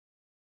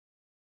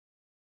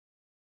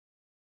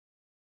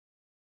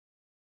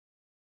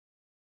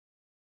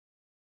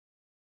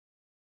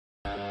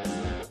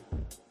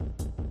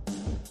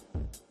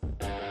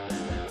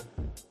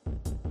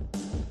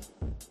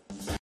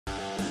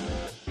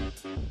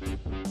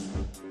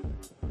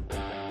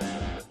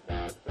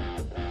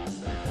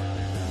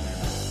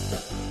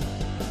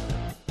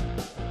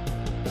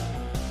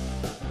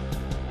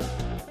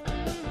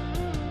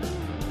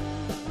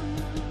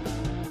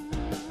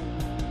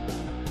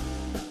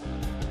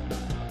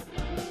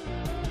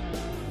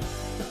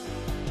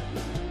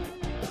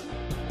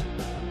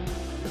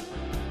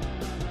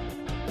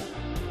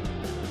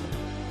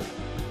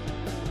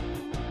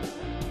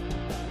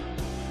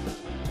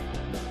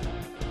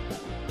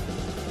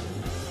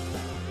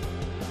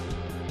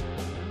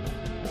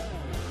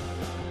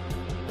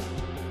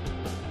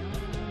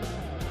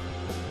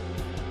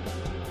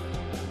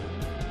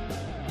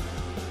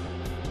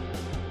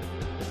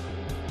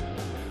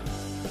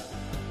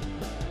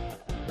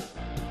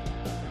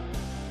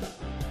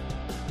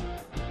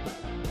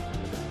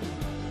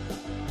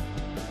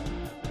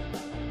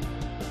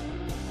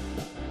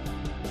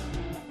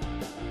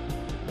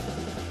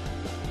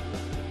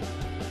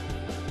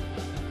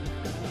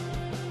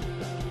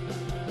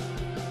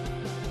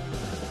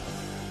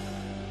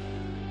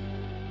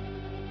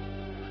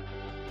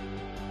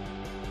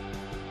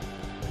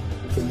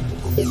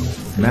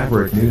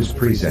Maverick News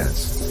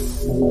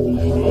presents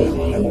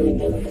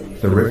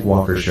The Rick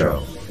Walker Show.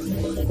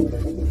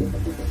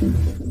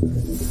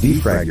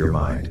 Defrag your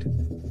mind.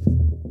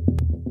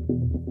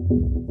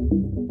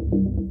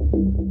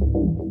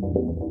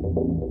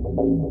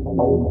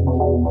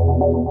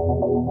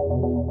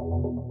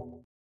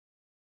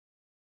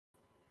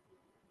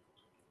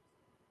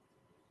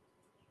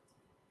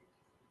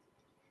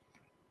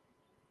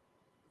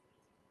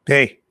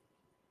 Hey.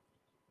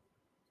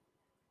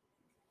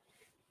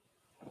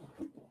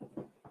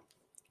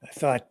 I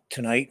thought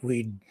tonight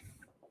we'd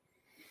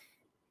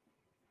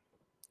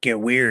get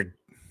weird.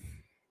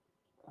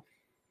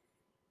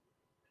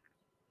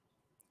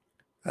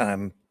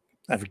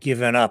 I've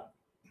given up.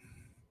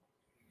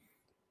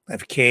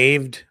 I've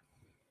caved.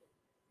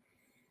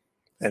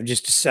 I've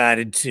just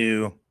decided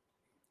to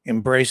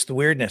embrace the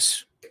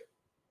weirdness.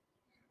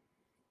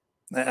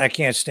 I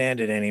can't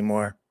stand it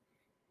anymore.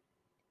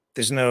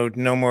 There's no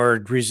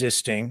more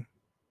resisting.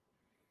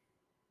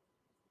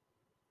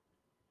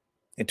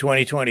 In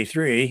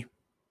 2023,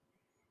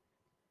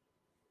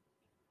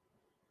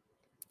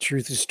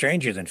 truth is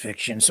stranger than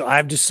fiction. So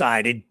I've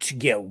decided to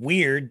get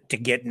weird to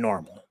get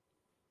normal.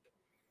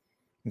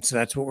 And so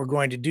that's what we're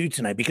going to do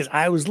tonight, because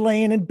I was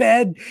laying in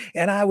bed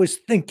and I was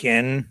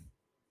thinking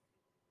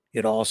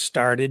it all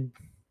started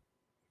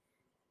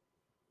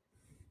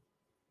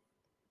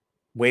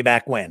way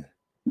back when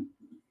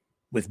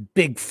with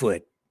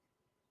Bigfoot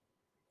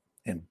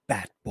and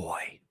Bat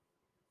Boy.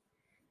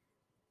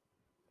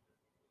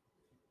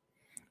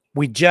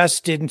 We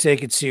just didn't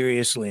take it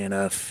seriously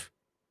enough.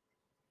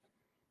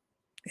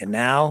 And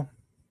now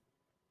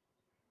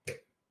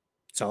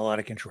it's all out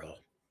of control.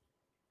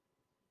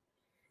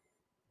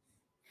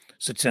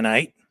 So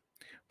tonight,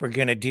 we're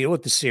going to deal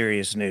with the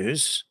serious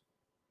news.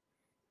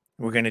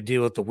 We're going to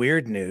deal with the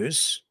weird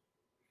news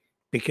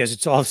because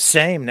it's all the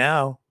same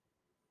now.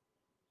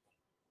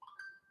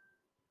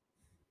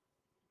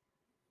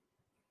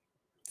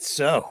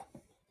 So,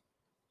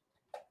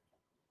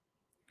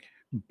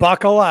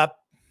 buckle up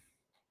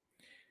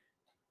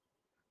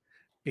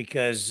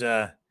because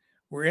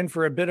we're in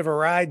for a bit of a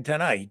ride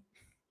tonight.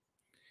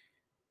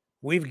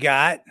 We've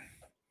got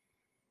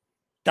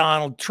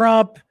Donald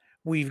Trump.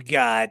 We've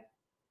got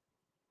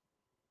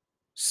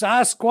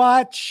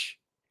Sasquatch.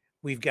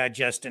 We've got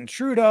Justin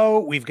Trudeau.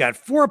 We've got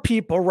 4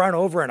 people run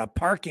over in a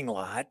parking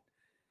lot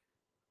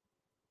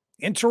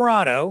in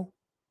Toronto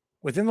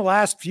within the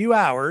last few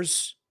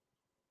hours.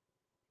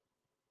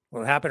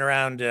 Well, it happened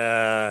around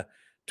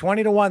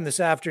 20 to 1 this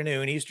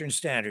afternoon, Eastern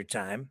Standard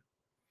Time.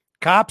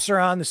 Cops are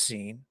on the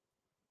scene.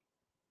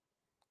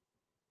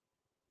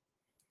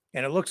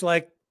 And it looks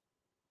like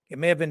it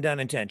may have been done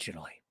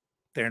intentionally.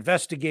 They're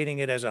investigating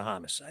it as a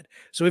homicide.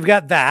 So we've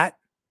got that.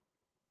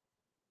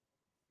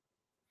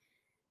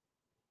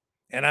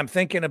 And I'm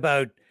thinking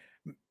about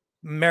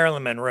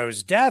Marilyn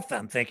Monroe's death.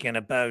 I'm thinking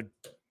about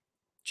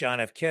John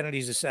F.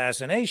 Kennedy's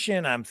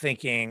assassination. I'm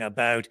thinking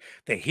about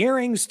the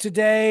hearings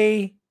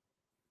today.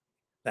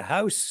 The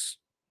House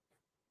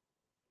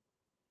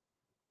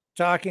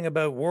talking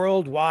about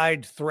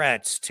worldwide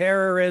threats,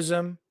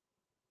 terrorism.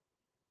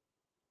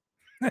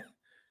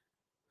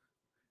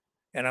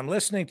 And I'm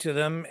listening to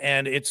them,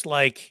 and it's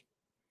like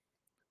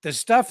the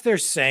stuff they're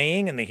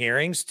saying in the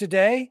hearings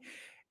today,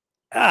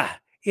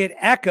 it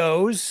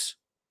echoes,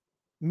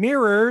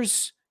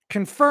 mirrors,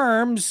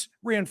 confirms,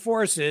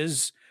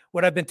 reinforces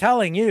what I've been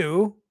telling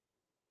you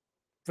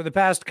for the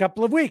past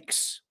couple of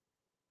weeks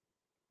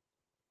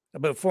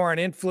about foreign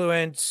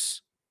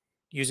influence,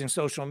 using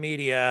social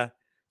media,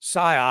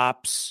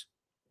 psyops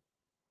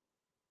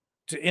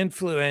to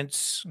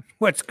influence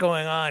what's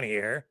going on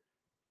here.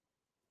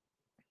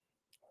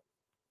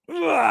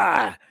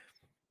 We're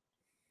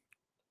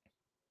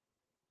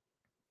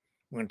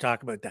going to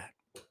talk about that.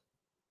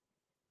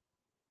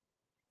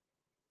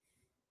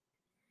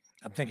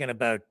 I'm thinking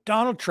about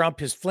Donald Trump,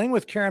 his fling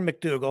with Karen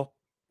McDougal,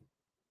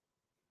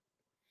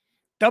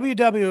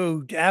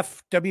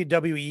 WWF,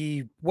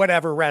 WWE,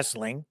 whatever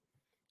wrestling,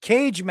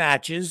 cage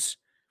matches,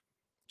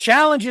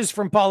 challenges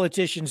from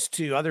politicians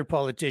to other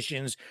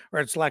politicians, or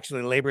it's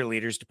actually labor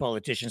leaders to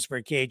politicians for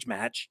a cage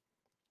match,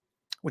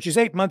 which is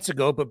 8 months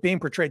ago, but being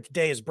portrayed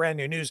today as brand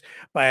new news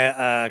by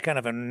a kind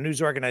of a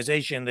news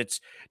organization that's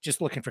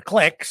just looking for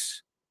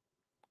clicks.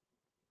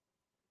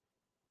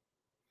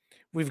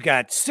 We've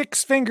got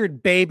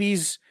 6-fingered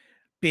babies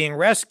being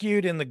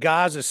rescued in the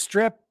Gaza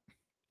Strip,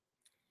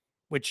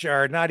 which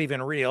are not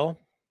even real.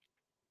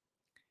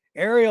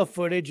 Aerial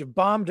footage of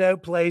bombed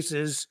out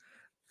places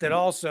that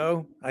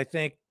also, I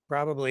think,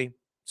 probably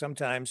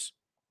sometimes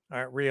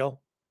aren't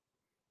real.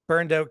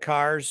 Burned out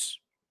cars.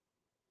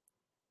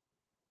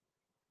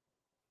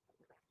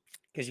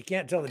 Because you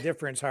can't tell the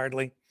difference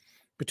hardly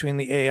between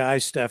the AI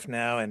stuff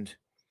now and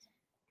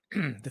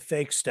the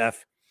fake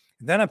stuff.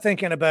 And then I'm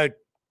thinking about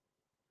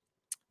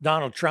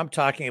Donald Trump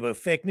talking about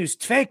fake news.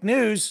 Fake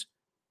news?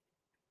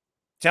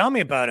 Tell me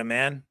about it,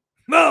 man.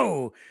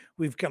 Whoa,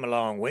 we've come a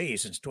long way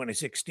since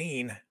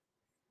 2016.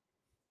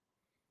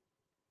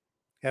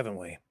 Haven't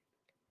we?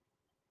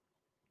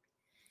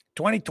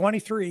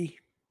 2023.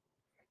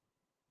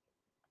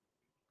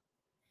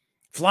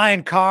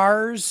 Flying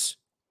cars.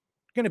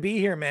 Going to be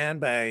here, man,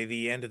 by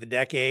the end of the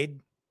decade.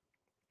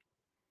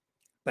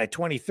 By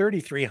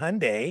 2033,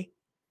 Hyundai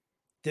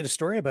did a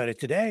story about it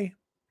today.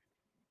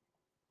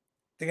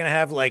 They're going to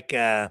have like,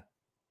 what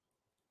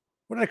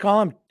do they call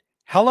them?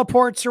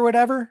 Heliports or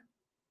whatever.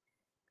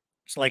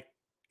 It's like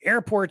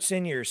airports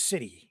in your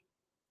city,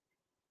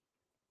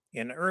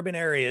 in urban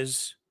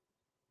areas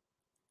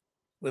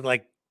with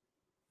like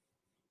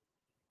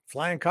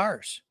flying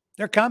cars.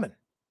 They're coming.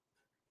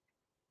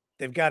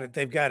 They've got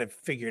it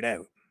figured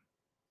out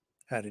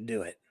how to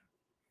do it.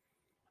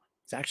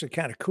 It's actually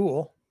kind of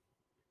cool.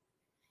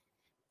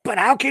 But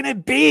how can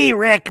it be,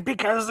 Rick?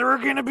 Because there are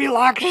going to be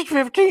locked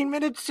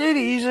 15-minute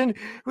cities and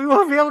we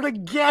won't be able to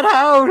get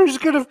out.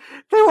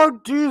 They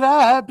won't do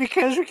that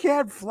because we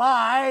can't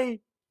fly.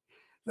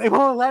 They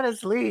won't let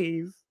us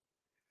leave.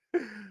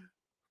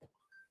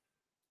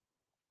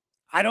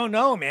 I don't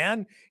know,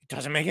 man. It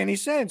doesn't make any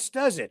sense,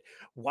 does it?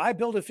 Why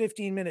build a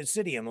 15-minute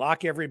city and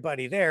lock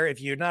everybody there if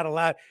you're not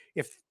allowed,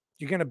 if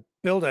you're going to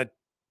build a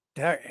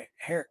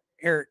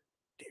air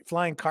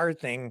flying car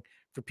thing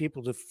for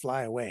people to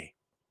fly away?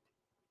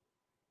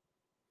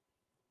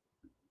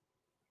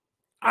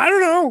 I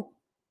don't know.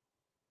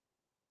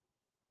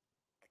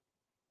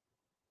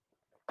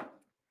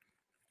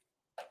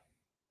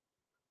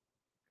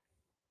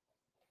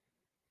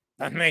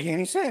 Doesn't make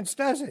any sense,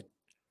 does it?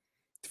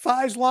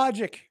 Defies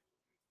logic.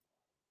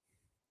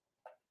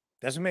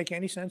 Doesn't make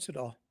any sense at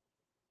all.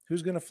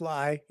 Who's going to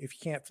fly if you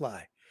can't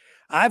fly?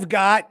 I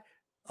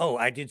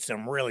did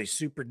some really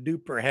super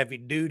duper heavy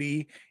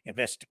duty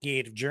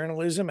investigative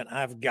journalism, and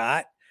I've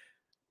got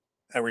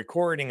a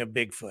recording of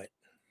Bigfoot.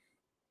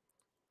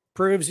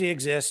 Proves he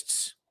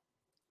exists.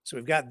 So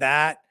we've got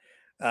that.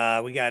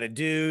 We got a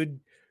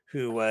dude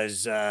who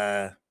was,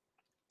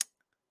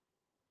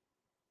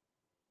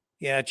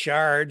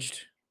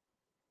 charged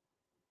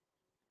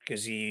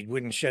because he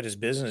wouldn't shut his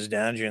business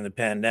down during the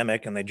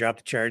pandemic, and they dropped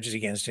the charges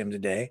against him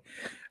today.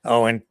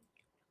 Oh, and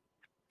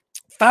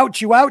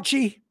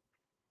Fauci,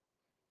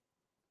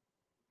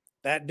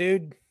 that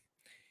dude,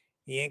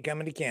 he ain't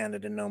coming to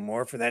Canada no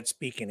more for that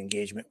speaking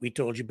engagement we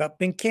told you about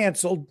being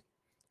canceled.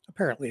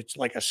 Apparently, it's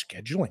like a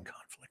scheduling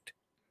conflict.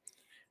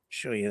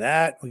 Show you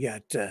that. We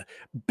got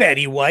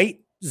Betty White,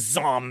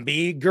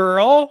 zombie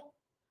girl.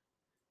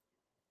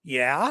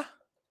 Yeah,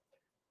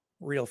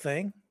 real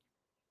thing.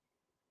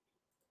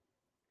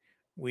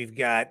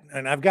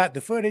 I've got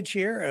the footage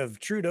here of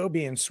Trudeau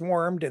being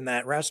swarmed in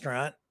that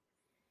restaurant.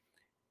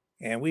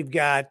 And we've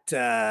got,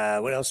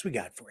 what else we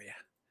got for you?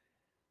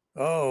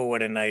 Oh,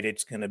 what a night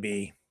it's going to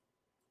be.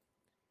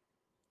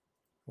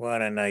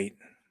 What a night.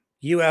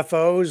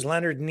 UFOs,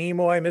 Leonard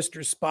Nimoy,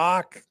 Mr.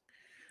 Spock.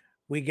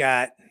 We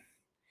got,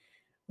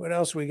 what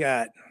else we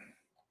got?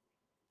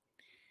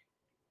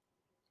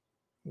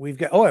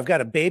 I've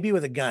got a baby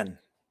with a gun.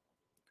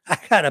 I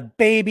got a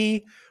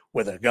baby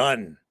with a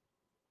gun.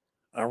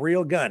 A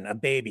real gun, a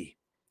baby.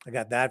 I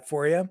got that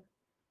for you.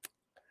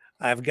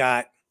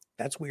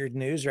 That's weird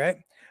news, right?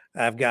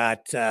 I've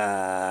got,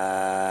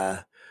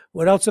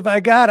 what else have I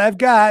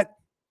got?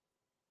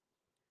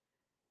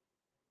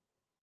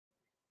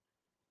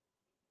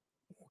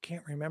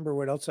 Can't remember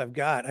what else I've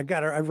got.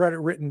 I've read it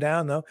written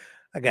down though.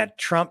 I got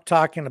Trump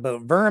talking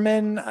about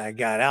vermin. I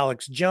got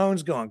Alex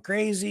Jones going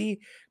crazy.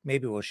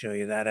 Maybe we'll show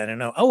you that. I don't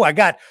know. Oh, I've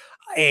got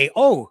a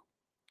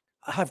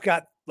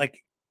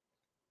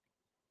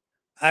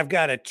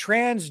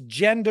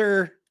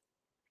transgender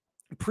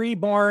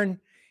preborn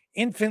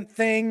infant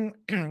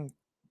thing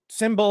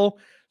symbol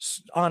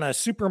on a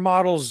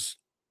supermodel's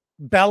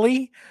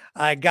belly.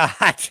 I've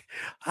got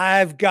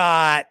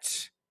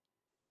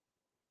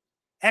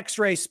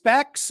X-ray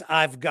specs.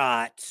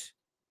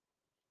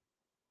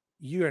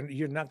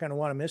 You're not going to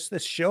want to miss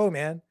this show,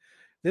 man.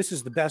 This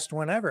is the best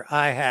one ever.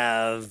 I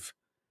have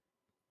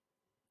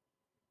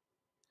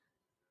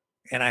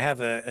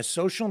a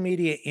social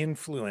media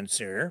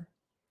influencer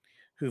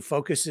who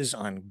focuses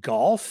on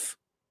golf,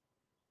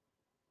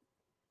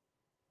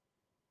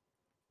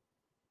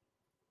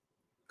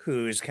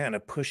 who's kind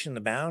of pushing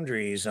the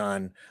boundaries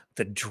on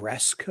the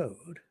dress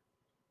code.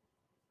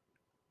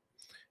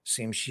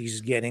 Seems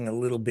she's getting a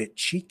little bit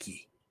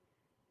cheeky.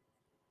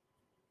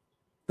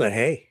 But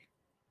hey,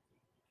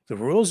 the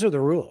rules are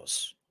the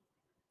rules.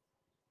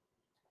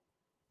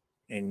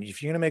 And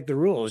if you're going to make the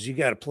rules, you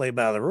got to play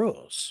by the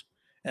rules.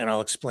 And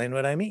I'll explain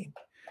what I mean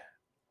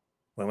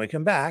when we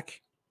come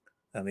back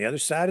on the other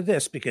side of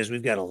this, because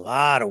we've got a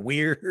lot of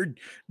weird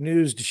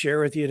news to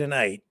share with you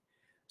tonight.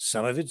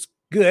 Some of it's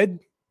good,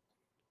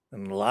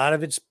 and a lot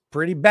of it's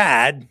pretty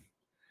bad.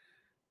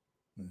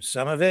 And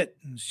some of it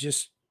is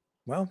just,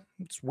 well,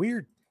 it's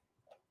weird.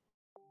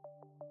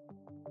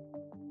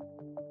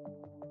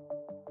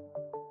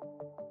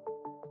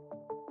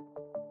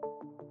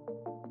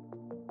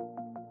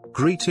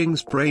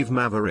 Greetings, brave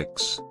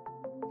Mavericks.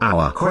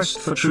 Our quest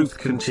for truth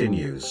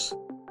continues.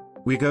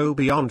 We go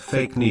beyond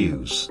fake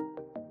news.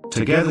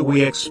 Together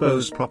we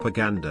expose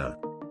propaganda.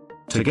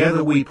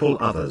 Together we pull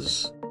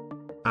others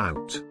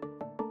out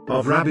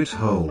of rabbit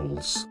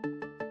holes.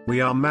 We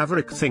are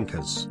Maverick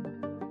thinkers.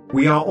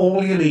 We are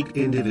all unique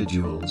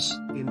individuals,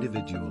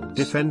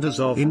 defenders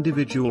of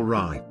individual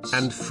rights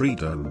and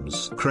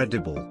freedoms,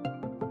 credible,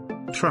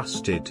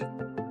 trusted,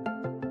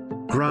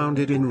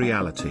 grounded in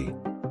reality.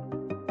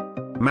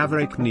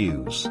 Maverick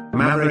News,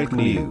 Maverick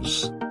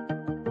News.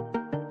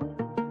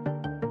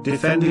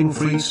 Defending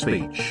free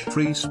speech,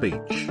 free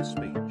speech.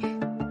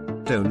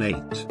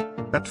 Donate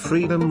at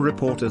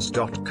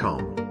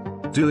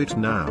freedomreporters.com. Do it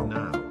now.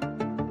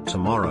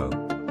 Tomorrow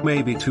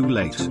may be too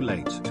late.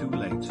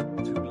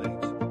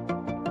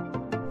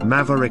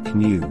 Maverick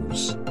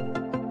News.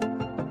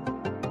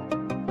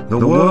 The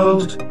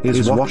world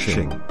is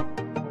watching.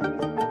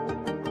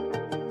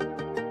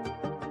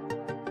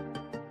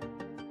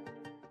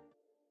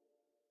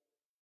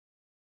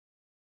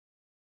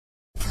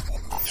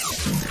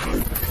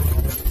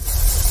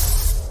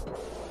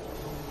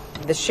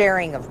 The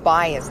sharing of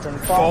biased and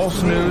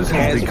false news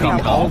has become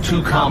all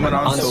too common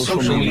on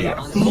social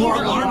media. More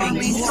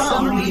alarmingly,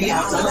 some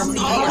media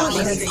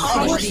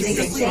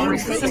publishing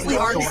things that simply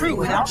aren't true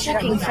without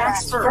checking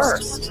facts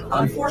first.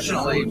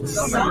 Unfortunately,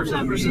 some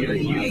members of the media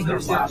use their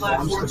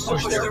platforms to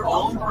push their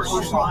own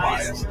personal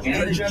bias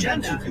and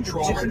agenda to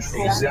control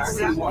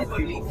exactly what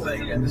people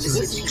think, and this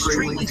is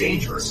extremely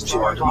dangerous to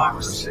our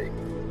democracy.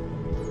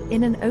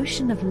 In an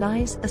ocean of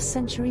lies a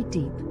century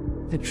deep,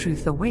 the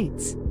truth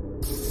awaits.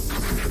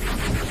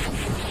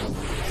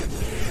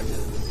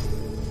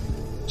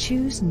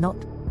 Choose not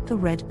the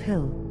red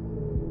pill.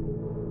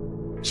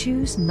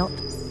 Choose not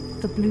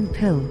the blue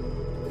pill.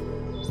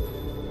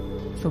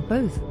 For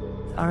both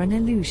are an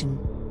illusion.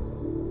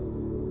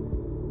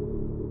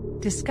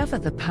 Discover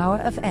the power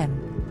of M.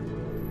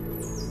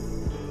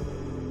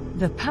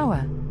 The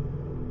power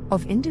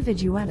of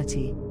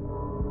individuality.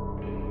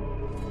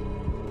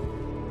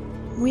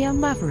 We are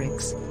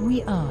mavericks,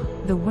 we are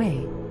the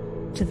way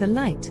to the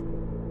light.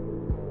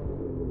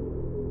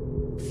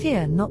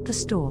 Fear not the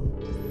storm.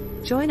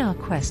 Join our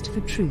quest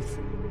for truth.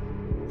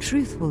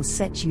 Truth will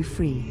set you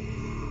free.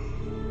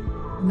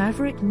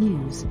 Maverick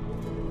News.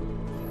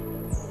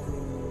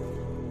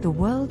 The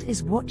world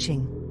is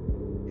watching.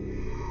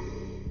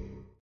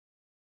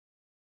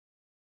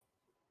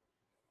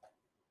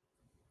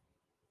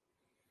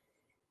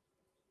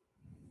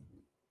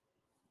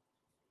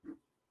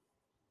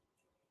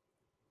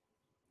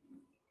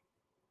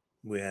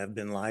 We have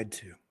been lied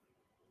to.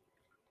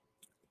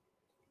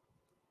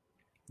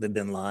 They've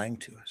been lying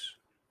to us.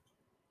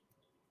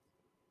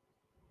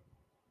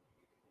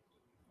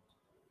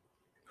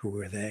 Who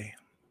are they?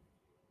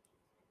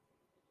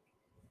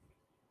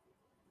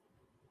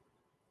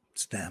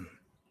 It's them.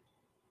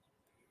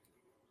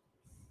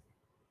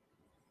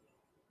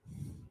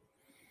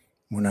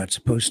 We're not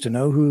supposed to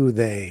know who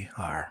they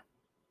are.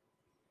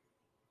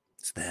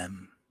 It's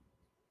them.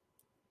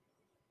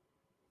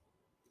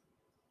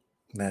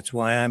 That's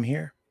why I'm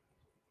here.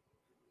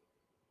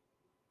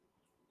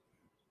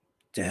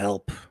 To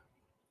help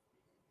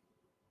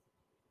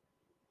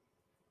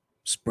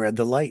spread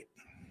the light.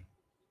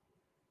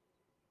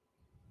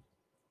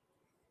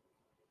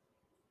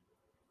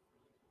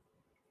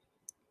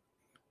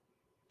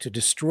 To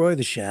destroy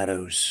the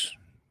shadows.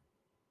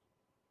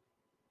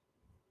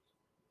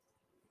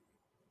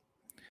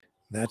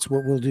 That's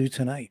what we'll do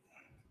tonight.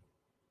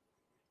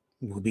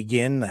 We'll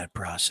begin that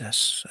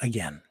process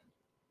again.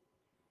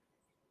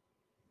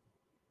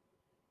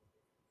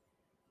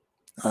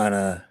 On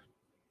a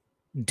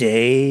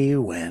day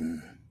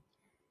when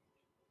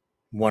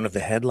one of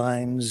the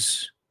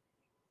headlines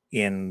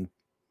in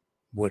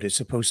what is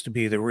supposed to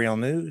be the real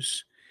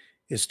news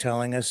is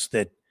telling us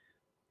that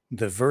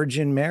the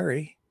Virgin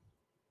Mary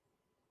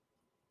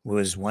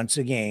was once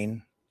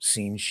again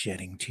seen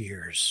shedding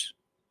tears.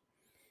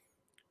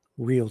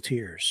 Real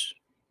tears.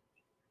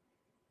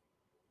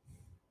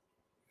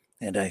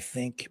 And I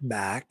think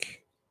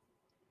back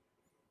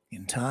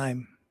in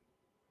time,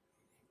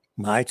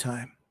 my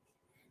time,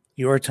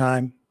 your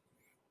time,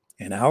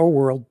 in our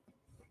world,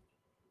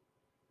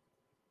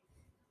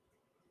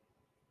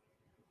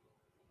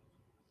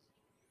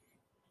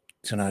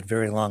 to not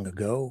very long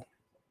ago,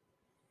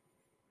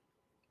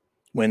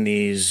 when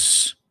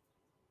these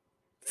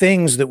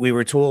things that we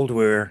were told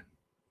were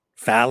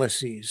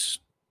fallacies,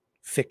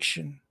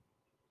 fiction,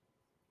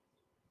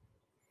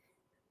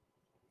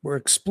 were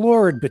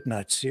explored but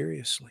not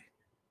seriously.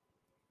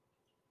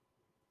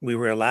 We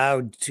were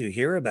allowed to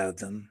hear about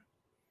them,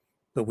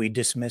 but we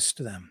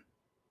dismissed them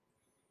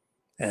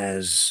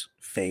as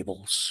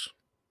fables,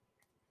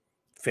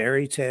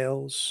 fairy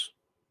tales,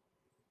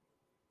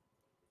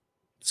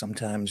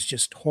 sometimes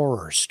just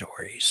horror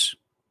stories.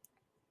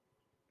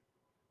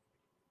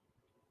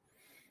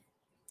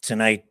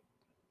 Tonight,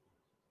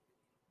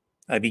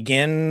 I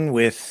begin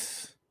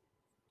with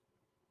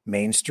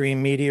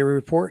mainstream media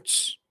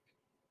reports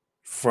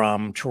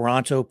from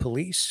Toronto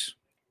police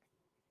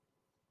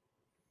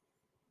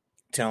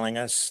telling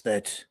us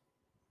that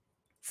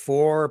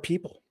 4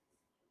 people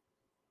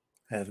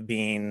have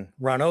been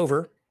run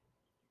over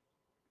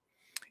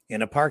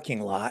in a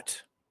parking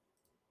lot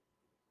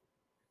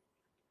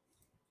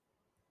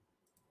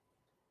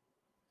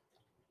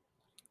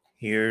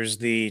Here's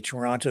the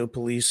Toronto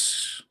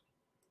Police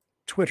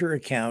Twitter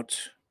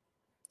account.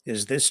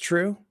 Is this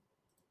true?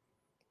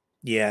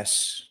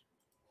 Yes.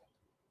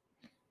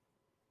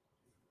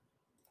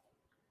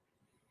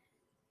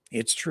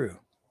 It's true.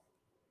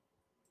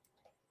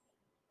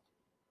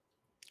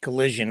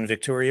 Collision,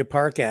 Victoria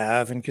Park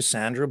Ave and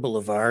Cassandra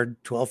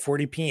Boulevard,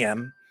 12:40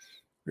 p.m.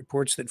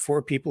 Reports that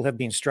 4 people have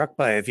been struck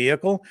by a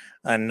vehicle.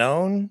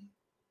 Unknown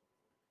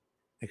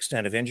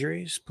extent of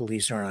injuries.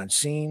 Police are on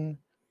scene.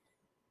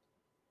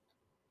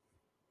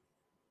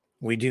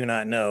 We do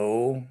not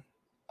know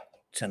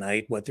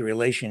tonight what the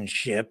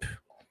relationship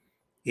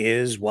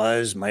is,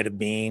 was, might have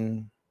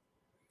been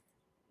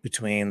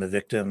between the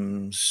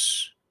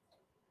victims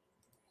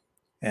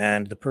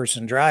and the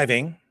person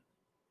driving.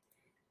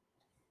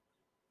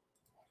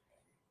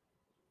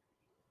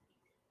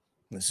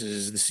 This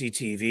is the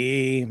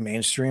CTV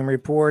mainstream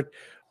report.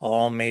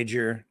 All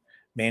major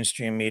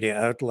mainstream media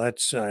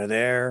outlets are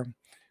there,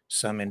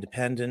 some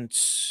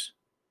independents.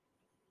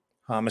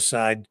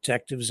 Homicide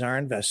detectives are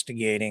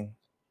investigating.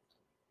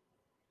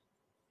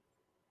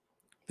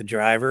 The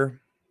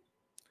driver,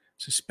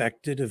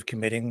 suspected of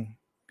committing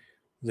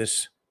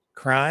this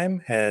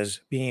crime, has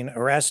been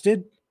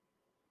arrested.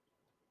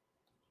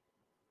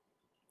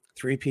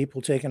 3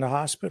 people taken to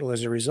hospital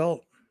as a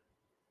result.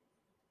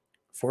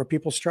 4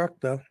 people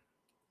struck, though.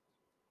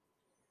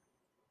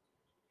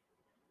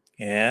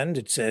 And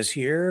it says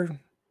here,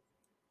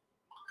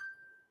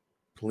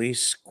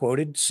 police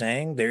quoted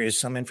saying there is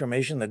some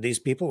information that these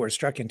people were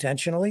struck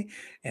intentionally,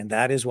 and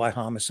that is why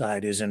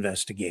homicide is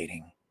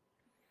investigating.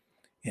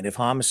 And if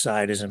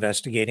homicide is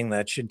investigating,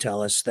 that should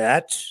tell us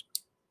that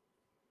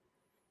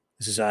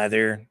this is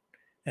either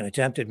an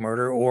attempted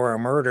murder or a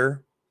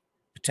murder,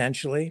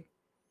 potentially,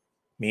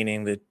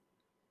 meaning that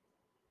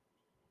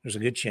there's a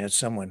good chance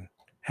someone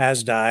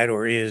has died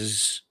or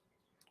is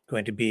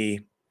going to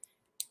be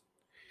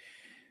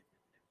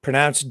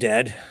pronounced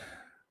dead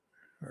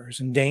or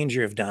is in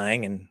danger of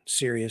dying in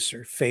serious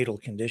or fatal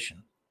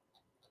condition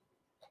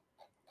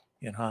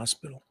in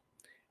hospital.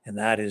 And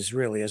that is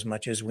really as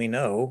much as we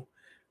know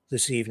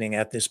this evening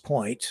at this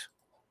point.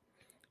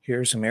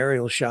 Here are some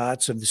aerial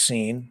shots of the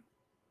scene.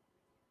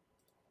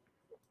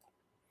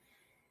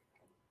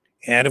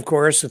 And of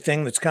course, the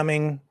thing that's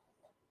coming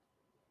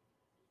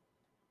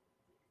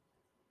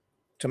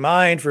to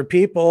mind for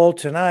people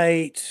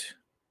tonight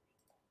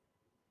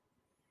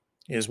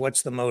is,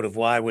 what's the motive?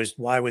 Why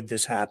would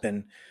this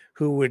happen?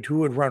 Who would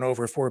run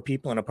over 4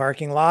 people in a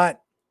parking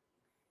lot?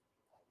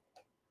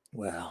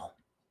 Well,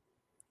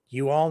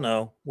 you all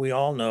know, we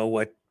all know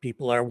what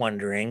people are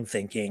wondering,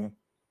 thinking.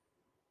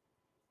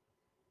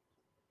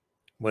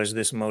 Was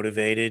this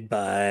motivated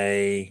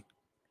by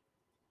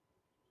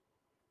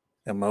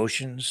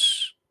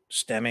emotions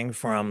stemming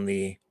from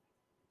the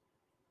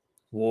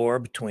war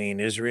between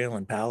Israel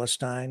and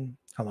Palestine,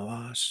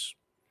 Hamas?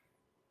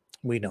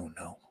 We don't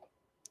know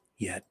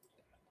yet.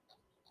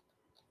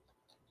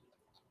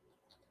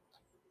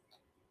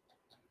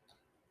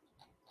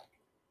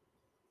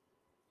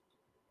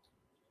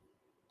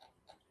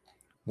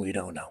 We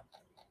don't know.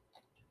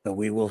 But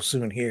we will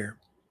soon hear.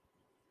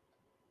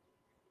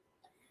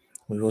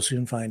 We will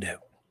soon find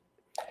out.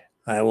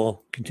 I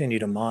will continue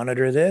to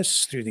monitor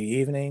this through the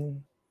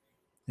evening.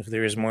 If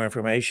there is more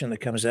information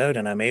that comes out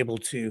and I'm able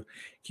to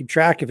keep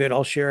track of it,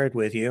 I'll share it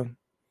with you.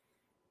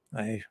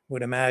 I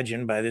would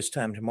imagine by this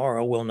time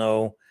tomorrow, we'll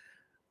know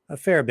a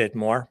fair bit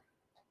more.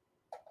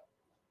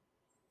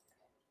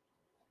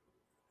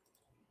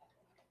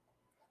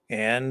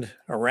 And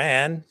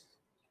Iran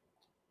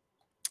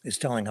is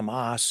telling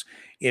Hamas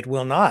it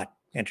will not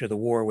enter the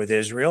war with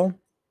Israel.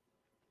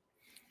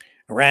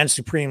 Iran's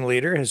supreme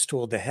leader has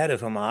told the head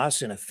of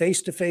Hamas in a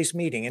face-to-face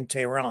meeting in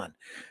Tehran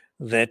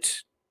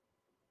that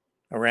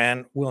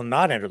Iran will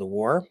not enter the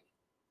war.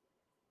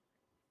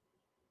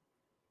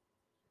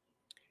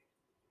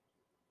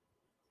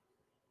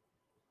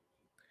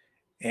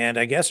 And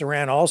I guess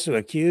Iran also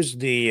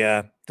accused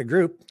the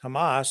group,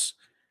 Hamas,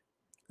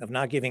 of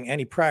not giving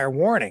any prior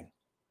warning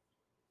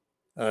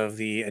of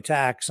the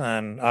attacks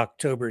on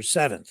October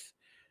 7th.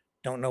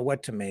 Don't know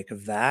what to make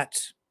of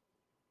that.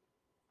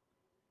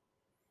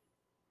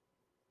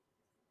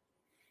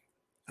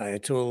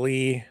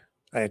 Ayatollah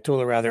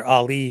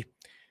Ali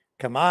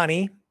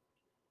Khamenei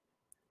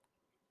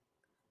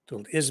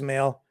told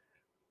Ismail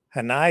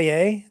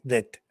Haniyeh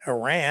that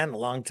Iran, a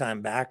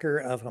longtime backer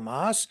of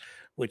Hamas,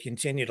 would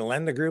continue to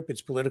lend the group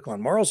its political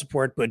and moral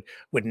support, but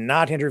would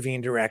not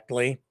intervene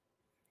directly.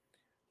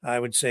 I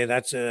would say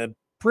that's a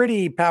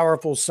pretty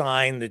powerful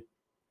sign that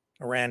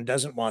Iran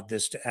doesn't want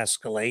this to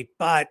escalate,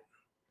 but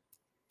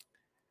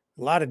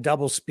a lot of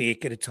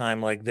doublespeak at a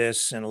time like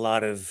this and a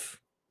lot of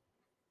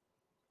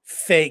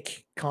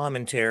fake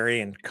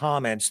commentary and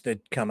comments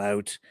that come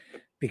out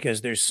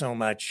because there's so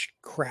much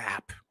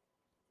crap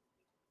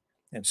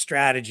and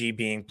strategy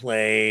being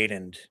played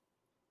and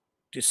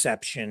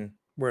deception.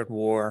 We're at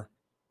war.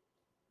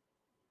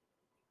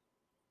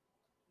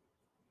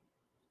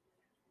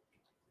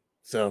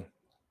 So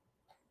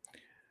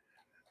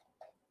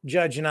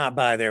judge not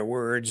by their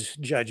words,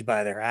 judge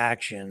by their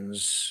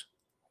actions.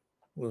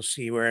 we'll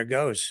see where it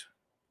goes.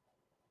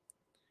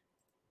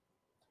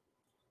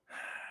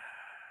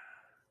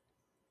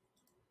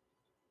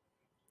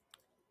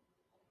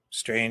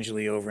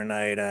 Strangely,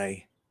 overnight,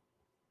 I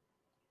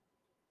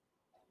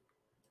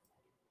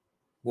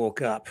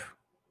woke up,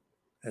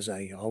 as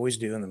I always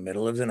do in the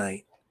middle of the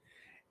night,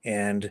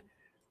 and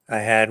I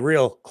had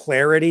real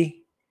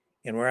clarity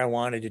in where I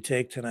wanted to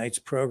take tonight's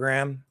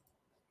program.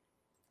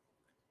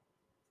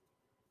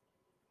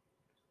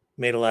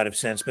 Made a lot of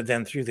sense, but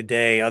then through the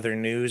day, other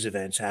news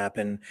events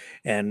happen,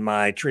 and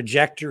my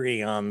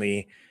trajectory on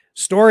the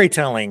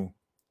storytelling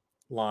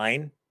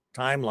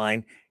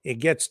timeline, it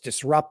gets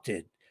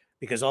disrupted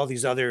because all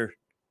these other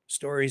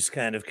stories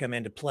kind of come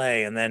into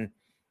play, and then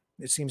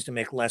it seems to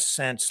make less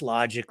sense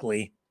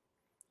logically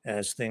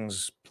as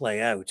things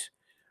play out.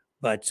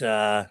 But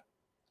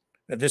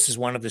this is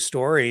one of the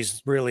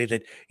stories really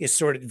that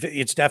is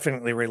it's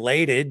definitely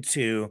related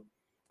to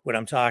what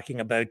I'm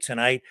talking about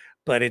tonight,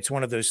 but it's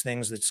one of those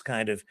things that's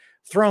kind of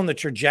thrown the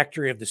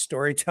trajectory of the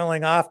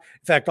storytelling off.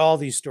 In fact, all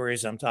these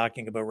stories I'm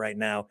talking about right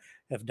now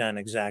have done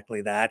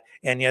exactly that.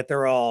 And yet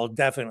they're all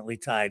definitely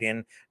tied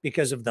in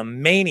because of the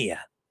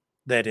mania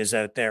that is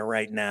out there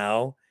right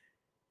now,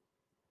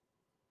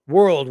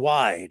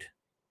 worldwide,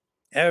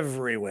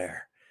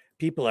 everywhere.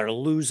 People are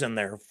losing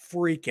their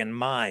freaking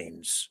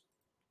minds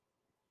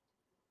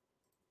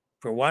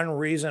for one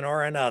reason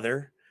or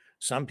another.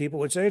 Some people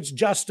would say it's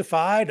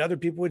justified. Other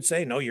people would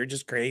say, no, you're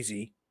just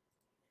crazy.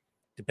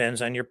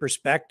 Depends on your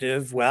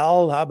perspective.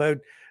 Well, how about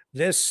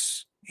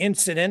this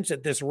incident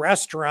at this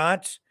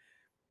restaurant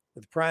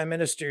with Prime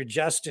Minister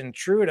Justin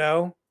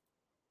Trudeau?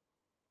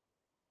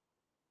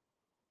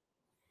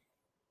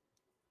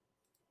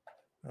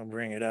 I'll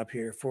bring it up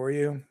here for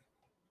you.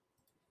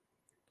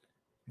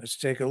 Let's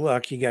take a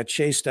look. He got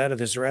chased out of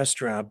this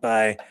restaurant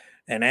by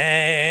an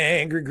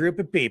angry group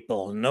of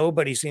people.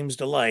 Nobody seems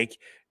to like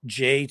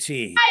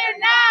JT. Fire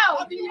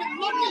now!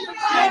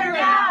 Fire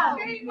now!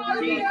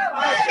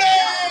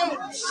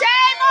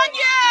 Shame on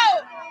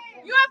you!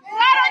 You have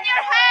blood on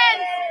your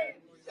hands!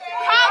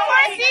 Call for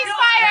a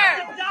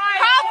ceasefire!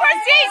 Call for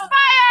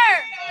ceasefire!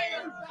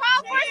 Call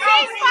for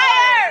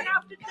ceasefire!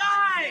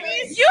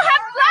 You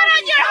have blood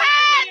on your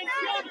hands!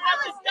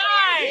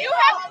 You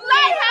have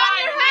blood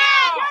on your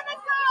hands!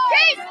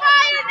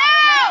 Ceasefire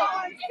now!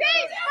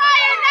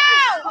 Ceasefire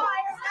now!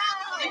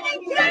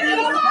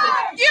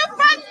 You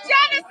fund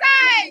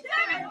genocide!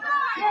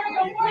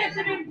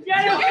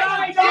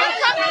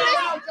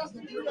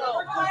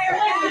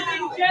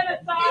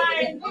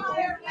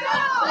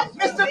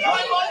 Mr.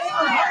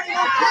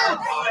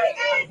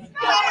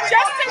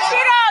 Justin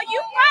Trudeau, you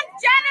fund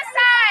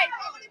genocide!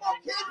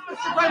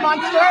 Prime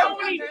Minister,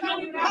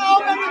 how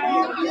many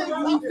more kids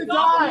have to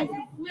die?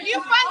 You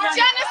fund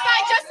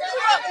genocide, Justin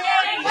Trudeau!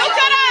 Look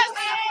at us!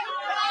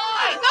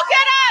 Look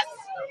at us!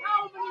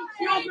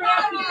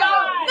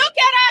 Look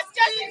at us,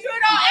 Justin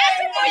Trudeau!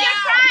 Answer for your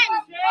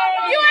crimes!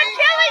 You are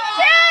killing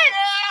kids!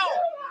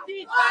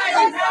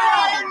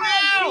 Ceasefire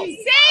now!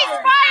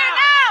 Ceasefire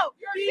now!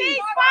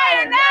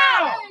 Ceasefire now!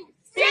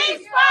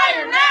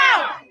 Ceasefire now!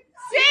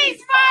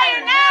 Ceasefire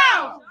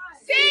now!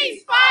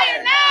 Ceasefire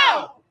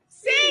now!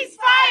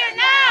 Ceasefire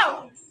now!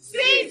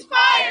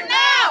 Ceasefire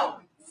now!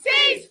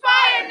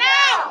 Ceasefire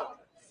now!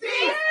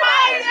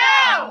 Ceasefire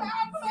now!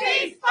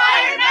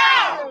 Ceasefire now! Ceasefire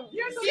now!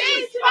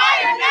 Ceasefire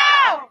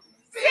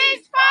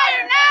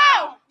now!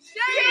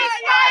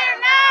 Ceasefire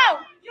now!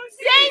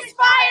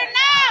 Ceasefire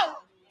now!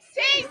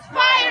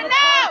 Ceasefire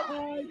now!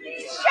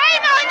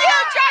 Shame on you,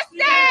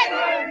 Justin!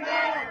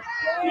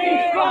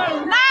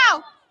 Now!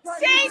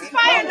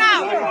 Ceasefire now!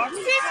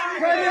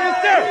 Ceasefire!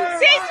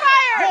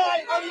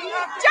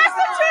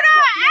 Justin Trudeau,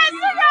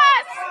 answer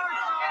us!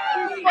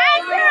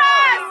 Answer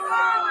us!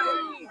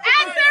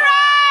 Answer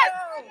us!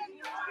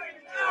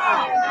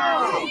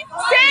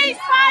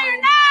 Ceasefire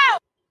now!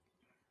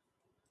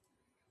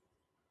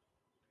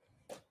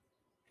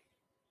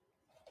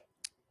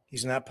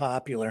 He's not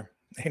popular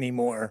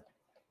anymore.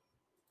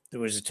 There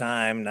was a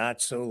time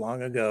not so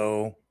long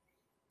ago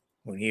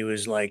when he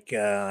was like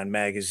on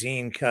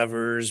magazine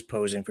covers,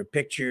 posing for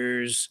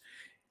pictures.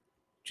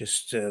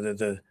 Just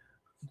the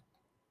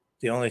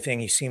only thing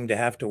he seemed to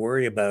have to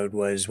worry about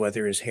was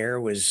whether his hair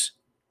was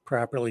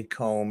properly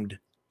combed.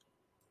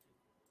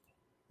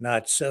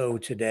 Not so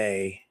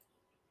today.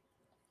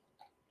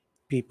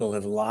 People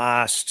have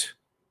lost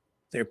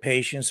their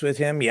patience with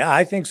him. Yeah,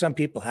 I think some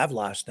people have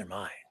lost their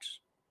minds.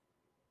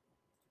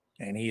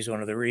 And he's one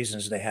of the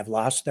reasons they have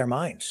lost their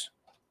minds.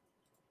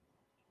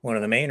 One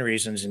of the main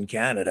reasons in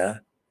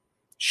Canada.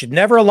 Should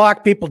never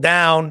lock people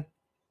down.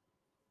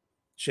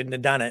 Shouldn't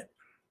have done it.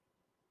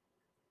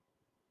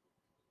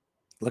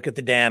 Look at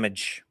the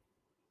damage.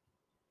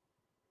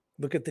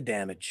 Look at the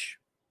damage.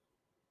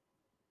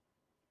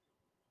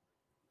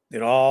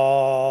 It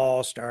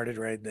all started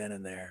right then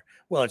and there.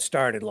 Well, it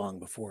started long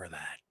before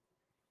that.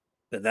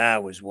 But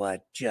that was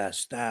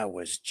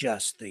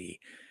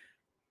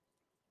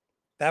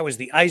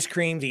the ice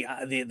cream,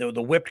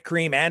 the whipped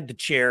cream and the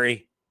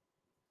cherry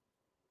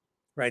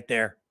right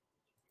there.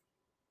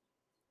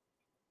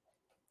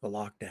 The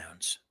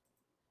lockdowns.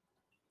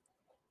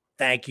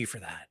 Thank you for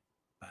that,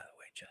 by the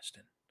way,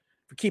 Justin,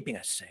 for keeping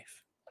us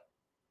safe.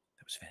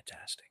 That was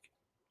fantastic.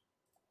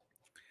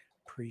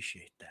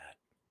 Appreciate that.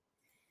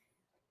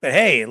 But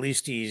hey, at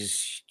least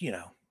he's,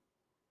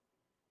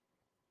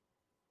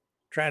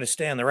 trying to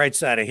stay on the right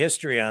side of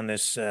history on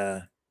this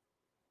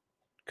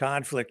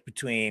conflict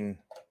between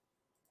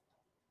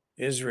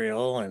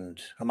Israel and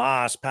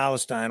Hamas,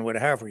 Palestine,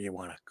 whatever you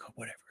want to,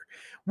 whatever.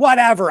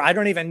 I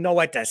don't even know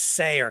what to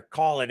say or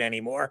call it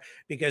anymore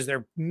because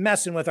they're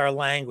messing with our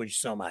language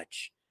so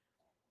much.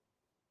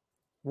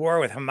 War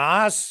with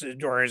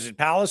Hamas, or is it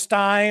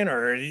Palestine,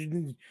 or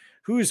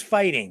who's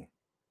fighting?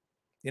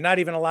 You're not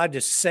even allowed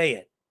to say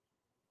it.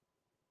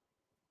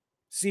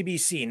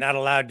 CBC not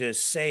allowed to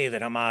say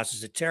that Hamas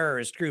is a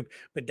terrorist group,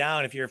 but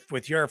down if you're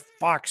with your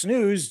Fox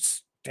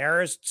News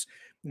terrorists,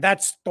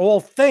 that's the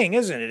whole thing,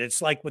 isn't it?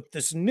 It's like with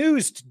this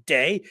news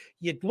today,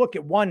 you look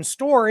at one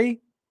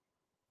story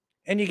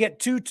and you get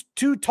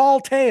two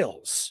tall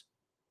tales.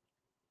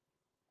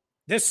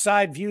 This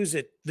side views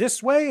it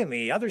this way and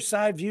the other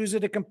side views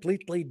it a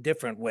completely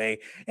different way.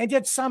 And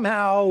yet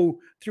somehow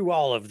through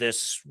all of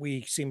this,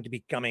 we seem to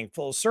be coming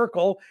full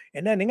circle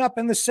and ending up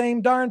in the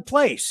same darn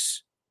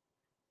place,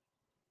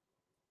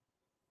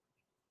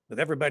 with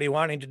everybody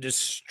wanting to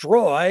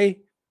destroy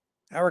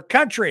our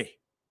country,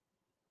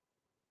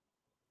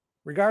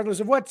 regardless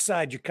of what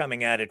side you're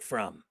coming at it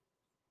from.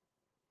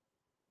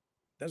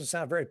 Doesn't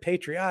sound very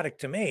patriotic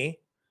to me.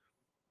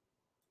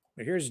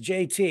 But here's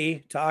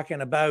JT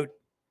talking about,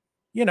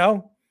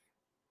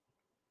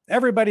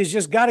 everybody's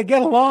just got to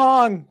get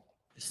along.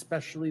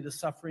 Especially the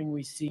suffering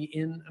we see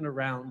in and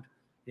around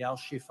the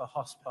Al-Shifa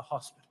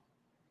hospital.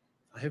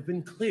 I have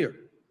been clear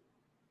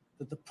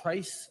that the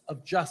price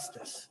of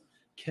justice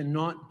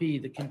cannot be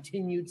the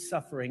continued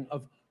suffering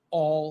of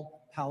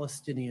all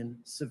Palestinian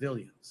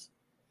civilians.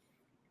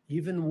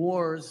 Even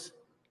wars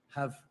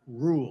have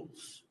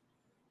rules.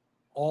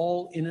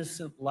 All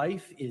innocent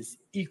life is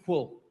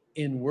equal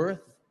in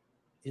worth,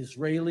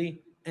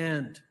 Israeli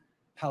and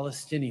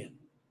Palestinian.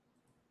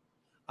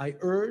 I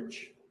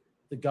urge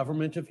the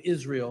government of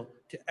Israel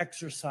to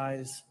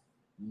exercise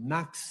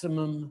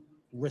maximum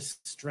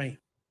restraint.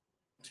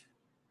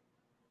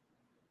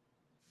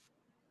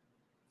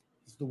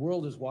 The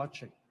world is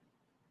watching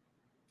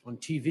on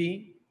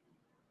TV,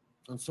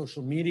 on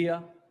social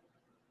media.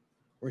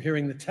 We're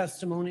hearing the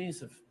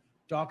testimonies of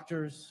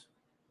doctors,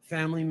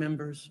 family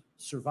members,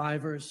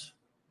 survivors,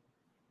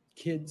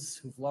 kids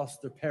who've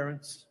lost their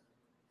parents.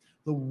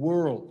 The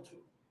world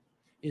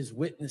is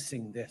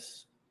witnessing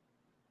this,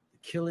 the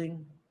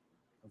killing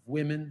of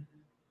women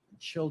and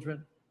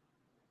children,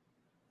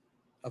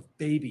 of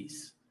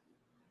babies.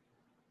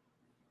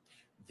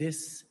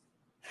 This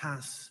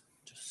has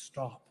to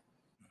stop.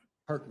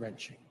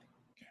 Heart-wrenching.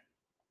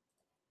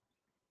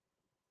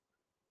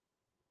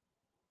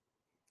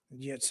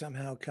 Yet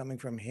somehow coming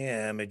from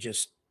him, it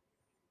just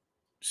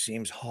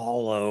seems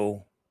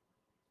hollow.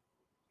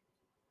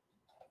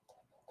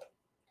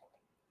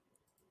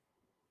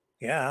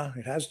 Yeah,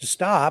 it has to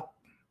stop.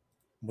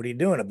 What are you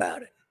doing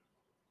about it?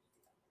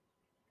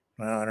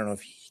 Well, I don't know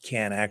if he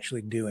can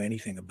actually do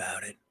anything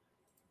about it.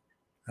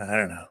 I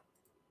don't know.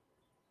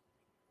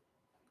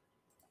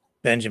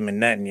 Benjamin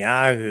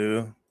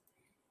Netanyahu,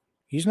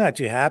 he's not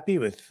too happy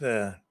with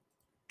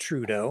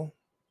Trudeau.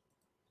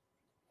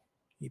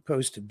 He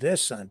posted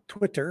this on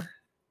Twitter,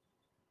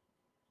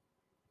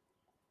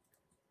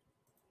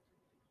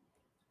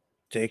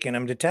 taking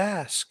him to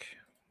task.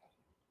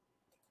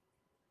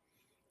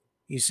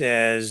 He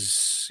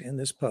says in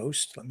this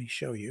post, let me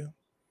show you.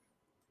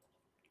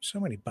 So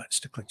many buttons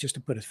to click just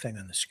to put a thing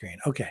on the screen.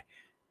 Okay.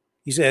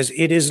 He says,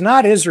 it is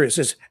not Israel. It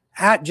says,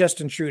 at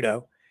Justin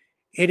Trudeau,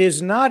 it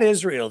is not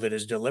Israel that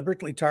is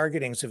deliberately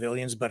targeting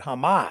civilians, but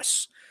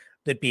Hamas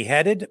that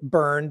beheaded,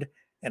 burned,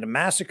 and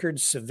massacred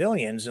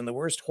civilians in the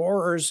worst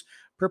horrors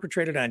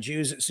perpetrated on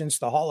Jews since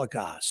the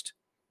Holocaust.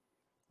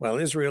 While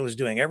Israel is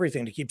doing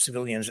everything to keep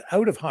civilians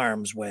out of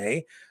harm's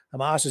way,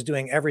 Hamas is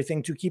doing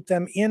everything to keep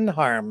them in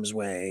harm's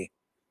way.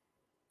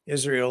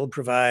 Israel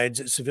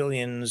provides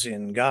civilians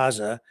in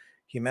Gaza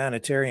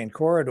humanitarian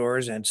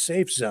corridors and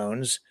safe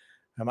zones.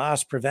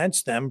 Hamas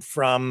prevents them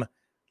from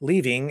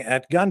leaving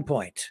at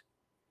gunpoint.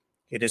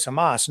 It is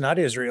Hamas, not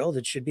Israel,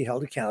 that should be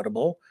held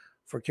accountable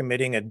for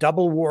committing a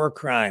double war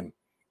crime,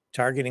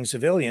 targeting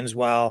civilians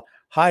while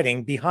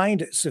hiding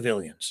behind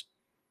civilians.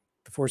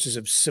 The forces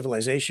of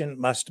civilization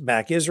must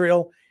back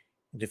Israel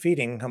in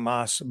defeating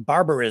Hamas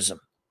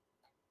barbarism.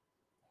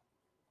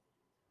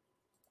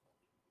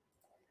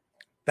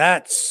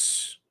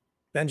 That's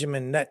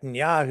Benjamin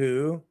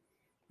Netanyahu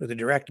with a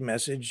direct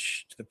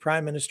message to the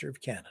Prime Minister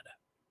of Canada.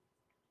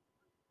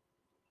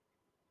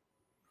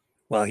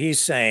 While he's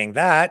saying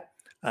that,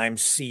 I'm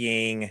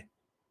seeing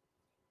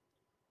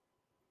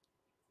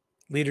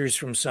leaders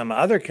from some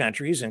other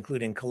countries,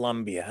 including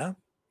Colombia.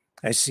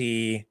 I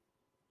see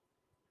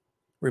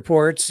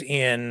reports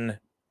in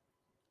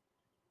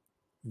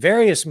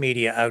various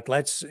media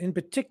outlets, in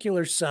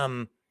particular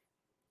some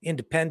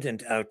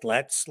independent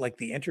outlets like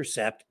The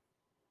Intercept,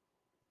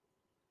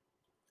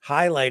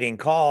 highlighting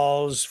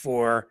calls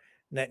for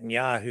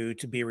Netanyahu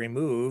to be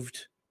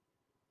removed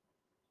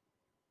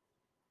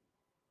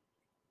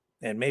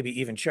and maybe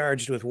even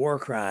charged with war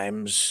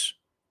crimes.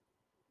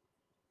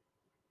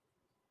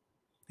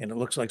 And it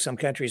looks like some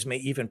countries may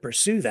even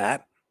pursue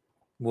that.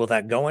 Will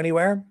that go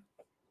anywhere?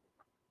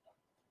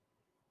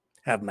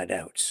 Have my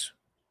doubts.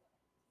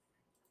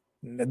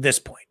 At this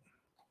point,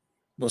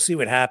 we'll see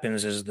what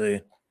happens as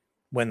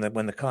when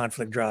the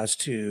conflict draws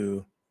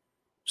to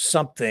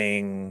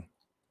something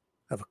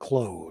of a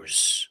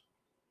close.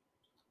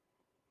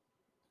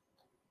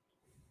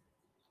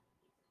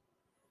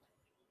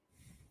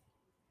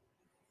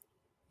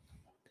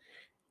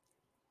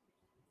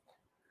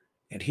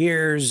 And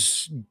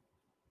here's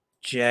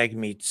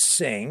Jagmeet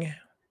Singh,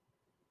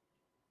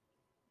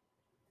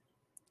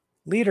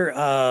 leader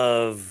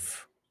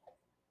of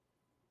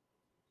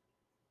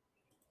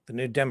the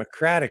New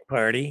Democratic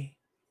Party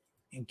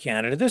in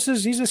Canada.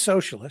 He's a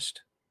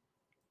socialist.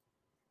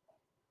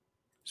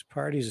 His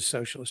party's a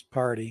socialist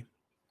party.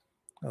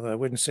 Although I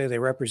wouldn't say they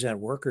represent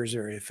workers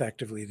very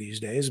effectively these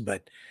days,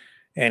 but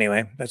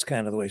anyway, that's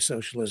kind of the way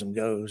socialism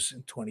goes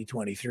in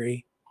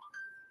 2023.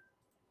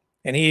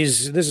 And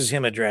this is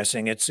him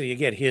addressing it. So you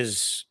get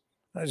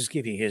I'll just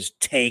give you his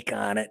take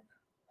on it.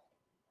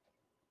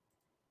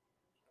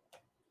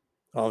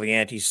 All the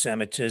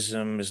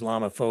anti-Semitism,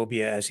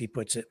 Islamophobia, as he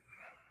puts it.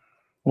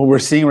 What we're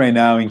seeing right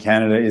now in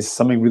Canada is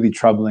something really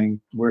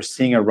troubling. We're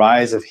seeing a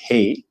rise of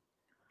hate,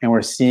 and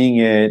we're seeing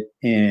it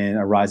in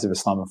a rise of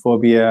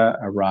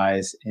Islamophobia, a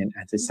rise in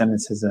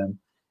anti-Semitism,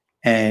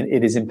 and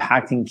it is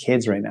impacting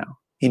kids right now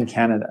in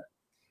Canada.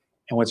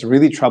 And what's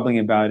really troubling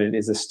about it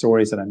is the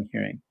stories that I'm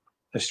hearing.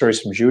 The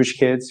stories from Jewish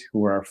kids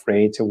who are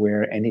afraid to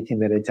wear anything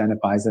that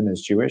identifies them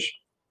as Jewish,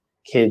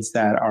 kids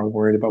that are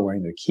worried about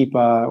wearing their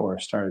kippah or a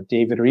Star of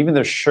David, or even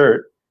their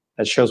shirt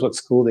that shows what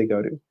school they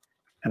go to.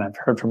 And I've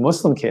heard from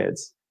Muslim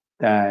kids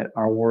that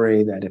are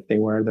worried that if they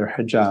wear their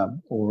hijab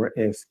or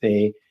if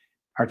they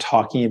are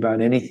talking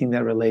about anything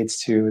that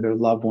relates to their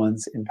loved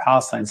ones in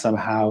Palestine,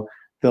 somehow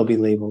they'll be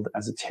labeled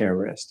as a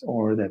terrorist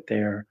or that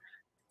they're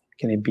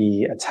going to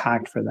be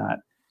attacked for that.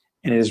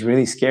 And it is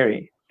really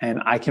scary. And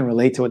I can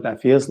relate to what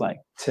that feels like,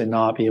 to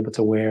not be able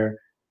to wear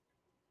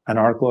an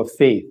article of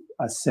faith,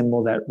 a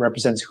symbol that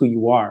represents who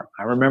you are.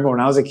 I remember when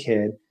I was a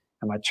kid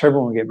and my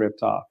turban would get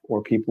ripped off,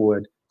 or people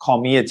would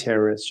call me a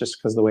terrorist just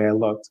because of the way I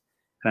looked.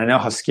 And I know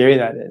how scary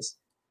that is.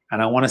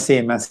 And I want to say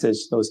a message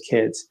to those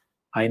kids.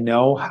 I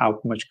know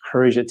how much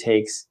courage it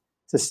takes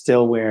to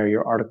still wear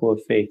your article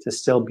of faith, to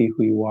still be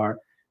who you are.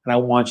 And I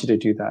want you to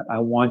do that. I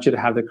want you to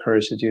have the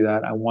courage to do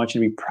that. I want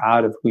you to be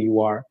proud of who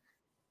you are.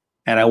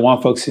 And I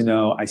want folks to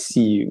know I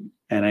see you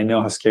and I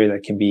know how scary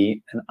that can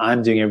be. And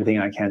I'm doing everything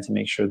I can to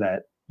make sure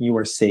that you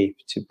are safe,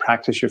 to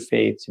practice your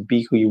faith, to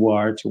be who you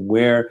are, to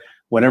wear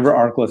whatever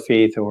article of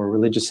faith or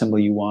religious symbol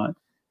you want.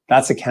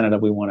 That's a Canada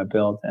we want to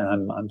build.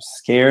 And I'm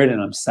scared and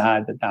I'm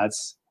sad that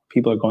that's what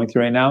people are going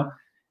through right now.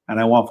 And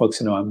I want folks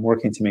to know I'm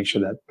working to make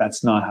sure that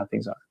that's not how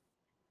things are.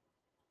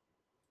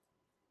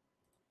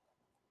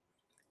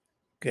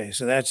 Okay,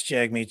 so that's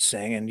Jagmeet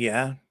Singh. And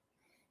yeah,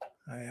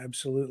 I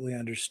absolutely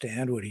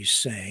understand what he's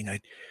saying.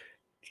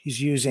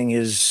 He's using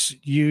his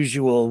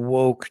usual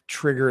woke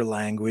trigger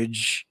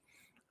language.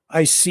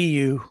 I see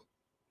you.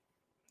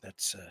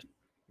 That's a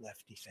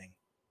lefty thing,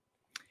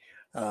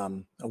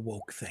 a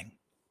woke thing.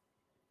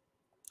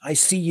 I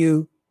see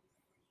you.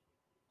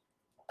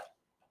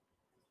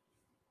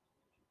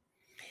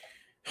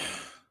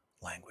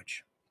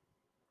 Language.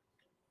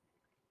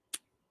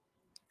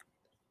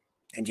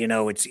 And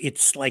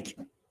it's like,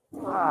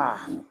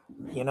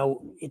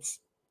 it's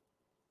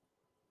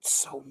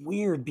so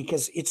weird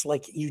because it's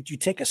like you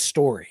take a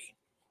story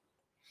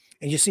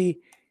and you see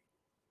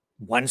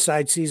one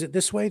side sees it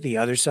this way, the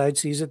other side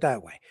sees it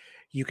that way.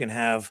 You can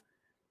have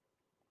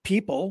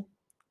people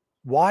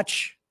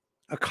watch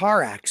a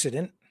car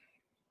accident,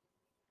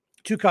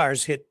 two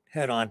cars hit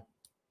head on,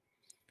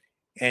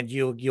 and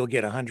you'll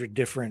get 100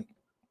 different,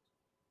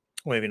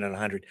 well, maybe not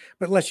 100,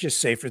 but let's just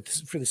say for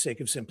the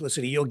sake of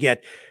simplicity, you'll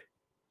get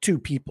two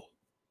people.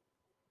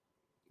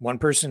 One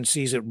person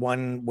sees it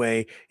one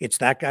way, it's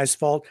that guy's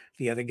fault.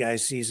 The other guy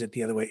sees it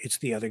the other way, it's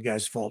the other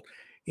guy's fault.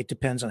 It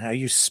depends on how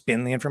you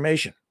spin the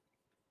information.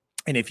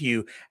 And if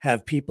you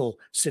have people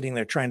sitting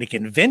there trying to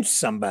convince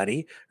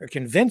somebody or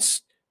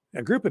convince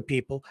a group of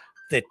people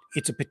that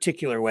it's a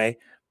particular way,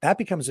 that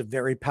becomes a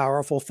very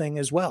powerful thing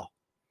as well.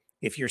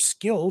 If you're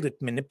skilled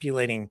at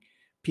manipulating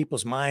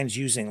people's minds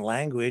using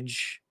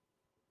language,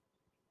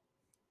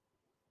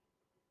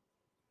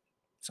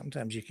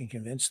 sometimes you can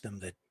convince them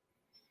that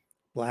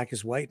black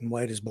is white and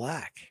white is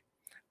black.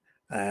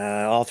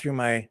 All through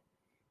my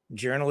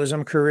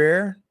journalism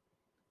career,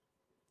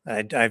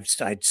 I've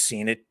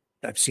seen it.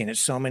 I've seen it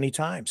so many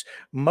times.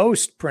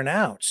 Most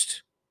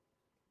pronounced,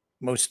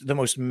 the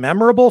most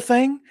memorable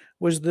thing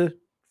was the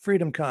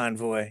Freedom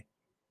Convoy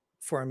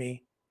for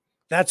me.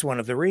 That's one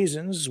of the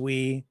reasons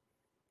we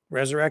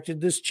resurrected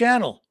this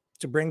channel,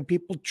 to bring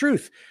people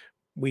truth.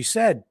 We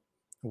said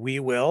we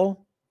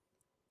will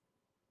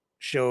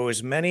show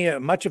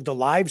much of the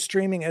live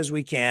streaming as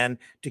we can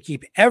to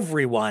keep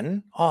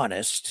everyone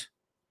honest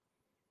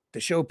to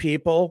show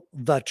people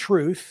the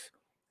truth,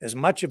 as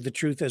much of the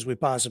truth as we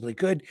possibly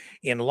could,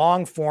 in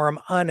long form,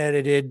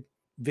 unedited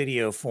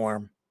video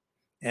form.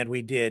 And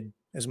we did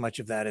as much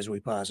of that as we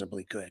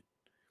possibly could.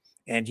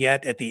 And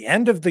yet, at the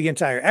end of the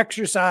entire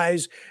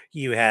exercise,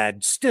 you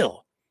had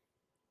still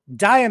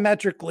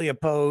diametrically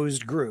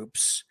opposed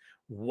groups.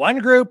 One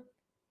group,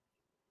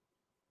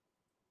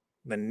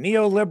 the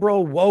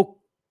neoliberal woke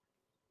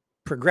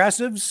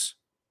progressives,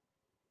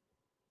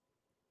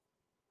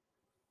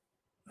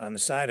 on the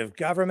side of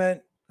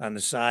government, on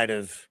the side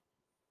of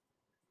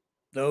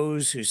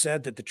those who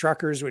said that the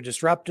truckers were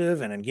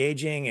disruptive and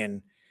engaging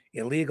in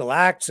illegal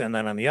acts. And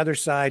then on the other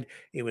side,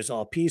 it was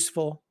all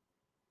peaceful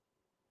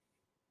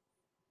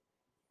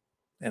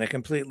and a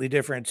completely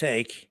different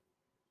take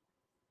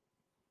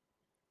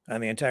on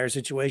the entire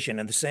situation.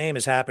 And the same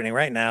is happening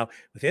right now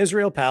with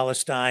Israel,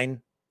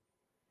 Palestine.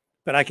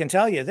 But I can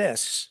tell you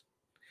this,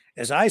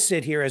 as I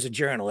sit here as a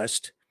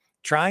journalist,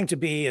 trying to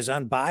be as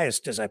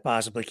unbiased as I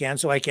possibly can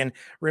so I can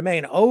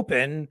remain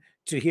open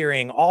to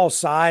hearing all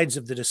sides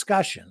of the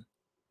discussion,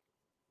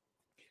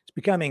 it's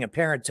becoming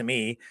apparent to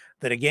me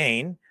that,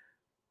 again,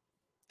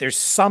 there's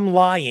some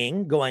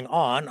lying going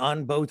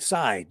on both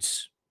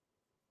sides.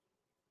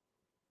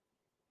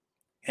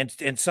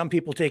 And some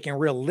people taking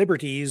real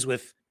liberties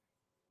with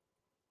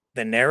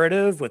the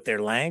narrative, with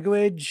their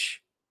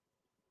language.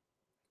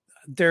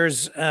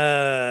 There's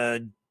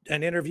an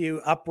interview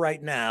up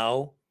right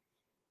now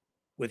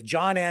with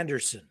John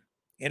Anderson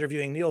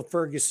interviewing Neil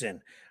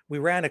Ferguson. We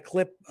ran a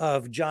clip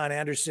of John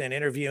Anderson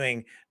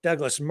interviewing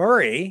Douglas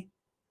Murray,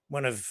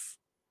 one of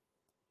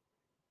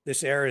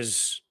this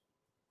era's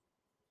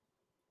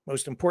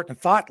most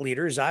important thought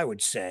leaders, I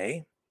would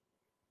say.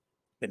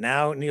 But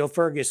now Neil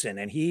Ferguson,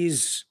 and he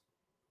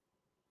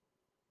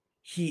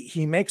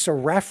makes a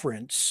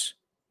reference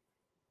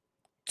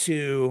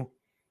to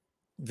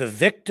the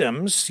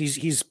victims.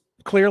 He's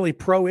clearly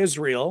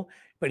pro-Israel,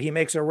 but he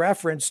makes a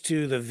reference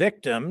to the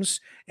victims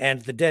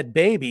and the dead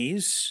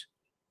babies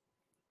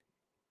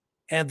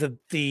and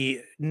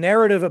the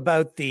narrative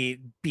about the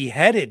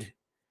beheaded.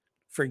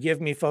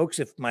 Forgive me, folks,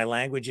 if my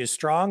language is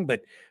strong,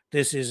 but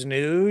this is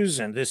news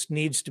and this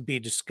needs to be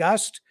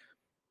discussed.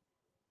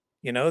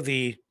 You know,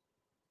 the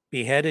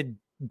beheaded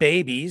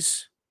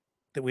babies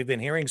that we've been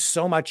hearing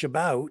so much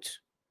about.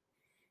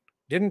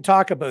 Didn't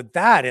talk about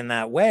that in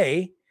that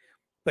way,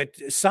 but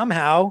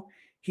somehow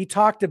he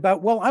talked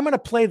about, well, I'm going to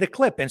play the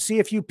clip and see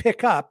if you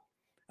pick up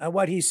on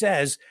what he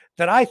says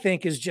that I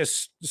think is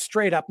just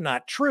straight up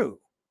not true.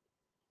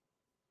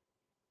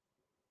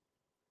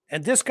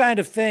 And this kind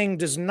of thing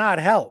does not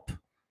help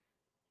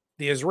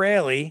the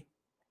Israeli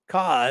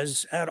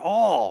cause at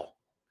all.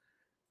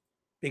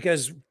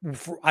 Because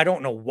I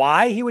don't know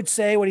why he would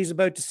say what he's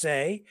about to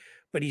say,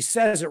 but he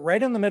says it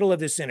right in the middle of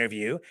this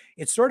interview.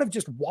 It sort of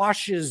just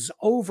washes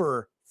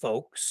over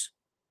folks,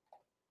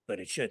 but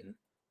it shouldn't.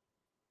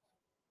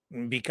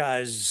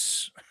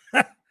 Because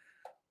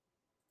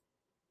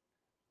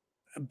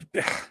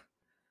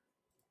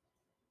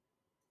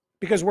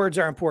because words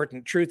are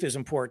important, truth is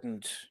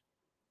important,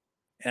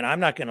 and I'm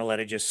not going to let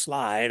it just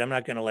slide. I'm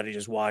not going to let it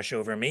just wash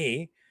over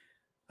me.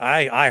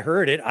 I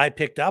heard it, I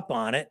picked up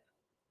on it,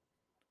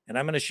 and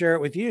I'm going to share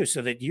it with you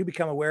so that you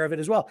become aware of it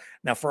as well.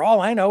 Now, for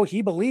all I know,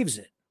 he believes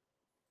it.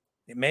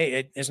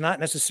 It's not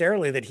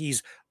necessarily that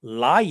he's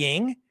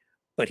lying,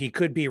 but he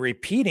could be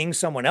repeating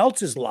someone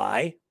else's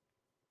lie.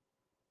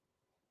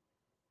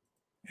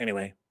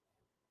 Anyway,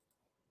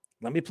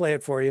 let me play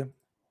it for you.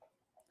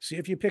 See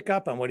if you pick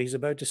up on what he's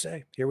about to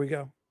say. Here we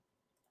go.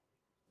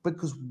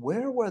 Because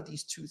where were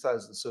these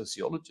 2,000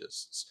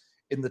 sociologists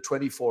in the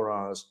 24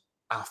 hours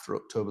after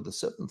October the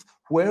 7th?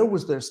 Where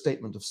was their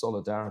statement of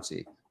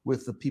solidarity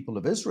with the people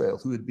of Israel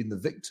who had been the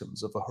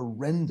victims of a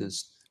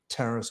horrendous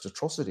terrorist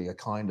atrocity, a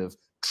kind of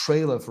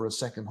trailer for a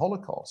second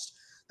Holocaust?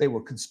 They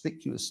were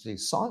conspicuously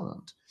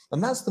silent.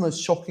 And that's the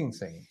most shocking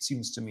thing, it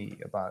seems to me,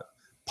 about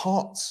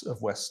parts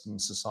of Western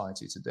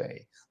society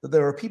today, that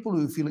there are people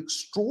who feel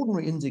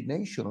extraordinary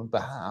indignation on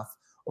behalf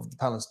of the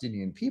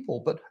Palestinian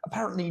people, but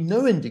apparently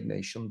no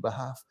indignation on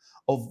behalf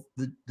of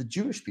the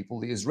Jewish people,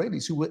 the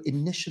Israelis, who were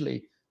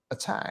initially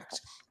attacked.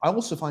 I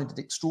also find it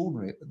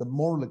extraordinary the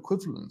moral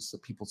equivalence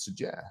that people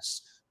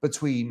suggest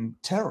between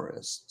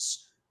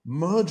terrorists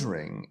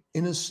murdering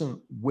innocent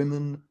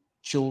women,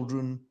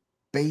 children,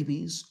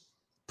 babies,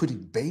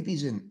 putting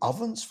babies in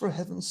ovens, for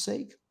heaven's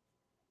sake,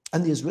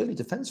 and the Israeli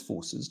Defense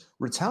Forces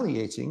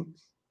retaliating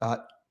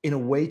in a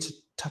way to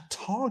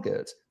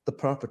target the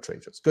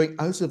perpetrators, going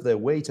out of their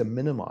way to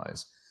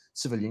minimize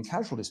civilian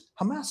casualties.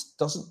 Hamas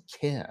doesn't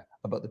care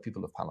about the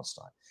people of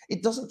Palestine.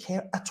 It doesn't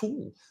care at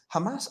all.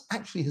 Hamas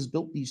actually has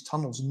built these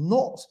tunnels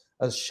not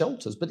as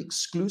shelters, but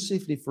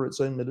exclusively for its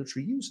own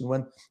military use. And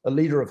when a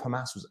leader of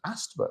Hamas was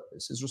asked about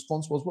this, his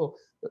response was, well,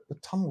 the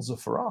tunnels are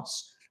for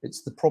us.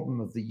 It's the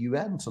problem of the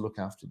UN to look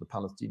after the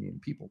Palestinian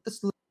people.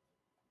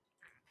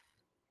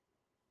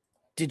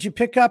 Did you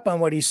pick up on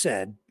what he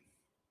said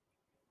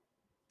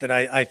that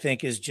I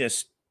think is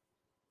just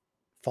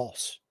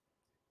false?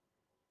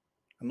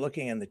 I'm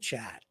looking in the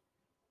chat.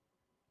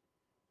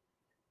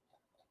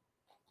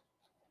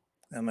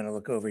 I'm going to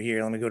look over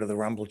here. Let me go to the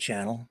Rumble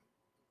channel.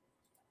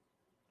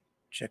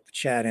 Check the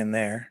chat in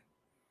there.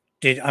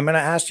 I'm going to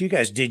ask you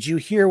guys, did you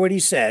hear what he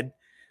said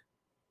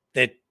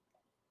that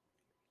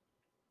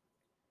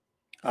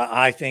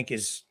I think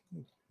is,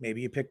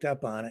 maybe you picked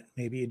up on it,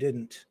 maybe you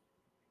didn't.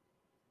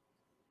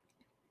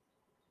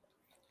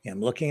 Yeah,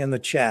 I'm looking in the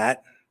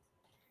chat.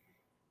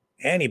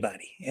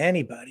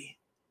 Anybody.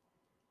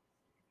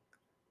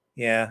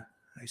 Yeah,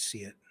 I see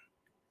it.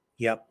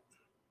 Yep.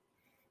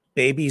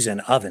 Babies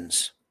and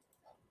ovens.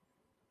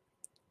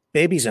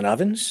 Babies and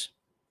ovens?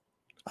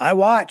 I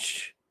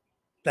watch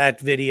that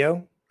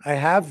video. I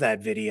have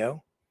that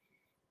video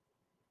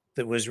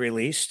that was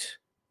released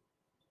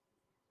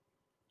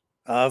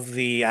of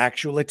the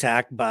actual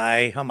attack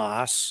by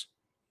Hamas.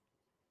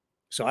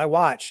 So I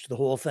watched the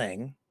whole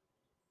thing.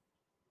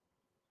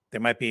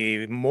 There might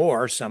be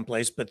more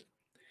someplace, but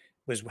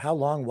how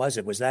long was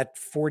it? Was that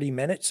 40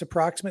 minutes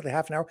approximately,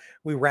 half an hour?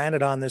 We ran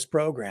it on this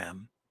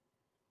program.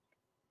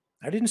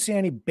 I didn't see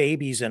any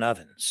babies in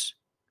ovens.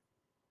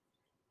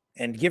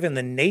 And given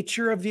the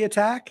nature of the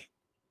attack,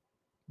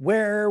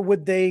 where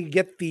would they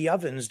get the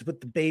ovens to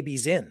put the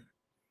babies in?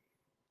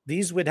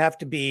 These would have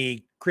to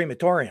be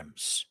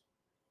crematoriums.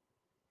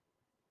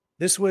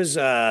 This was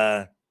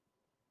an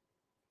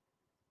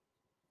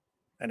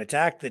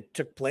attack that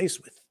took place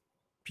with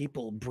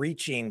people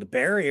breaching the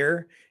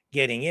barrier,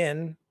 getting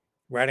in,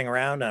 riding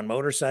around on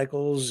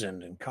motorcycles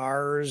and in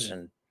cars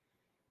and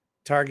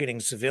targeting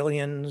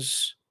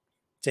civilians,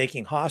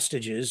 taking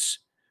hostages.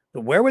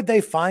 But where would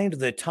they find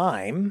the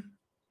time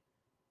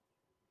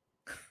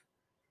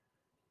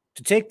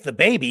to take the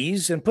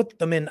babies and put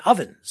them in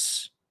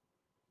ovens?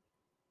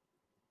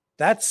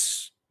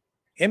 That's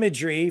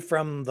imagery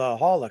from the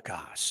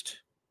Holocaust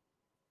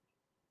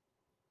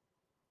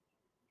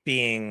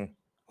being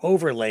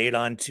overlaid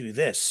onto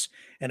this.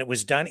 And it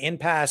was done in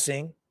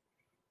passing,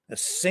 a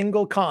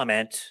single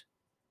comment.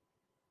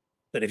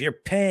 But if you're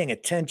paying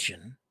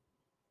attention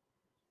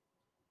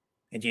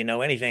and you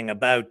know anything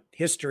about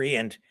history,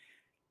 and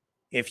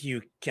if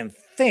you can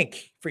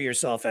think for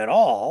yourself at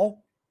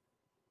all,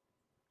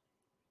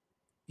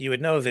 you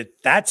would know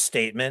that that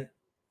statement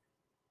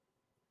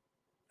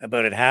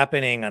about it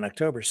happening on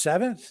October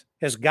 7th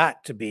has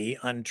got to be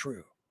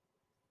untrue.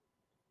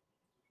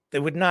 They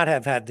would not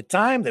have had the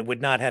time. They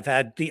would not have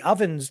had the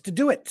ovens to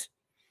do it.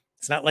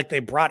 It's not like they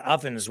brought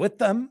ovens with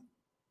them.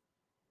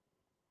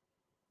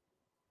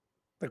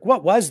 Like,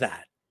 what was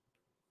that?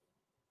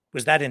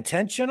 Was that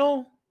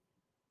intentional?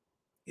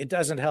 It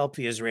doesn't help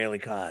the Israeli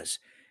cause.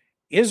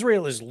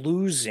 Israel is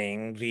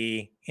losing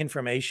the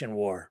information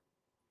war.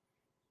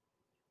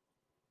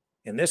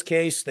 In this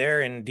case,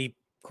 they're in deep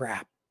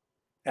crap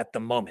at the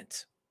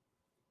moment.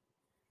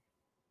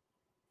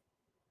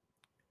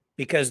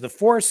 Because the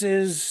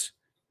forces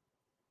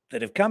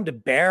that have come to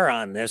bear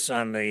on this,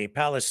 on the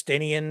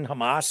Palestinian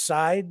Hamas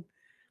side,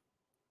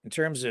 in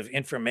terms of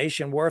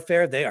information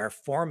warfare, they are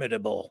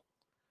formidable.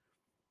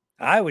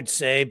 I would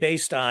say,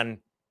 based on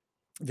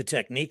the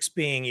techniques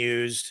being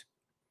used,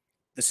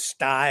 the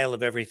style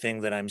of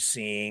everything that I'm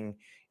seeing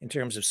in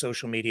terms of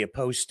social media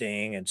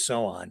posting and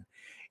so on,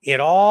 it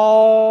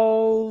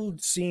all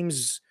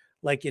seems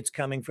like it's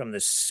coming from the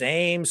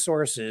same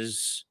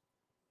sources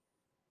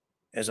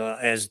as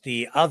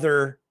the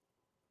other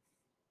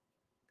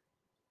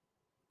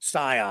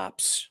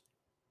psyops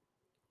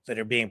that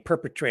are being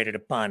perpetrated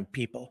upon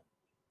people.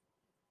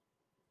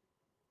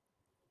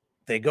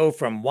 They go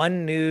from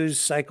one news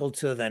cycle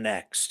to the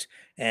next,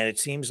 and it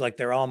seems like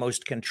they're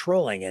almost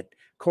controlling it,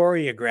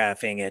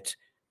 choreographing it.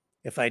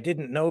 If I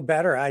didn't know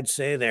better, I'd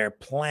say they're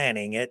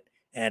planning it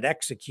and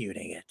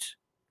executing it,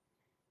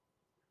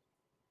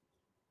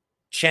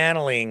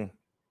 channeling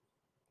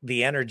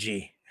the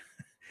energy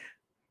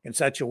in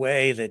such a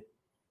way that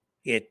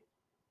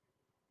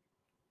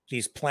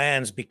these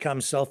plans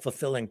become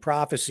self-fulfilling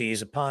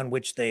prophecies upon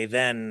which they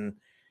then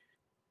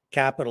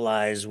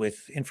capitalize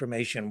with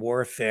information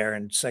warfare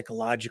and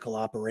psychological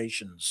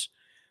operations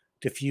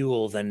to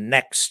fuel the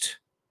next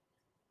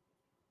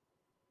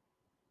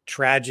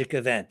tragic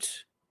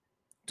event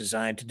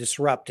designed to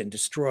disrupt and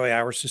destroy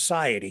our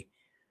society.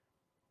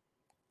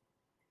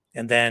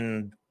 And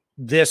then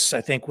this, I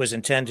think, was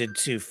intended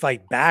to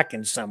fight back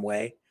in some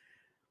way.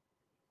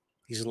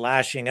 He's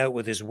lashing out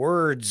with his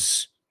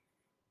words,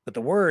 but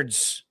the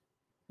words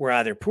were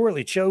either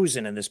poorly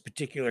chosen in this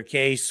particular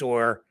case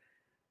or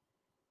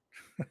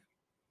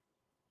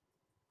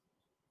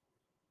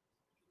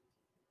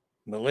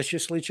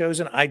maliciously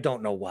chosen. I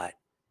don't know what.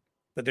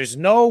 But there's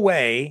no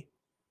way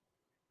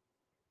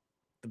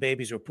the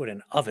babies were put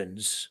in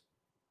ovens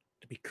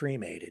to be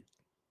cremated.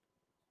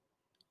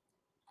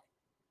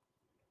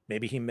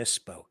 Maybe he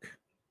misspoke.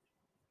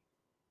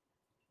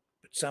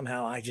 But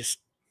somehow I just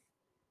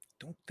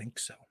don't think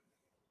so.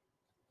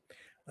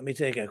 Let me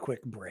take a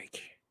quick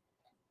break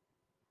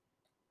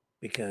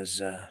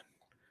because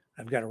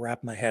I've got to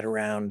wrap my head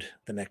around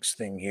the next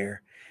thing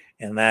here.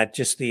 And that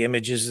just the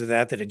images of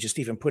that it just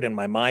even put in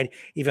my mind,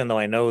 even though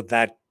I know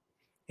that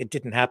it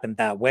didn't happen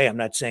that way. I'm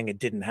not saying it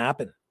didn't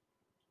happen.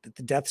 that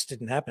the deaths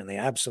didn't happen. They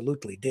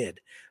absolutely did.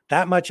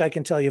 That much I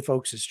can tell you,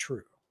 folks, is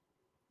true.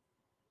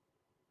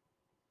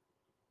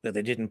 That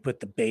they didn't put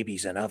the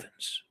babies in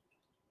ovens.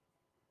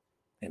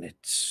 And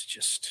it's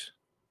just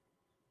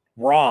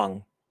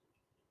wrong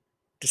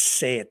to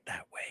say it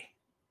that way.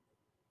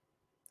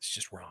 It's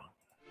just wrong.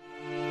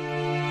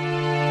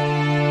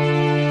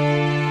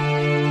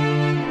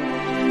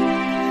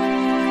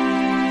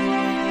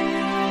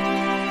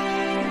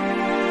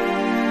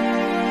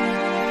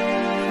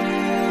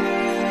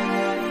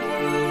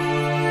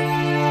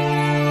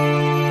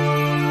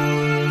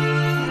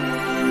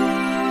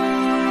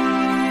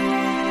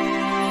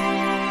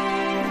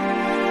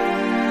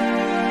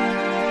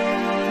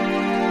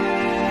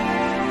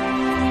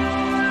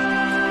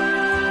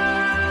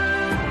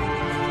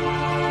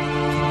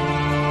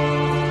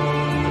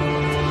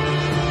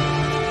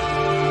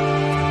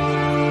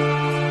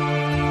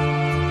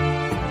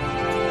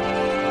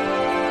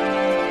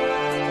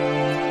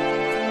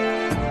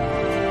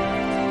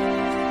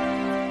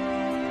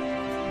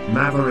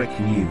 Maverick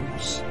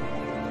News.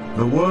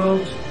 The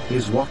world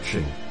is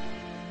watching.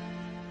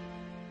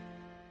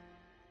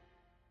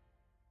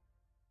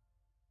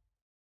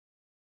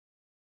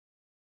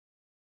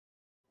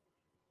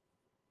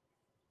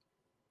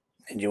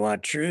 And you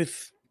want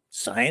truth?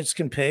 Science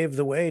can pave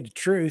the way to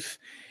truth.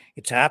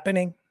 It's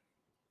happening.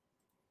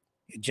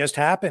 It just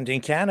happened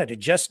in Canada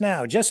just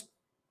now, just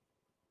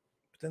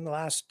within the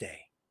last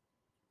day.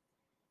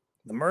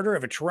 The murder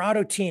of a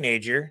Toronto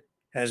teenager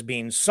has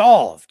been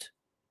solved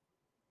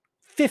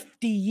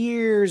 50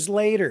 years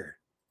later.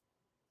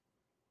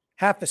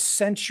 Half a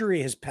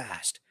century has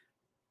passed.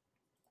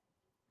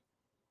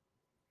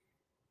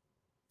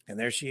 And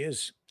there she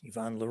is,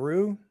 Yvonne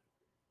LaRue.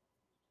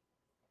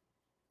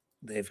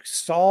 They've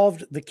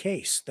solved the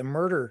case, the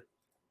murder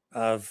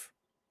of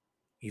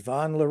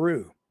Yvonne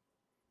LaRue.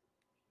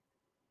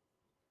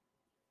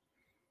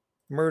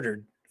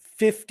 Murdered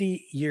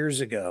 50 years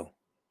ago.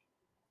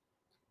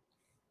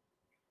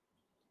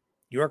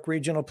 York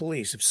Regional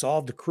Police have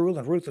solved the cruel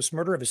and ruthless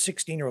murder of a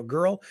 16-year-old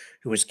girl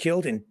who was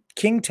killed in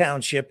King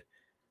Township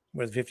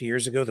more than 50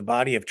 years ago. The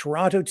body of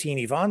Toronto teen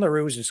Yvonne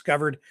LaRue was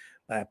discovered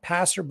by a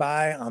passerby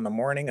on the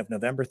morning of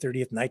November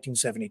 30th,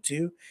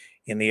 1972,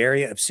 in the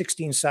area of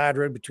 16 Side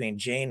Road between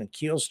Jane and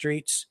Keele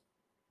Streets.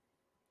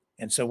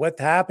 And so what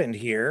happened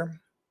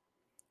here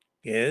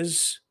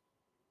is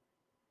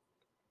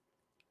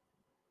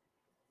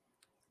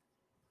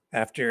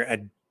after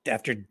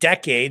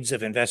decades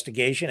of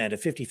investigation and a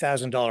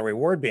 $50,000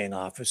 reward being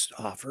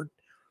offered,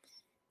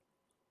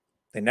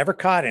 they never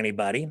caught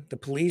anybody. The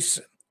police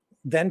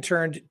then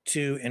turned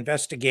to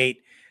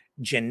investigate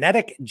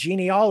genetic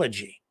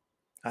genealogy,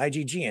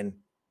 IgG, in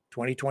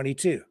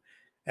 2022,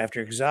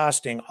 after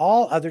exhausting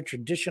all other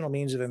traditional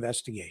means of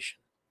investigation.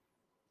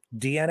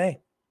 DNA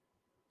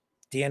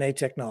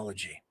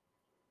technology.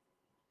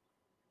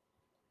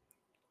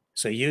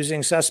 So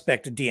using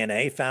suspect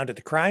DNA found at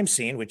the crime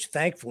scene, which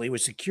thankfully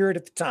was secured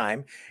at the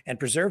time and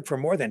preserved for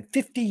more than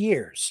 50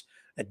 years,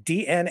 a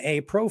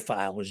DNA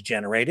profile was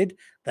generated.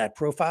 That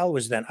profile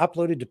was then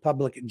uploaded to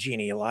public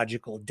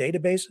genealogical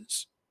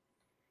databases.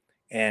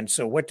 And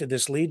so what did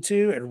this lead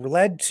to? It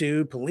led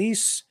to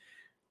police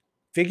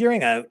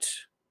figuring out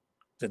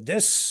that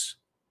this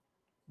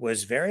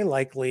was very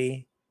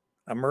likely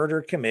a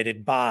murder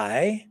committed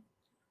by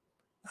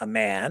a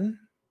man.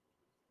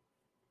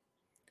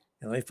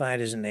 And let me find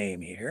his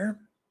name here.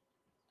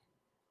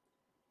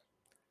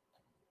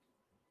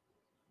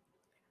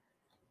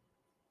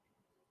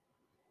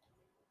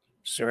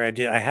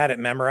 Sorry, I had it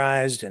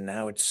memorized and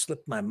now it's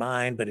slipped my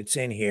mind, but it's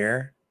in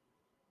here.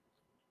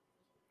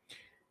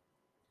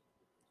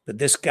 But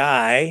this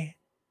guy,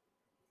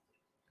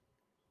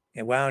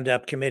 it wound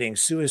up committing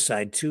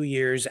suicide 2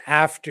 years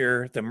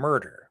after the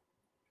murder.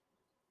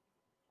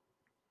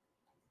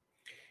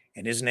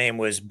 And his name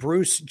was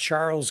Bruce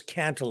Charles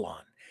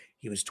Cantillon.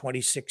 He was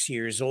 26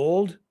 years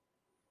old.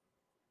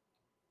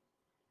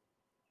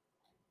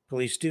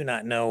 Police do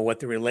not know what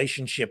the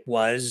relationship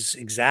was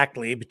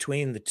exactly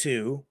between the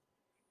two,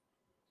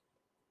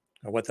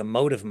 or what the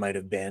motive might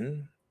have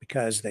been,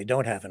 because they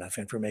don't have enough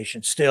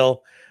information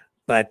still,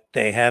 but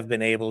they have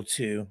been able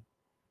to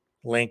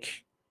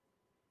link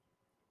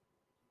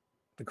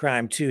the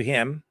crime to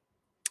him,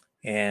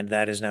 and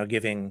that is now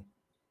giving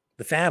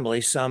the family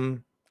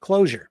some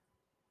closure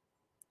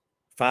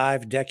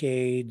 5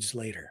 decades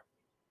later.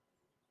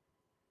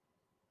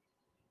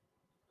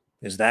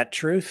 Is that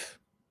truth?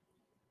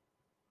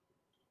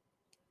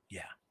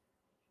 Yeah,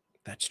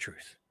 that's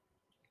truth.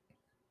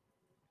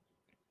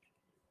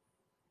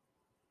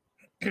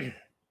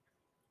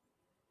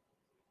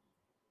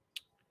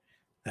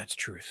 That's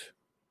truth.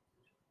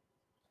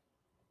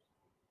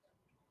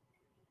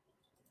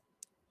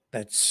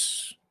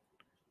 That's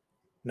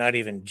not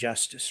even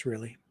justice,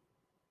 really.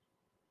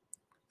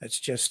 That's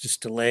justice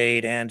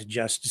delayed and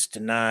justice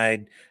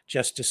denied,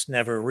 justice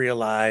never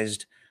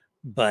realized,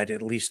 but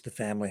at least the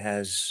family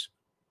has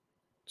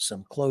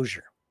some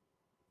closure.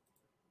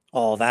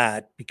 All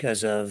that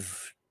because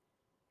of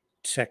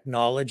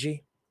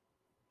technology.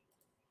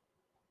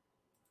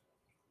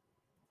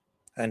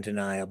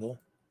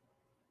 undeniable,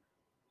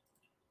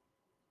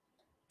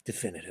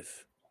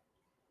 definitive.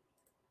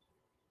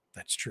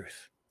 That's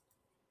truth.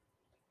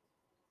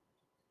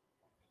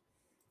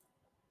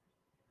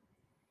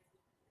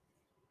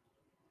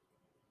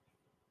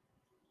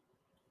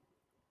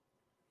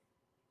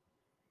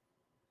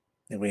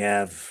 And we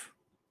have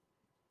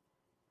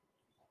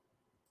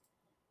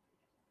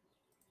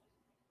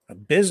a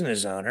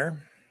business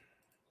owner,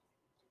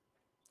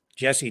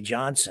 Jesse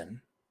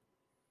Johnson,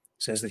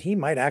 says that he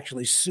might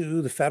actually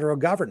sue the federal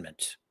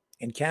government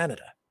in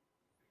Canada.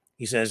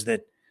 He says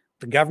that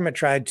the government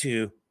tried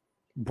to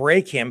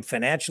break him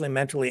financially,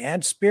 mentally,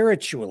 and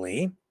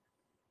spiritually.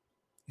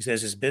 He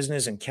says his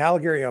business in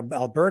Calgary,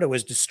 Alberta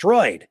was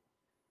destroyed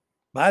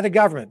by the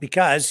government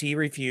because he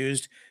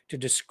refused to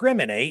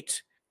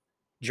discriminate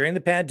during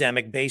the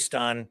pandemic based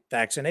on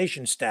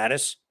vaccination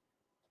status.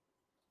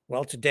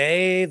 Well,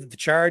 today the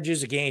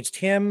charges against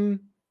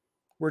him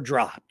were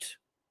dropped.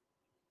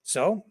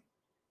 So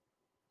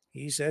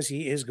he says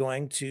he is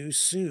going to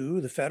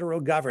sue the federal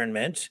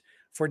government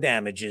for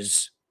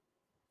damages.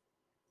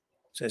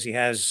 Says he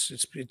has,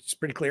 it's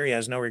pretty clear he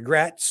has no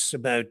regrets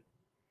about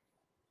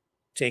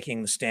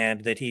taking the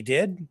stand that he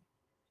did.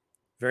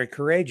 Very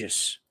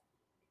courageous.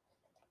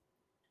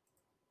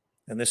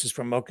 And this is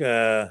from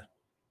Mocha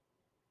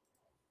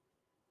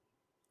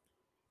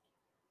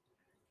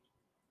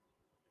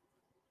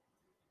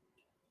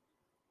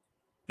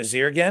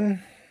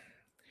Bazirgan,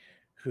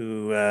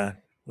 who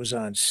was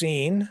on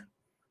scene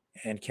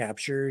and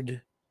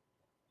captured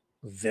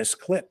this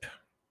clip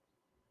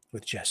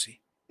with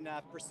Jesse.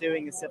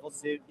 Pursuing a civil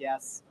suit,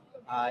 yes.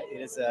 It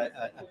is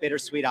a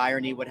bittersweet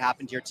irony what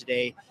happened here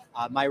today.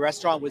 My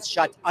restaurant was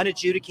shut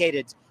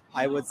unadjudicated.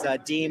 I was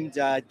deemed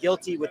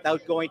guilty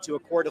without going to a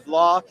court of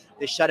law.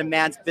 They shut a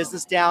man's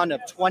business down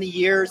of 20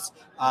 years,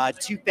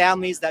 2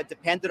 families that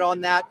depended on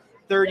that,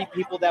 30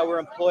 people that were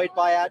employed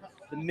by it,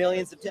 the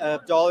millions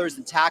of dollars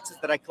in taxes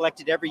that I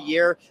collected every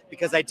year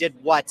because I did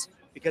what?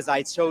 Because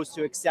I chose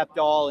to accept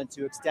all and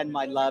to extend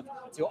my love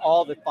to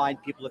all the fine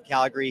people of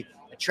Calgary.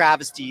 A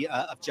travesty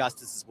of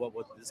justice is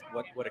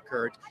what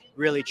occurred.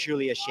 Really,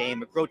 truly a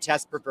shame, a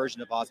grotesque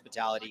perversion of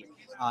hospitality.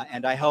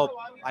 And I hope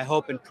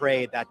and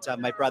pray that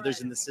my brothers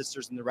and the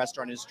sisters in the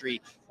restaurant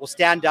industry will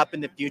stand up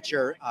in the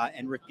future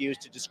and refuse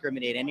to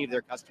discriminate any of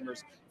their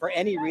customers for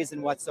any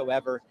reason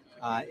whatsoever.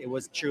 It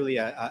was truly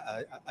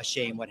a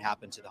shame what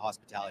happened to the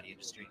hospitality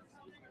industry.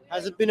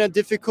 Has it been a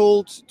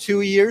difficult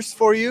 2 years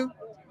for you?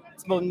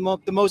 It's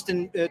the most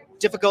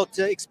difficult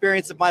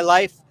experience of my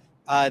life.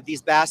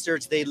 These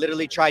bastards, they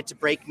literally tried to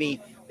break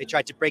me. They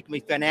tried to break me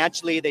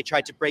financially. They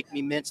tried to break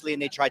me mentally,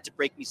 and they tried to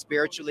break me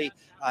spiritually.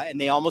 And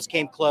they almost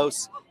came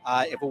close.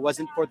 If it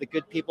wasn't for the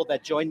good people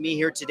that joined me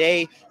here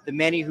today, the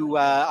many who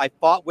I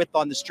fought with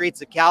on the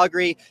streets of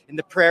Calgary, in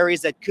the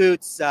prairies at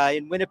Coots,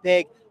 in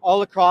Winnipeg,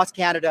 all across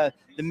Canada,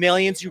 the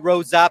millions who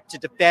rose up to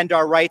defend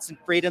our rights and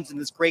freedoms in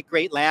this great,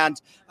 great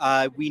land,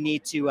 we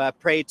need to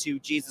pray to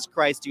Jesus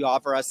Christ to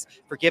offer us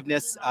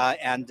forgiveness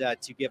and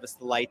to give us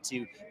the light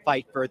to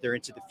fight further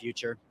into the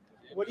future.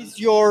 What is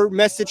your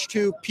message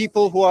to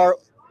people who are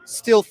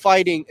still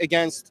fighting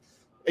against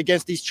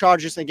these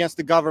charges, against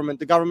the government?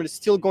 The government is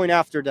still going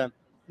after them.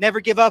 Never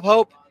give up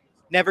hope.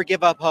 Never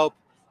give up hope.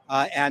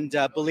 And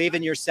believe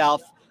in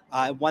yourself.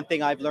 One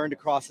thing I've learned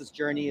across this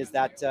journey is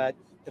that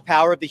the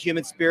power of the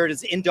human spirit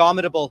is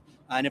indomitable.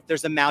 And if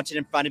there's a mountain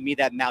in front of me,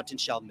 that mountain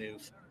shall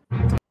move.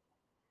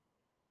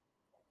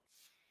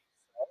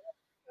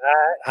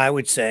 I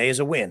would say is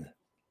a win.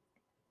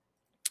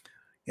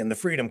 In the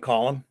freedom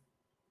column,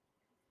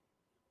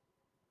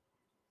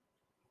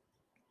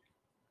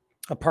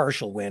 a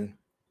partial win.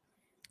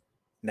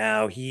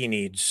 Now he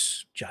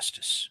needs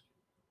justice.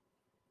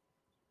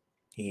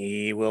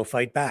 He will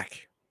fight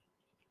back.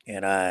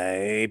 And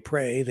I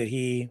pray that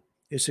he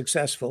is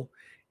successful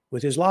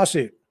with his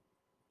lawsuit.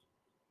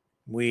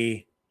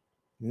 We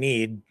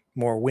need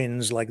more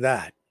wins like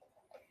that,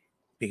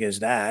 because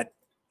that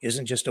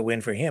isn't just a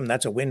win for him.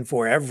 That's a win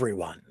for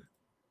everyone.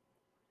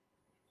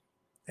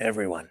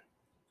 Everyone.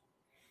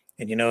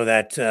 And you know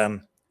that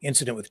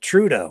incident with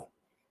Trudeau,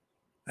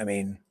 I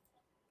mean,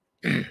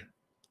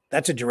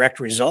 that's a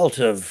direct result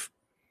of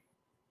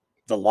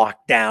the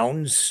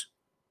lockdowns,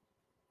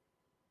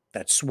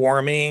 that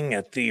swarming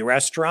at the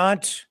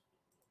restaurant.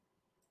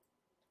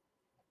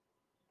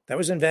 That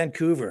was in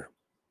Vancouver.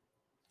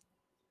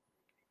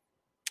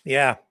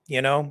 Yeah,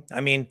 you know,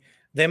 I mean,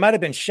 they might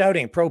have been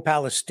shouting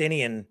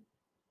pro-Palestinian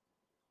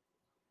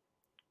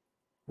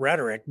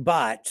rhetoric,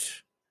 but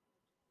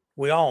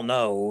we all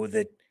know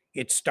that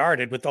it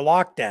started with the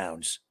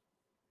lockdowns.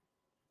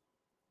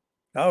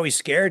 Oh, he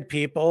scared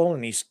people,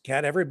 and he's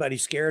had everybody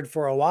scared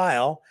for a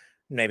while.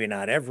 Maybe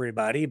not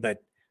everybody,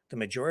 but the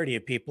majority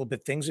of people.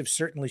 But things have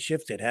certainly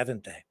shifted,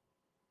 haven't they?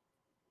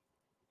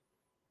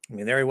 I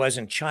mean, there he was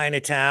in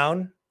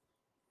Chinatown.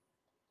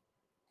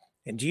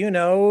 And do you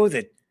know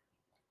that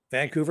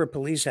Vancouver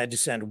police had to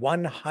send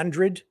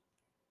 100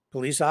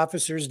 police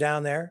officers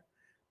down there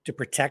to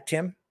protect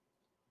him?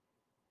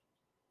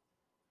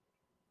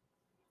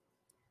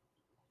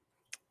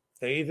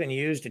 They even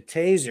used a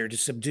taser to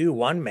subdue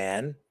one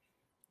man.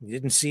 You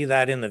didn't see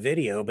that in the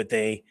video, but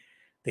they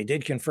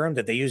did confirm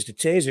that they used a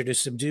taser to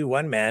subdue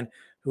one man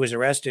who was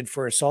arrested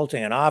for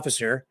assaulting an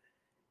officer,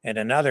 and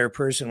another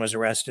person was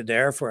arrested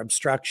there for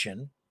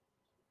obstruction.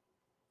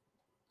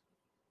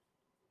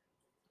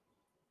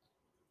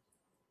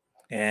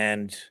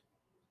 And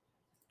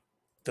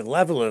the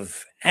level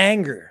of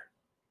anger,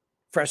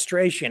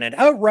 frustration, and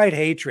outright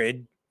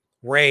hatred,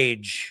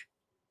 rage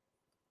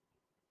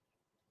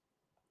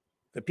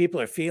that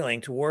people are feeling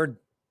toward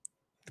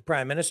the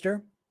prime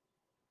minister,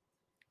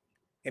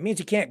 it means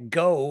he can't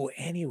go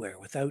anywhere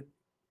without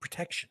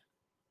protection.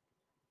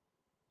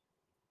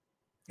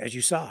 As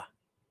you saw.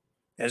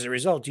 As a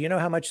result, do you know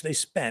how much they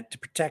spent to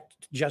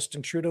protect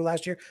Justin Trudeau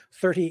last year?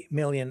 $30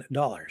 million.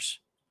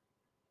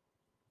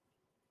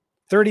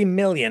 $30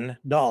 million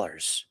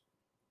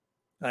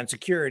on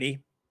security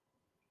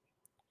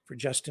for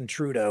Justin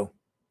Trudeau.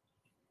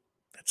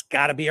 That's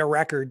got to be a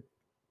record.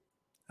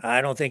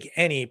 I don't think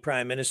any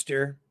prime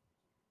minister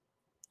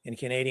in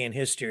Canadian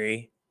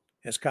history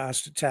has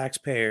cost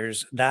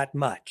taxpayers that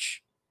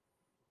much.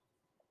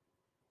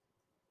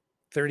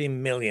 $30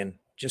 million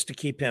just to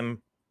keep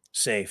him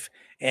safe.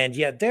 And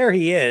yet there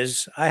he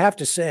is, I have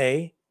to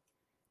say,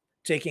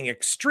 taking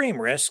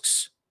extreme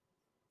risks,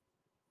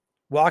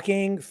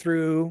 walking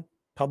through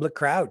public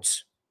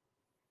crowds.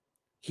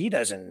 He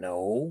doesn't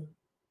know.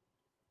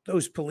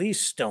 Those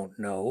police don't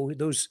know.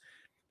 Those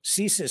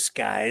CSIS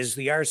guys,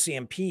 the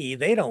RCMP,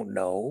 they don't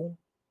know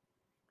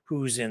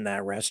who's in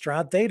that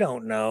restaurant. They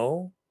don't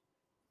know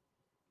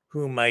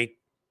who might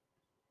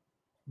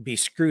be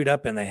screwed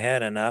up in the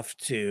head enough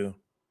to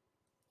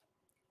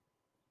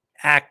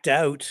act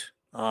out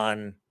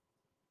on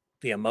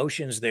the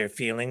emotions they're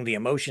feeling, the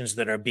emotions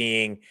that are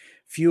being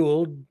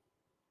fueled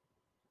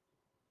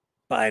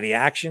by the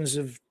actions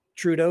of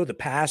Trudeau, the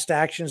past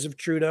actions of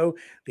Trudeau,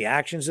 the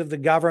actions of the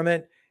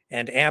government,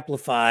 and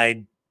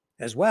amplified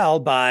as well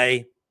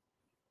by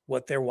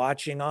what they're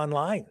watching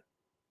online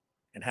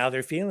and how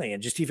they're feeling,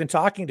 and just even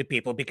talking to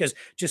people, because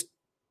just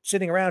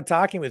sitting around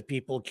talking with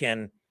people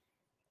can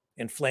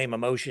inflame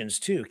emotions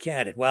too,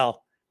 can't it?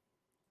 Well,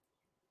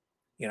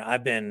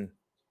 I've been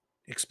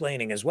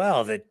explaining as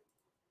well that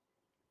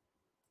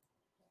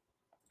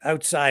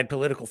outside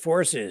political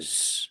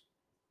forces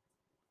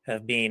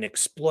have been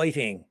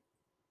exploiting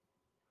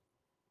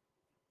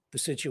the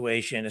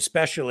situation,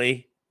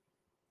 especially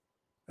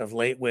of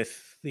late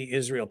with the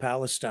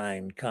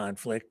Israel-Palestine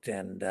conflict,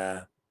 and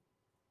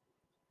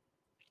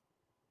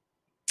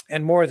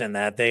more than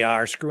that, they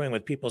are screwing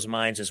with people's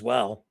minds as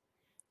well.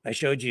 I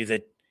showed you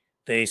that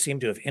they seem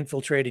to have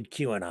infiltrated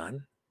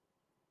QAnon,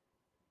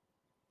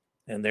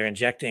 and they're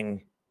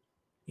injecting,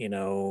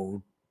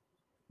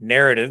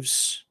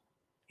 narratives,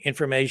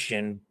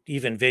 information,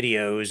 even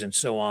videos and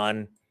so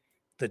on,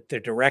 that they're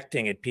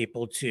directing at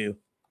people to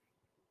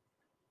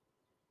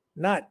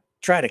not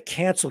try to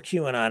cancel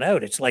QAnon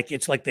out. It's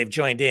like they've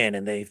joined in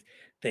and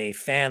they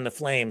fan the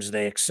flames,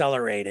 they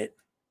accelerate it.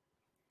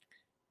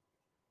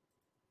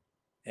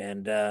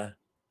 And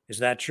is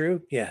that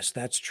true? Yes,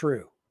 that's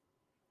true.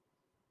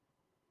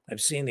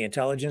 I've seen the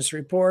intelligence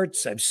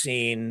reports. I've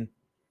seen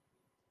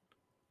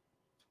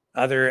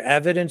other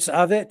evidence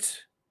of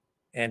it.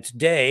 And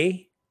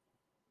today,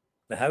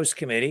 the House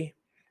Committee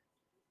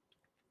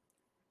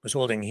was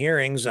holding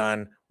hearings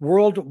on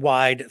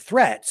worldwide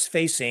threats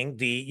facing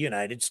the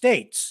United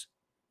States.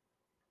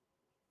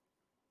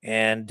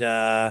 And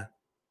a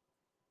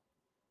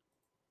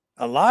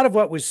lot of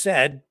what was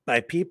said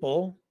by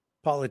people,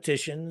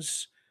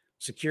 politicians,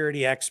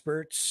 security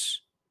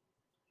experts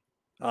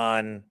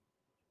on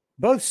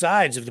both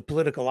sides of the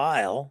political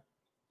aisle,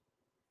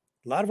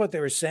 a lot of what they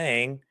were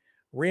saying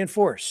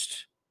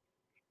reinforced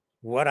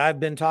what I've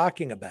been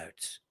talking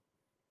about,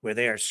 where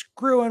they are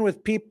screwing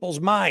with people's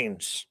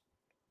minds.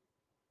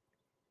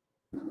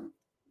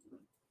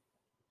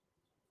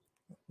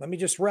 Let me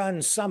just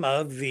run some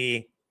of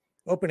the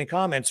opening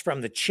comments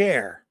from the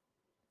chair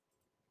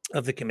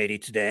of the committee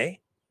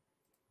today,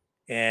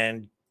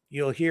 and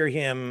you'll hear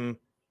him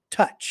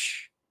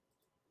touch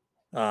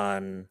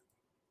on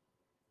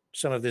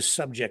some of this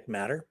subject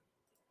matter.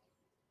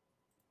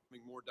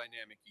 More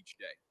dynamic each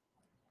day.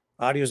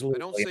 Audio's a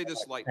little. I don't say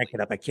this lightly. Crank it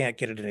up. I can't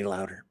get it any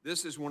louder.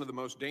 This is one of the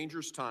most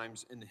dangerous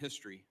times in the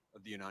history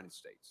of the United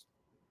States.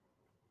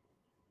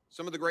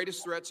 Some of the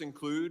greatest threats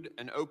include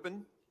an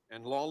open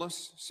and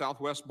lawless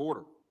southwest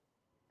border.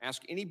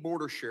 Ask any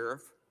border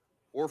sheriff,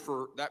 or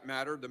for that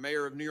matter, the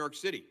mayor of New York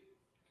City.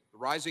 The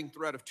rising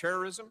threat of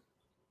terrorism,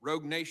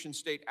 rogue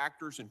nation-state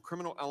actors, and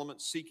criminal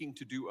elements seeking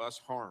to do us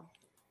harm,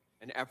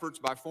 and efforts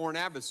by foreign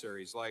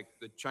adversaries like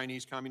the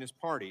Chinese Communist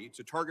Party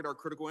to target our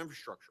critical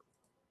infrastructure.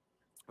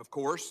 Of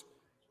course,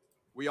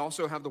 we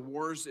also have the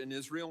wars in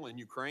Israel and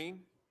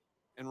Ukraine,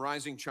 and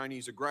rising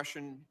Chinese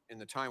aggression in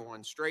the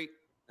Taiwan Strait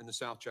and the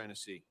South China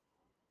Sea.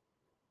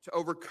 To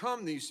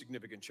overcome these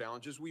significant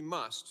challenges, we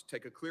must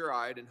take a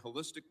clear-eyed and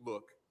holistic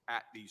look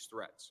at these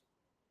threats.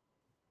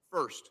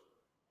 First,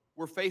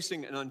 we're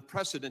facing an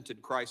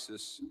unprecedented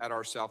crisis at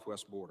our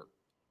southwest border.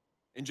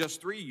 In just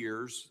 3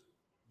 years,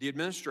 the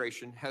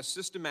administration has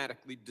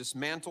systematically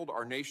dismantled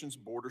our nation's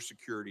border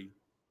security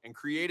and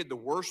created the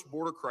worst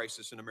border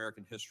crisis in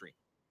American history.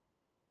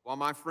 While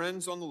my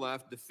friends on the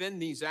left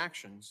defend these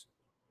actions,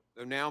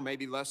 though now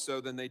maybe less so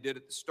than they did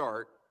at the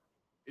start,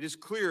 it is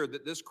clear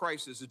that this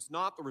crisis is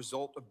not the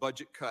result of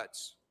budget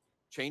cuts,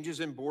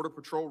 changes in Border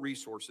Patrol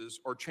resources,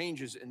 or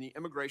changes in the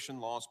immigration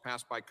laws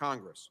passed by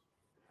Congress.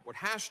 What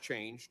has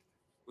changed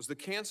was the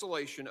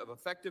cancellation of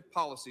effective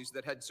policies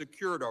that had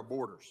secured our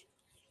borders.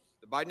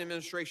 The Biden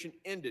administration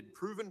ended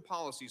proven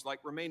policies like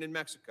Remain in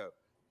Mexico,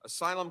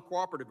 asylum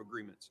cooperative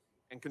agreements,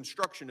 and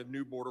construction of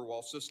new border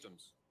wall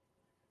systems.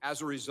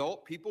 As a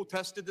result, people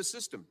tested the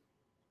system,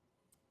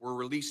 were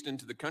released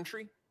into the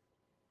country,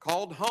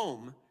 called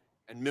home,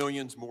 and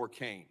millions more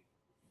came.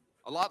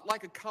 A lot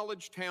like a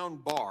college town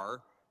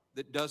bar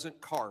that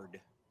doesn't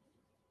card.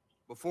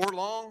 Before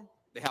long,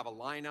 they have a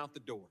line out the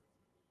door.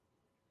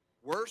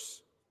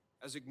 Worse,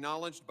 as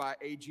acknowledged by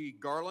AG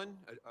Garland,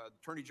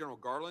 Attorney General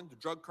Garland, the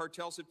drug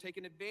cartels have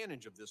taken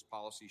advantage of this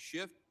policy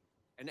shift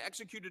and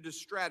executed a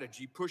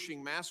strategy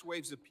pushing mass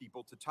waves of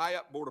people to tie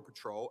up Border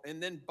Patrol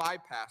and then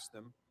bypass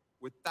them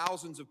with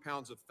thousands of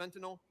pounds of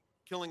fentanyl,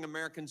 killing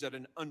Americans at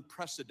an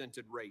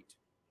unprecedented rate.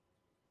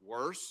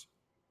 Worse,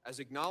 as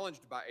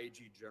acknowledged by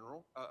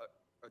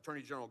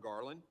Attorney General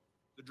Garland,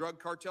 the drug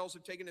cartels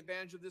have taken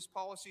advantage of this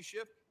policy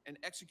shift and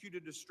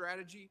executed a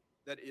strategy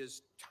that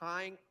is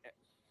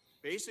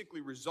basically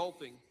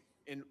resulting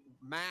in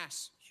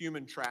mass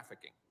human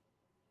trafficking.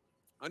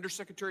 Under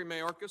Secretary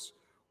Mayorkas,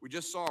 we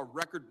just saw a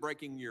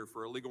record-breaking year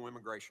for illegal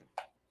immigration.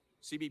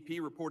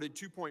 CBP reported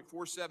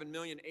 2.47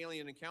 million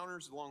alien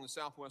encounters along the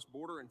southwest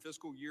border in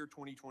fiscal year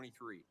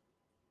 2023.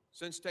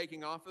 Since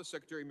taking office,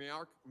 Secretary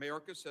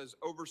Mayorkas has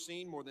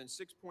overseen more than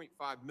 6.5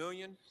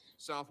 million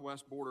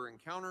southwest border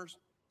encounters,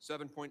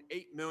 7.8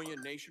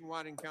 million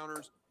nationwide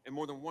encounters, and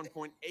more than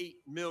 1.8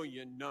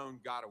 million known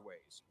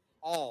gotaways,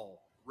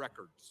 all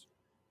records.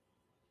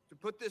 To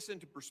put this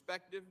into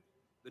perspective,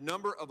 the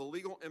number of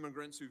illegal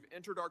immigrants who've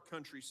entered our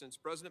country since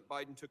President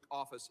Biden took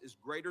office is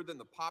greater than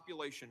the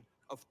population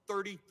of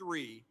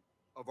 33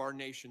 of our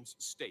nation's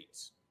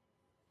states.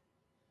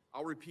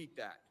 I'll repeat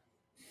that.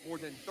 More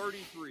than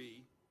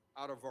 33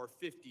 out of our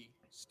 50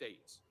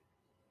 states.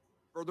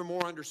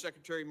 Furthermore, under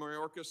Secretary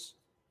Mayorkas,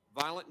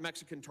 violent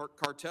Mexican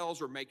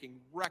cartels are making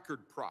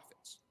record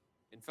profits.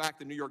 In fact,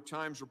 the New York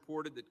Times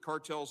reported that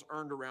cartels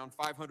earned around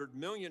 $500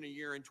 million a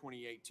year in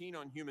 2018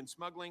 on human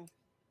smuggling.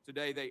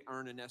 Today, they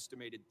earn an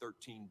estimated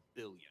 $13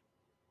 billion.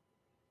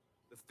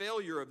 The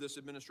failure of this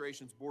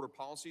administration's border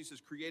policies has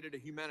created a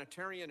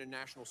humanitarian and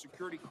national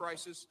security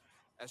crisis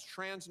as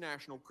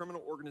transnational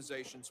criminal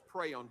organizations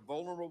prey on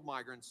vulnerable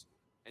migrants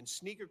and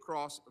sneak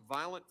across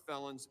violent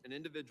felons and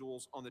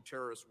individuals on the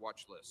terrorist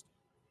watch list.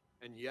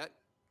 And yet,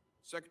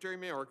 Secretary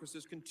Mayorkas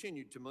has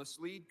continued to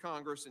mislead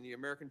Congress and the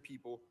American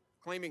people,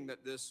 claiming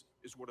that this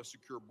is what a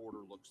secure border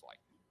looks like.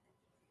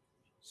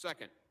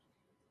 Second,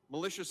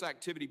 malicious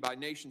activity by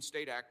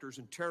nation-state actors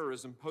and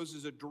terrorism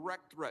poses a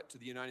direct threat to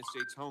the United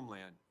States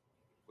homeland.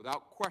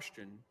 Without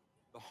question,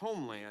 the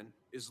homeland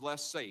is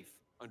less safe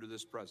under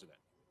this president.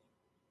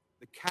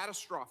 The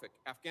catastrophic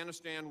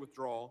Afghanistan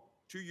withdrawal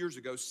 2 years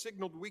ago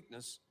signaled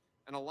weakness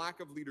and a lack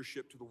of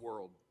leadership to the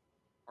world.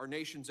 Our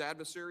nation's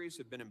adversaries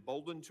have been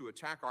emboldened to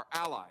attack our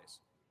allies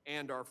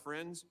and our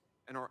friends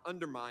and are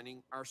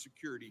undermining our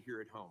security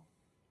here at home.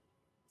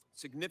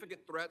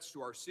 Significant threats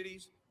to our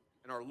cities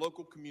and our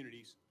local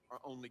communities are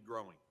only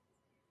growing.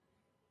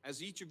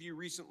 As each of you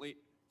recently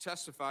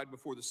testified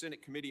before the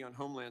Senate Committee on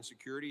Homeland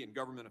Security and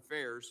Government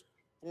Affairs,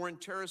 foreign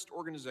terrorist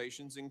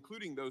organizations,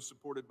 including those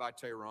supported by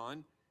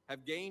Tehran,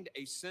 have gained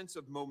a sense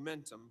of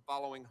momentum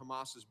following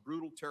Hamas's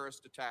brutal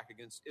terrorist attack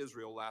against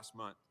Israel last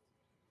month.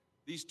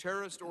 These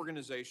terrorist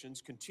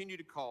organizations continue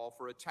to call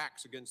for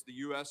attacks against the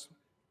U.S.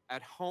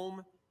 at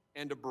home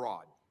and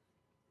abroad.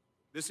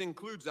 This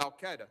includes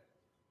Al-Qaeda,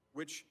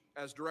 which,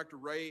 as Director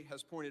Wray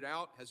has pointed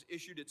out, has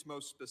issued its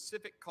most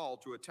specific call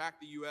to attack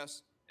the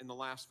U.S. in the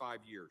last 5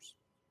 years.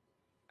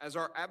 As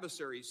our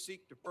adversaries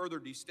seek to further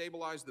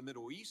destabilize the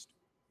Middle East,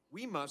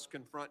 we must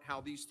confront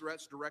how these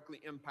threats directly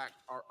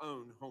impact our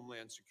own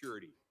homeland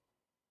security.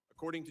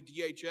 According to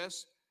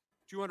DHS,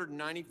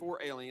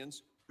 294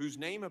 aliens whose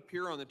name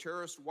appear on the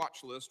terrorist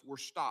watch list were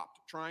stopped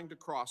trying to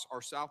cross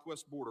our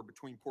southwest border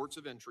between ports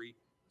of entry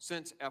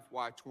since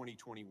FY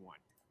 2021.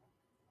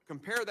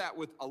 Compare that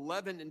with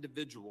 11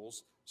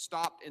 individuals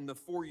stopped in the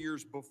 4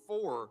 years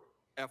before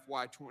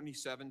FY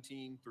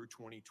 2017 through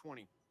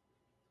 2020.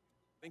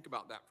 Think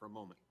about that for a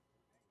moment.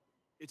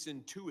 It's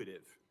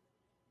intuitive.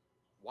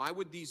 Why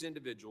would these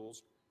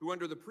individuals, who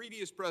under the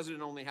previous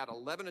president only had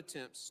 11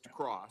 attempts to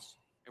cross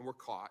and were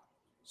caught,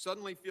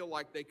 suddenly feel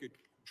like they could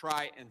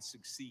try and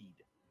succeed?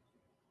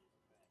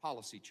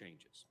 Policy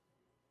changes.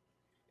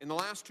 In the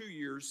last 2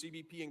 years,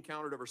 CBP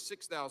encountered over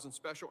 6,000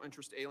 special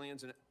interest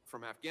aliens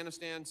from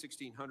Afghanistan,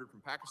 1,600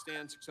 from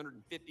Pakistan,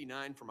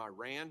 659 from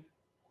Iran,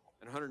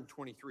 and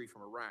 123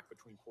 from Iraq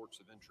between ports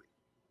of entry.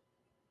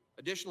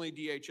 Additionally,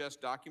 DHS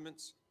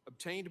documents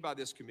obtained by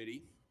this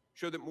committee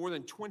show that more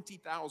than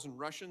 20,000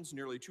 Russians,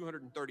 nearly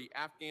 230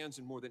 Afghans,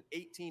 and more than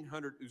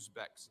 1,800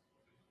 Uzbeks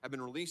have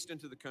been released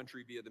into the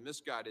country via the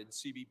misguided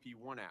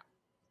CBP-1 app,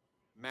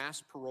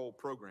 mass parole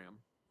program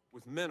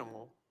with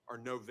minimal or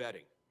no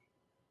vetting.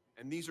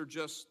 And these are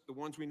just the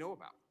ones we know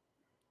about.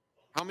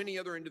 How many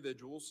other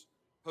individuals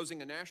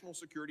posing a national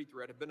security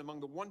threat have been among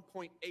the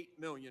 1.8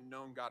 million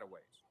known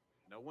gotaways?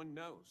 No one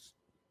knows.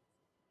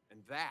 And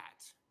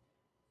that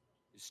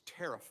is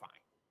terrifying.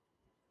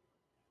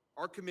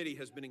 Our committee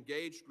has been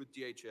engaged with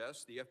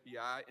DHS, the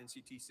FBI, and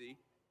CTC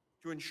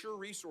to ensure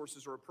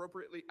resources are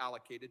appropriately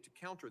allocated to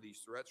counter these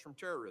threats from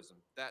terrorism.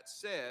 That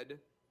said,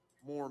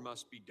 more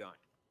must be done.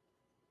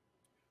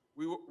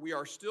 We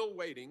are still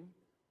waiting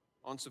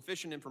on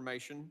sufficient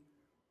information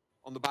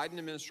on the Biden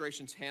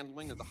administration's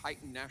handling of the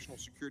heightened national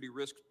security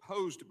risks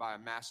posed by a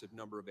massive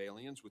number of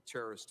aliens with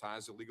terrorist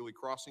ties illegally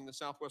crossing the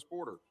southwest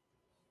border.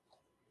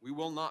 We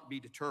will not be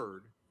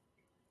deterred.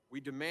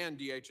 We demand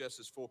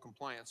DHS's full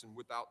compliance and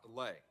without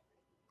delay.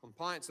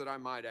 Compliance that I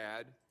might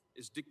add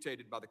is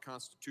dictated by the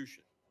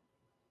Constitution.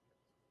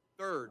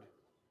 Third,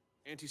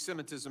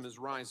 anti-Semitism is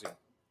rising,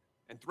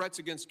 and threats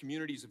against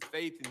communities of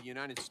faith in the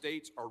United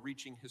States are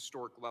reaching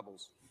historic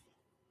levels.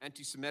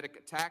 Anti-Semitic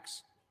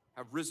attacks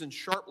have risen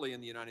sharply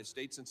in the United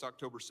States since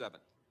October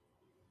 7th.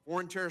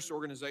 Foreign terrorist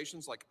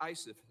organizations like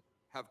ISIS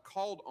have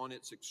called on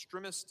its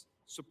extremist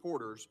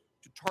supporters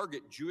to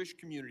target Jewish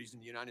communities in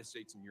the United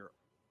States and Europe.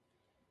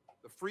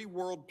 The free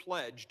world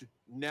pledged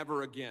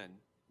never again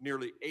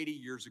nearly 80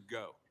 years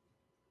ago.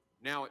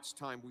 Now it's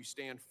time we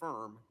stand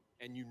firm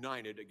and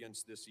united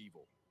against this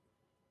evil.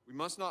 We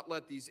must not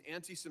let these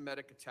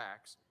anti-Semitic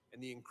attacks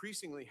and the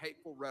increasingly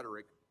hateful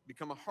rhetoric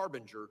become a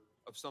harbinger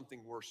of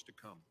something worse to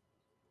come.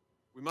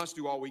 We must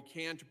do all we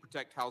can to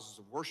protect houses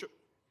of worship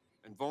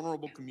and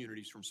vulnerable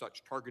communities from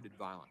such targeted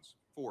violence.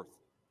 Fourth,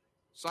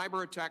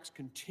 cyber attacks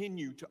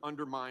continue to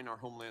undermine our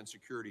homeland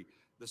security.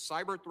 The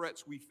cyber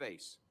threats we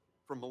face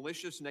from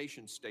malicious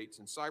nation states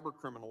and cyber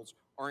criminals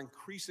are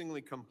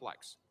increasingly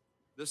complex.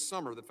 This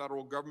summer, the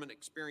federal government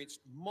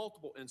experienced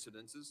multiple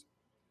incidences,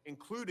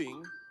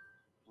 including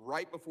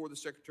right before the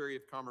Secretary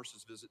of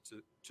Commerce's visit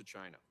to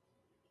China.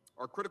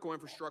 Our critical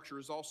infrastructure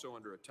is also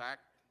under attack.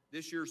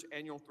 This year's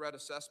annual threat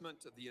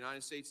assessment of the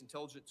United States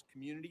intelligence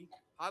community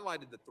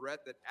highlighted the threat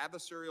that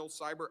adversarial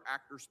cyber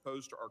actors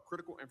pose to our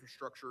critical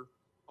infrastructure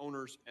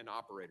owners and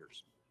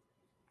operators.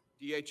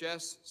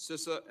 DHS,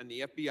 CISA, and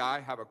the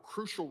FBI have a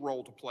crucial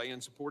role to play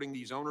in supporting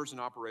these owners and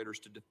operators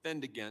to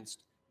defend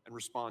against and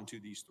respond to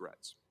these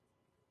threats.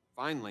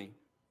 Finally,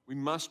 we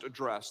must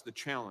address the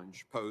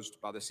challenge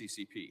posed by the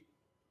CCP.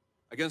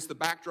 Against the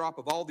backdrop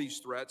of all these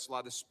threats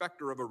lie the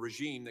specter of a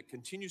regime that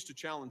continues to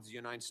challenge the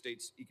United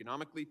States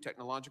economically,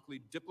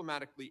 technologically,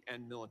 diplomatically,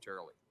 and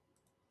militarily.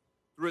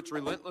 Through its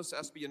relentless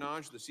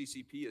espionage, the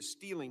CCP is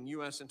stealing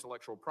U.S.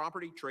 intellectual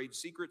property, trade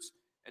secrets,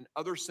 and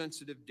other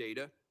sensitive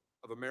data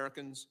of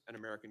Americans and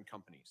American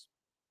companies.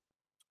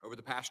 Over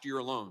the past year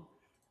alone,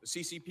 the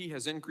CCP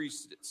has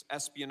increased its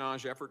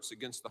espionage efforts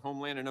against the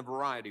homeland in a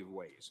variety of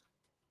ways.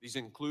 These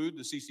include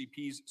the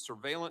CCP's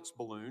surveillance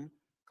balloon,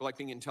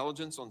 collecting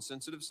intelligence on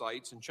sensitive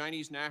sites, and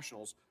Chinese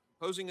nationals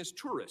posing as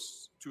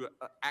tourists to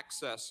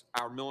access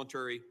our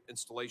military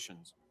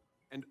installations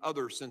and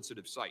other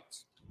sensitive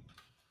sites.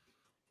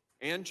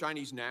 And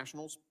Chinese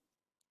nationals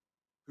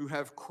who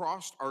have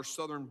crossed our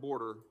southern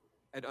border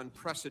at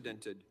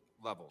unprecedented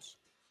levels.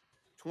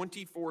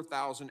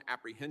 24,000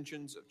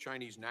 apprehensions of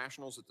Chinese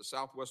nationals at the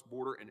southwest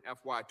border in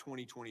FY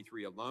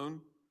 2023 alone,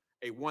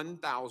 a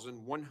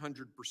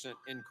 1,100%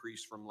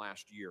 increase from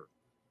last year.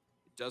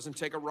 It doesn't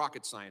take a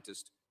rocket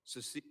scientist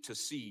to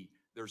see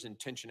there's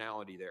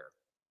intentionality there.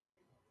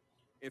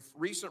 If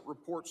recent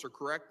reports are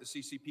correct, the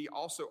CCP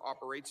also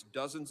operates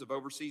dozens of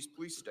overseas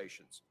police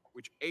stations,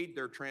 which aid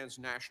their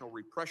transnational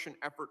repression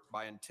effort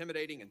by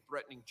intimidating and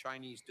threatening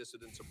Chinese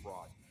dissidents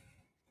abroad.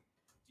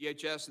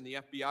 DHS and the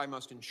FBI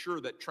must ensure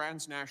that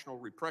transnational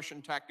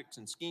repression tactics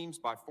and schemes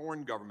by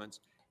foreign governments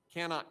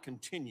cannot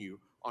continue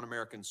on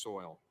American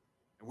soil,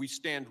 and we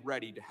stand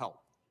ready to help.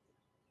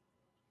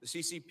 The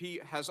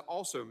CCP has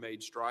also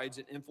made strides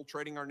in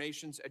infiltrating our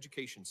nation's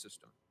education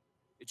system.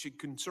 It should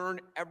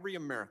concern every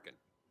American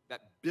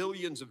that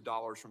billions of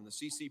dollars from the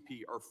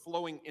CCP are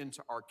flowing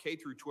into our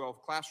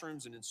K-12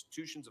 classrooms and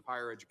institutions of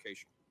higher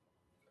education.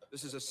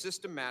 This is a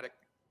systematic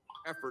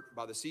effort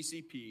by the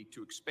CCP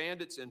to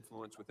expand its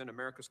influence within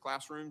America's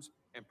classrooms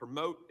and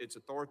promote its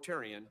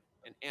authoritarian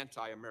and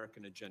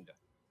anti-American agenda.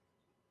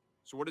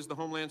 So what is the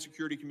Homeland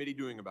Security Committee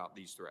doing about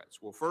these threats?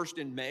 Well, first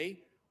in May,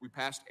 we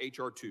passed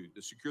H.R. 2,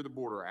 the Secure the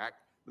Border Act,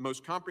 the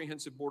most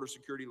comprehensive border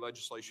security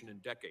legislation in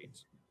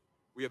decades.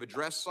 We have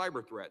addressed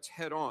cyber threats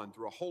head on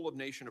through a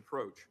whole-of-nation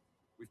approach.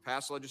 We've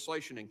passed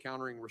legislation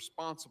encouraging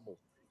responsible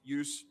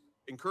use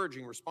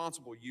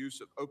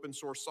of open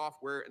source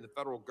software in the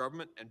federal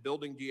government and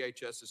building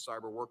DHS's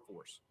cyber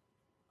workforce.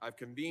 I've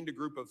convened a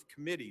group of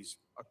committees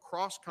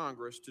across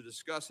Congress to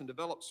discuss and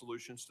develop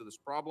solutions to this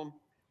problem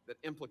that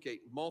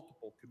implicate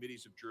multiple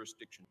committees of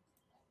jurisdiction.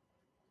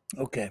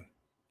 Okay.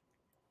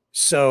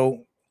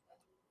 So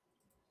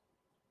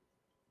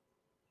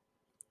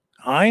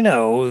I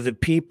know that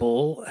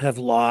people have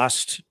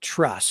lost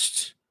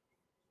trust,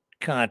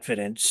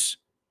 confidence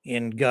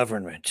in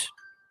government.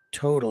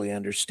 Totally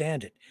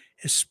understand it,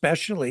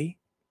 especially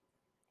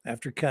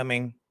after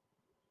coming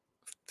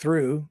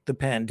through the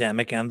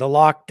pandemic and the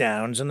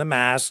lockdowns and the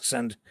masks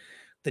and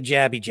the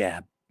jabby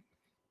jab.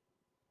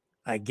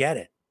 I get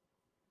it.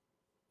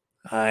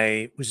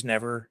 I was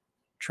never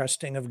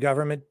trusting of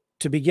government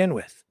to begin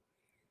with.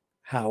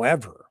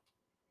 However,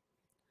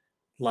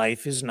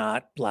 life is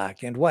not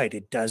black and white.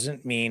 It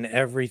doesn't mean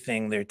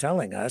everything they're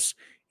telling us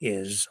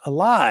is a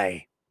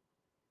lie.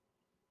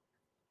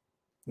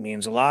 It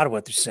means a lot of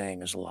what they're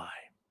saying is a lie.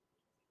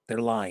 They're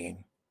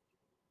lying.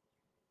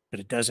 But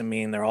it doesn't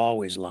mean they're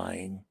always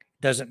lying.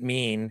 It doesn't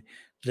mean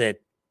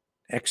that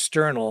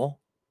external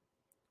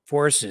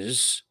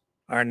forces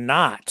are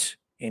not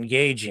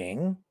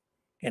engaging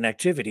in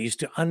activities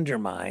to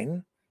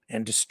undermine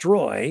and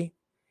destroy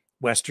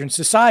Western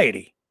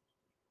society.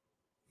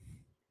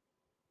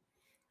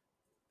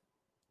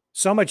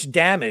 So much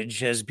damage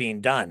has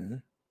been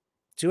done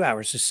to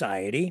our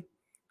society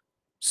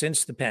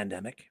since the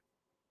pandemic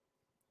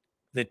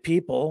that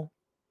people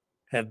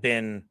have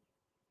been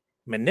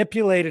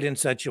manipulated in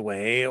such a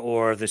way,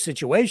 or the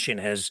situation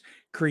has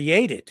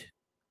created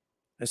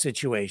a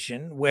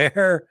situation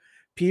where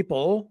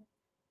people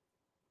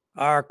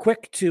are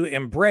quick to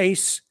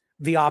embrace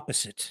the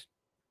opposite,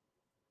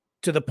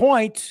 to the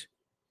point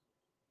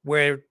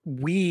where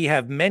we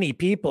have many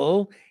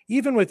people,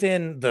 even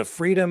within the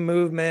freedom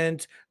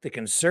movement, the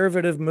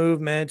conservative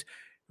movement,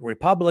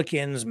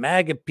 Republicans,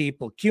 MAGA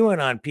people,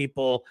 QAnon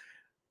people,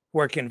 who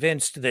are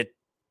convinced that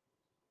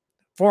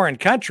foreign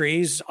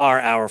countries are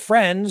our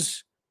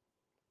friends,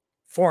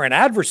 foreign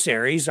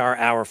adversaries are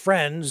our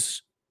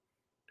friends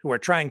who are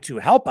trying to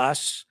help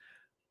us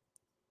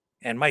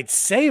and might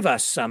save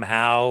us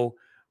somehow,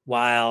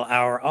 while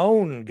our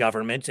own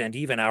government and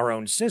even our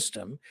own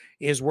system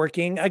is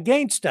working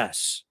against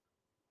us.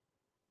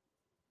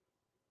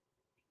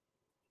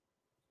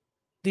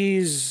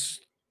 These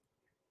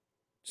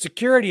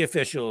security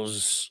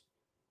officials,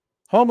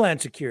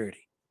 Homeland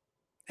Security,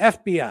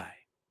 FBI,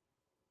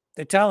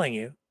 they're telling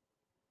you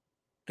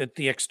that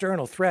the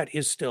external threat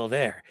is still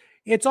there.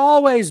 It's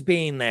always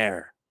been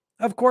there.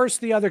 Of course,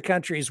 the other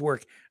countries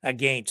work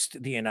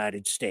against the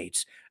United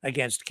States,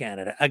 against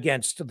Canada,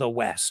 against the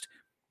West.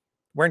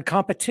 We're in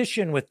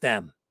competition with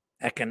them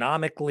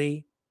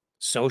economically,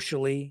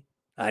 socially,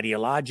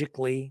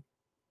 ideologically.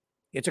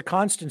 It's a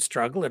constant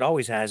struggle. It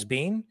always has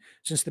been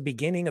since the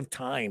beginning of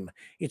time.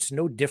 It's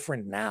no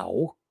different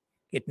now.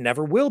 It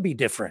never will be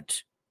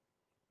different.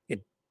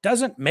 It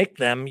doesn't make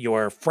them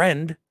your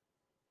friend.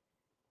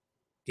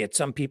 Yet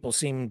some people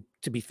seem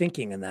to be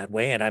thinking in that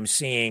way, and I'm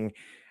seeing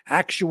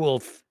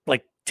actual,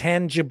 like,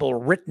 tangible,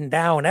 written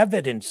down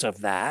evidence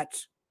of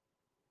that.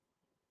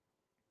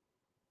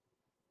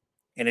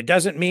 And it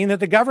doesn't mean that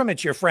the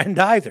government's your friend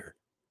either.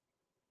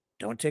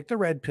 Don't take the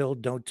red pill,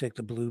 don't take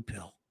the blue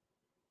pill.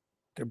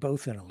 They're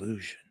both an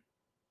illusion.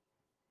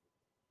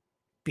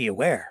 Be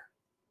aware.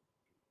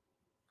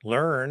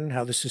 Learn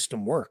how the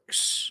system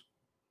works.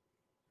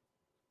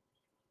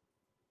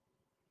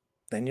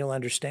 Then you'll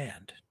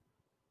understand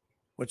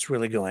what's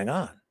really going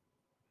on.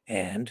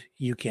 And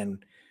you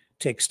can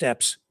take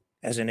steps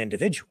as an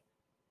individual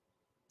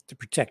to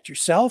protect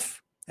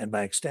yourself and,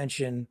 by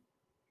extension,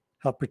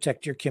 help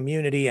protect your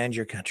community and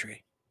your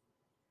country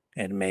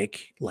and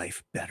make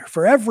life better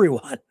for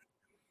everyone.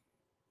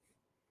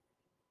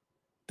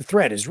 The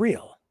threat is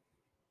real.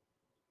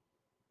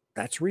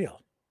 That's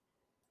real.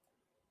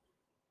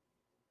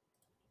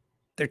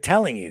 They're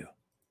telling you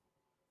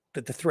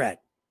that the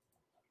threat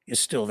is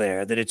still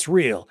there, that it's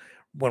real.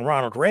 When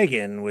Ronald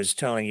Reagan was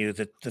telling you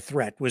that the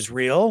threat was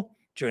real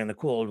during the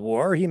Cold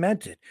War, he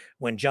meant it.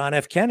 When John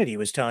F. Kennedy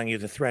was telling you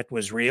the threat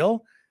was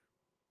real,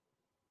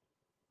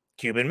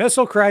 Cuban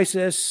Missile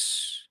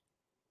Crisis,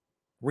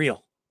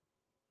 real.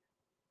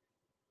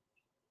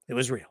 It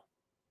was real.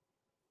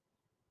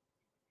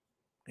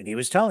 And he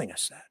was telling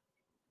us that.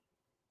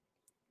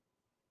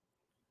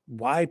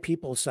 Why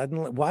people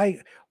suddenly,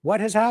 what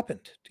has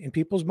happened in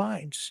people's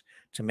minds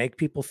to make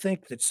people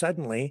think that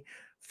suddenly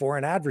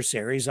foreign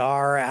adversaries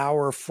are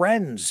our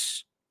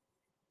friends?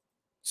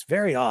 It's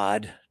very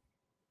odd.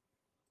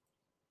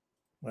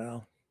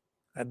 Well,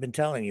 I've been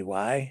telling you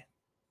why.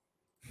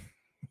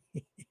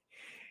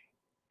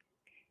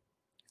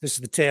 This is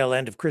the tail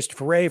end of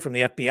Christopher Wray from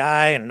the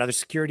FBI and another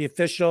security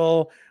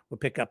official. We'll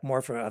pick up more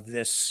of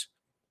this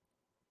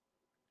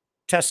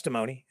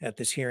testimony at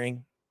this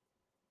hearing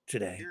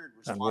today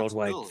on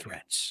worldwide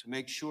threats. To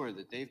make sure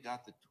that they've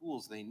got the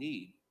tools they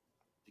need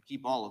to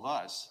keep all of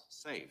us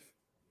safe.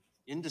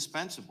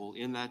 Indispensable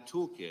in that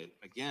toolkit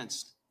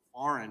against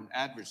foreign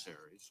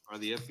adversaries are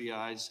the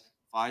FBI's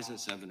FISA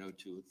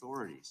 702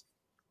 authorities.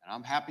 And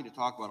I'm happy to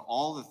talk about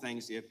all the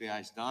things the FBI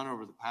has done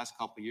over the past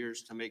couple of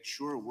years to make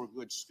sure we're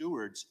good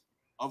stewards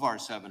of our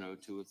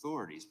 702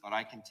 authorities. But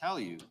I can tell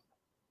you,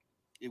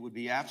 it would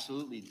be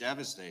absolutely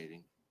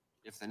devastating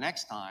if the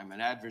next time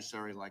an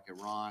adversary like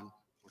Iran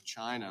or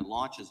China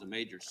launches a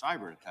major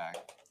cyber attack,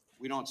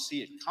 we don't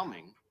see it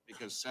coming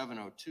because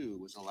 702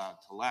 was allowed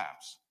to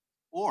lapse.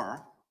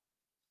 Or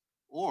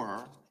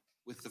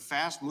with the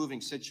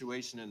fast-moving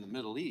situation in the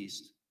Middle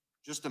East,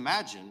 just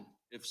imagine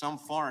if some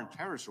foreign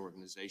terrorist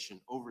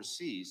organization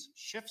overseas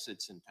shifts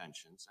its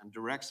intentions and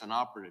directs an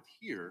operative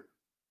here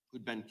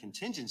who'd been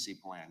contingency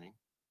planning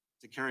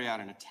to carry out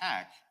an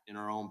attack in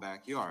our own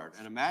backyard.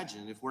 And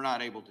imagine if we're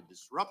not able to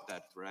disrupt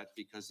that threat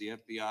because the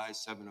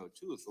FBI's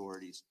 702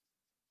 authorities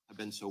have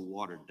been so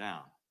watered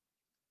down.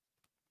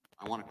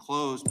 I want to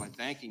close by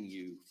thanking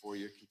you for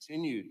your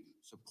continued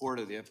support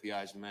of the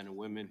FBI's men and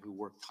women who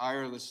work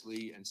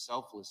tirelessly and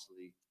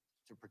selflessly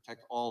to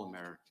protect all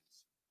Americans.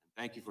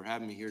 And thank you for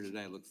having me here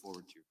today. I look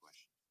forward to your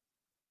questions.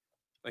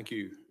 Thank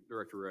you,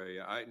 Director Ray.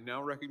 I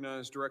now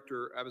recognize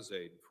Director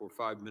Abizaid for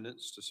 5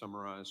 minutes to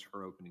summarize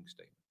her opening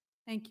statement.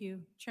 Thank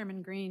you,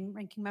 Chairman Green,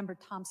 Ranking Member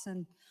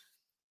Thompson,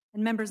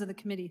 and members of the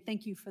committee.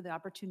 Thank you for the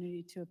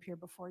opportunity to appear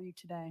before you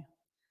today.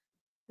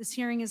 This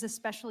hearing is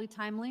especially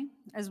timely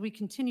as we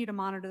continue to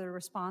monitor the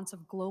response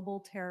of global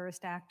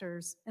terrorist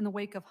actors in the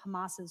wake of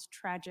Hamas's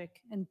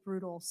tragic and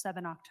brutal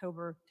 7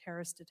 October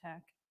terrorist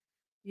attack.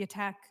 The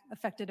attack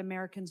affected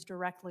Americans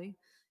directly,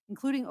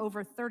 including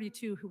over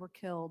 32 who were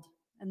killed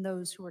and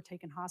those who were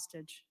taken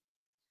hostage.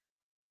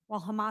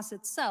 While Hamas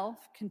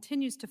itself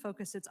continues to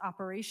focus its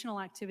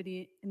operational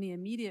activity in the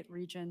immediate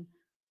region,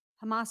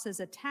 Hamas's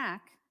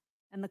attack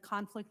and the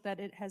conflict that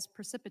it has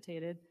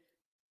precipitated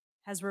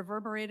has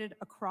reverberated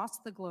across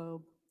the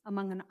globe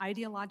among an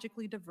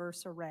ideologically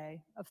diverse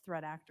array of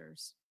threat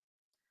actors.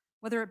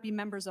 Whether it be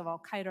members of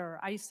Al-Qaeda or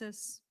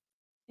ISIS,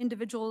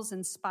 individuals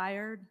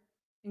inspired,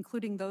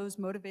 including those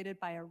motivated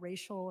by a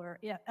racial or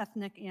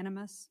ethnic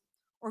animus,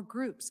 or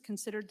groups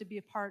considered to be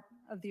a part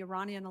of the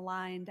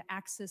Iranian-aligned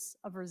axis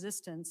of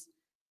resistance,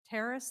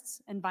 terrorists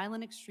and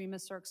violent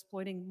extremists are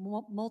exploiting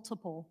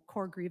multiple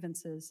core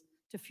grievances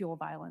to fuel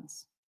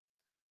violence.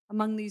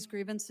 Among these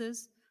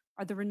grievances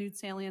are the renewed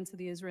salience of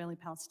the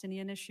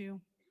Israeli-Palestinian issue,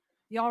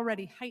 the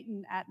already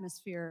heightened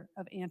atmosphere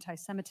of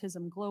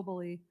anti-Semitism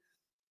globally,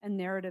 and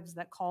narratives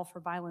that call for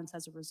violence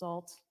as a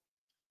result,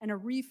 and a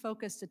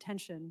refocused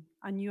attention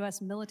on U.S.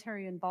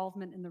 military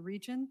involvement in the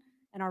region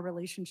and our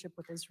relationship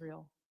with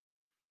Israel.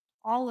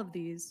 All of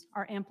these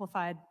are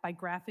amplified by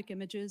graphic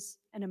images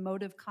and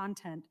emotive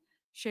content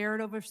shared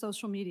over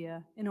social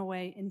media in a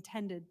way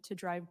intended to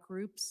drive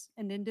groups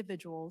and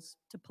individuals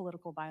to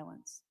political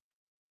violence.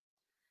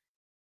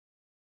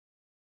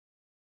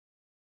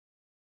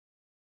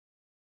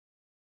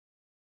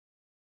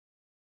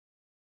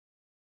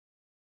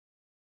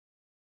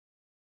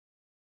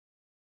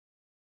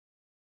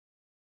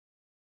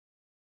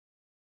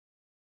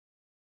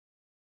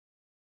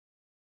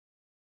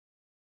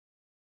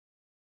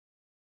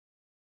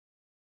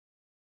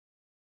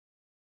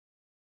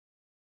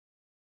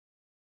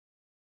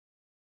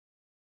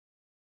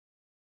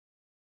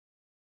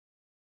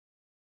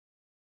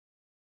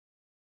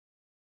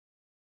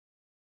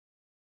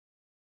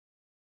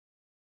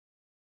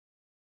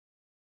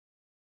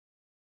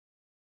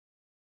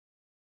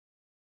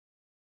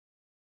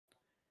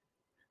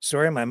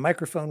 Sorry, my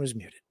microphone was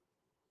muted.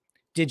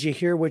 Did you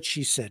hear what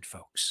she said,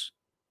 folks?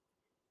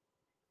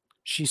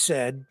 She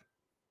said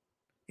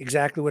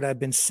exactly what I've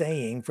been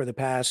saying for the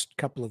past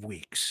couple of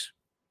weeks.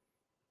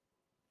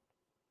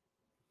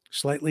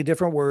 Slightly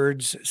different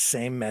words,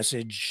 same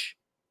message.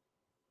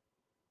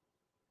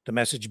 The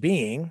message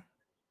being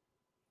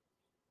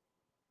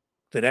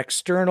that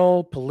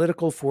external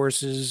political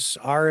forces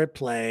are at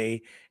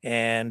play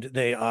and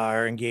they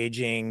are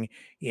engaging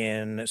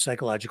in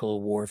psychological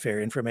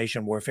warfare,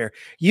 information warfare.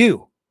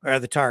 You are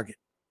the target.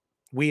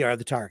 We are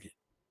the target.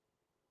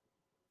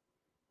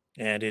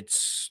 And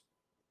it's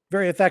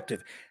very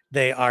effective.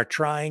 They are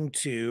trying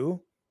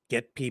to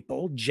get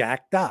people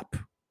jacked up.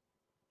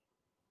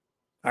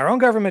 Our own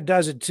government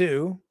does it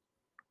too.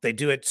 They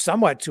do it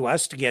somewhat to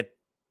us to get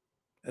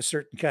a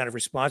certain kind of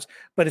response,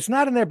 but it's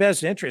not in their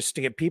best interest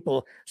to get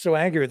people so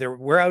angry that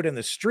we're out in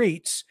the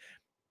streets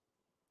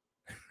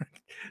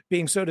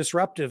being so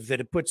disruptive that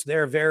it puts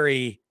the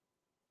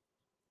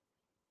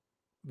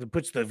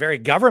very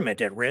government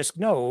at risk.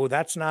 No,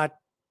 that's not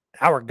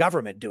our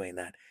government doing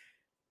that.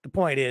 The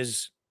point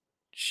is,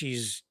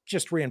 she's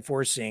just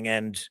reinforcing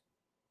and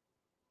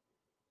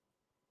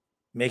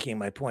making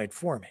my point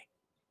for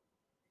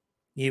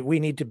me. We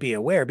need to be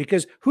aware,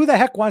 because who the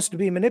heck wants to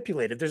be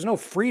manipulated? There's no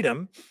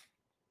freedom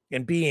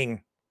in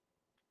being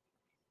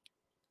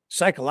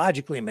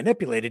psychologically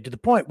manipulated to the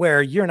point where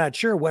you're not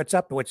sure what's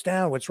up, what's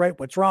down, what's right,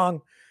 what's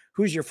wrong,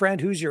 who's your friend,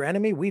 who's your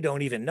enemy. We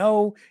don't even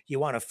know. You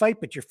want to fight,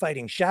 but you're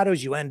fighting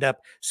shadows. You end up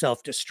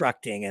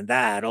self-destructing. And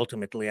that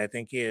ultimately, I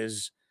think,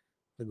 is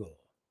the goal.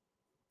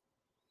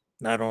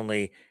 Not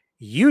only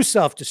you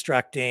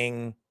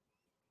self-destructing,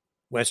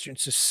 Western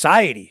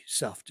society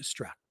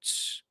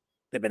self-destructs.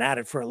 They've been at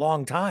it for a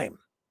long time.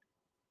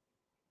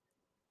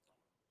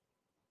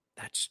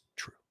 That's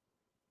true.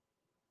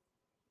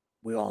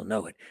 We all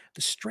know it.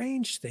 The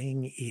strange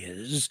thing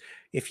is,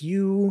 if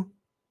you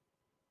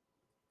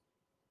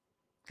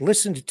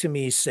listened to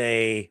me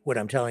say what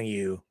I'm telling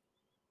you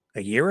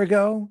a year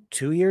ago,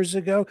 2 years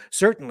ago,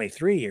 certainly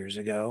 3 years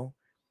ago,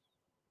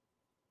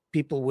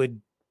 people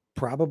would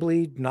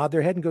probably nod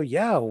their head and go,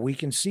 "Yeah, we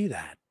can see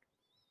that."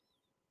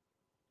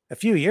 A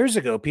few years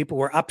ago, people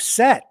were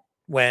upset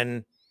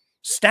when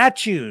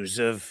statues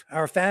of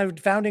our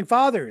founding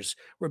fathers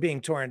were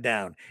being torn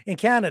down. In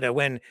Canada,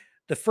 when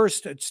the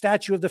first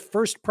statue of the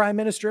first Prime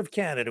Minister of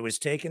Canada was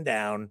taken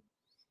down,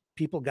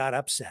 people got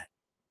upset.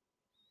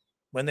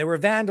 When they were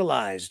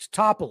vandalized,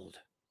 toppled,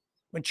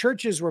 when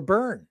churches were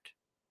burned,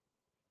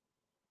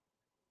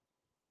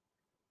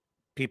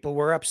 people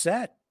were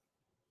upset.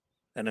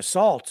 An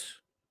assault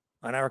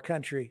on our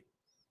country,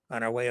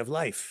 on our way of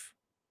life.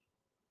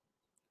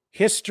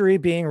 History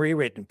being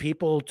rewritten.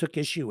 People took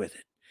issue with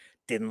it,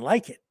 didn't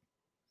like it.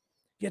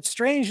 Yet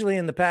strangely,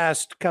 in the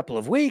past couple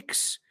of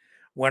weeks,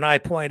 when I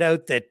point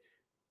out that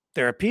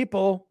there are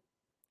people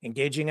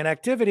engaging in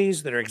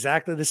activities that are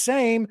exactly the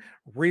same,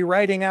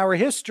 rewriting our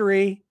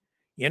history,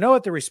 you know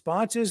what the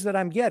response is that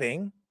I'm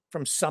getting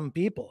from some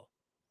people?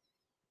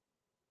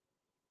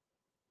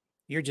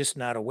 You're just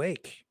not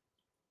awake.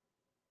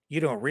 You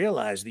don't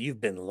realize that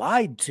you've been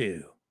lied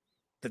to,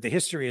 that the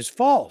history is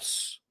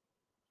false.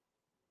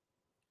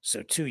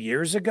 So 2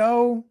 years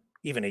ago,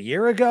 even a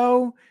year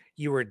ago,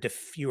 you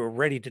were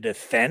ready to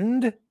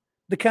defend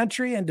the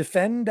country and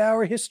defend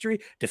our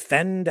history,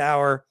 defend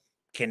our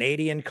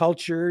Canadian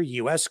culture,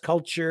 US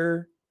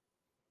culture,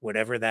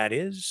 whatever that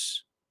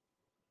is.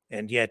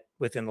 And yet,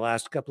 within the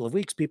last couple of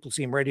weeks, people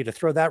seem ready to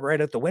throw that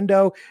right out the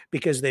window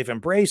because they've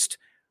embraced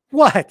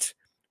what?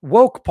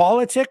 Woke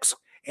politics,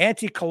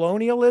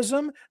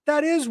 anti-colonialism.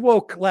 That is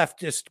woke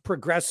leftist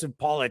progressive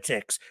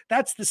politics.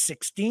 That's the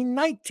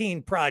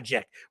 1619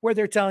 Project, where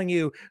they're telling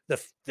you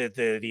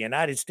the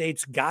United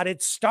States got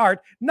its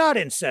start not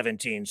in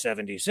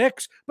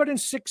 1776, but in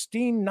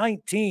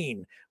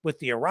 1619 with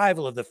the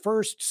arrival of the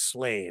first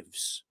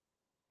slaves.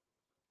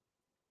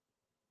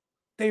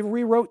 They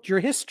rewrote your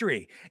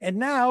history. And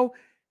now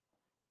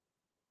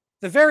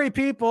the very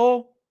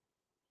people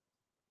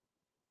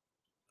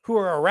who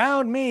are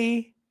around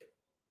me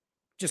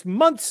just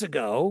months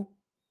ago,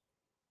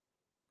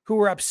 who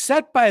were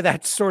upset by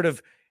that sort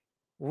of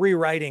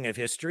rewriting of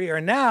history,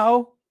 are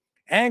now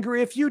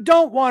angry if you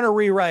don't want to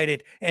rewrite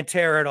it and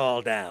tear it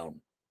all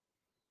down.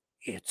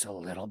 It's a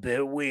little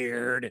bit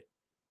weird.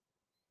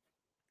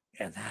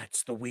 And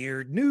that's the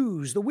weird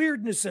news, the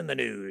weirdness in the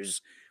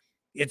news.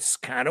 It's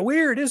kind of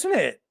weird, isn't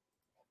it?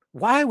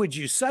 Why would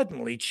you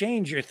suddenly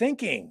change your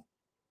thinking?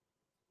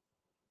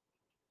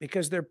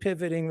 Because they're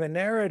pivoting the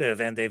narrative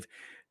and they've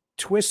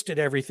twisted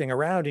everything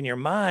around in your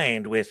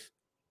mind with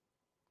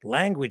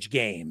language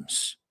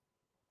games.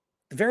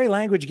 The very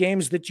language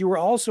games that you were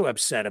also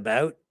upset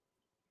about.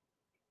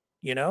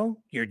 You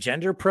know, your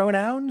gender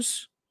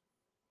pronouns.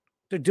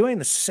 They're doing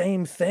the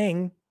same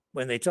thing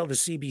when they tell the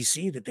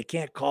CBC that they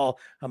can't call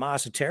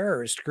Hamas a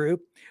terrorist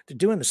group. They're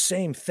doing the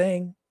same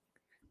thing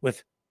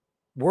with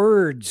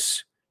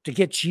words to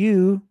get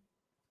you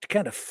to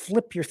kind of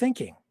flip your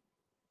thinking.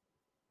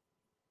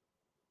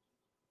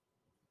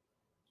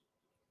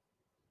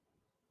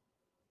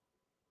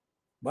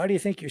 Why do you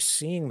think you're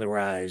seeing the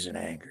rise in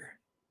anger?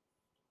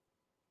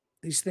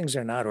 These things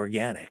are not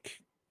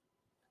organic.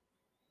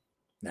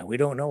 Now, we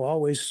don't know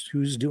always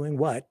who's doing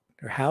what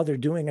or how they're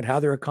doing it, how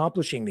they're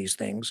accomplishing these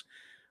things,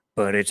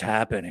 but it's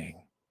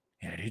happening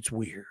and it's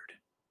weird.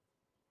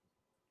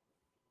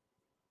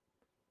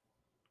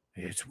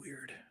 It's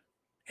weird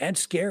and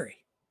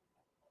scary.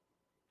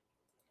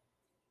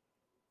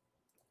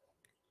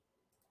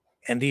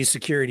 And these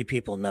security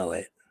people know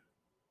it.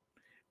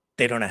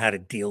 They don't know how to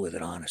deal with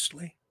it,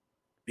 honestly,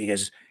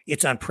 because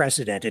it's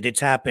unprecedented. It's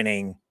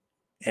happening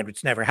and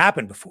it's never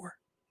happened before.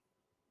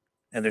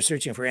 And they're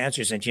searching for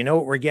answers. And you know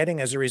what we're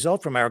getting as a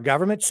result from our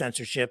government?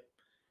 Censorship.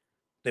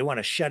 They want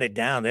to shut it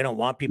down. They don't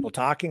want people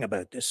talking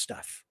about this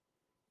stuff.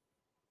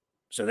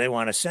 So they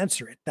want to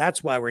censor it.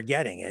 That's why we're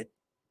getting it.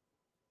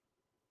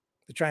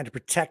 They're trying to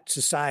protect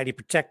society,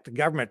 protect the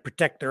government,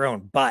 protect their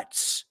own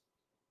butts.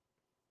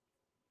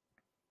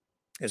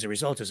 As a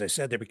result, as I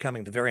said, they're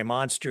becoming the very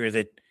monster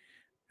that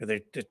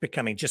they're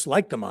becoming just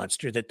like the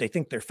monster that they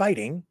think they're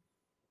fighting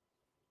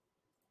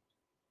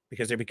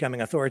because they're becoming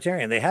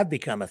authoritarian. They have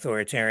become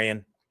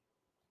authoritarian.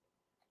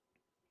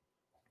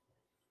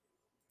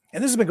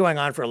 And this has been going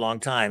on for a long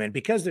time. And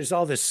because there's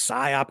all this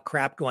PSYOP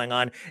crap going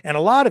on, and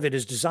a lot of it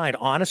is designed,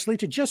 honestly,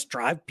 to just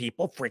drive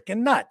people freaking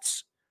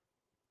nuts,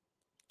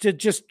 to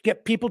just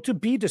get people to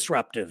be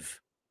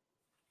disruptive.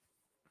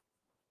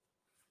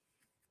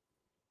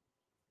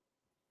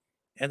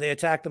 And they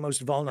attack the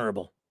most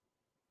vulnerable.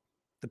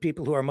 The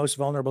people who are most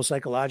vulnerable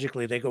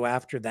psychologically, they go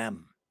after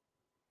them.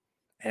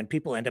 And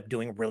people end up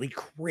doing really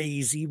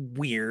crazy,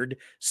 weird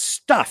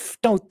stuff,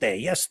 don't they?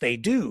 Yes, they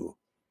do.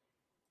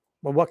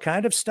 Well, what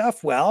kind of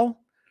stuff?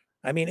 Well,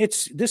 I mean,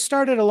 this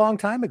started a long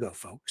time ago,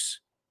 folks.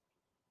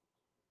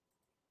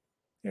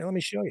 Here, let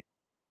me show you.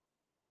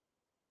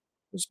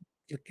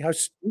 Look how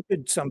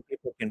stupid some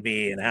people can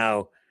be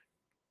and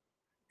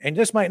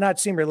this might not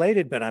seem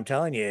related, but I'm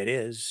telling you it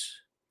is.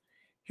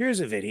 Here's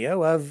a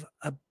video of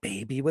a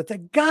baby with a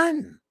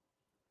gun.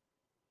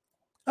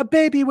 A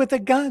baby with a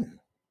gun.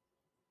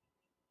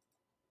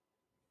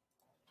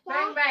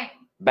 Bang, bang.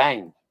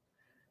 Bang.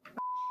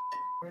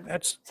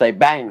 That's Say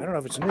bang. I don't know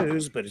if it's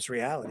news, but it's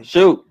reality.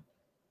 Shoot.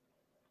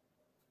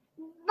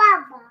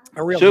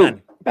 A real Shoot.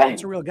 gun. Bang.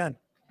 It's a real gun.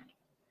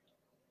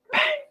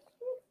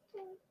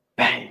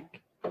 Bang.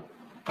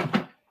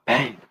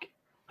 Bang.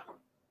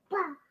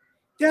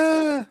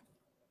 Yeah.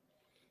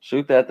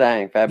 Shoot that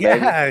thing, fat baby.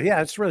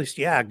 Yeah, it's really,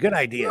 good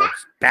idea.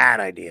 It's bad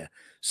idea.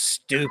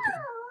 Stupid.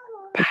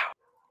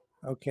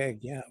 Okay,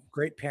 yeah,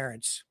 great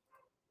parents.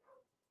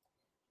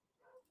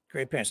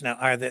 Great parents.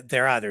 Now,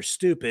 they're either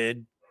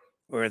stupid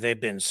or they've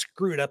been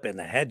screwed up in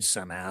the head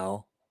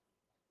somehow.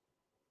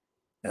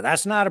 Now,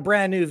 that's not a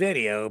brand new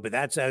video, but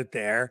that's out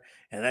there.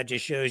 And that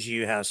just shows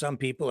you how some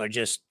people are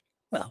just,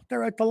 well,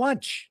 they're at the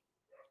lunch.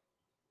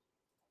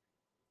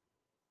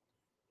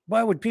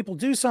 Why would people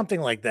do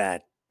something like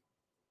that?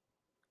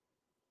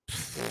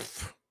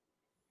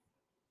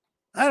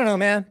 I don't know,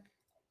 man.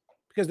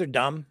 Because they're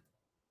dumb,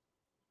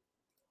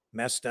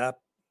 messed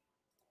up,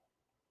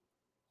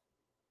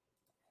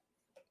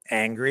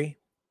 angry.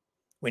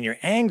 When you're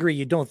angry,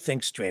 you don't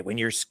think straight. When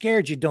you're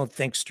scared, you don't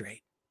think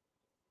straight.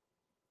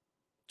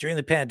 During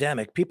the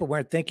pandemic, people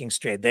weren't thinking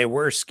straight. They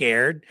were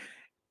scared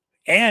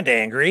and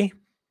angry.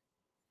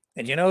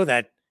 And you know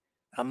that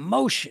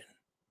emotion,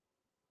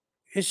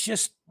 it's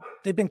just,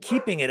 they've been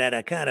keeping it at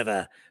a kind of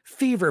a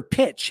fever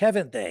pitch,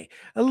 haven't they?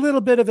 A little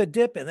bit of a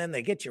dip, and then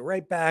they get you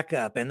right back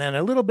up. And then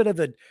a little bit of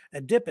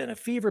a dip and a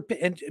fever pitch,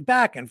 and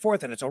back and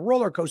forth. And it's a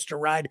roller coaster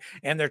ride.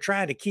 And they're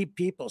trying to keep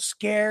people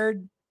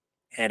scared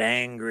and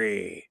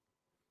angry.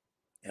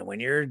 And when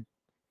you're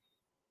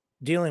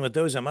dealing with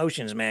those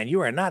emotions, man,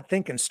 you are not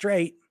thinking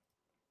straight.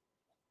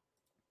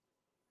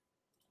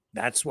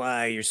 That's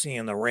why you're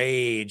seeing the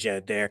rage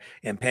out there.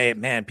 And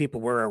man,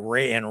 people were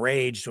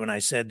enraged when I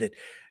said that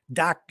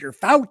Dr.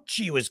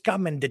 Fauci was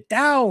coming to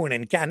town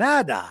in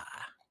Canada.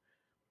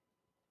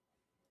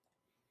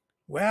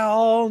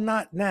 Well,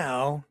 not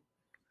now.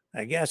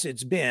 I guess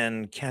it's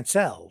been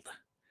canceled.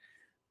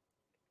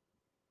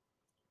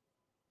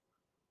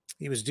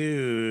 He was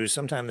due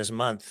sometime this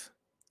month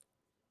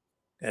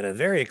at a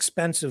very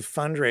expensive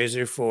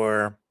fundraiser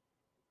for,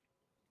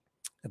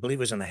 I believe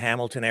it was in the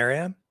Hamilton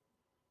area.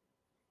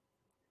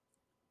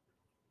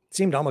 It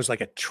seemed almost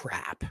like a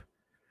trap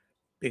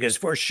because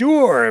for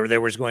sure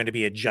there was going to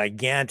be a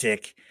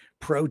gigantic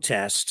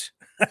protest.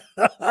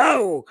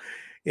 Oh,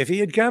 if he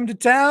had come to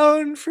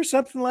town for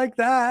something like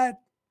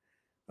that.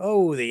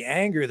 Oh, the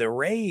anger, the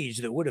rage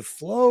that would have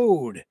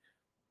flowed.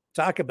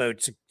 Talk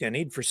about a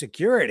need for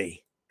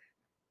security.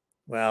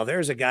 Well,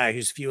 there's a guy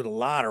who's fueled a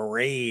lot of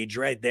rage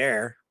right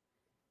there.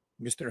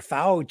 Mr.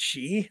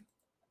 Fauci.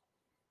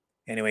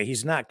 Anyway,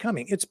 he's not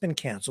coming. It's been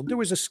canceled. There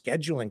was a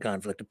scheduling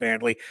conflict,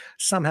 apparently.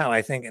 Somehow,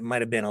 I think it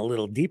might have been a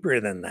little deeper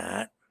than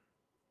that.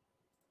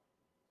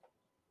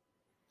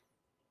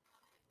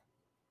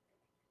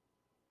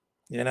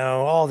 You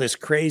know, all this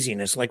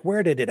craziness, like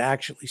where did it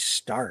actually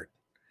start?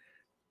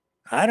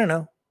 I don't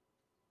know.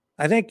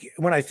 I think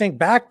when I think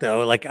back,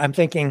 though, like I'm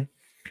thinking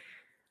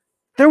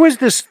there was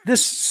this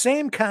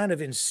same kind of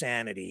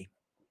insanity.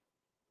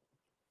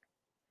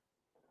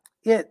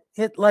 It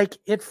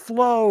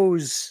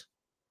flows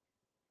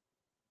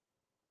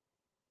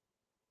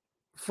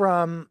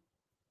from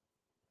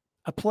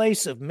a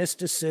place of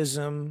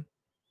mysticism,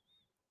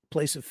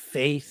 place of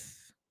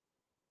faith,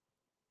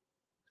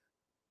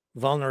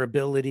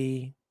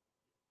 vulnerability,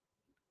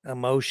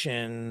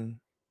 emotion.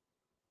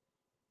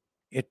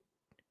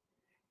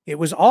 It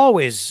was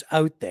always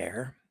out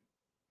there.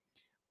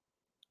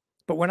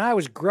 But when I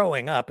was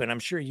growing up, and I'm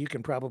sure you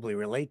can probably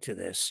relate to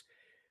this,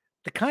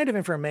 the kind of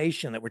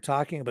information that we're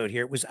talking about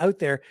here, it was out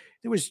there.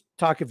 There was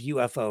talk of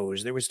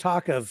UFOs. There was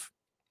talk of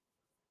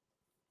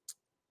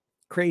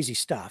crazy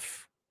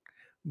stuff,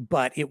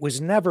 but it was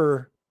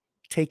never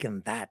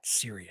taken that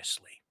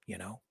seriously, you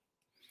know?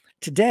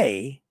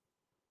 Today,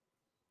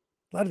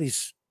 a lot of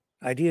these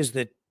ideas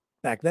that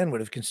back then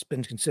would have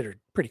been considered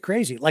pretty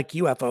crazy, like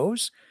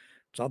UFOs,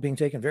 it's all being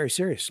taken very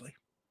seriously.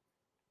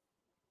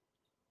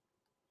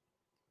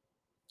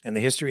 And the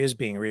history is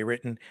being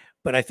rewritten.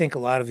 But I think a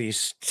lot of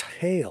these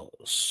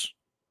tales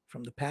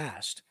from the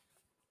past,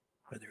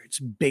 whether it's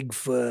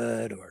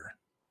Bigfoot or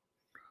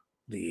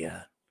the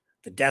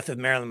death of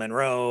Marilyn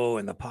Monroe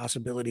and the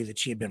possibility that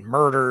she had been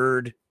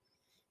murdered,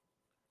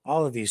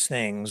 all of these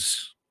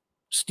things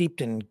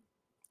steeped in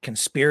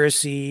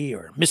conspiracy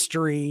or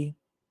mystery,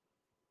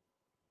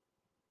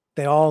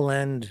 they've all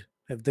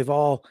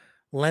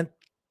lent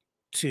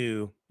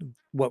to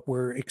what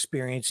we're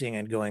experiencing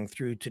and going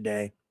through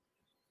today.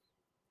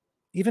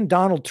 Even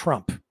Donald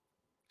Trump,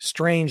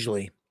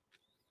 strangely,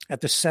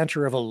 at the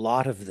center of a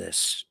lot of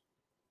this,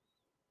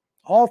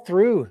 all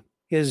through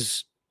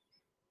his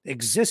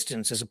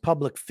existence as a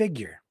public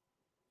figure.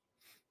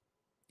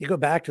 You go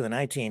back to the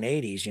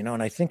 1980s, you know,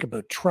 and I think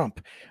about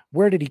Trump.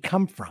 Where did he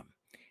come from?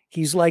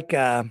 He's like,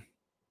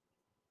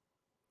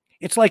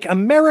 it's like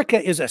America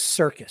is a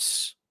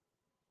circus.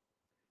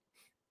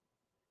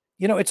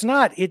 You know, it's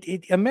not,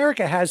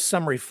 America has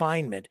some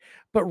refinement,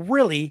 but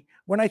really,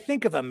 When I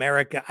think of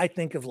America, I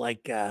think of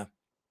like a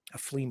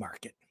flea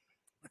market.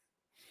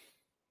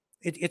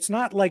 It's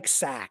not like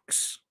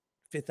Saks,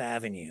 Fifth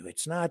Avenue.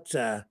 It's not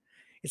a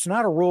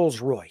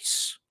Rolls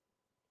Royce.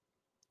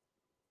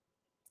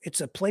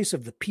 It's a place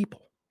of the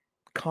people,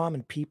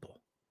 common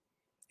people.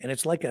 And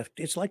it's like a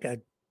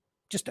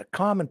just a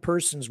common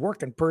person's,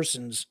 working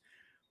person's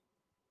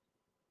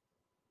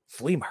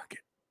flea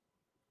market.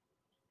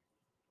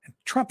 And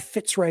Trump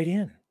fits right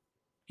in.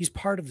 He's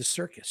part of the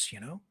circus, you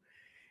know?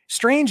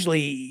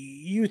 Strangely,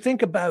 you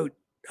think about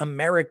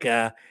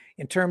America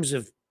in terms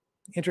of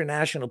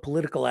international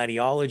political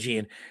ideology,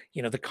 and,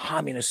 you know, the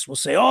communists will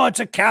say, oh, it's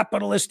a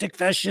capitalistic,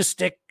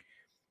 fascistic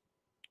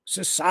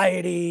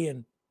society.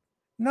 And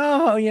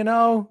no, you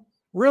know,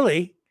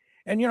 really.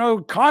 And, you know,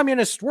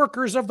 communist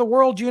workers of the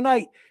world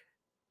unite.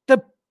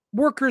 The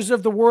workers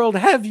of the world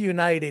have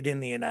united in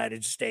the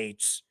United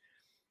States.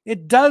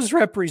 It does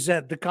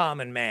represent the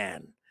common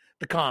man,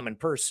 the common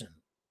person.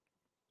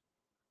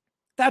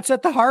 That's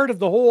at the heart of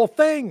the whole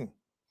thing.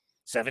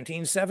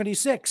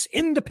 1776,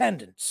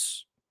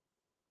 independence.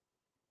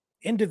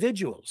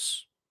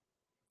 Individuals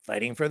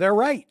fighting for their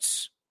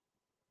rights.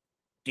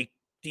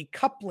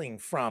 Decoupling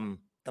from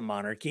the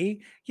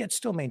monarchy, yet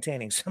still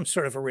maintaining some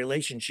sort of a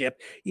relationship,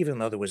 even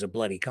though there was a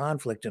bloody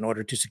conflict, in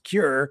order to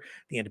secure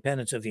the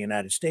independence of the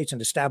United States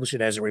and establish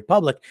it as a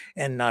republic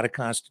and not a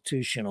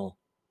constitutional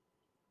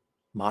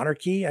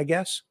monarchy, I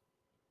guess.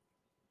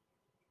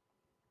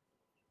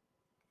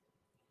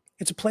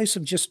 It's a place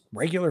of just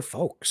regular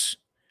folks.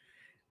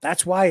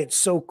 That's why it's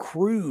so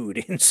crude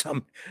in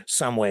some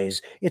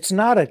ways. It's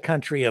not a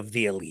country of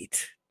the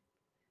elite.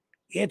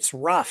 It's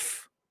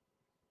rough.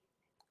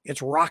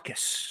 It's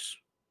raucous.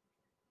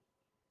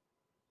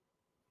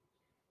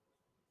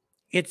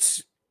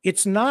 It's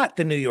not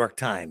the New York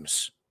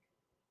Times.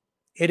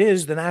 It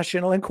is the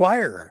National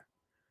Enquirer.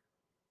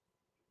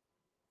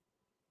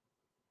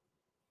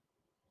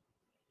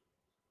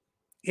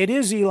 It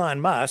is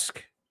Elon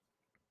Musk,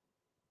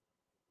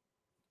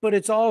 but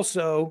it's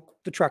also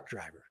the truck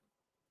driver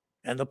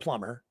and the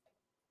plumber,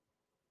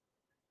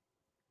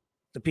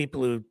 the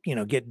people who, you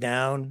know, get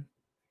down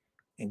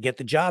and get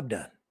the job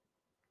done,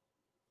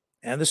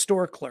 and the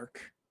store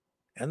clerk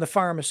and the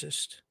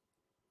pharmacist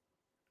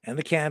and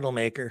the candle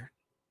maker.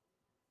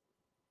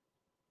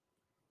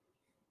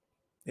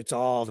 It's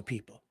all the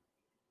people.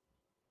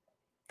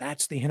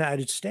 That's the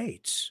United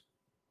States.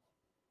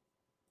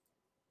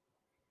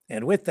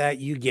 And with that,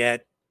 you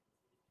get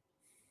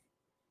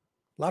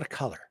a lot of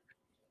color.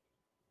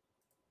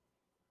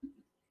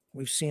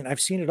 I've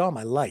seen it all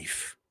my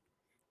life,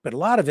 but a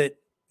lot of it,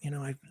 you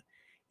know,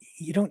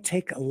 you don't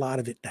take a lot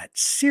of it that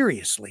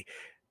seriously,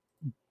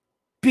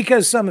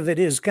 because some of it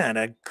is kind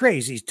of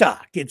crazy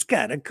talk. It's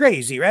kind of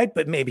crazy, right?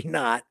 But maybe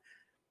not.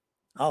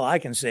 All I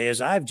can say is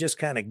I've just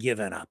kind of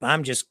given up.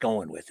 I'm just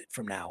going with it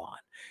from now on.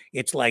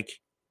 It's like,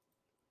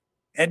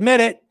 admit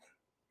it.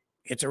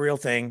 It's a real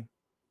thing.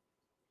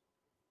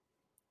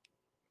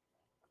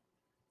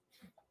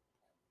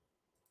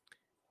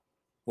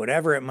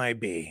 Whatever it might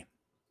be,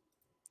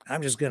 I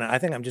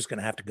think I'm just going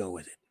to have to go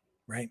with it,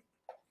 right?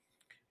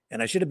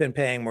 And I should have been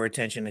paying more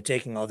attention and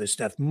taking all this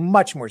stuff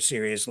much more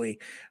seriously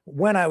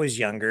when I was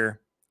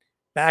younger,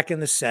 back in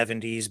the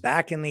 70s,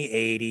 back in the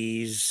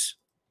 80s.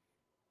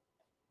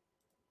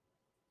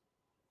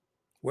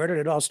 Where did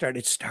it all start?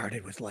 It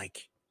started with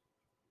like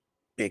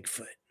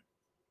Bigfoot,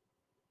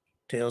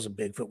 tales of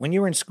Bigfoot. When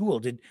you were in school,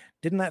 didn't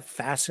that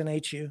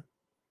fascinate you? It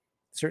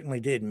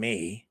certainly did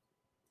me.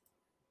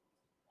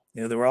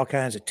 You know, there were all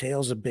kinds of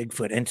tales of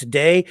Bigfoot. And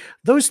today,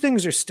 those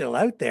things are still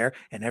out there.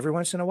 And every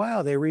once in a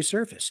while, they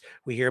resurface.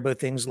 We hear about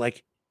things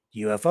like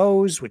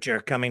UFOs, which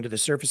are coming to the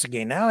surface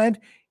again now. And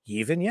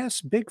even,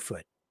 yes,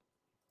 Bigfoot.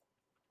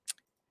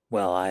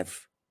 Well,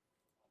 I've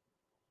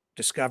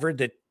discovered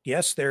that,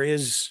 yes, there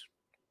is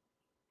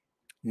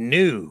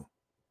new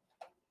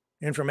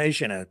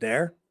information out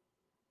there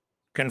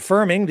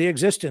confirming the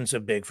existence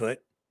of Bigfoot.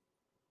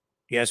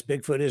 Yes,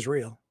 Bigfoot is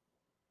real.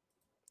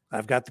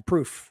 I've got the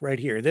proof right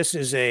here. This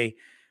is a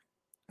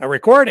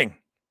recording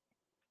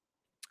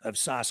of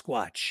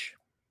Sasquatch.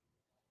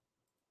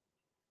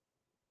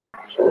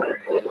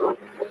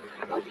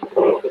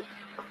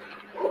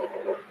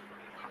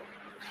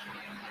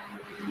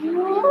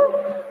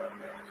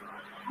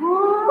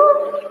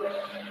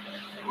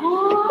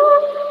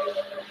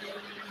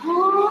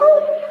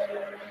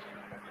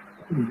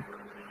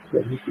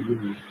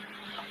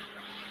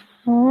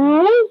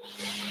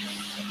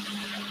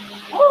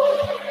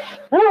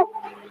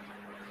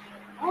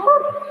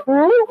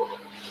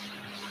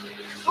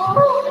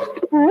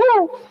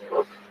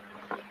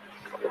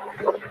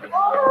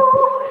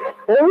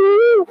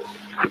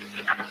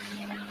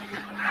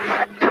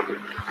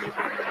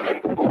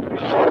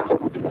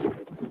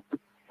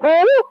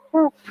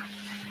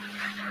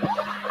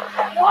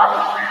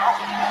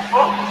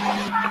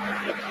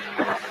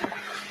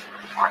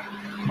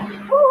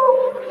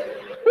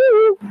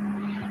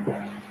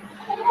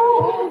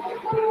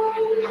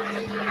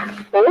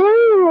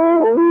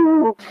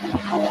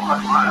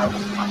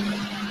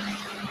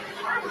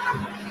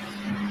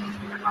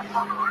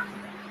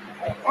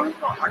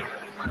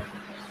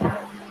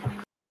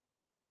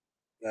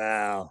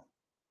 Wow.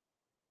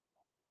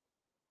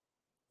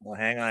 Well,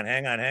 hang on.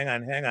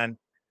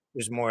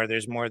 There's more.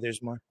 There's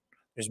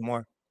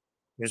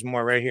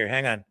more right here.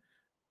 Hang on.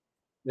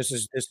 This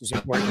is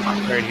important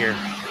right here.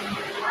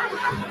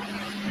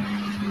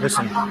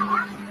 Listen.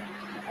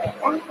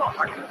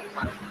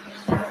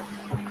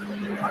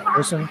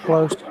 Listen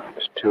close.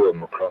 There's two of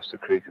them across the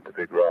creek at the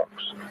big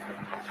rocks.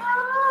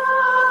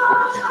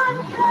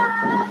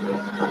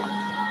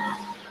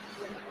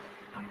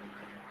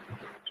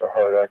 It's a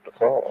hard act to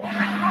follow.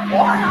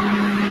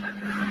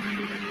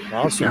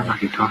 Also, yeah, like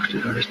he talks to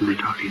others and they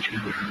talk to each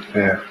other.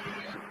 Yeah.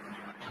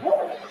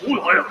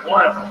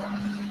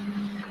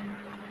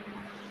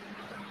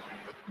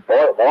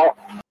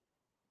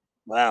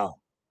 Wow.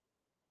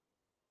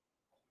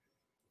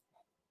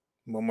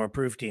 What more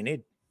proof do you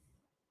need?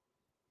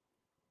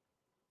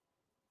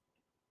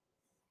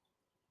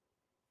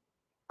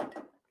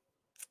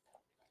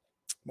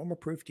 What more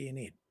proof do you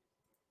need?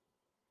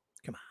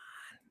 Come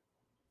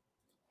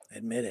on.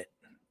 Admit it.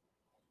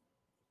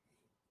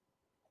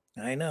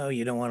 I know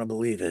you don't want to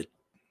believe it,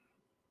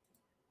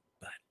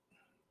 but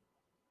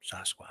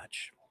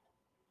Sasquatch.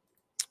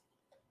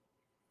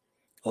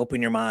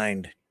 Open your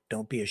mind.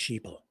 Don't be a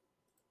sheeple.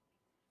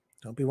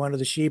 Don't be one of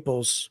the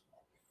sheeples.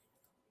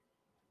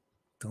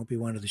 Don't be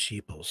one of the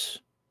sheeples.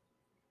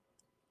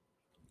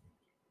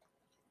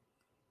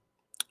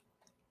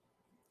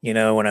 You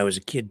know, when I was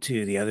a kid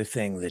too, the other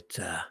thing that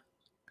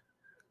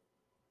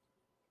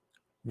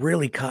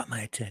really caught my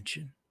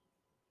attention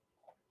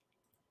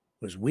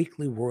was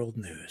Weekly World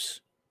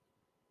News,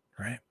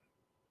 right?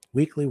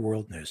 Weekly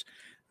World News.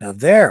 Now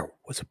there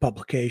was a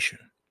publication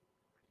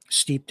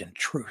steeped in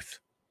truth.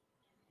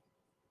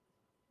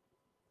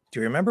 Do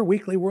you remember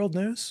Weekly World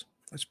News?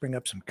 Let's bring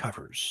up some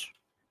covers.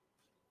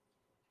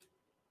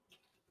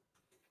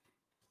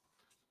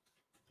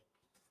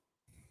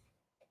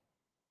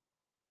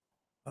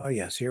 Oh,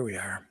 yes, here we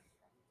are.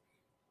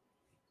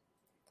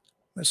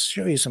 Let's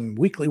show you some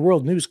Weekly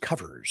World News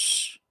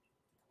covers.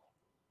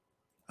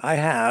 I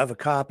have a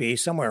copy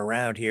somewhere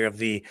around here of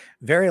the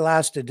very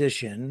last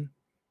edition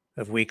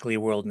of Weekly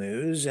World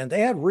News, and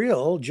they had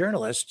real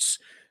journalists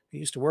who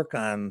used to work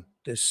on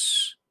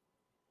this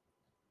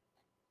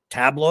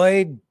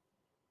tabloid,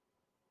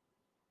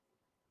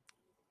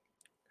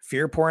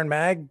 fear porn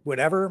mag,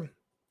 whatever.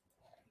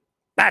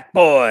 Bat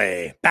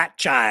Boy, Bat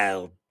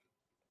Child.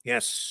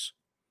 Yes.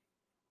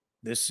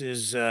 This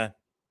is the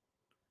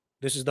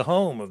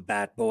home of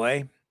Bat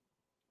Boy.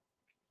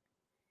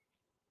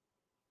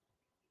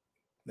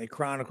 They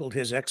chronicled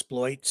his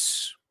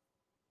exploits.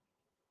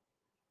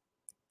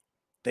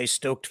 They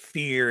stoked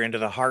fear into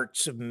the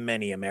hearts of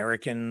many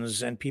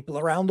Americans and people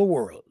around the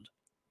world.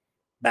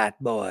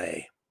 Bat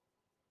Boy.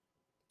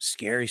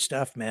 Scary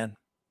stuff, man.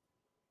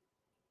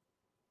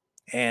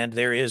 And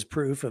there is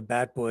proof of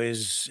Bat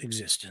Boy's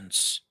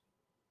existence.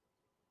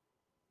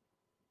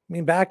 I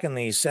mean, back in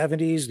the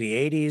 70s, the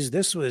 80s,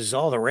 this was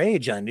all the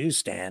rage on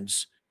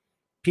newsstands.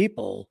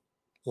 People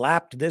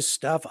lapped this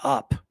stuff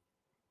up.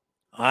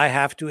 I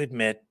have to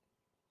admit,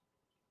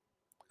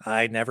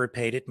 I never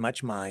paid it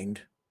much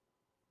mind,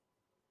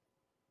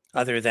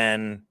 other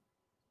than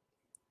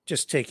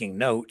just taking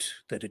note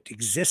that it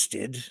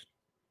existed,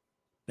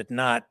 but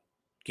not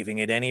giving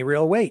it any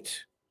real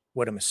weight.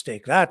 What a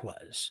mistake that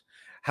was.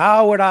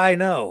 How would I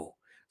know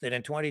that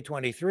in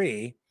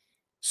 2023,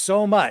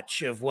 so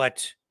much of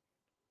what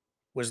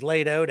was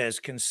laid out as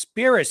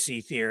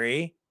conspiracy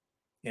theory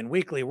in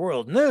Weekly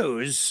World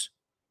News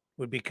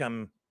would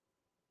become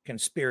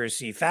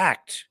conspiracy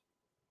fact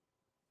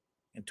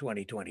in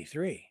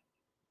 2023?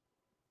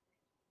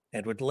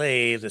 And would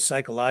lay the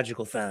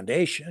psychological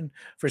foundation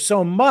for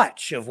so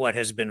much of what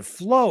has been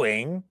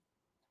flowing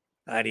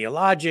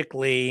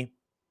ideologically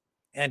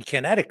and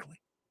kinetically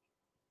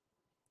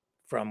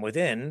from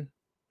within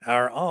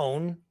our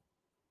own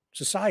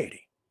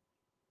society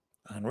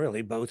on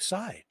really both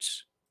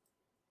sides.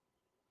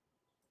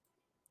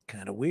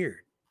 Kind of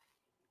weird,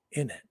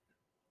 isn't it?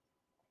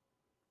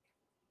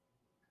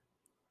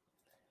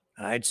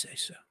 I'd say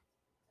so.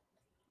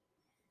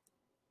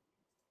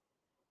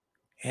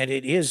 And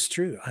it is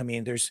true. I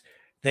mean,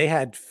 they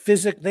had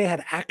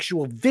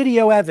actual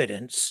video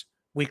evidence,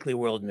 Weekly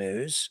World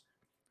News,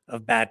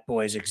 of Bat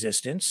Boy's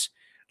existence.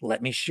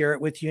 Let me share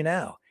it with you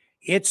now.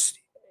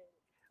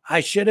 I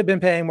should have been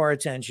paying more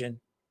attention.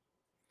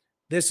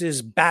 This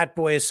is Bat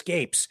Boy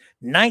Escapes,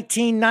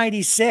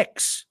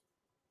 1996.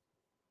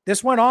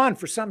 This went on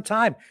for some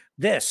time.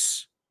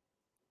 This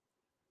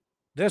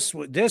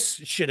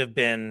should have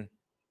been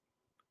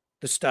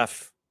the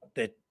stuff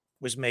that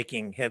was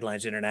making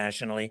headlines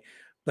internationally,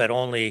 but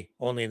only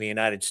in the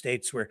United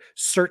States, where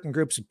certain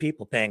groups of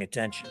people paying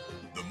attention.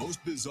 The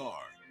most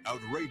bizarre,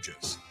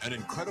 outrageous, and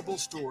incredible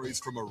stories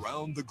from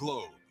around the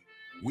globe.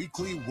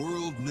 Weekly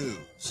World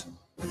News.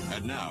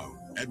 And now,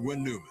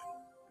 Edwin Newman.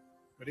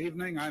 Good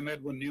evening, I'm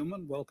Edwin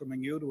Newman,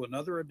 welcoming you to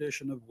another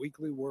edition of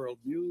Weekly World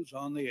News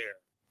on the air.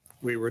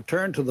 We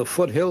return to the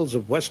foothills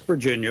of West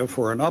Virginia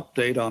for an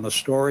update on a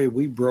story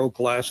we broke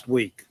last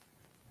week.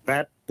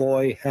 Bat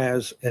Boy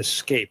has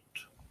escaped.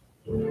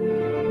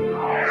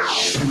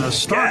 In a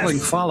startling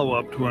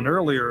follow-up to an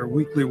earlier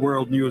Weekly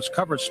World News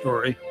cover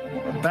story,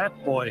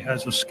 Bat Boy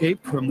has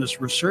escaped from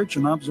this research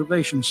and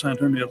observation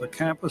center near the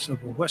campus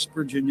of a West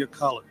Virginia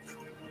college.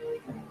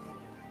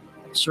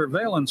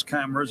 Surveillance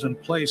cameras in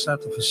place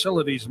at the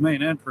facility's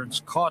main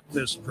entrance caught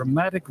this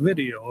dramatic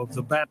video of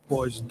the Bat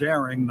Boy's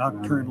daring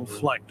nocturnal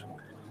flight.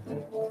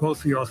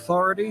 Both the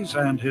authorities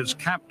and his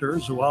captor,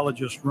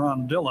 zoologist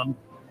Ron Dillon,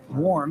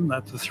 warn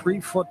that the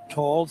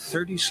 3-foot-tall,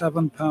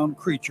 37-pound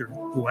creature,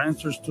 who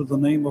answers to the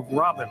name of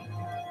Robin,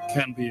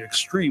 can be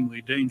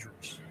extremely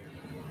dangerous.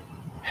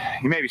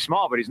 He may be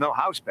small, but he's no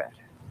house bat.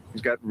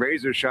 He's got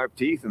razor-sharp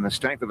teeth and the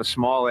strength of a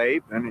small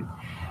ape, and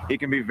he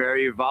can be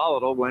very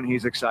volatile when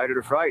he's excited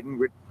or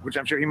frightened, which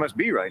I'm sure he must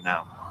be right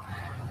now.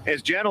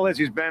 As gentle as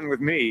he's been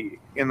with me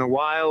in the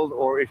wild,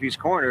 or if he's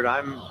cornered,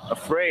 I'm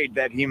afraid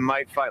that he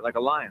might fight like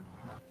a lion.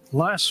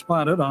 Last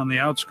spotted on the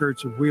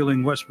outskirts of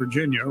Wheeling, West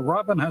Virginia,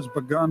 Robin has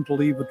begun to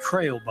leave a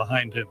trail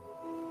behind him.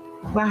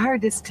 Well, I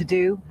heard this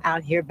to-do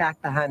out here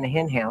back behind the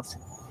hen house.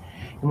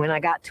 And when I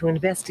got to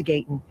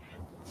investigating,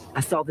 I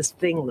saw this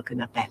thing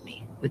looking up at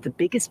me with the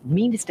biggest,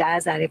 meanest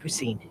eyes I'd ever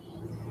seen.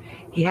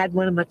 He had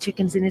one of my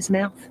chickens in his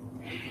mouth,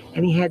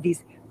 and he had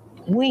these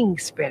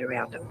wings spread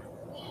around him.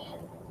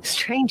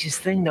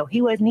 Strangest thing, though,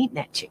 he wasn't eating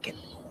that chicken.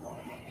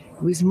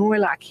 It was more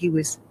like he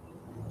was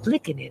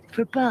licking it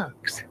for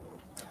bugs.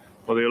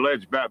 Well, the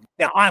alleged bat.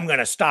 Now, I'm going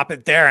to stop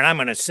it there, and I'm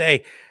going to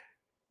say,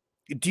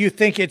 do you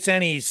think it's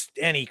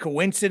any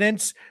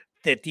coincidence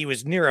that he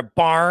was near a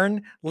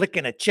barn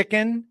licking a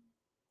chicken,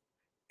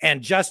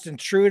 and Justin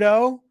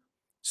Trudeau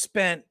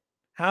spent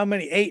how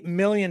many, $8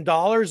 million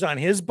on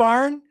his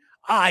barn?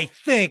 I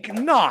think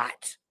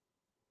not.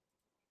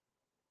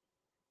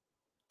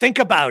 Think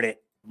about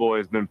it. Boy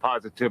has been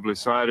positively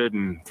sighted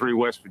in 3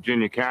 West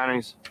Virginia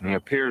counties, and he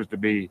appears to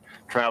be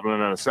traveling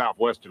in a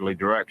southwesterly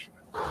direction.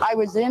 I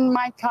was in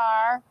my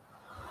car,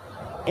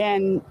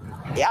 and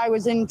I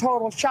was in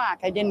total shock.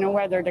 I didn't know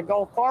whether to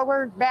go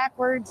forward,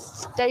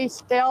 backwards, stay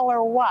still,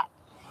 or what.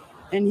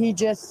 And he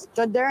just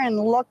stood there and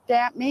looked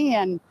at me,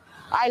 and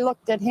I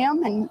looked at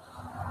him, and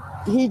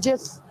he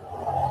just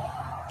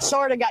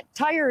sort of got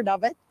tired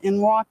of it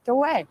and walked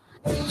away.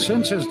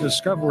 Since his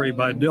discovery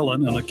by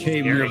Dillon in a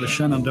cave near the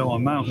Shenandoah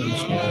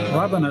Mountains,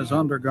 Robin has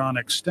undergone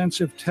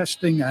extensive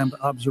testing and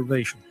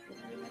observation.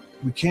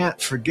 We can't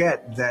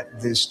forget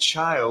that this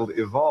child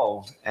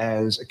evolved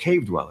as a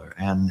cave dweller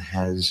and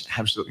has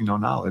absolutely no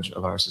knowledge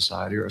of our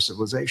society or our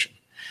civilization.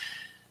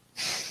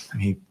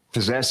 He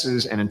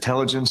possesses an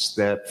intelligence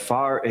that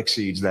far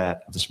exceeds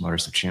that of the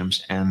smartest of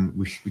chimps, and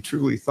we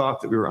truly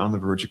thought that we were on the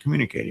verge of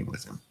communicating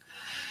with him.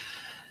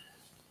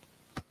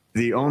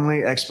 The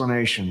only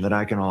explanation that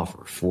I can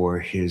offer for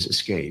his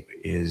escape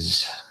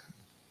is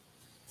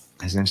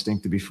his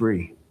instinct to be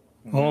free.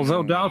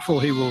 Although doubtful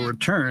he will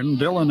return,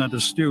 Dillon and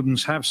his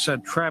students have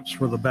set traps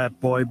for the Bat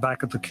Boy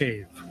back at the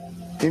cave.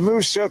 He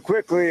moves so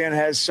quickly and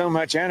has so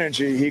much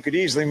energy, he could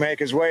easily make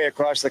his way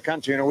across the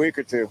country in a week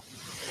or two.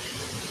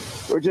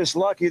 We're just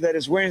lucky that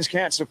his wings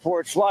can't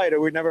support flight, or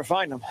we'd never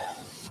find him.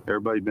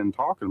 Everybody's been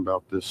talking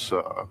about this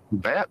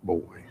Bat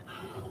Boy,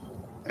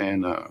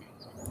 and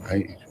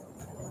I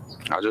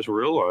just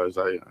realized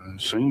I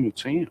assume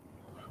it's him,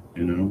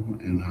 you know,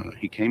 and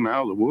he came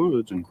out of the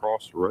woods and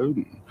crossed the road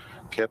and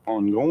kept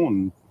on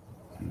going.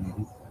 You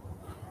know.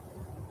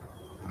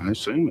 I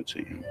assume it's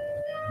him.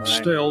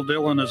 Still,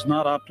 Dillon is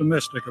not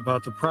optimistic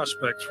about the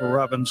prospects for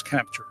Robin's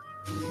capture.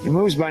 He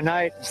moves by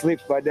night and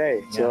sleeps by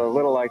day. It's a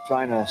little like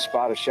trying to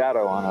spot a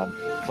shadow on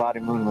a cloudy,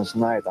 moonless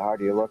night. The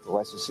harder you look, the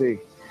less you see.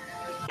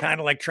 Kind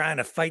of like trying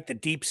to fight the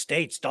deep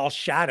state. It's all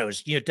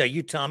shadows. You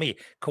tell me,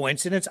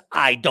 coincidence?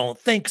 I don't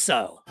think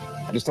so.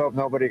 I just hope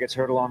nobody gets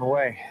hurt along the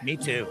way. Me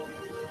too.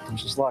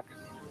 It's just luck.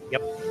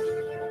 Yep.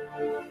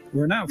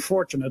 We're now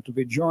fortunate to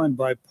be joined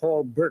by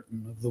Paul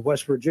Burton of the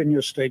West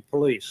Virginia State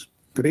Police.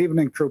 Good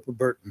evening, Trooper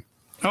Burton.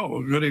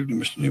 Oh, good evening,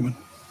 Mr. Newman.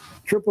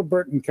 Trooper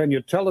Burton, can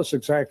you tell us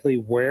exactly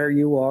where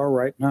you are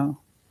right now?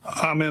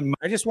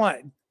 I just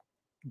want,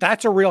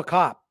 that's a real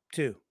cop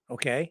too,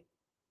 okay?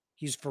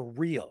 He's for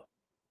real.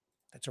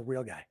 That's a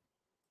real guy.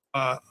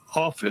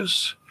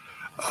 Office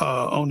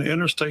on the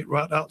interstate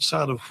right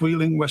outside of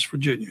Wheeling, West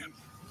Virginia.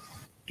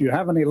 Do you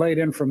have any late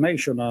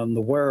information on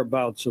the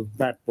whereabouts of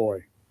Bat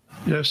Boy?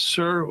 Yes,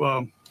 sir.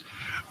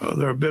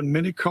 There have been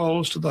many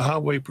calls to the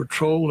Highway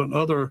Patrol and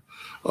other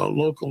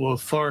local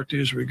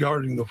authorities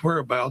regarding the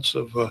whereabouts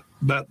of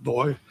Bat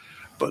Boy,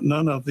 but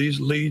none of these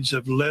leads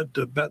have led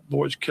to Bat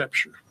Boy's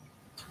capture.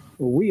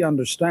 Well, we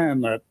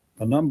understand that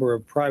a number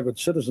of private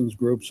citizens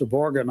groups have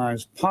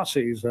organized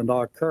posses and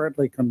are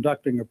currently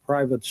conducting a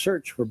private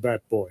search for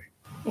Bat Boy.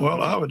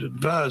 Well, I would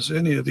advise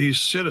any of these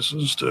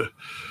citizens to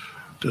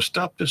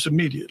stop this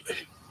immediately.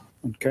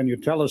 And can you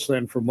tell us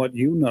then, from what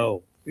you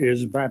know,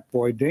 is Bat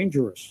Boy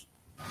dangerous?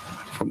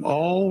 From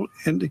all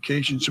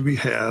indications we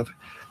have,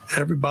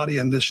 everybody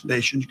in this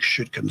nation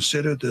should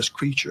consider this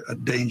creature a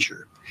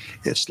danger.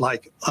 It's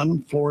like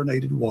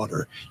unfluoridated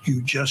water.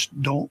 You just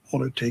don't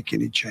want to take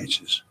any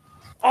chances.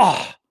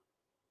 Oh,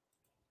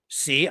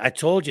 See, I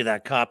told you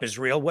that cop is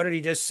real. What did he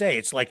just say?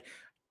 It's like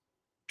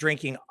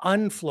drinking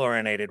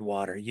unfluorinated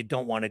water. You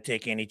don't want to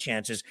take any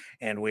chances.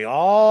 And we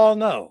all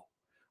know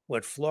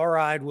what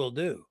fluoride will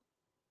do.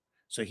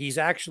 So he's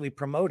actually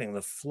promoting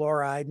the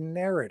fluoride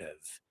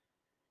narrative,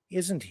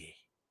 isn't he?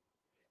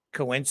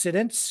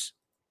 Coincidence?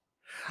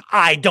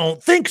 I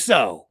don't think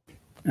so.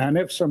 And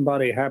if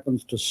somebody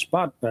happens to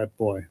spot that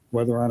boy,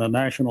 whether on a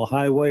national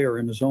highway or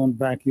in his own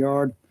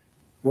backyard,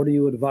 what are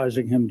you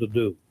advising him to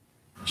do?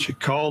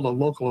 Should call the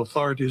local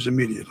authorities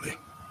immediately.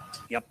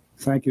 Yep.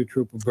 Thank you,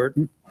 Trooper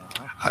Burton.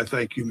 I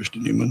thank you, Mr.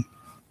 Newman.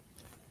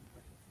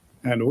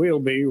 And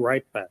we'll be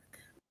right back.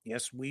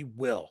 Yes, we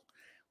will.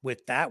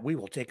 With that, we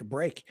will take a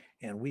break,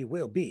 and we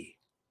will be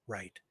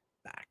right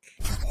back.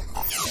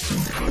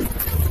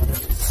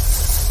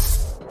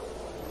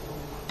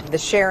 The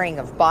sharing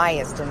of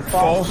biased and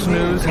false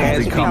news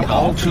has become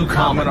all too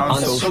common on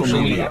social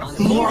media.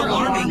 More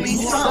alarmingly,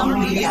 some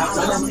media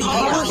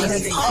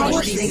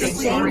publish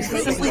things they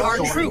simply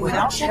aren't true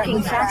without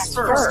checking facts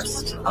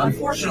first.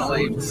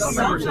 Unfortunately, some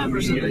members of the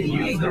media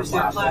use their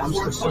platforms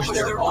to push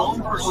their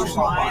own personal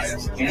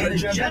bias and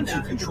agenda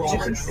to control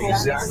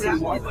exactly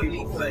what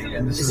people think,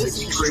 and this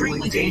is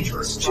extremely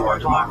dangerous to our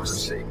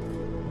democracy.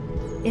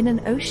 In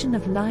an ocean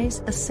of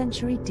lies a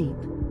century deep,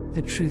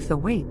 the truth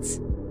awaits.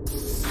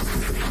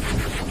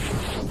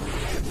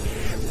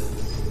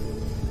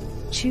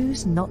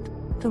 Choose not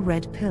the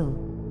red pill.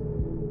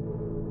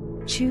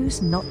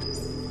 Choose not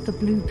the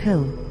blue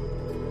pill.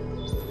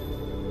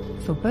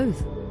 For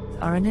both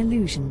are an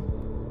illusion.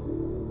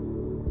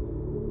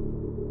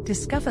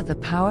 Discover the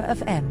power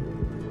of M.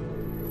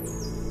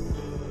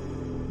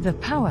 The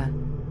power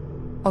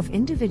of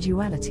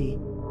individuality.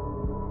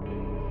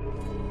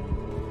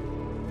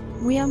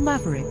 We are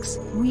Mavericks.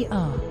 We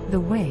are the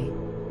way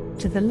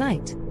to the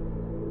light.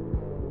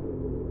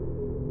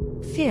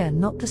 Fear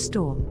not the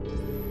storm.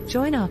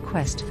 Join our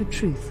quest for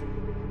truth.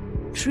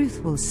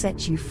 Truth will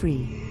set you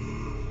free.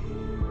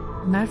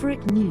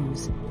 Maverick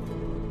News.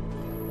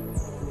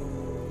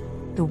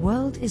 The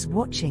world is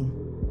watching.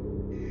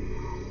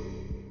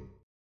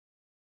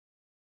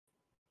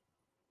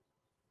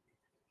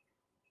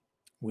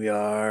 We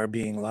are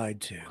being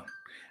lied to.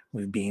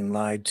 We've been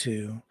lied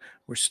to.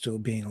 We're still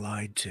being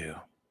lied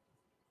to.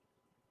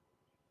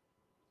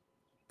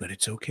 But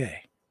it's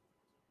okay.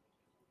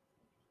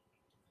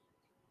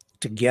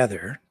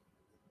 Together,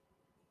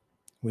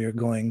 we are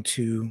going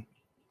to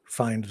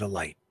find the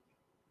light.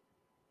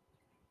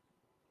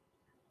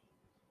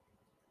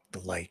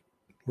 The light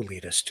will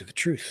lead us to the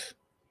truth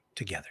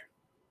together.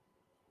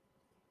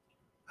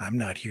 I'm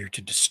not here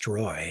to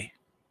destroy.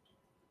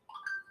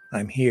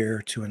 I'm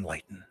here to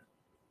enlighten.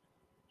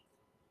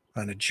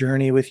 On a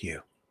journey with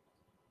you.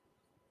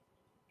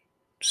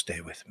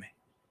 Stay with me.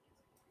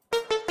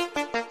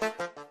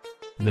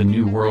 The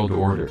New World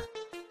Order.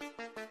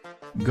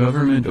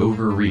 Government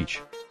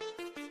overreach.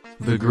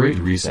 The Great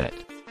Reset.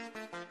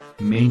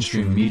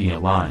 Mainstream media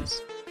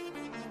lies.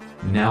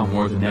 Now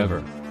more than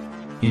ever,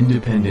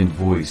 independent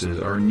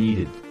voices are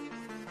needed.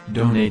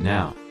 Donate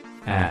now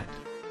at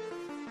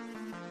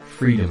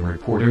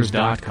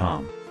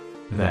freedomreporters.com.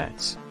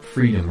 That's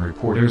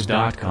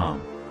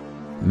freedomreporters.com.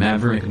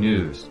 Maverick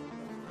News.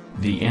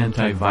 The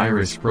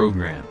antivirus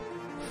program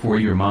for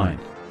your mind.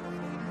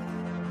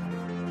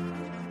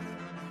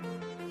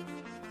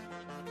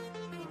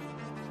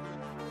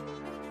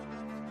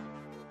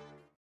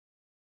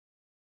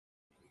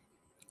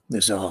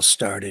 This all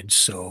started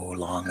so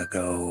long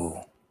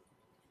ago.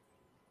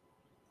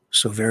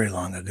 So very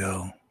long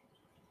ago.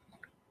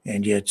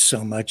 And yet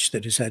so much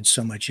that has had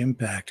so much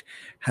impact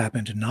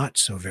happened not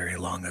so very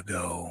long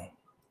ago.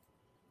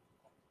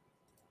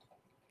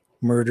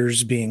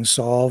 Murders being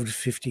solved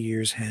 50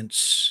 years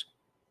hence.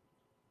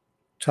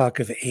 Talk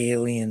of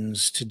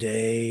aliens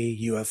today,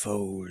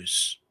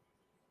 UFOs.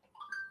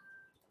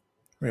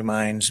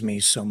 Reminds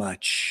me so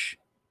much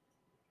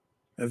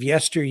of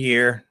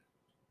yesteryear,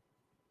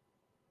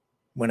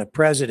 when a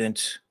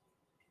president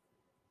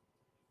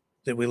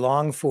that we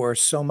long for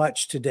so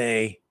much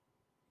today,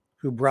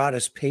 who brought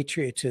us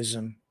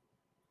patriotism,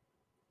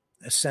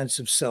 a sense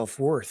of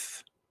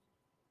self-worth,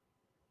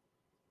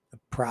 a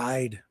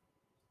pride,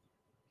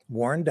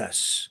 warned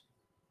us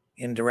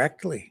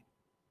indirectly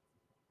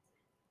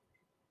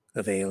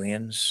of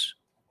aliens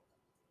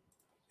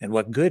and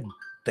what good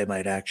they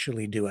might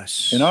actually do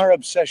us. In our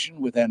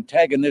obsession with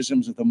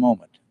antagonisms of the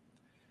moment,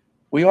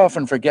 we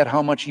often forget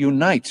how much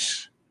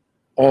unites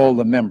all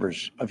the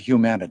members of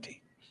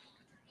humanity.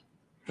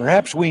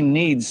 Perhaps we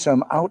need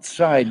some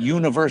outside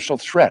universal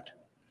threat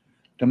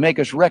to make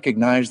us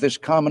recognize this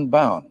common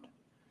bound.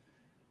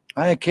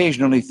 I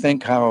occasionally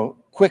think how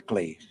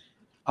quickly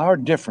our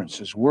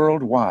differences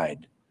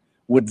worldwide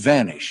would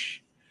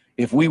vanish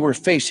if we were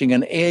facing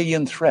an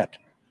alien threat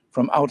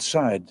from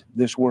outside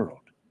this world.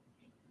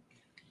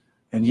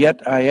 And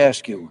yet, I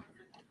ask you,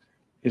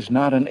 is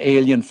not an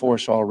alien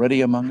force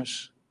already among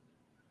us?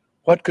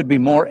 What could be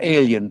more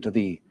alien to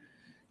the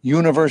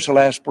universal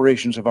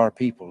aspirations of our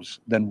peoples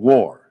than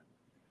war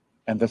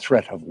and the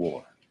threat of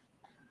war?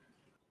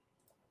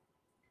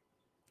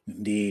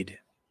 Indeed.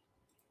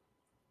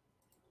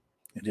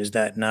 And is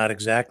that not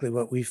exactly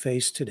what we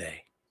face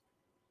today?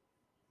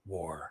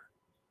 War.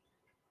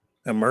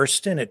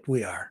 Immersed in it,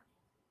 we are.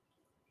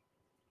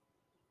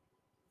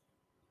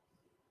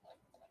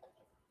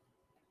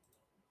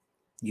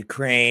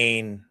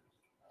 Ukraine,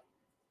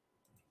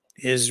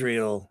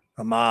 Israel,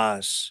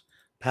 Hamas,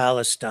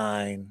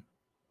 Palestine,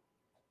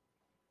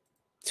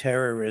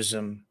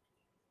 terrorism,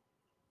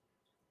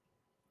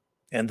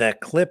 and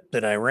that clip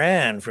that I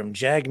ran from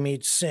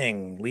Jagmeet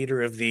Singh,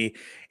 leader of the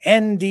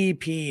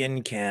NDP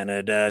in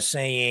Canada,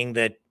 saying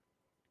that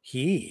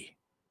he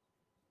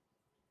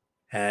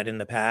had in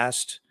the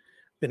past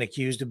been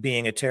accused of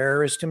being a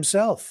terrorist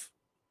himself.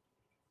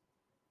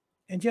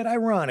 And yet,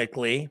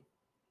 ironically,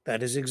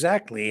 that is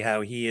exactly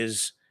how he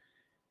is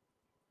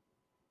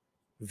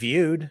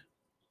viewed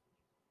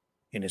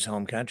in his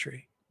home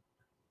country,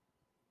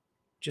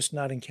 just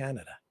not in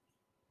Canada.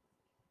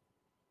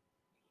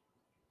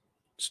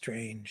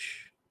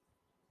 Strange,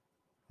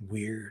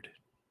 weird.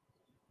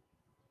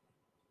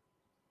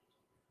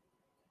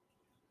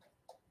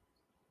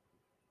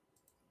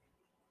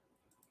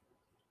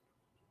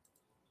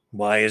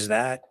 Why is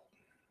that?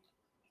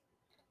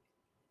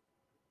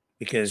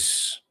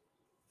 Because,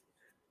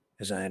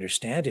 as I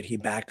understand it, he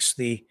backs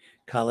the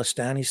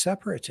Khalistani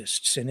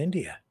separatists in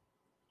India,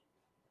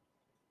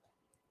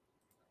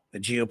 the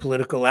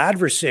geopolitical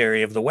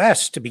adversary of the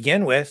West to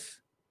begin with.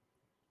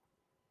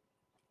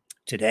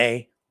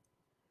 Today,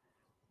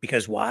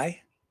 because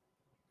why?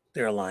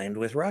 They're aligned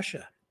with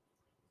Russia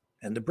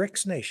and the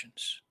BRICS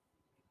nations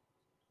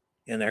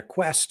in their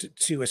quest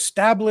to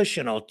establish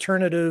an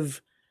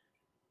alternative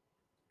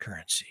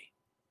currency.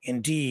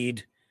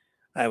 Indeed,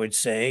 I would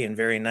say, in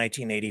very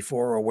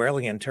 1984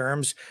 Orwellian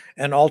terms,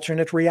 an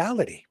alternate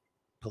reality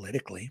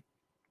politically.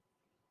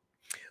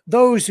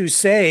 Those who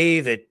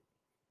say that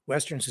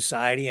Western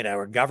society and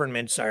our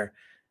governments are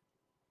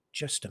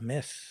just a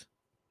myth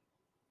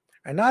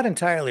are not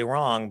entirely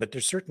wrong, but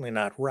they're certainly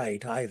not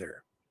right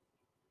either.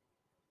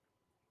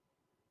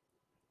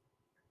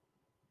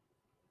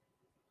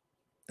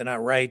 They're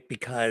not right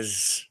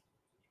because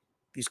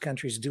these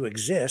countries do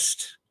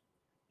exist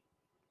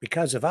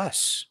because of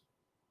us,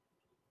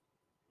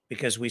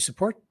 because we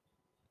support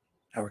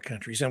our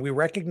countries and we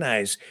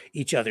recognize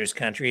each other's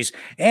countries,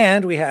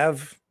 and we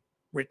have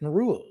written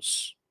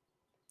rules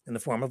in the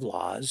form of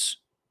laws.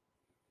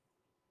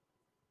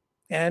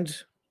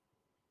 And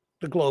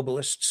the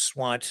globalists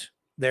want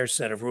their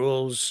set of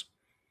rules,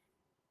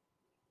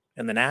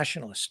 and the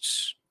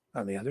nationalists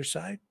on the other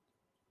side,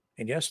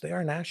 and yes, they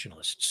are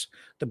nationalists,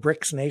 the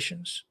BRICS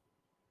nations,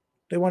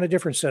 they want a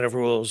different set of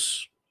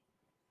rules,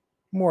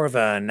 more of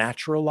a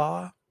natural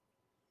law,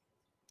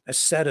 a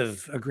set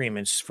of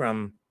agreements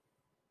from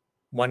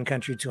one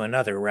country to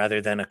another rather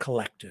than a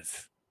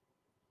collective.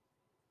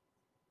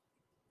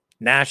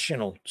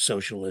 National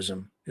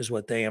socialism is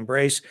what they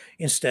embrace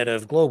instead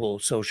of global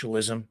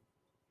socialism.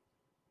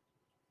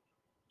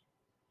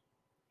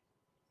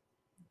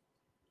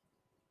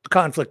 The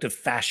conflict of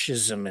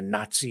fascism and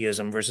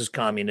Nazism versus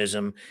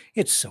communism,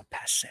 it's so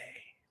passé.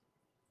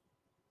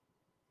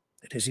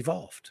 It has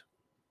evolved.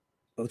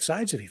 Both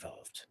sides have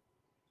evolved.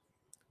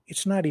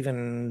 It's not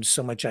even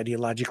so much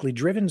ideologically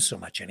driven so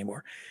much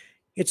anymore.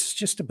 It's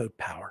just about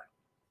power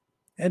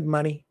and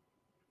money.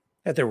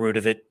 At the root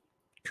of it,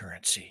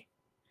 currency.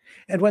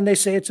 And when they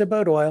say it's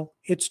about oil,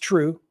 it's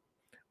true,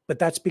 but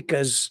that's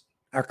because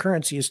our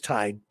currency is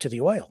tied to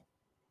the oil.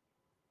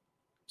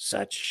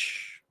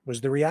 Such was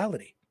the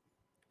reality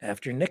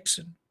after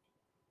Nixon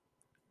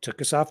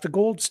took us off the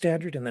gold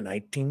standard in the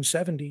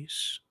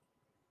 1970s.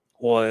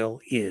 Oil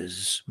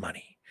is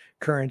money.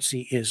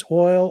 Currency is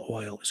oil.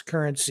 Oil is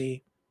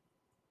currency.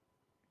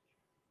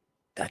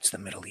 That's the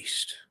Middle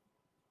East.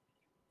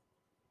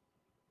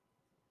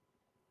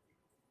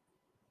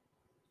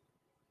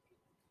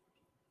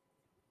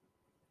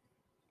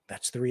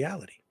 That's the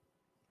reality.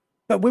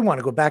 But we want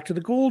to go back to the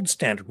gold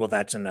standard. Well,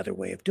 that's another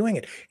way of doing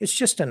it. It's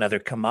just another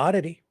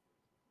commodity.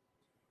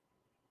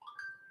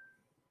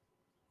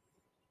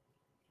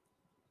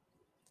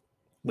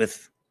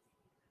 With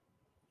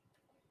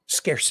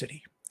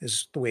scarcity,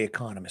 is the way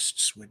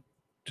economists would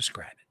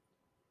describe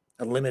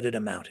it. A limited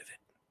amount of it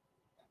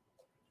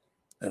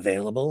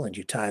available, and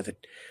you tie the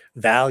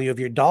value of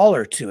your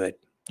dollar to it,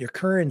 your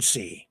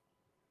currency.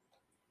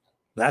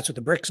 That's what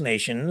the BRICS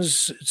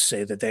nations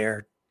say that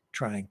they're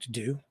trying to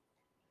do.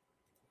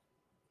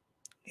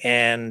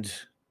 And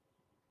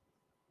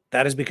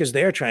that is because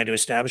they're trying to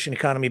establish an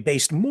economy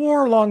based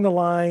more along the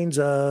lines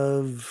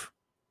of,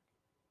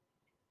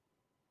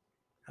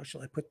 how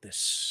shall I put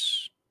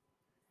this?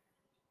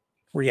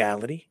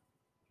 Reality.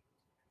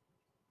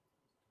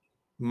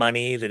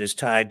 Money that is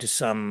tied to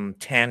some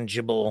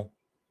tangible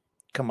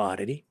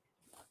commodity.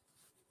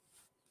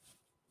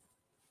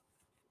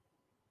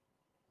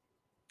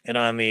 And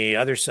on the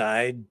other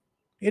side,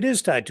 it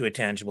is tied to a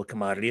tangible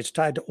commodity. It's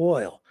tied to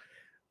oil.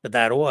 But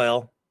that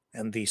oil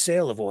and the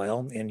sale of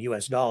oil in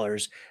US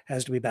dollars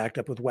has to be backed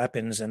up with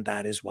weapons, and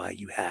that is why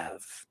you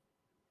have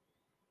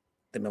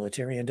the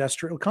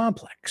military-industrial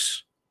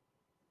complex.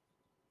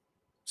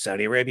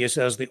 Saudi Arabia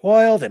sells the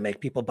oil. They make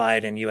people buy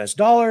it in US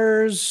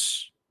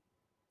dollars.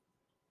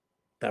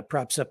 That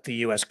props up the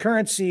US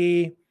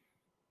currency,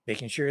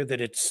 making sure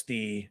that it's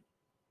the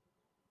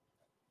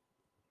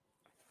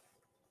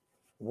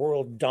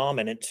world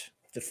dominant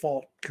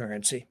default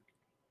currency.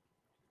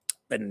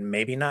 But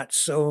maybe not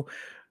so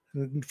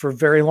for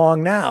very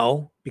long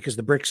now, because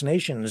the BRICS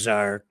nations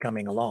are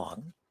coming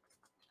along.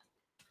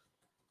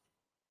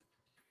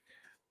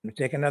 I'm going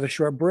to take another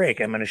short break.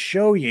 I'm going to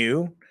show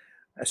you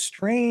a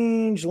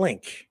strange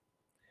link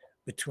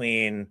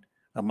between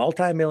a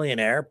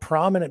multimillionaire,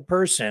 prominent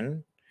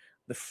person,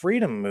 the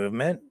freedom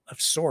movement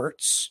of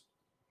sorts,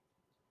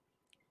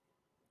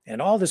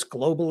 and all this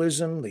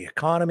globalism, the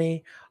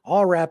economy,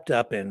 all wrapped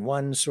up in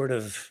one sort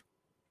of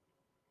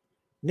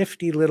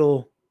nifty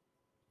little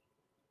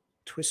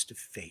twist of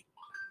fate.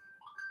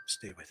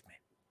 Stay with me.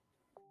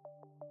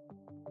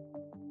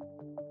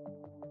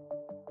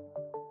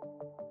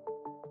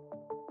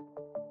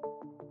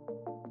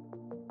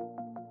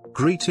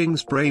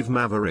 Greetings, brave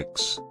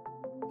Mavericks.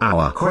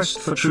 Our quest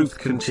for truth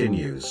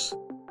continues.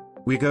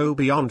 We go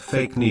beyond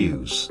fake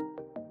news.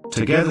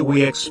 Together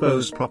we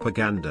expose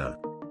propaganda.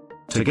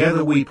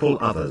 Together we pull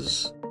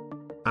others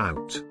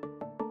out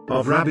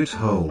of rabbit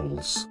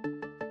holes.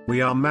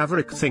 We are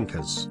maverick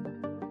thinkers.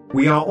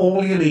 We are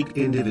all unique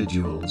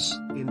individuals.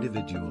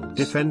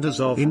 Defenders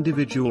of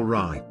individual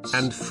rights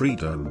and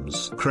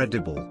freedoms.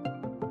 Credible.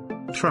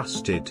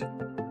 Trusted.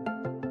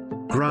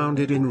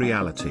 Grounded in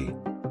reality.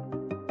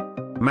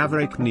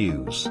 Maverick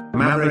News.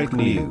 Maverick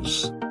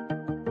News.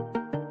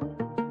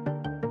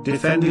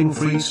 Defending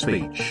free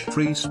speech.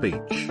 Free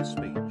speech.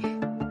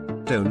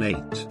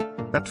 Donate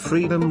at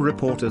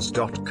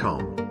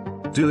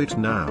freedomreporters.com. Do it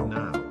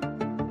now.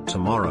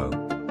 Tomorrow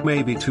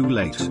may be too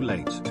late.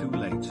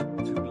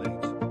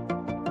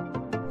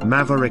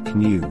 Maverick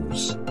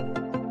News.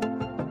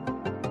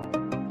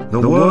 The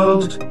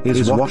world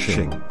is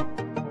watching.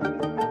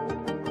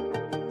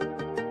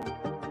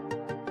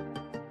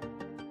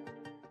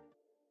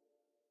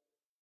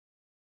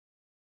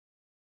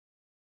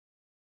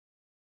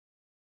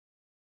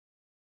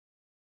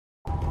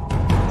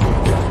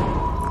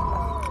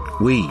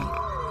 We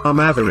are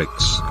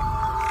Mavericks.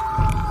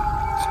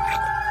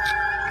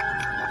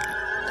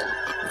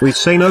 We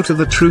say no to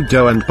the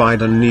Trudeau and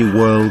Biden New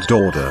World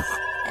Order.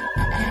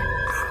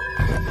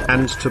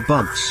 And to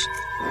bugs.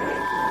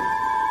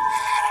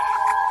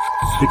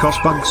 Because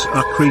bugs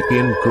are creepy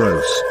and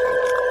gross.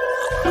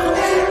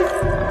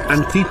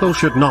 And people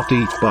should not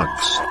eat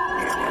bugs.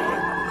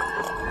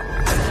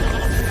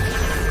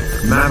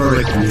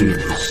 Maverick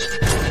News.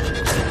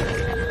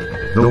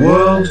 The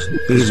world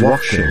is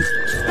watching.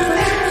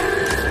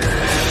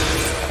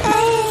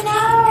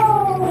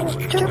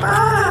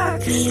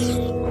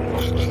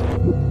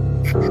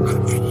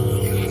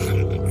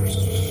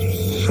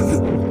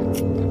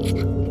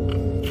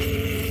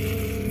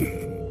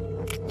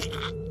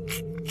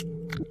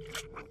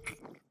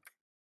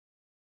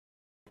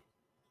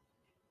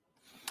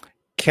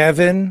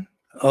 Kevin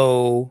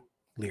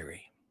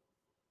O'Leary,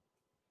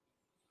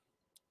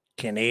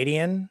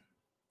 Canadian,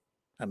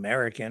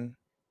 American,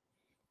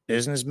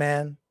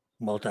 businessman,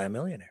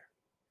 multimillionaire.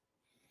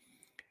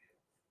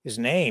 His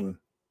name,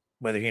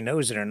 whether he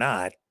knows it or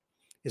not,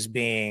 is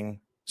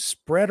being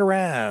spread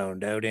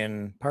around out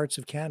in parts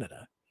of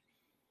Canada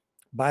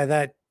by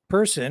that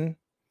person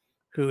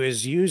who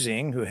has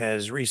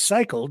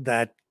recycled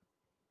that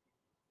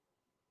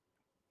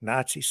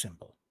Nazi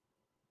symbol.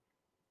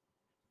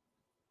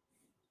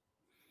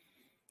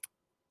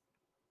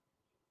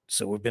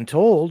 So we've been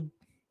told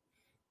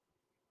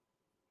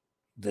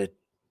that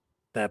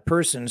that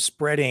person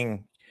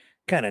spreading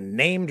kind of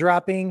name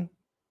dropping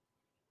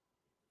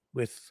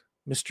with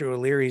Mr.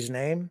 O'Leary's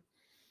name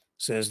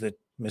says that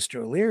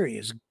Mr. O'Leary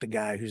is the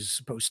guy who's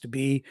supposed to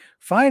be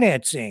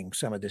financing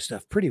some of this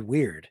stuff. Pretty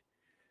weird.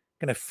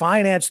 Going to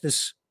finance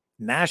this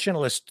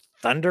nationalist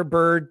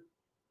Thunderbird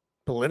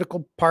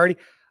political party.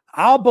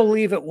 I'll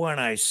believe it when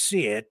I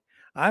see it.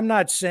 I'm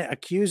not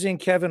accusing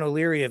Kevin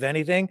O'Leary of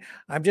anything.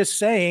 I'm just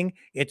saying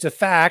it's a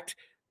fact.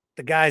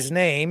 The guy's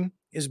name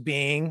is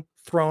being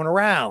thrown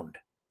around.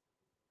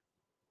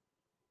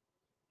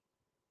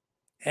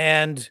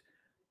 And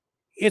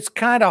it's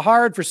kind of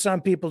hard for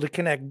some people to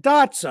connect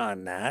dots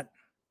on that.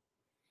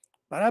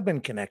 But I've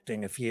been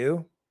connecting a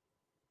few.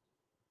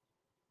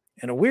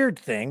 And a weird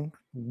thing,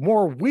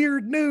 more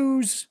weird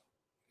news.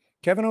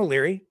 Kevin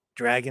O'Leary,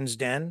 Dragon's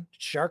Den,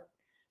 Shark,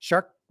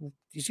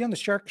 is he on the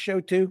Shark Show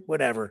too?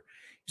 Whatever.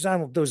 He's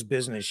on those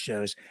business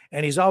shows.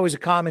 And he's always a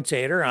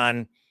commentator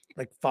on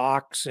like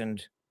Fox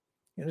and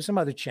some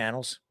other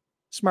channels.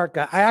 Smart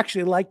guy. I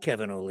actually like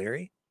Kevin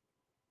O'Leary.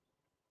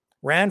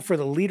 Ran for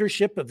the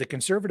leadership of the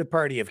Conservative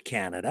Party of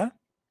Canada.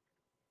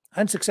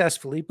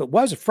 Unsuccessfully, but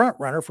was a front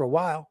runner for a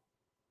while.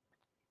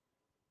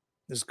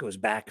 This goes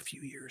back a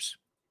few years.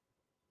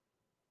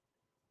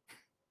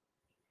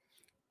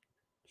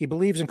 He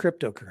believes in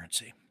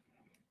cryptocurrency.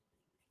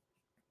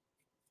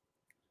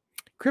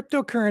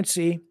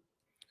 Cryptocurrency,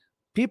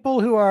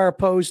 people who are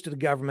opposed to the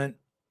government,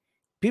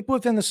 people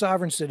within the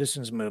sovereign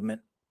citizens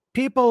movement,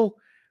 people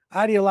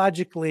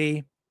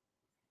ideologically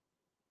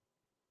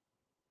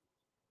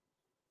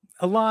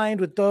aligned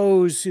with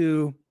those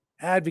who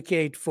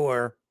advocate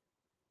for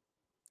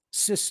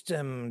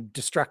system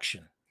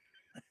destruction.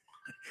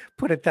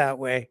 Put it that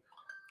way.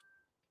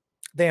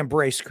 They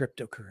embrace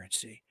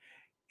cryptocurrency.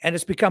 And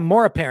it's become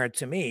more apparent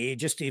to me,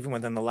 just even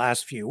within the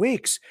last few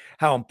weeks,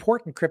 how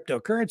important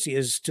cryptocurrency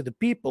is to the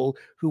people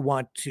who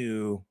want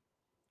to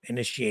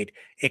initiate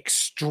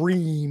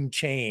extreme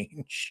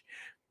change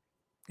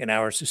in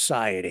our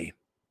society.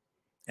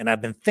 And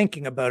I've been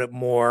thinking about it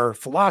more,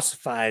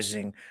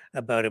 philosophizing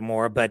about it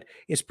more, but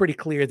it's pretty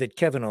clear that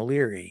Kevin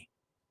O'Leary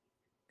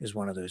is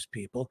one of those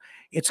people.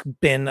 It's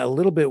been a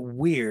little bit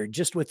weird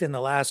just within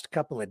the last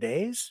couple of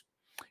days.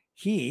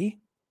 He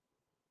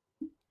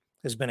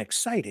has been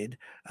excited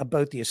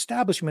about the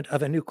establishment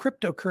of a new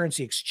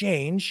cryptocurrency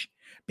exchange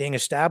being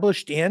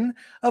established in,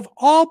 of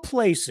all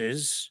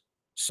places,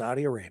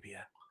 Saudi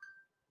Arabia.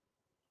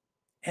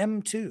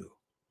 M2.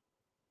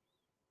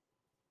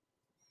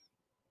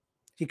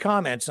 He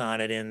comments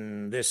on it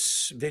in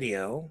this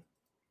video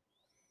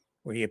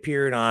where he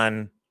appeared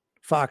on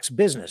Fox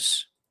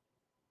Business.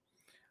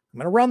 I'm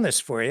going to run this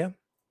for you.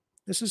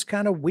 This is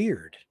kind of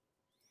weird.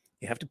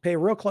 You have to pay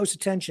real close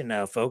attention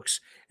now,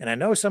 folks. And I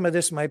know some of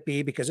this might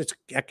be because it's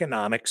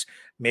economics,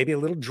 maybe a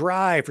little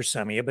dry for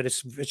some of you, but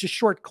it's a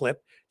short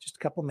clip, just a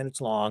couple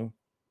minutes long.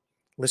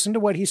 Listen to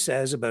what he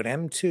says about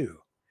M2,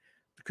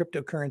 the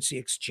cryptocurrency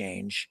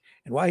exchange,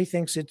 and why he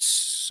thinks it's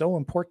so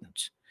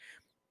important.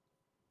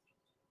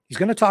 He's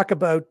going to talk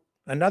about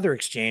another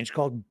exchange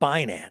called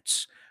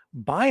Binance.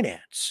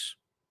 Binance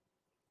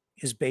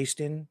is based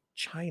in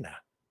China.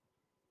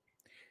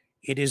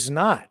 It is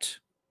not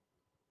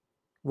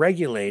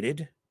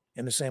regulated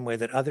in the same way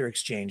that other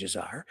exchanges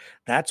are.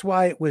 That's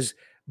why it was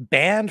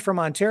banned from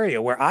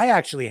Ontario, where I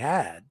actually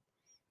had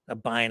a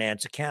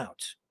Binance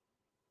account.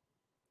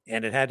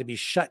 And it had to be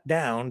shut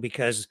down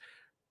because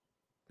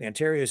the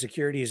Ontario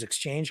Securities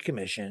Exchange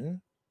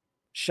Commission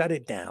shut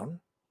it down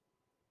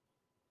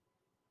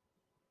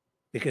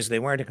because they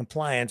weren't in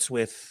compliance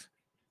with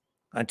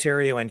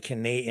Ontario and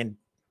Canadian,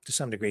 to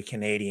some degree,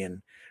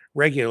 Canadian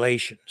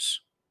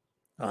regulations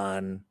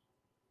on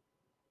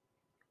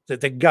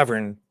that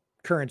govern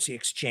currency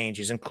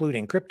exchanges,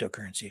 including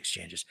cryptocurrency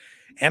exchanges.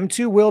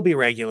 M2 will be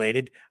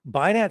regulated.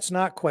 Binance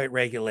not quite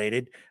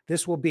regulated.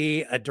 This will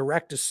be a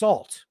direct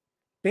assault,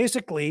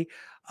 basically,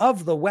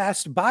 of the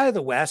West, by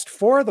the West,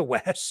 for the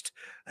West,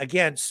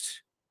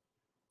 against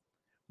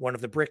one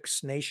of the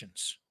BRICS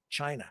nations,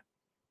 China,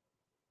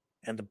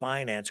 and the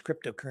Binance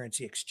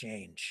cryptocurrency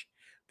exchange.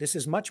 This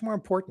is much more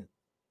important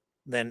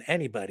than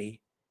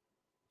anybody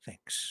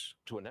thinks.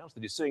 To announce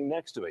that he's sitting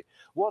next to me.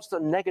 What's the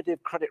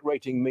negative credit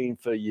rating mean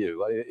for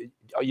you?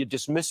 Are you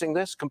dismissing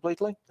this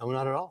completely? No,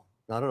 not at all.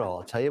 Not at all.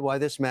 I'll tell you why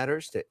this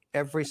matters to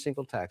every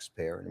single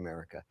taxpayer in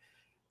America.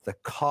 The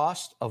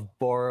cost of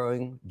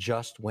borrowing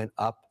just went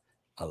up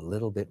a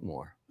little bit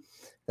more.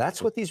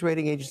 That's what these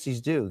rating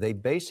agencies do. They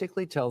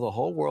basically tell the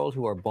whole world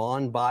who are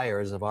bond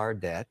buyers of our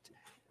debt,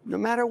 no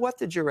matter what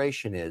the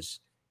duration is,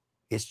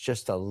 it's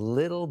just a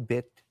little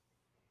bit,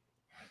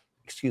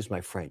 excuse my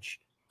French,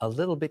 a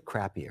little bit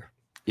crappier.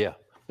 Yeah,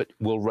 but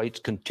will rates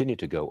continue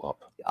to go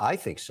up? I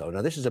think so.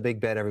 Now, this is a big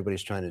bet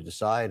everybody's trying to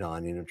decide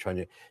on, trying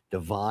to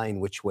divine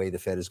which way the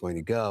Fed is going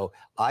to go.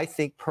 I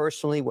think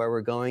personally where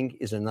we're going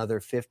is another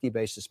 50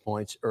 basis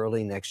points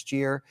early next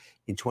year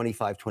in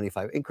 25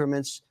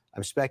 increments.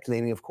 I'm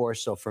speculating, of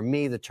course. So for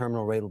me, the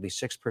terminal rate will be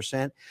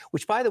 6%,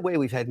 which, by the way,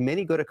 we've had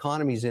many good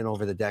economies in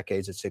over the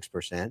decades at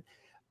 6%.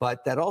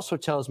 But that also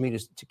tells me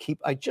to keep,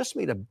 I just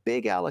made a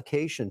big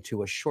allocation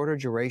to a shorter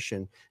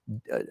duration,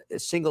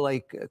 single A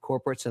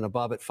corporates and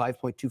above at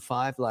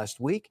 5.25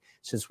 last week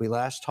since we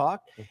last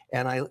talked.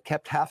 And I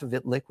kept half of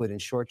it liquid in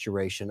short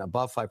duration,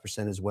 above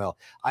 5% as well.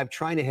 I'm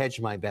trying to hedge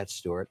my bets,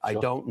 Stuart. Sure. I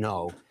don't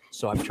know.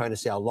 So I'm trying to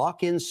say I'll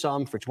lock in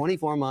some for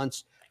 24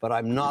 months, but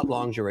I'm not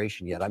long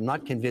duration yet. I'm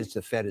not convinced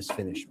the Fed is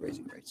finished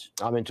raising rates.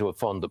 I'm into a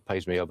fund that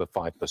pays me over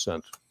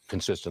 5%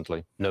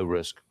 consistently, no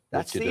risk.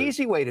 That's the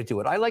easy way to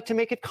do it. I like to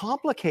make it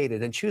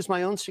complicated and choose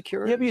my own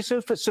security. Yeah, but you're so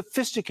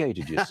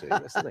sophisticated, you see.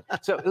 That's the thing.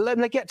 So let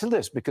me get to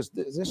this, because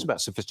this is about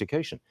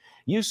sophistication.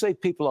 You say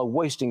people are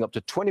wasting up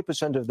to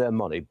 20% of their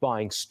money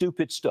buying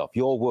stupid stuff.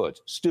 Your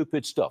words,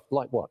 stupid stuff.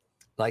 Like what?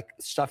 Like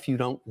stuff you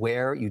don't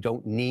wear, you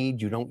don't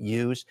need, you don't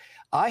use.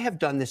 I have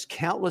done this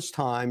countless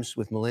times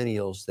with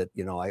millennials that,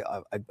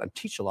 I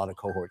teach a lot of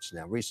cohorts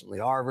now. Recently,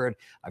 Harvard,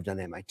 I've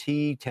done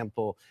MIT,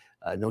 Temple,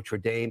 Notre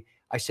Dame.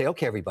 I say,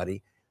 okay,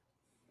 everybody,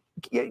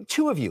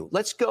 two of you,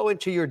 let's go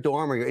into your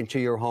dorm or into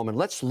your home and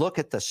let's look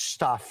at the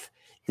stuff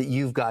that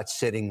you've got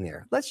sitting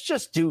there. Let's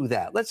just do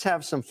that. Let's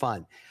have some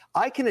fun.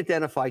 I can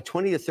identify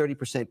 20 to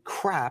 30%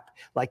 crap,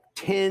 like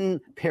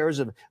 10 pairs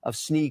of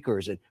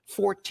sneakers and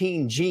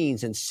 14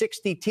 jeans and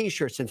 60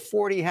 T-shirts and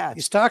 40 hats.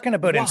 He's talking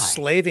about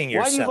enslaving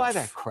yourself. Why do you buy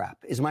that crap?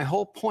 Is my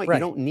whole point. Right. You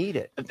don't need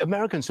it.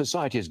 American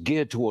society is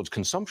geared towards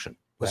consumption,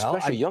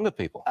 especially younger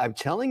people. I'm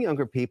telling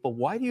younger people,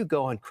 why do you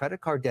go on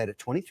credit card debt at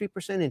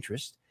 23%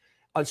 interest?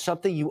 on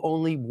something you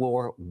only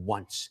wore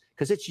once.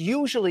 Because it's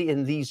usually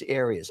in these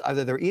areas.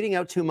 Either they're eating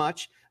out too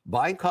much,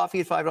 buying coffee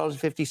at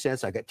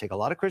 $5.50. I take a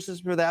lot of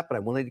criticism for that, but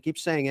I'm willing to keep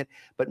saying it.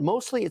 But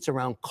mostly it's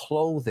around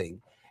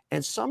clothing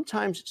and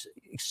sometimes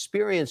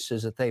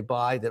experiences that they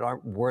buy that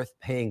aren't worth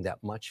paying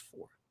that much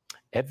for.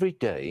 Every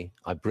day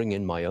I bring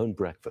in my own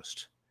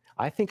breakfast.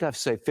 I think I've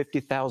saved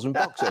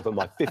 $50,000 over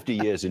my 50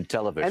 years in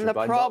television. And the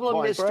by not problem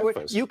buying is, Stuart,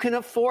 breakfast. you can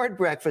afford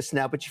breakfast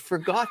now, but you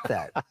forgot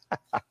that.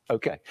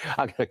 Okay,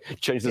 I'm going to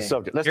change the Okay.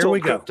 subject. Let's Here talk we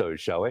go. crypto,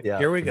 shall we? Yeah.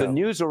 Here we go. The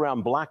news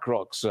around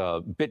BlackRock's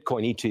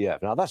Bitcoin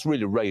ETF. Now, that's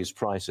really raised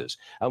prices.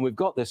 And we've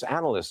got this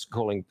analyst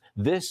calling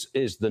this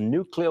is the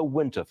nuclear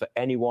winter for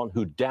anyone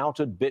who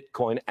doubted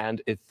Bitcoin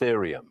and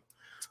Ethereum.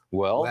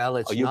 Well,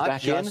 it's are you not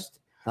back in?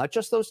 not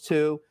just those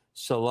two.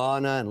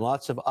 Solana and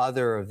lots of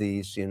other of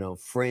these,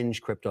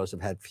 fringe cryptos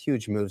have had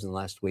huge moves in the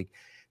last week.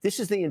 This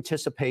is the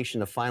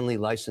anticipation of finally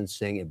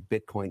licensing a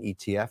Bitcoin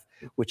ETF,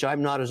 which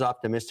I'm not as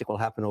optimistic will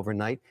happen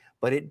overnight,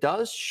 but it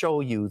does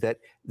show you that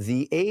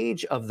the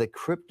age of the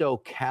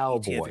crypto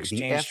cowboy,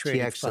 the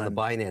FTX and the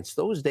Binance,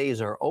 those days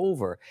are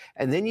over.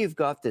 And then you've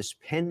got this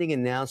pending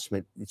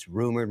announcement. It's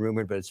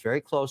rumored, but it's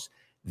very close.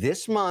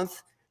 This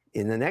month,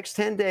 in the next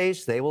 10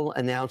 days, they will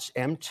announce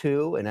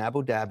M2 in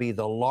Abu Dhabi,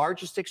 the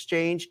largest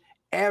exchange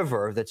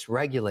ever that's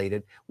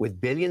regulated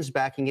with billions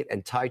backing it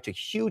and tied to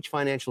huge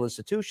financial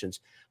institutions,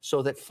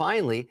 so that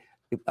finally,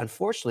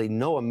 unfortunately,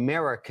 no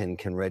American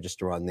can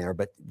register on there.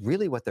 But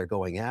really what they're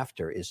going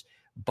after is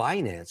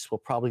Binance will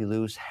probably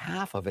lose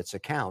half of its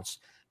accounts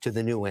to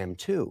the new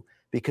M2,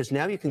 because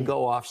now you can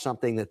go off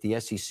something that the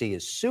SEC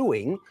is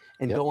suing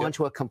and go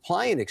onto a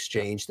compliant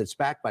exchange that's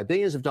backed by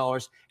billions of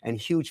dollars and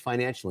huge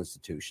financial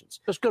institutions.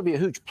 There's going to be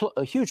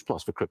a huge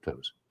plus for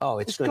cryptos. Oh,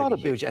 it's going to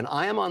be huge. And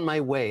I am on my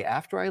way.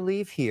 After I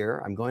leave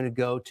here, I'm going to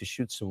go to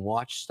shoot some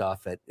watch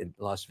stuff in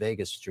Las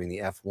Vegas during the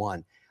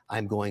F1.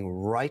 I'm going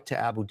right to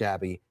Abu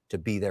Dhabi to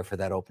be there for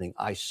that opening.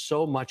 I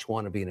so much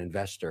want to be an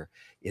investor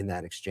in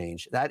that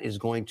exchange. That is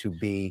going to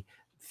be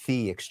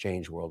the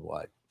exchange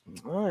worldwide.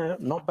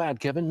 Not bad,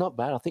 Kevin. Not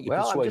bad. I think you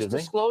I'm persuaded just me.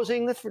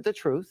 disclosing the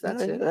truth.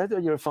 That's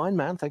it. You're a fine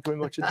man. Thank you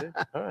very much indeed.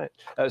 All right.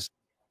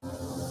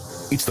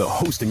 It's the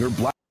Hostinger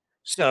Black.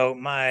 So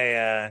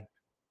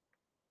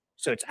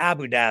so it's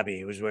Abu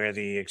Dhabi was where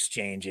the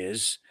exchange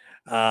is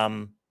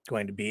going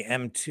to be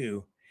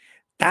M2.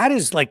 That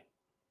is like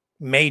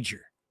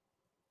major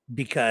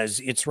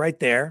because it's right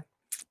there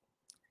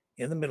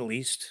in the Middle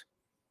East,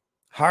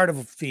 heart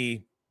of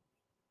the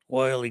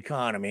oil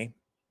economy,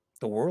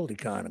 the world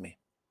economy.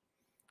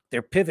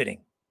 They're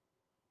pivoting.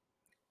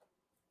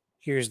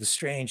 Here's the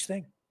strange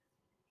thing.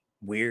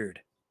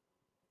 Weird.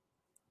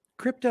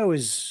 Crypto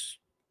is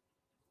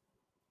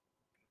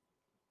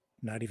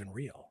not even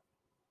real.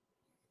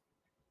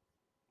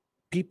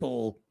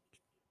 People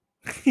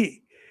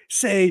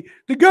say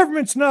the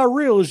government's not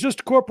real. It's just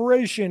a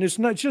corporation. It's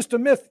not just a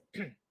myth.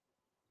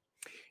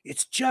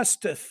 It's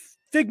just a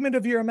figment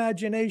of your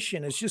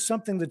imagination. It's just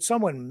something that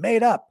someone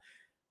made up.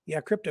 Yeah,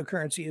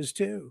 cryptocurrency is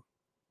too.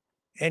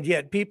 And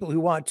yet people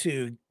who want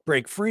to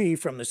break free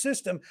from the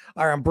system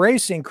are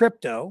embracing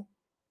crypto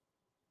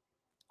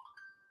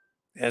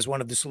as one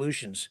of the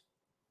solutions.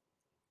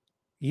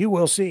 You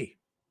will see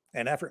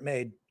an effort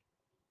made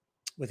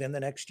within the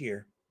next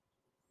year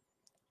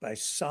by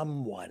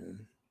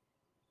someone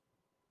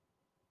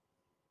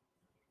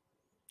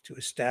to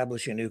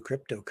establish a new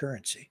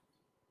cryptocurrency.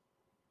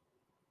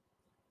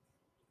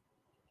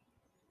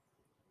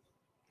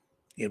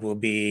 It will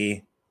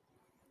be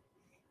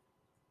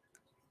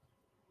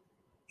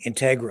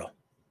integral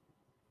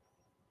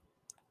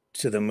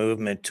to the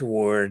movement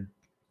toward,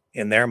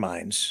 in their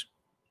minds,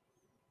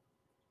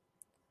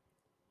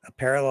 a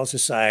parallel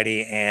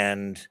society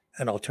and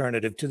an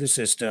alternative to the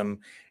system,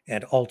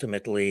 and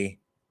ultimately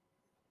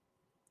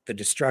the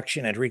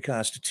destruction and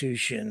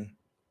reconstitution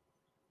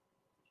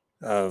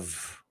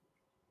of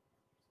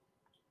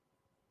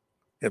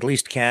at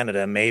least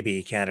Canada,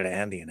 maybe Canada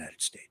and the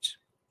United States.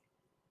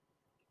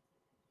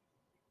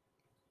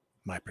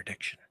 My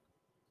prediction.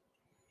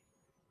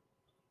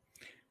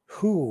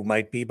 Who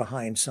might be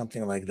behind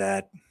something like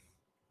that?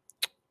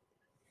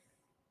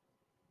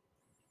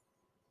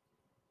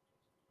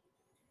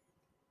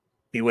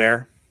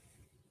 Beware.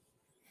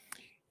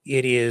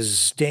 It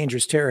is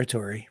dangerous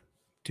territory,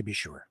 to be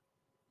sure.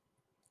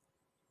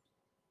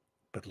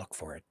 But look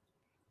for it.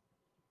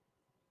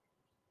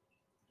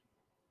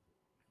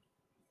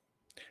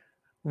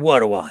 What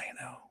do I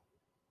know?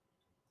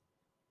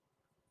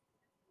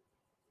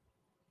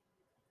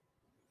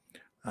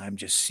 I'm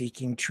just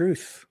seeking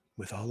truth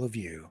with all of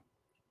you.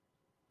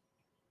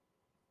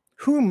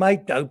 Who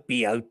might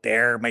be out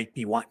there, might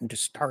be wanting to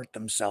start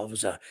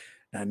themselves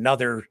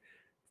another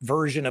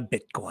version of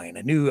Bitcoin,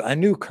 a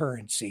new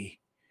currency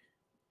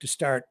to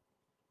start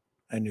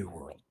a new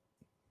world.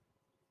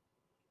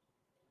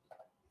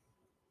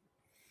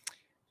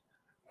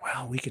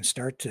 Well, we can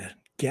start to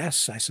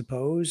guess, I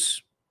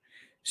suppose.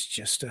 It's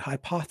just a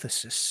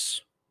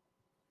hypothesis.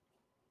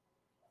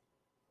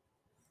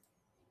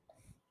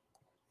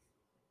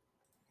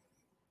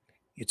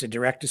 It's a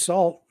direct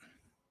assault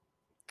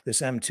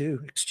this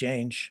M2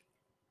 exchange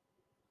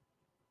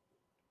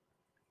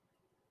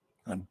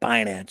on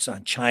Binance,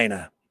 on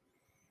China,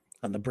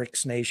 on the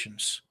BRICS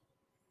nations.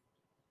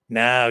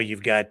 Now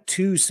you've got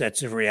two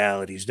sets of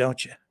realities,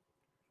 don't you?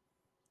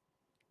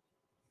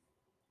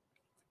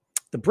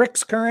 The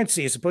BRICS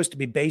currency is supposed to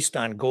be based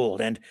on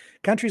gold, and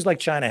countries like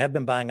China have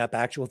been buying up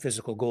actual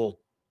physical gold.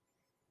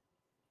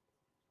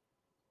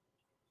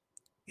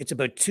 It's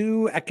about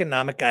two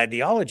economic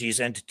ideologies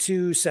and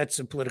two sets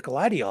of political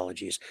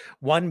ideologies,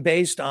 one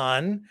based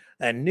on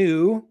a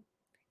new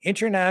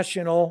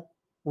international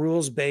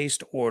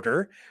rules-based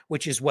order,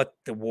 which is what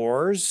the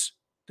wars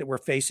that we're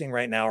facing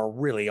right now are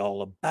really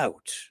all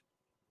about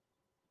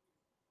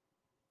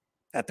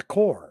at the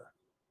core,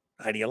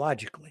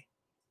 ideologically.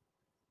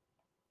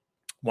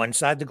 One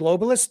side, the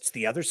globalists,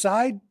 the other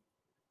side,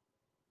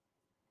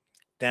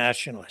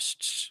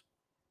 nationalists.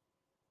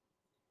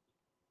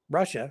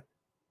 Russia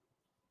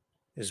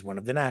is one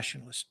of the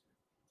nationalist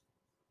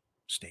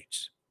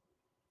states.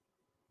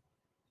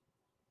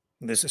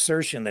 This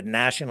assertion that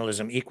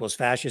nationalism equals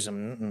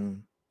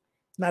fascism,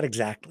 not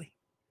exactly.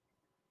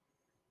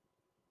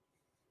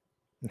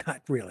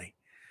 Not really.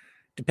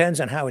 Depends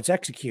on how it's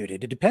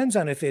executed. It depends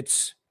on if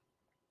it's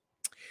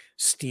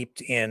steeped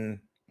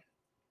in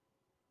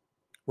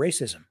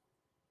racism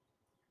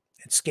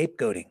and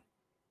scapegoating.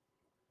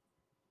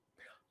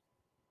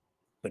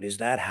 But is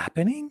that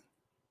happening?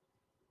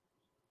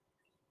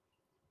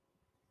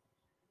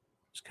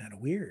 It's kind of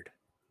weird.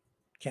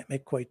 Can't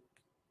quite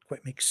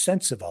make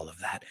sense of all of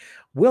that.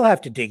 We'll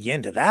have to dig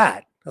into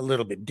that a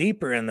little bit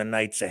deeper in the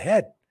nights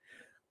ahead.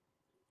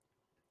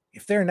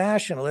 If they're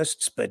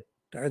nationalists, but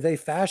are they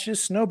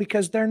fascists? No,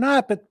 because they're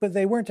not, but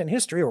they weren't in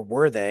history, or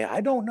were they? I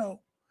don't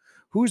know.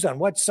 Who's on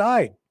what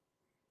side?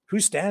 Who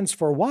stands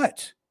for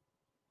what?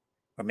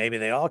 Or maybe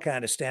they all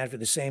kind of stand for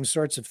the same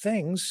sorts of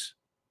things,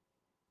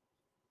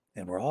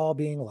 and we're all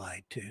being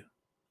lied to.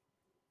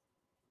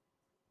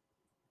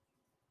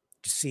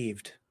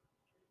 Deceived.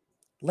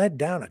 Led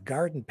down a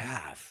garden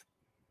path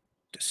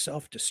to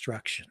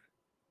self-destruction.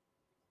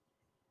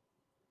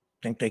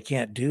 Think they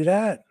can't do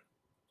that?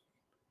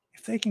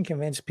 If they can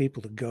convince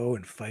people to go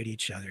and fight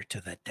each other to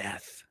the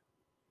death,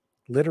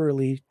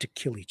 literally to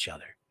kill each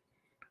other,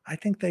 I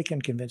think they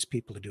can convince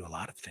people to do a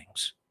lot of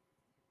things.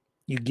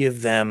 You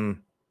give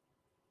them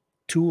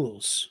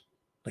tools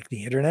like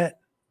the internet,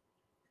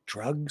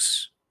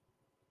 drugs,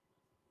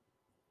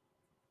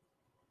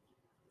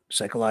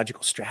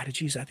 psychological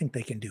strategies. I think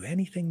they can do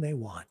anything they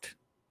want.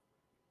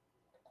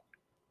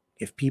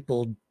 If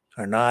people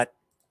are not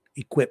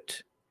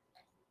equipped,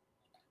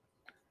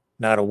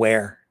 not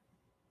aware.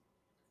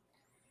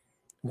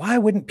 Why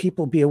wouldn't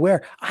people be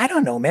aware? I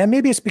don't know, man.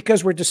 Maybe it's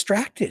because we're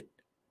distracted.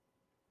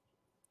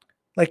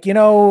 Like,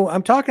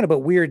 I'm talking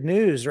about weird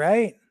news,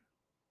 right?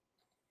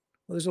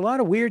 Well, there's a lot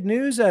of weird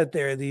news out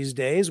there these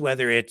days,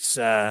 whether it's,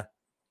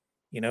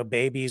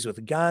 babies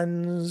with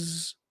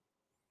guns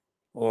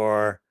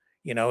or,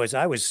 as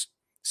I was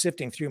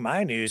sifting through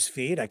my news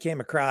feed, I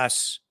came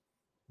across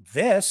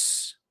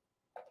this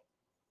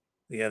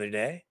the other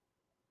day.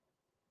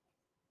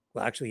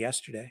 Well, actually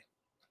yesterday.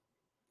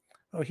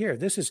 Oh, here,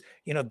 this is,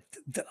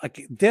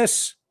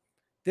 this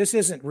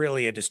isn't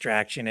really a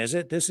distraction, is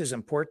it? This is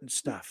important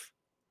stuff.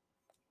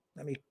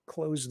 Let me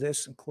close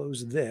this and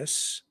close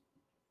this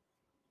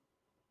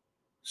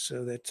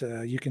so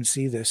that you can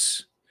see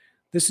this.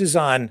 This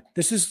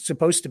is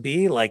supposed to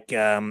be like,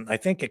 I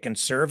think, a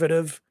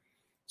conservative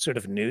sort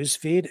of news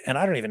feed. And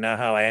I don't even know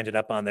how I ended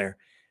up on their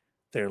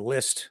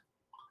list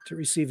to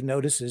receive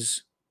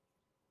notices.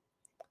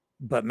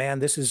 But man,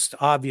 this is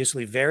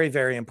obviously very,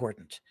 very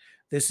important.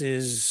 This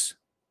is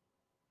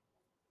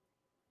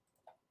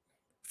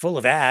full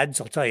of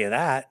ads, I'll tell you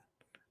that.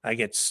 I'm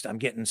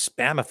getting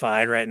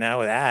spamified right now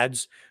with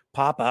ads,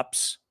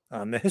 pop-ups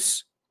on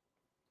this.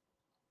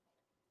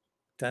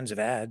 Tons of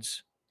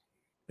ads.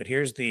 But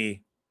here's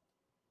the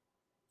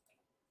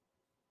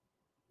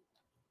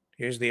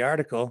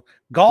article.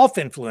 Golf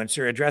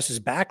influencer addresses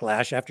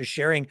backlash after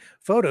sharing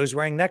photos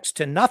wearing next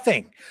to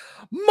nothing.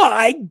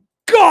 My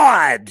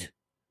God!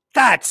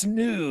 That's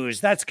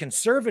news. That's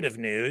conservative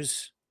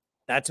news.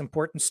 That's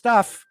important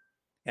stuff.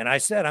 And I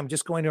said, I'm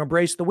just going to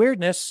embrace the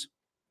weirdness.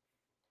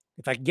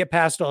 If I can get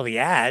past all the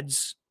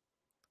ads.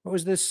 What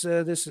was this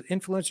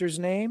influencer's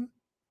name?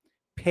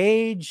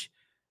 Paige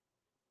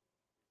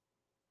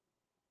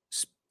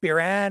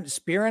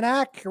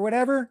Spiranak or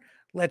whatever.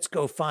 Let's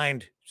go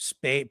find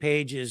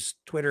Paige's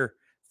Twitter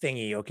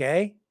thingy,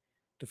 okay?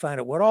 To find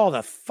out what all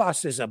the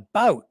fuss is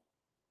about.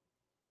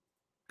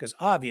 Because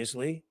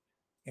obviously,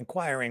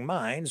 inquiring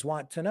minds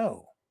want to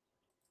know.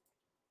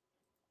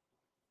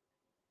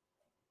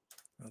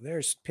 Well,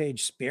 there's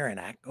Paige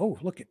Spiranak. Oh,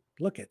 look at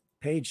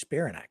Paige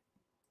Spiranak.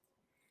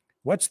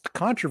 What's the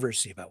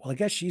controversy about? Well, I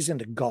guess she's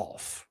into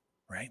golf,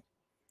 right?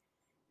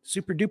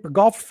 Super duper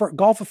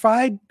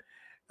golfified.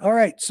 All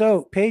right,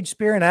 so Paige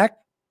Spiranak.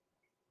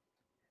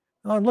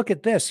 Oh, and look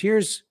at this.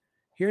 Here's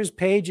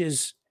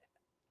Paige's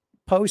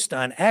post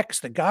on X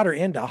that got her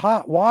into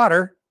hot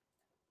water.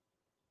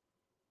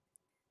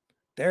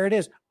 There it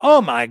is.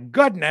 Oh my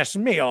goodness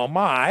me, oh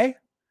my.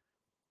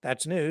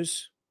 That's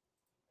news.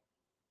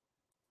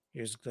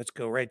 Let's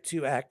go right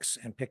to X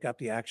and pick up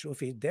the actual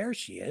feed. There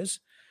she is.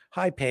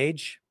 Hi,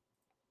 Paige.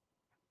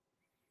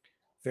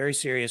 Very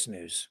serious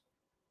news.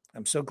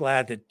 I'm so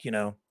glad that,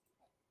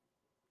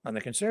 on the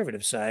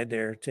conservative side,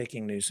 they're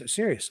taking news so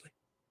seriously.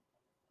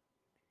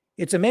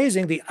 It's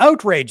amazing the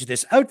outrage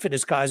this outfit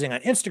is causing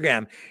on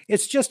Instagram.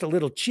 It's just a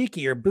little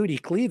cheeky or booty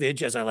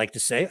cleavage, as I like to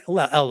say.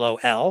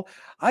 LOL.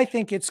 I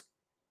think it's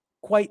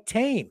quite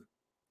tame.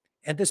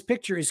 And this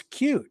picture is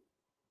cute.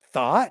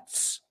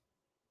 Thoughts?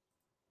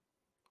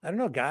 I don't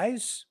know,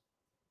 guys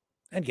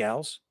and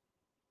gals.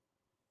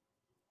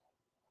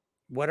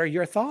 What are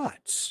your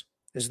thoughts?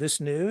 Is this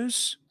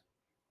news?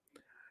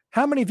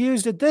 How many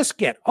views did this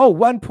get? Oh,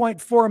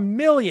 1.4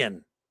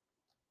 million.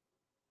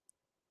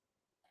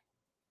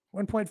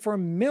 1.4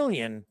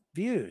 million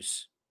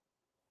views.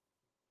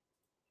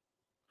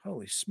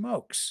 Holy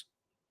smokes.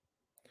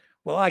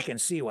 Well, I can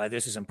see why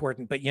this is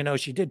important, but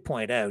she did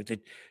point out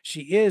that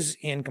she is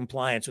in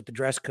compliance with the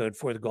dress code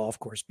for the golf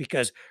course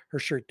because her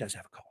shirt does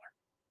have a collar.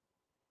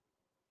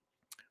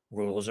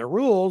 Rules are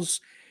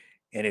rules.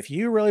 And if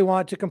you really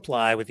want to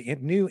comply with the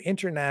new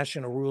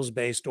international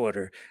rules-based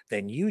order,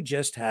 then you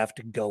just have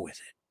to go with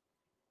it.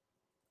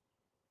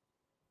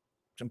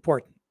 It's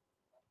important.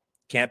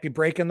 Can't be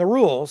breaking the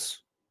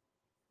rules.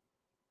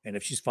 And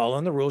if she's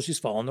following the rules, she's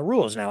following the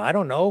rules. Now, I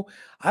don't know.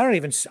 I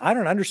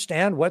don't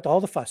understand what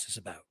all the fuss is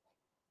about,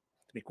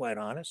 to be quite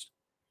honest.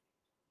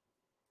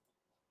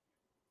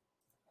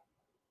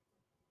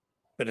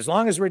 But as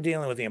long as we're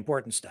dealing with the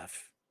important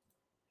stuff,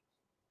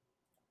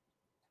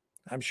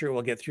 I'm sure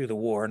we'll get through the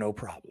war, no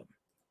problem.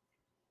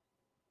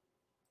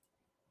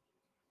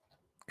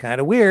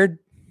 Kind of weird,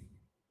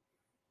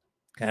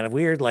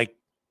 like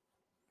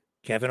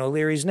Kevin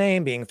O'Leary's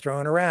name being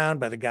thrown around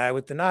by the guy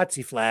with the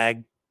Nazi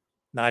flag,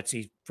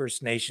 Nazi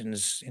First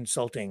Nations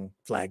insulting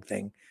flag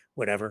thing,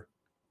 whatever.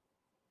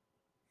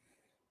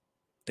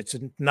 It's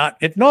not.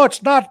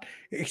 It's not.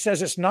 It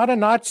says it's not a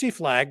Nazi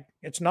flag.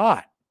 It's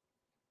not.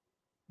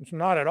 It's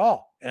not at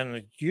all.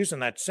 And using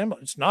that symbol,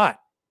 it's not.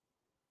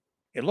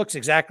 It looks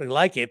exactly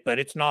like it, but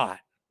it's not.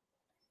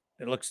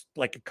 It looks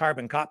like a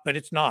carbon copy, but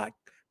it's not.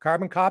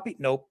 Carbon copy?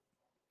 Nope.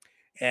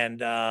 And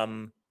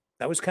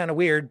that was kind of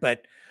weird,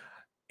 but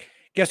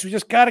guess we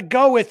just got to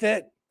go with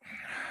it.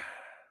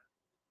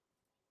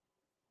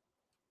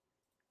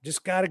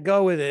 Just got to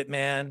go with it,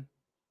 man.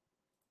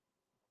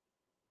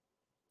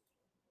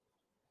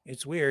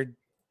 It's weird.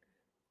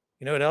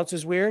 You know what else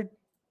is weird?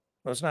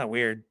 Well, it's not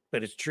weird,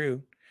 but it's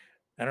true.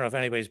 I don't know if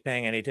anybody's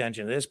paying any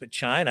attention to this, but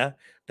China,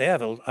 they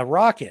have a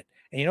rocket.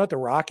 And you know what the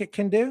rocket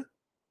can do? You know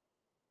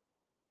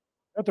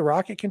what the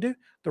rocket can do?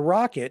 The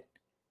rocket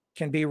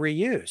can be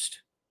reused.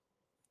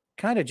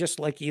 Kind of just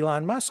like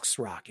Elon Musk's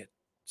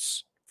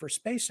rockets for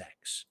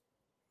SpaceX.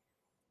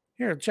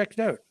 Here, check it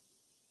out.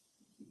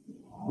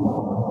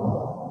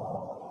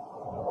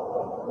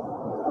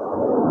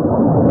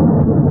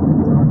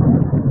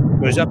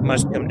 Goes up,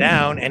 must come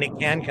down, and it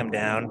can come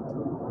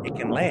down. It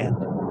can land.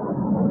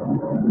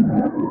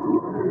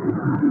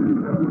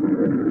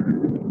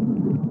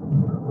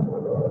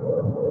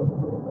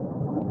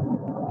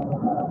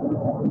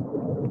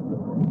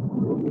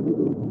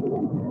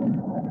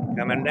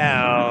 Coming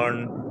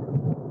down.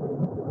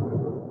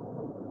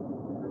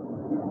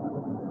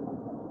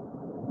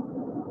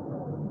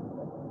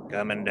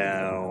 Coming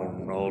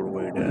down, all the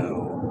way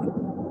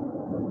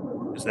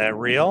down. Is that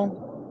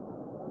real?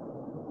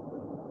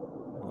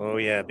 Oh,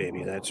 yeah,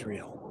 baby, that's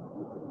real.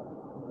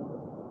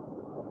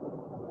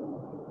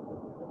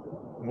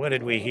 What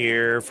did we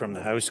hear from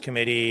the House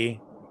Committee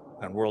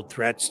on World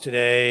Threats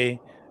today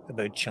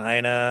about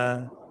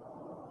China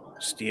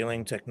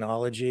stealing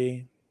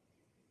technology?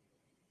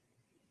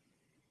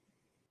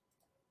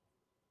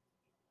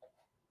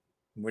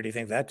 Where do you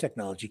think that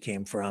technology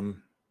came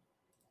from?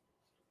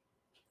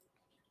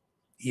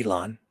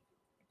 Elon.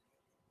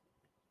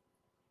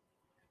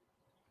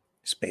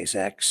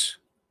 SpaceX.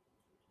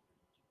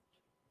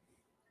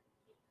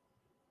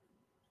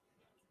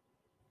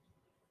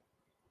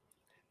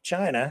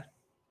 China.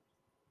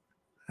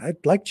 I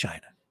like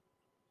China.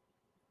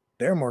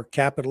 They're more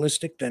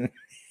capitalistic than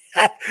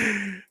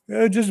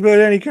just about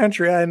any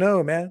country I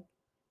know, man.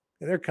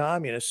 They're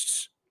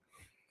communists.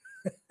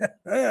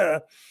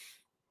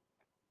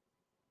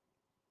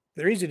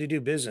 They're easy to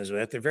do business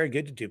with. They're very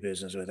good to do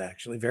business with,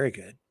 actually. Very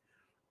good.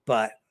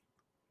 But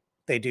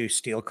they do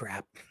steal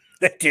crap.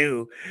 They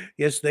do.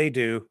 Yes, they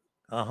do.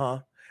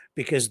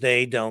 Because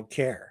they don't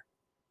care.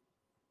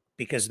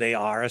 Because they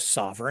are a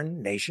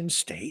sovereign nation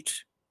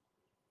state.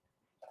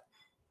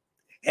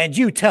 And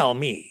you tell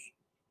me,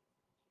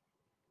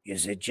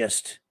 is it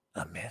just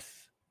a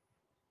myth?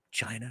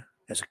 China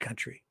as a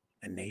country,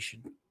 a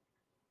nation?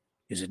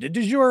 Is it a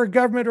de jure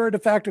government or a de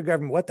facto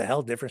government? What the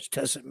hell difference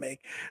does it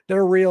make?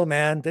 They're real,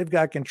 man. They've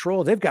got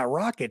control. They've got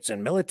rockets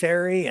and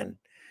military and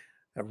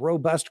a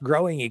robust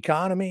growing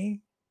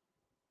economy.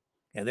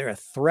 And they're a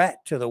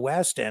threat to the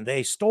West, and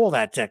they stole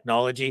that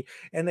technology,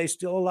 and they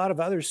stole a lot of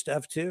other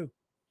stuff too.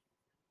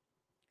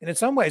 And in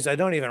some ways, I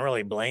don't even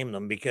really blame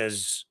them,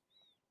 because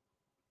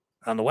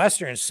on the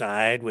Western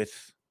side,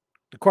 with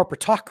the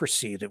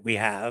corporatocracy that we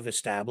have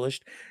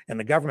established and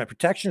the government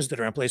protections that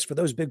are in place for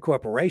those big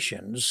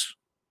corporations,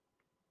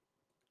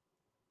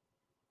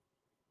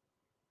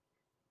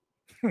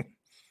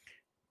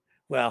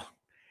 well,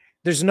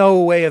 there's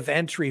no way of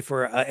entry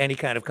for any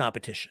kind of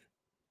competition.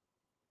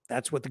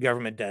 That's what the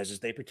government does, is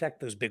they protect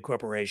those big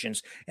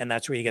corporations, and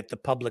that's where you get the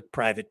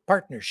public-private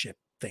partnership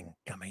thing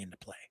coming into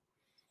play.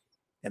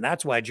 And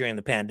that's why during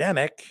the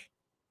pandemic,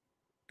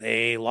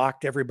 they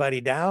locked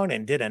everybody down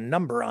and did a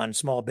number on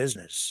small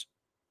business.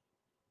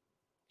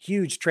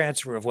 Huge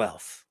transfer of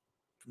wealth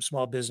from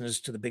small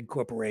business to the big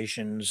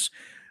corporations.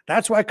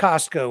 That's why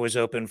Costco was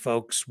open,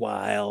 folks,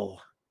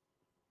 while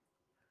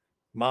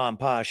Ma and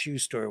Pa shoe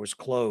store was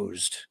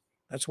closed.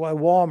 That's why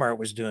Walmart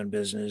was doing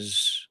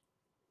business.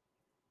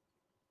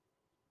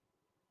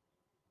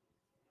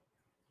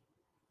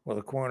 Well,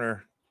 the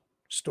corner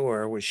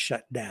store was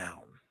shut down.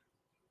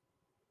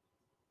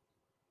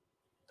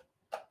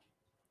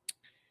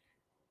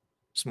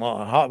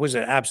 It was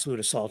an absolute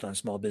assault on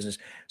small business.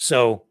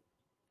 So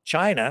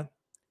China,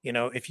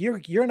 if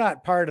you're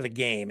not part of the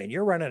game and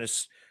you're running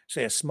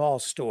a small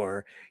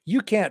store,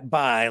 you can't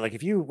buy,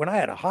 like when I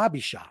had a hobby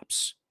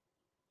shops,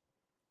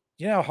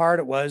 you know how hard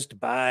it was to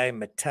buy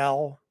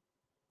Mattel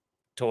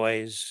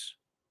toys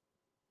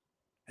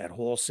at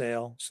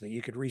wholesale so that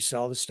you could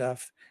resell the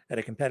stuff at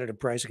a competitive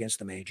price against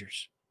the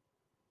majors?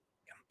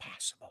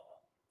 Impossible.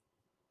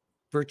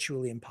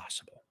 Virtually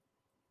impossible.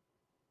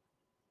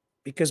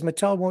 Because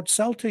Mattel won't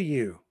sell to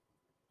you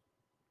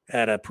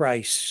at a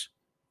price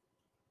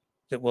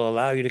that will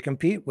allow you to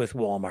compete with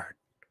Walmart.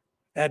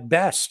 At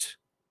best,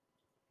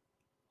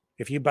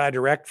 if you buy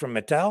direct from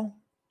Mattel,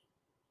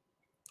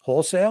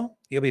 wholesale,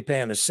 you'll be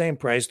paying the same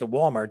price that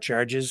Walmart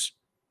charges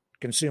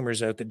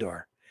consumers out the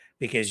door,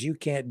 because you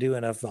can't do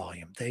enough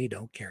volume. They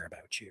don't care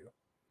about you.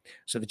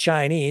 So the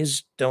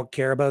Chinese don't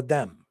care about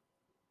them.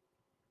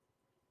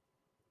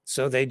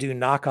 So they do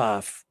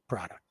knockoff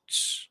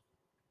products.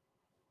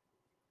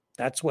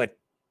 That's what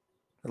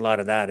a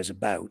lot of that is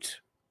about.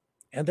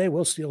 And they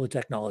will steal the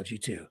technology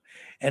too.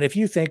 And if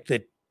you think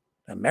that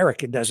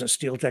America doesn't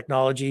steal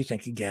technology,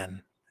 think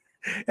again.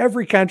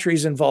 Every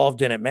country's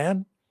involved in it,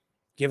 man.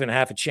 Given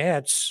half a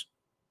chance,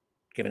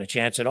 given a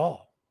chance at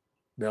all,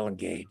 they'll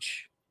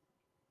engage.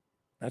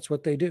 That's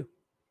what they do.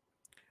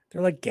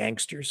 They're like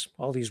gangsters,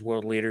 all these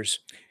world leaders.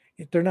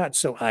 They're not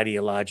so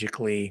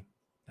ideologically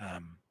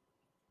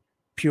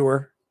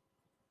pure.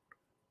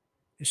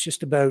 It's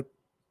just about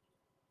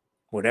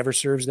whatever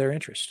serves their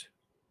interest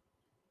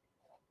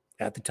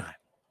at the time.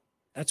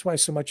 That's why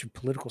so much of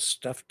political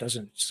stuff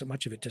so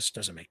much of it just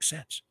doesn't make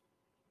sense.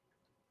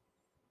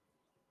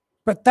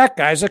 But that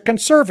guy's a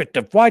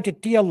conservative. Why did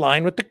he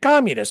align with the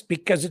communists?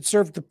 Because it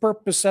served the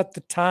purpose at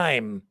the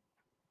time.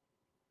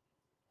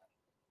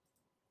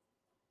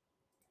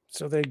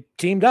 So they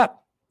teamed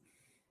up.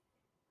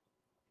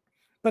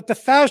 But the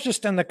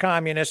fascists and the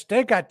communists,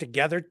 they got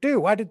together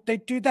too. Why did they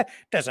do that?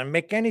 Doesn't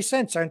make any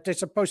sense. Aren't they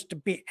supposed to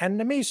be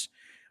enemies?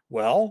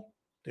 Well,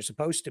 they're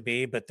supposed to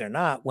be, but they're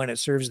not when it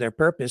serves their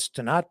purpose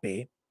to not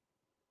be.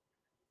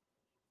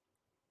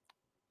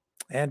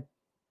 And,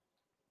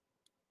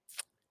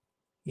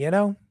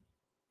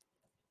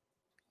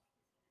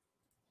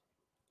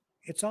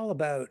 it's all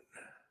about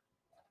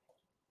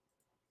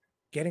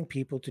getting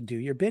people to do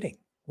your bidding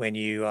when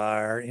you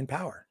are in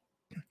power.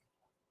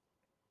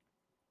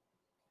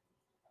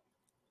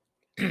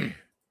 Oh,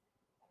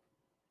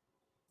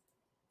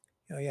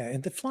 yeah.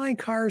 And the flying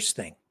cars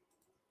thing.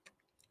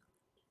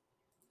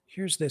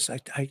 Here's this. I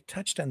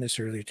touched on this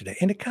earlier today,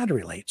 and it kind of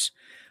relates.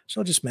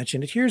 So I'll just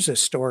mention it. Here's a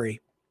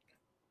story.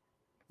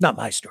 Not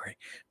my story,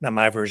 not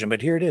my version,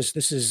 but here it is.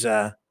 This is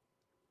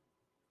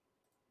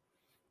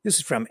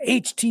from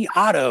HT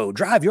Auto.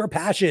 Drive your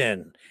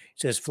passion. It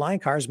says flying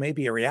cars may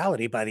be a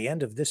reality by the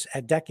end of this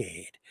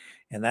decade.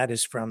 And that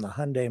is from the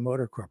Hyundai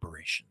Motor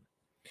Corporation.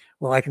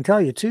 Well, I can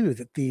tell you, too,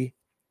 that the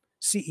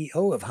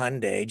CEO of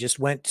Hyundai just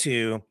went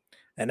to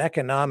an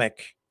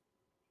economic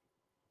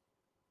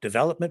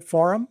development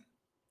forum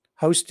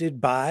hosted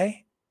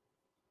by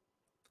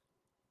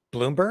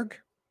Bloomberg.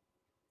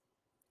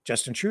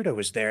 Justin Trudeau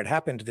was there. It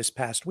happened this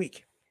past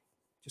week,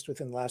 just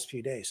within the last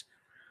few days.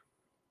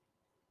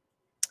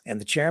 And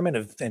the chairman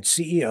and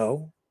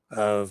CEO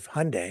of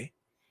Hyundai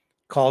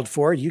called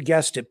for, you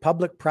guessed it,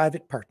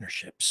 public-private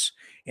partnerships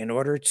in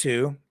order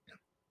to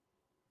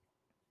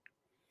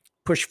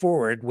push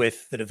forward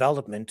with the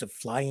development of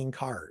flying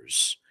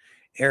cars,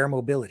 air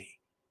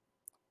mobility,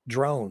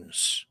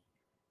 drones,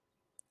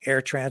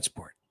 air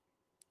transport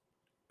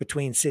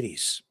between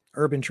cities,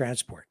 urban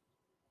transport.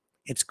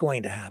 It's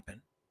going to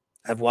happen.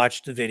 I've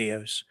watched the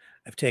videos.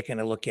 I've taken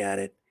a look at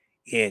it.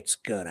 It's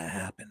going to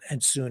happen,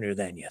 and sooner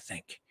than you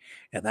think.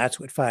 And that's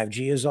what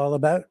 5G is all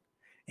about.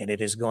 And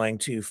it is going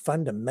to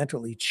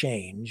fundamentally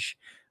change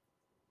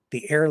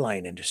the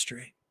airline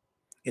industry.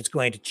 It's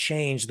going to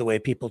change the way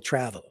people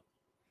travel.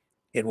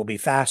 It will be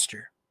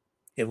faster.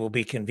 It will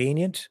be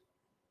convenient.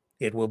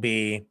 It will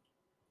be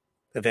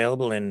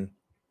available in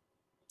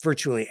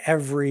virtually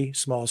every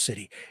small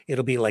city.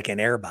 It'll be like an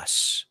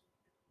Airbus.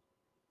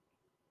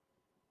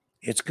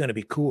 It's going to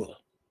be cool.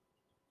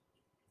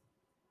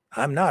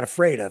 I'm not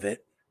afraid of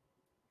it,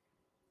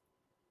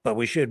 but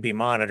we should be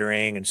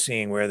monitoring and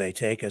seeing where they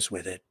take us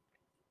with it.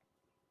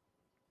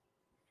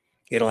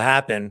 It'll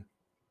happen.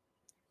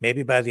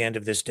 Maybe by the end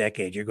of this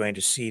decade, you're going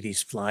to see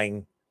these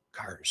flying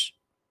cars,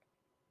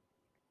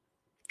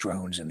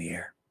 drones in the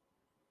air.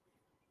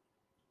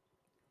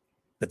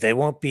 But they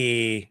won't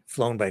be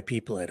flown by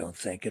people, I don't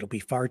think. It'll be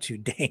far too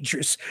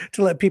dangerous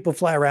to let people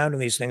fly around in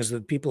these things.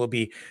 The people will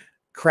be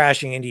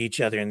crashing into each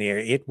other in the air.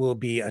 It will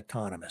be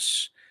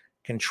autonomous,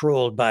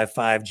 controlled by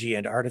 5G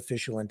and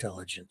artificial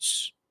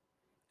intelligence.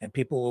 And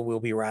people will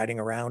be riding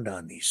around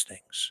on these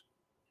things.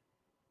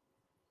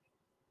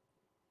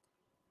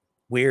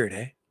 Weird,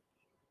 eh?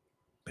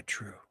 But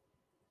true.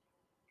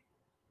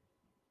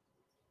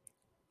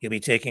 You'll be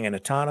taking an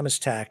autonomous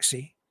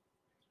taxi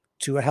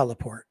to a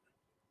heliport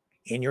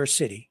in your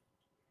city.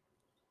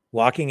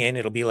 Walking in,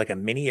 it'll be like a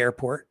mini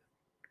airport.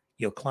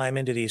 You'll climb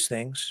into these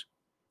things.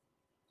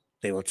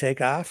 They will take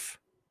off,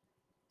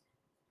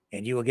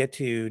 and you will get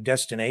to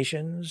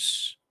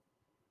destinations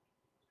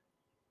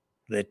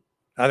that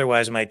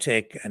otherwise might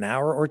take an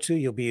hour or two.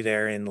 You'll be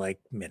there in like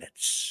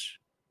minutes,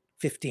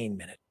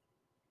 15-minute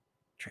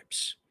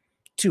trips,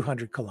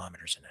 200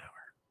 kilometers an hour,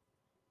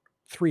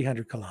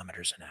 300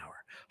 kilometers an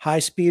hour.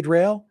 High-speed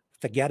rail,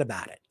 forget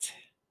about it.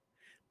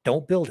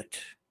 Don't build it.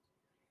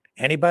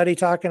 Anybody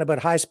talking about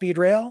high-speed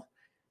rail,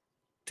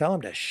 tell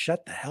them to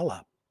shut the hell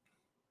up.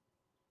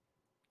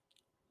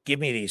 Give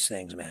me these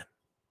things, man.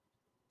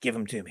 Give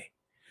them to me.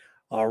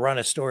 I'll run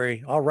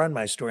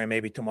my story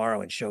maybe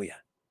tomorrow and show you.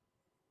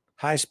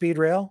 High-speed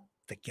rail,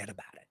 forget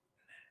about it.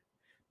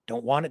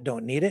 Don't want it,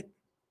 don't need it.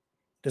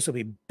 This will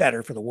be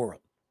better for the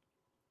world.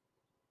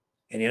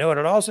 And you know what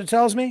it also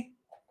tells me?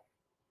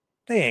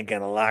 They ain't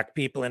going to lock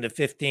people into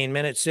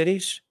 15-minute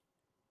cities.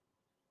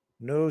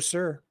 No,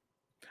 sir.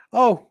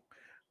 Oh,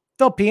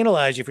 they'll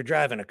penalize you for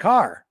driving a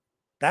car.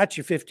 That's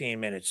your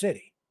 15-minute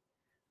city.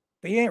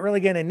 But you ain't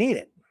really going to need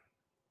it.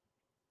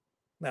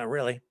 Not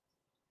really.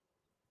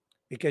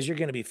 Because you're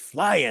going to be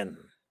flying.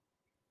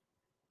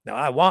 Now,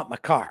 I want my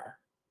car.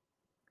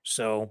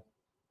 So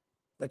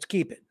let's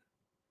keep it.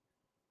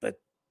 But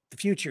the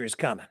future is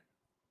coming.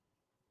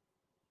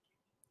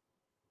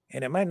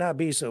 And it might not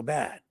be so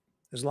bad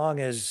as long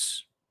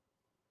as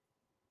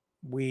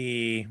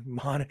we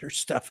monitor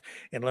stuff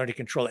and learn to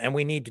control it. And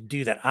we need to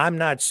do that. I'm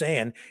not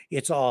saying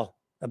it's all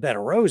a bed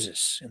of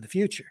roses in the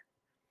future.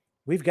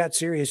 We've got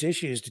serious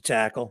issues to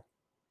tackle.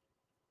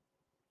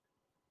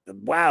 But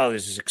wow,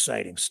 this is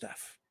exciting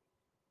stuff.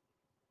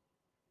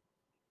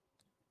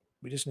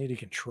 We just need to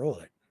control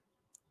it.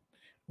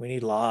 We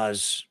need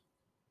laws.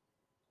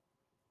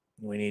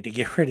 We need to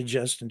get rid of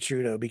Justin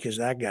Trudeau because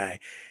that guy,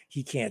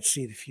 he can't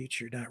see the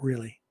future. Not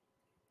really.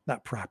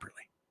 Not properly.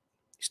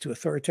 He's too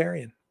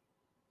authoritarian.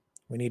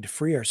 We need to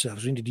free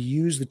ourselves. We need to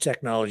use the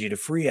technology to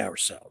free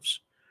ourselves.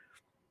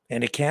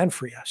 And it can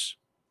free us.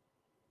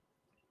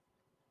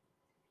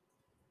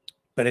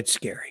 But it's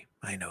scary.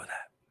 I know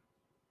that.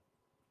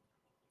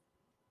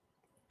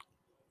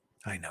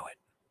 I know it.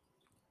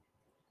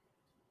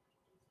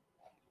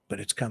 But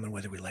it's coming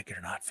whether we like it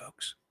or not,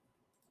 folks.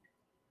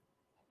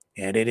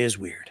 And it is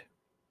weird.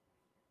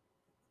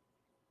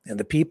 And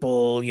the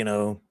people,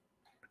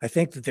 I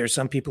think that there's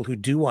some people who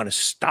do want to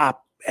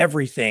stop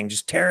everything,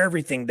 just tear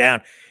everything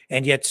down.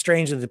 And yet,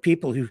 strangely, the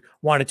people who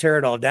want to tear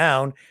it all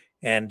down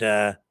and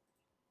have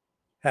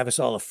us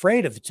all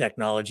afraid of the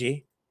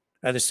technology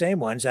are the same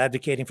ones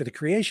advocating for the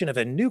creation of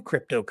a new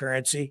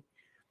cryptocurrency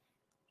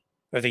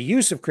or the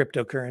use of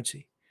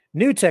cryptocurrency,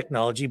 new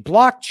technology,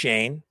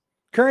 blockchain,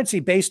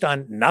 currency based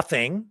on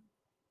nothing,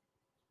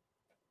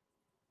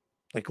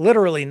 like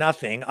literally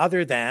nothing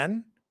other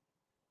than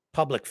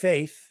public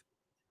faith.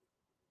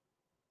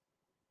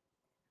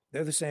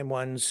 They're the same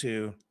ones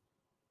who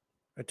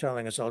are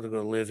telling us all to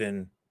go live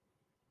in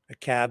a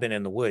cabin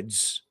in the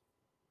woods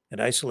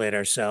and isolate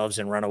ourselves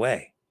and run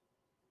away.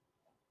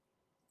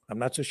 I'm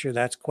not so sure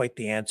that's quite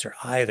the answer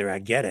either. I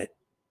get it.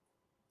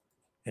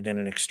 And in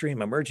an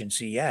extreme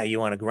emergency, yeah, you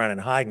want to run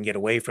and hide and get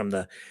away from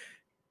the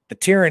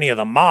tyranny of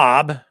the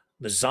mob,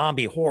 the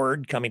zombie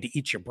horde coming to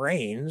eat your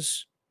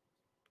brains.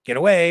 Get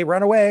away,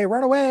 run away,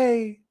 run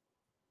away.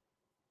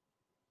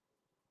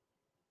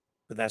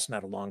 But that's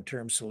not a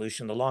long-term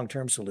solution. The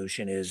long-term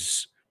solution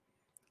is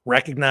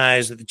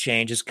recognize that the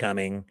change is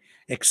coming,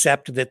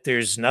 accept that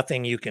there's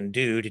nothing you can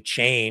do to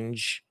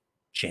change,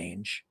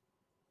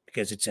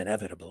 because it's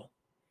inevitable.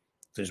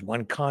 There's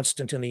one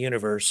constant in the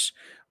universe,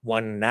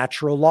 one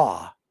natural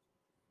law.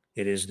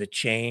 It is that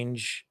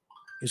change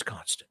is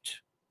constant.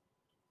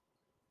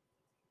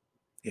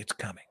 It's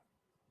coming.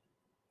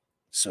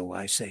 So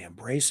I say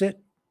embrace it.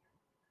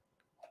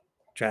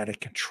 Try to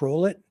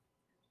control it.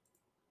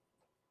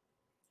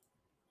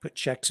 Put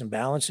checks and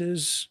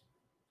balances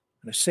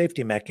and a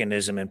safety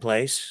mechanism in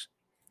place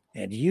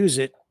and use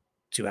it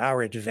to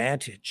our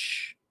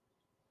advantage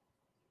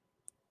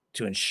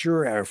to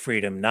ensure our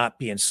freedom, not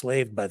be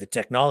enslaved by the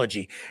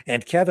technology.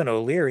 And Kevin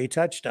O'Leary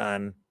touched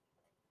on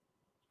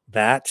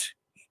that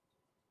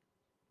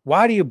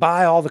why do you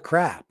buy all the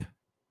crap?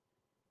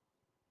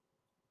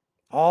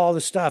 All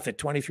the stuff at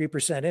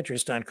 23%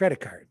 interest on credit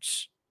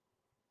cards?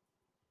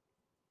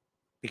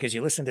 Because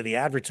you listen to the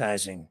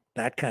advertising,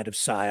 that kind of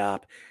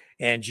psyop,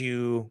 and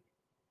you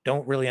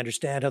don't really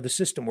understand how the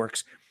system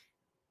works.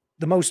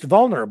 The most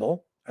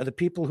vulnerable are the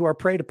people who are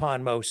preyed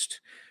upon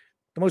most.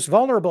 The most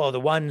vulnerable are the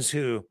ones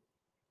who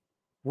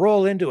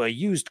roll into a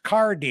used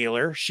car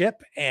dealership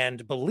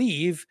and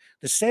believe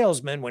the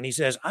salesman when he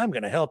says, I'm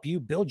going to help you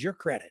build your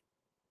credit.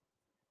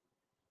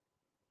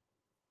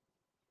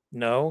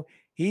 No,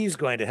 he's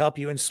going to help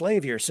you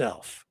enslave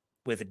yourself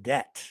with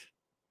debt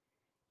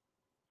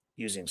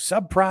using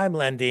subprime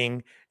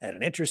lending at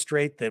an interest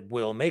rate that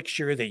will make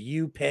sure that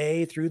you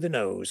pay through the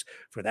nose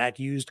for that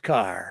used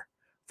car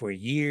for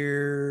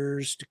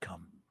years to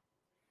come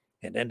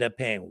and end up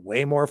paying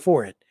way more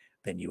for it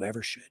than you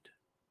ever should.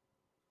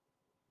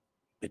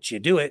 But you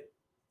do it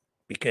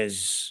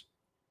because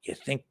you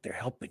think they're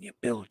helping you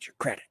build your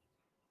credit.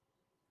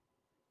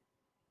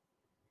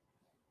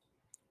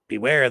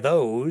 Beware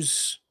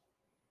those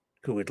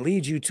who would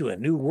lead you to a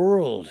new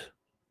world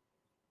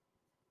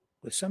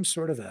with some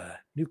sort of a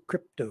new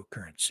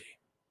cryptocurrency.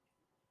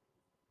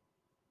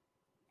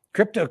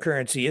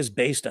 Cryptocurrency is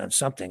based on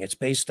something. It's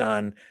based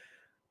on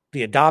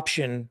the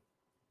adoption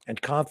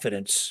and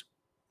confidence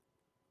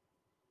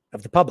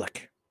of the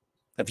public,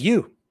 of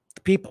you,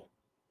 the people.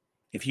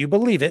 If you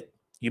believe it,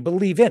 you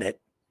believe in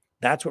it,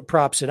 that's what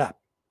props it up.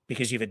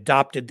 Because you've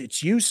adopted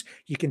its use,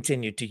 you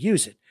continue to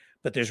use it.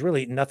 But there's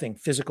really nothing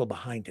physical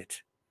behind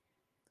it.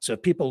 So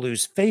if people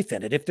lose faith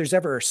in it, if there's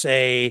ever,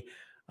 say,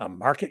 a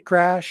market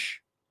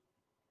crash,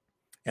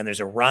 and there's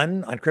a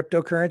run on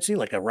cryptocurrency,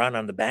 like a run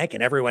on the bank,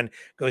 and everyone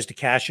goes to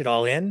cash it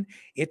all in,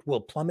 it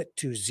will plummet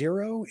to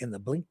zero in the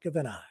blink of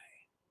an eye.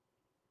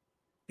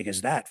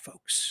 Because that,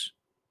 folks,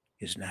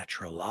 is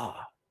natural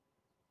law.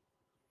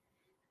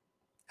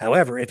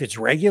 However, if it's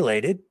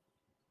regulated,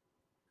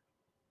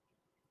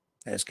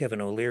 as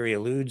Kevin O'Leary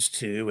alludes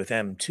to with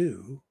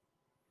M2,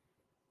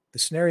 the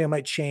scenario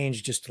might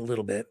change just a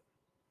little bit.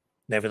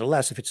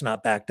 Nevertheless, if it's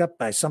not backed up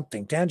by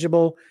something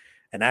tangible,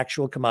 an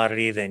actual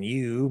commodity, then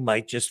you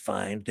might just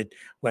find that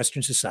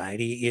Western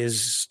society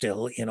is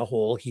still in a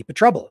whole heap of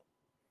trouble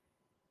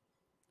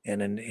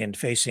and in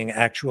facing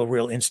actual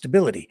real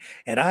instability.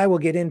 And I will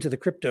get into the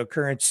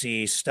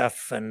cryptocurrency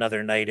stuff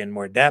another night in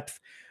more depth,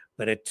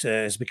 but it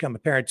has become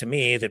apparent to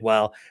me that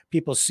while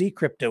people see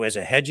crypto as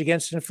a hedge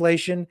against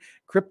inflation,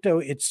 crypto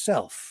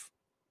itself,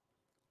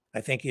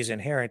 I think, is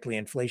inherently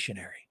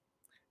inflationary,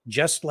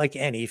 just like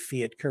any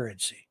fiat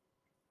currency.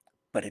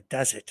 But it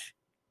does it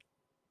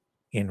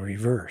in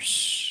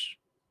reverse.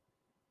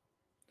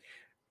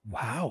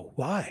 Wow,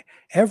 why?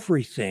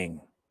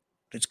 Everything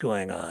that's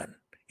going on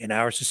in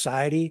our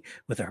society,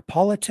 with our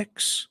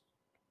politics,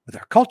 with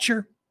our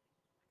culture,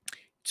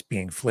 it's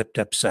being flipped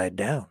upside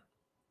down.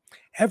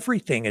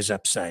 Everything is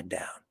upside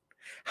down.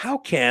 How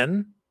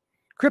can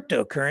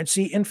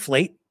cryptocurrency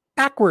inflate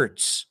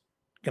backwards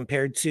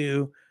compared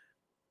to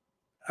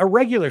a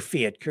regular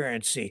fiat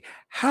currency?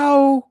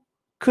 How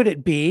could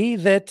it be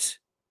that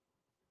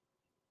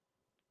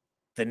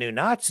the new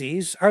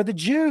Nazis are the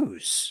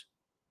Jews?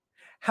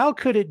 How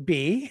could it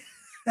be?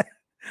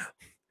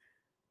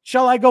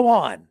 Shall I go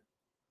on?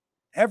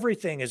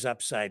 Everything is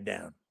upside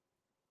down.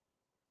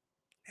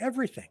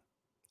 Everything.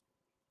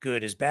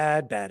 Good is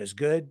bad, bad is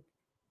good.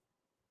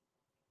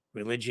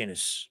 Religion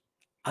is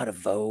out of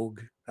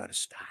vogue, out of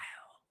style.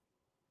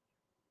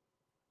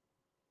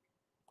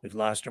 We've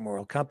lost our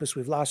moral compass.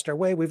 We've lost our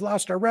way. We've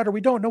lost our rudder.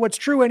 We don't know what's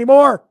true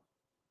anymore.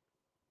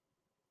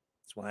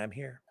 That's why I'm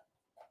here.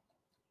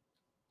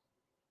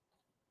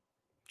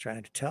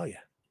 Trying to tell you,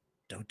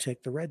 don't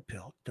take the red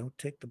pill. Don't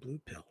take the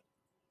blue pill.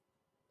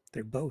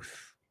 They're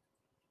both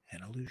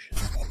an illusion.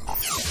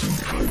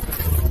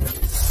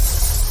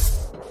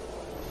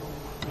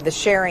 The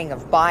sharing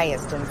of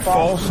biased and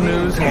False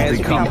news has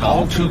become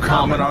all too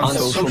common on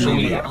social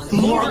media.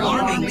 More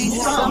alarmingly,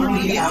 some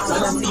media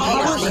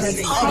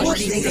outlets publish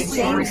these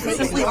things they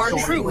simply are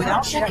true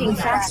without checking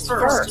facts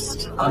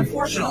first.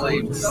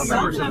 Unfortunately, some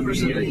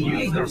members of the media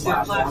use their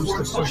platforms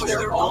to push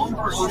their own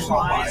personal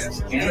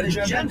bias and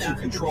agenda to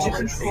control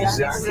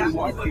exactly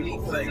what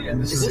people think,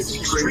 and this is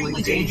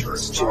extremely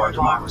dangerous to our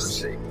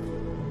democracy.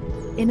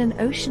 In an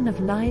ocean of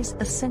lies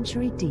a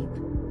century deep,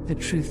 the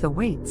truth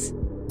awaits.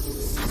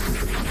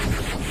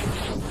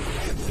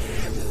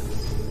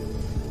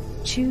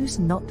 Choose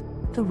not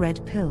the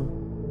red pill.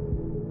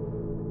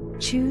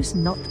 Choose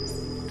not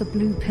the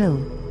blue pill.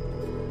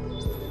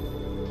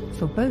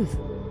 For both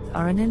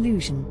are an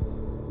illusion.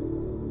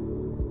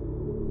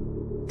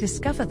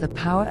 Discover the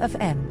power of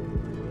M.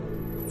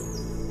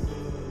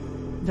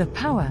 The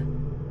power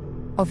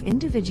of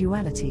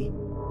individuality.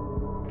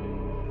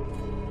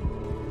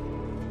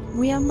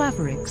 We are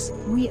Mavericks.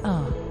 We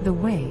are the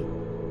way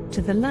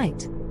to the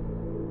light.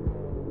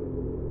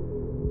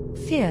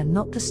 Fear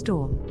not the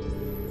storm.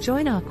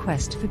 Join our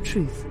quest for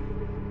truth.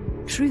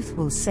 Truth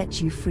will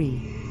set you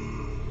free.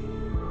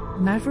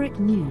 Maverick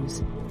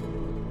News.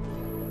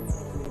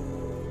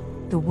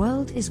 The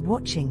world is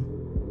watching.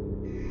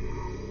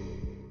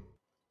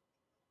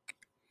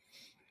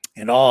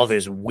 And all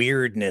this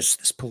weirdness,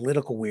 this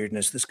political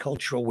weirdness, this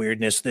cultural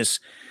weirdness, this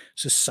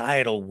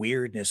societal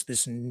weirdness,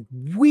 this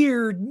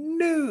weird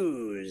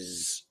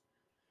news.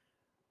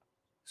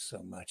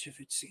 So much of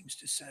it seems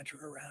to center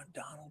around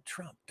Donald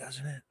Trump,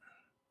 doesn't it?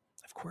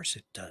 Of course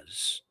it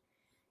does.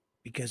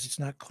 Because it's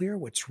not clear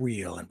what's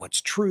real and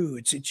what's true.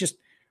 It's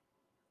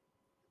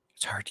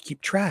hard to keep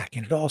track.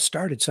 And it all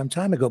started some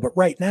time ago. But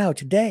right now,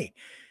 today,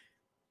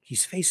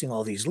 he's facing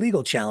all these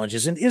legal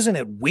challenges. And isn't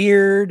it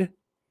weird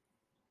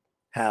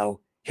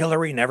how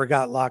Hillary never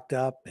got locked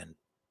up? And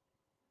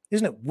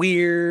isn't it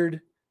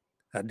weird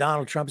how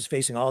Donald Trump is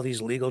facing all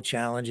these legal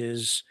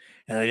challenges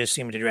and they just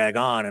seem to drag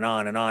on and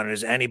on and on? And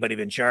has anybody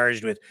been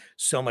charged with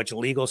so much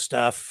legal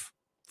stuff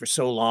for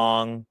so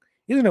long?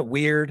 Isn't it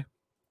weird?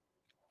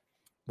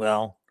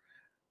 Well,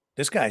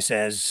 this guy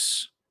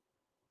says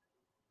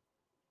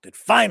that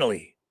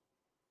finally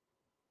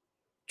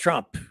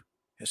Trump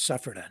has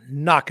suffered a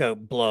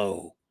knockout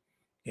blow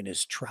in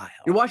his trial.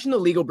 You're watching the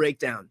legal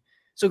breakdown.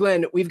 So,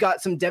 Glenn, we've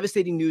got some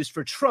devastating news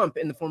for Trump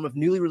in the form of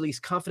newly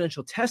released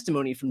confidential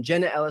testimony from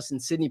Jenna Ellis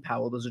and Sidney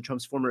Powell. Those are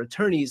Trump's former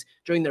attorneys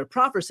during their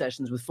proffer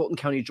sessions with Fulton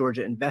County,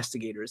 Georgia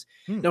investigators.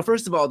 Now,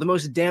 first of all, the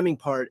most damning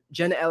part,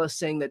 Jenna Ellis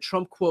saying that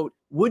Trump, quote,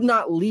 would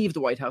not leave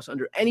the White House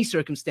under any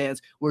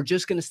circumstance. We're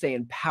just going to stay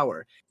in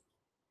power.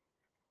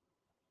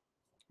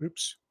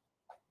 Oops.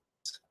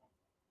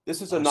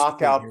 This is a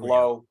knockout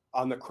blow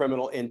on the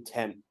criminal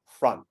intent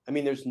front. I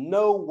mean, there's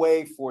no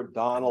way for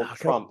Donald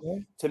Trump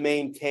to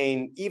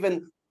maintain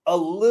even a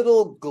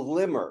little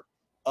glimmer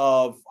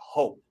of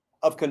hope,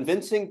 of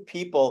convincing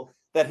people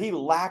that he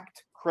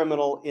lacked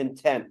criminal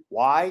intent.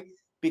 Why?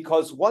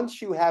 Because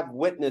once you have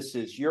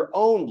witnesses, your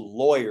own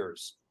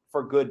lawyers,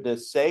 for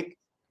goodness sake,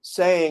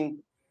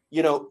 saying,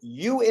 you know,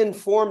 you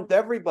informed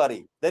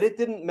everybody that it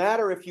didn't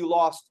matter if you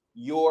lost,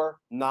 you're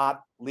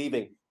not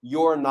leaving,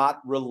 you're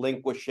not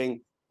relinquishing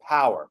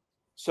power.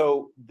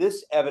 So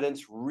this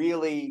evidence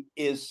really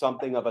is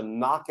something of a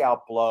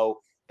knockout blow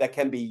that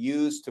can be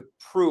used to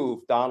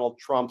prove Donald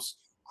Trump's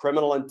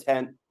criminal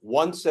intent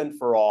once and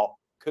for all,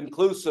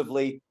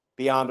 conclusively,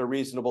 beyond a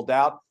reasonable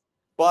doubt.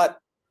 But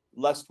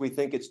lest we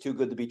think it's too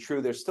good to be true,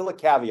 there's still a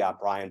caveat,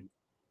 Brian.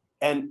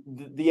 And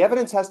the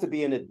evidence has to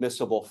be in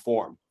admissible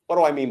form. What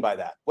do I mean by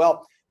that?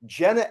 Well,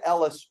 Jenna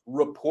Ellis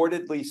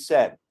reportedly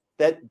said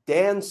that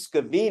Dan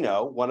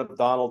Scavino, one of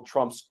Donald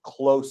Trump's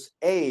close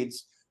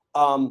aides,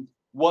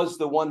 was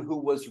the one who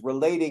was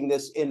relating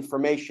this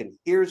information.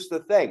 Here's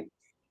the thing.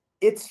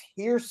 It's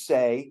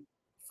hearsay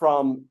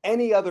from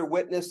any other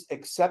witness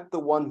except the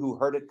one who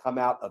heard it come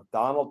out of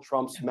Donald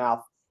Trump's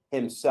mouth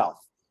himself.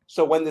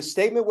 So when the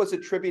statement was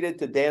attributed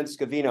to Dan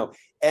Scavino,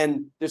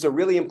 and there's a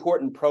really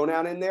important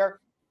pronoun in there,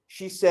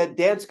 she said,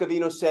 Dan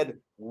Scavino said,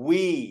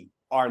 we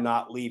are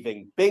not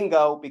leaving.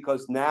 Bingo,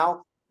 because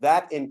now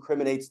that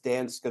incriminates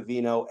Dan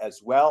Scavino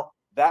as well.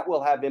 That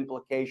will have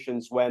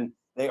implications when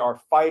they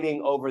are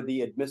fighting over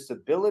the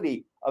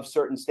admissibility of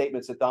certain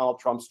statements at Donald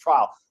Trump's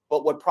trial.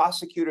 But what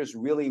prosecutors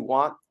really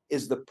want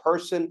is the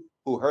person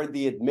who heard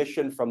the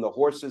admission from the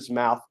horse's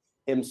mouth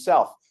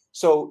himself.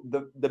 So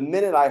the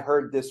minute I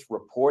heard this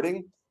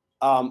reporting,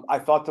 I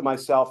thought to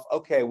myself,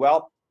 okay,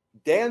 well,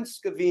 Dan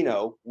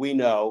Scavino, we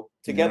know,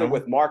 together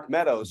with Mark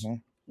Meadows,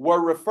 were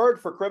referred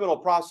for criminal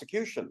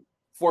prosecution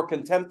for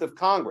contempt of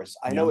Congress.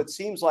 I know it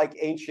seems like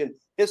ancient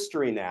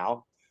history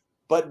now,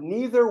 but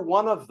neither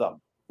one of them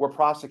were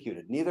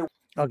prosecuted. Neither.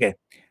 Okay,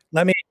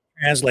 let me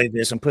translate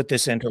this and put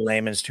this into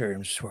layman's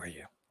terms for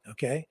you.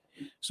 Okay,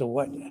 so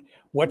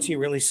what's he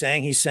really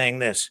saying? He's saying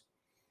this.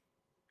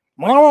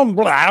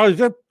 Trump.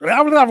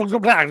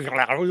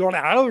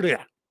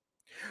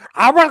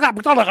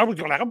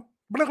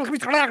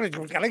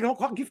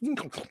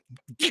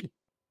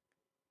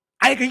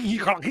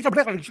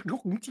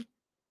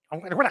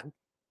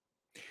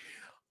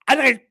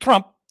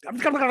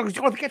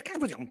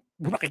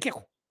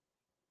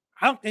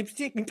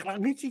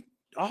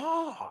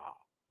 Oh,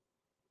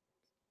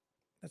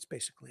 that's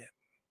basically it.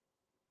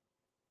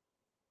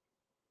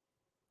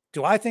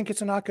 Do I think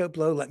it's a knockout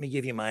blow? Let me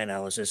give you my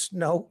analysis.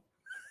 No.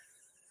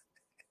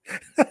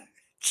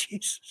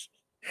 Jesus.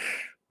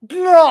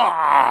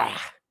 No.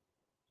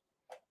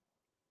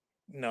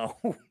 No.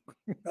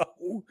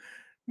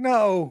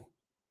 No.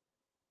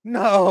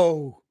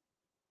 No.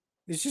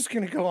 It's just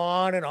going to go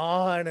on and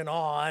on and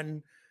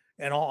on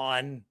and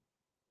on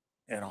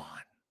and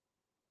on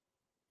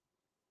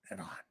and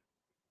on.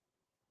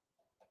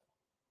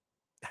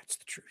 That's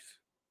the truth.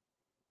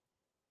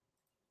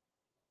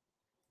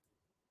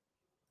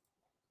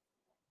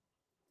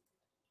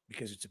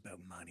 Because it's about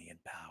money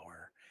and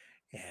power.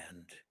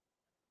 And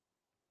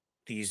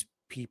these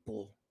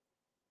people,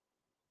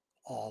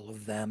 all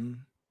of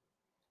them,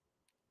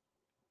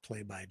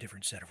 play by a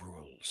different set of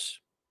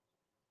rules.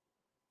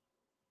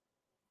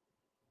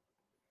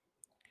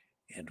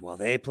 And while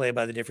they play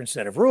by the different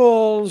set of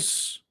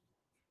rules,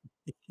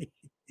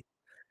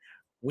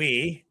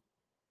 we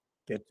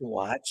get to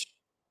watch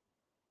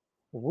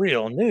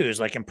real news,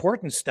 like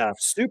important stuff,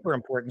 super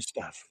important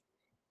stuff.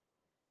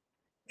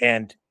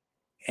 and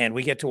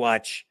we get to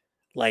watch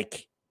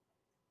like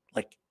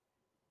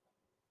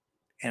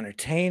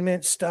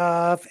entertainment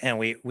stuff, and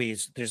we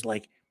there's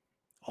like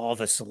all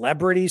the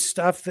celebrity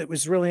stuff that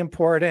was really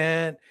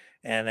important,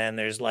 and then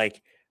there's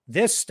like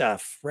this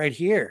stuff right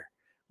here,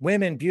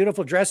 women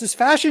beautiful dresses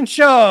fashion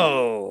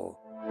show,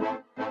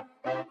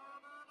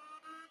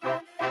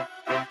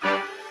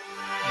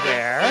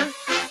 where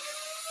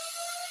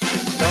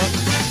don't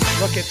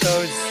look at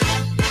those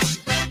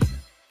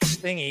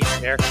thingies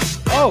there.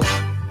 Oh,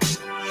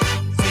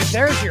 see,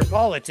 there's your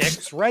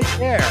politics right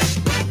there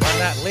on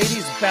that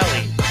lady's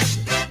belly.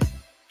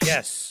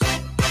 Yes.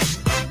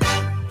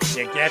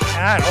 You get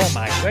that? Oh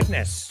my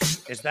goodness.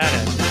 Is that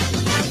a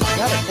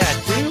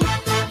tattoo?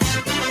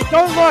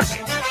 Don't look.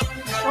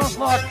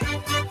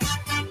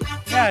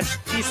 Yeah,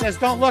 she says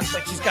don't look,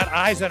 but she's got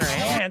eyes on her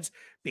hands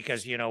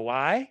because you know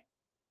why?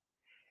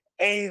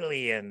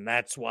 Alien.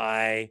 That's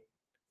why.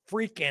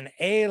 Freaking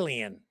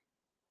alien.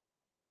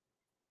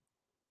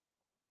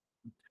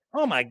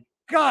 Oh my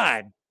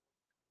God.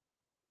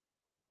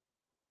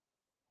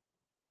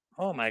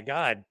 Oh my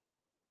God.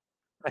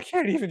 I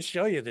can't even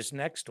show you this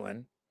next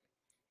one.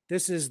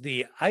 This is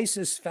the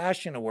ISIS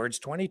Fashion Awards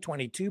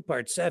 2022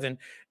 Part 7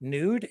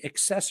 Nude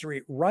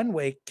Accessory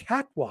Runway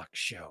Catwalk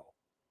Show.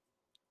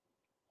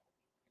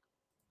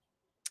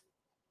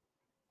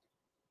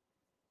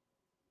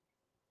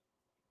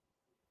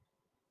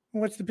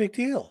 What's the big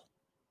deal?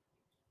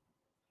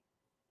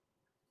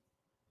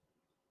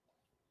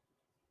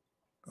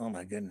 Oh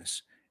my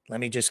goodness.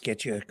 Let me just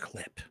get you a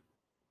clip.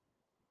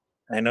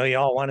 I know you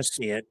all want to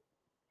see it.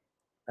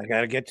 I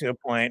got to get to a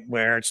point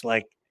where it's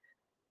like,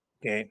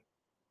 okay.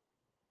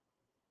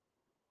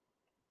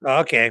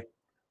 Okay.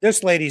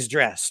 This lady's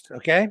dressed.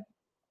 Okay.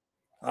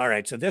 All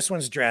right. So this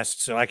one's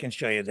dressed, so I can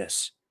show you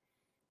this.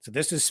 So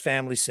this is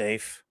family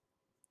safe.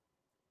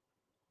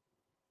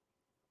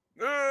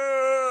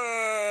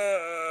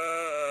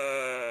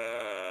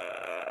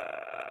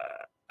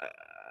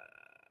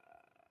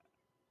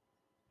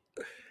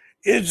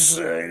 It's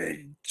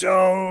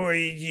so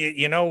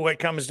you know what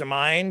comes to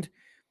mind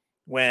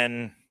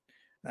when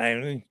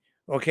I'm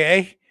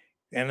okay,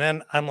 and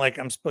then I'm like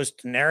I'm supposed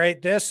to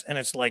narrate this, and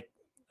it's like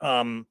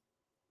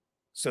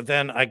so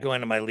then I go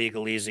into my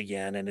legalese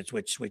again, and it's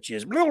which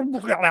is okay,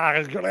 enough.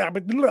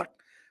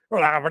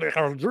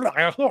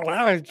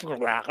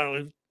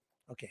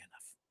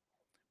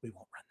 We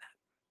won't run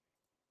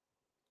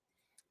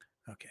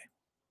that. Okay.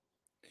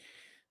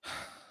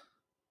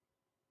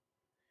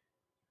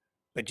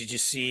 But did you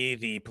see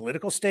the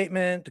political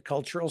statement, the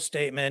cultural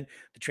statement,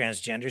 the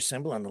transgender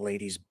symbol on the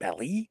lady's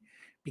belly?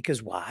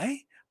 Because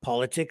why?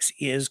 Politics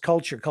is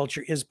culture.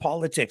 Culture is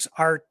politics.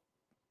 Art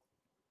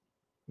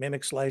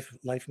mimics life.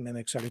 Life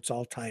mimics art. It's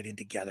all tied in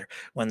together.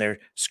 When they're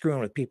screwing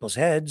with people's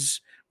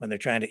heads, when they're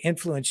trying to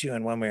influence you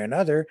in one way or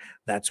another,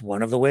 that's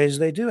one of the ways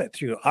they do it,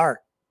 through art,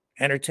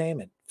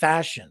 entertainment,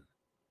 fashion.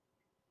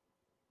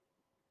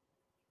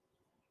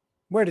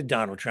 Where did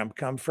Donald Trump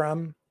come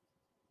from?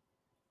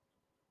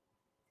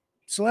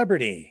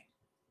 Celebrity.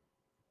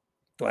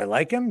 Do I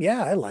like him?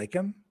 Yeah, I like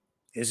him.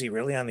 Is he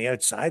really on the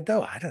outside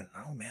though? I don't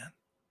know, man.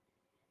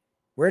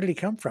 Where did he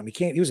come from?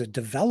 He was a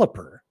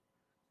developer.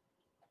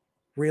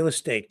 Real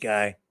estate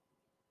guy.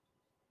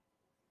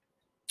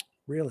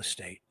 Real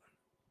estate.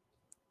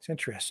 It's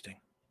interesting.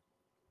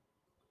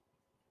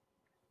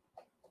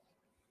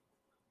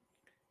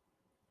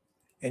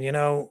 And you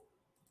know,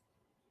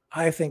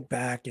 I think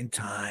back in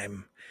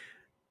time,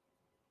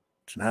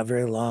 it's not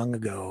very long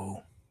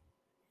ago,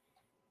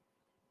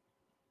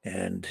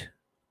 and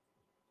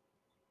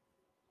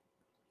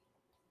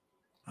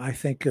I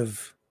think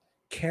of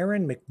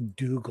Karen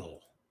McDougal.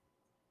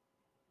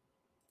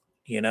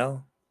 You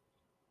know?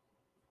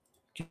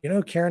 Do you know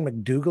who Karen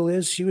McDougal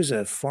is? She was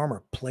a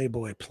former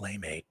Playboy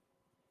playmate.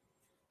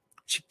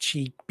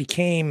 She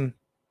became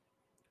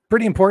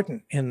pretty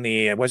important in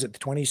the, was it the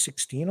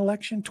 2016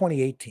 election?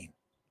 2018,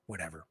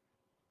 whatever.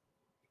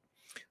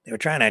 They were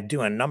trying to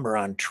do a number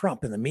on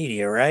Trump in the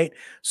media, right?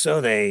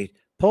 So they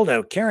pulled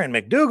out Karen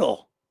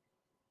McDougal.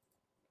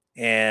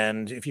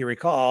 And if you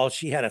recall,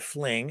 she had a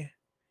fling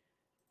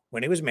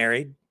when he was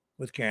married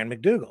with Karen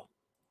McDougal.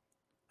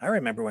 I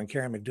remember when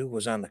Karen McDougal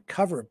was on the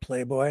cover of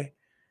Playboy.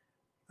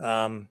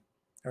 I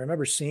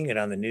remember seeing it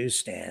on the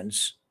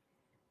newsstands.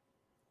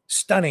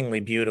 Stunningly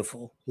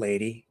beautiful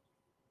lady.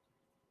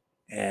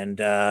 And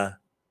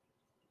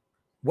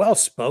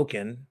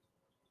well-spoken.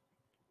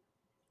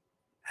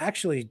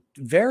 Actually,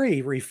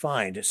 very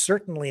refined.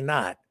 Certainly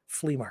not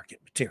flea market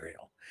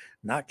material.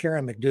 Not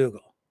Karen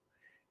McDougal.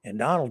 And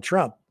Donald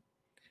Trump,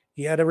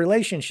 he had a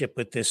relationship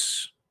with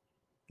this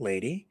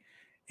lady.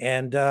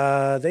 And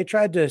they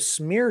tried to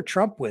smear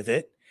Trump with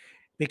it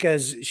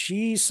because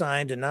she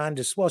signed a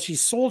well, she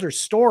sold her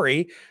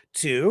story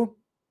to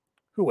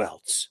who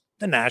else?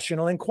 The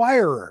National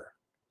Enquirer.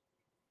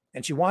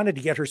 And she wanted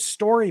to get her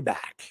story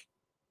back.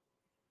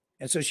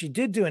 And so she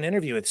did do an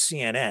interview with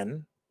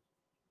CNN.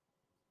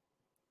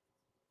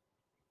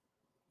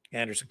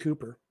 Anderson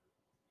Cooper.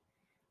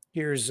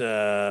 Here's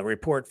a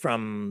report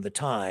from the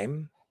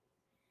Time.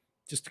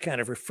 just to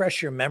kind of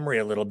refresh your memory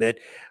a little bit.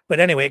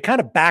 But anyway, it kind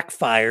of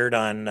backfired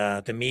on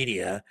the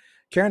media.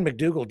 Karen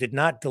McDougal did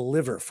not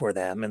deliver for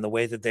them in the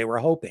way that they were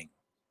hoping.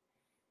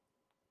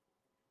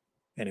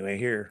 Anyway,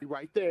 here.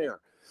 Right there.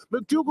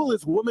 McDougal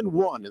is woman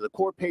one in the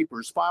court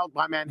papers filed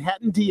by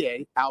Manhattan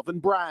DA Alvin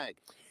Bragg.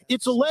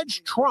 It's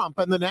alleged Trump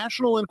and the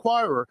National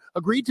Enquirer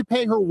agreed to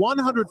pay her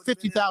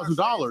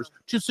 $150,000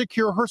 to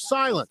secure her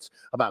silence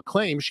about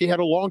claims she had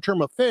a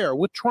long-term affair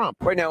with Trump.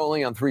 Right now,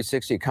 only on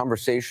 360, a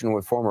conversation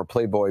with former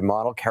Playboy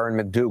model Karen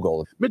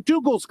McDougal.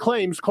 McDougal's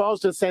claims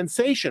caused a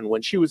sensation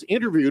when she was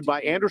interviewed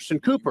by Anderson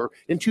Cooper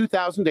in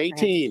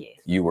 2018.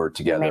 You were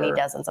together many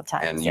dozens of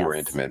times, and you were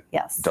intimate.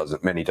 Yes.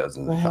 Many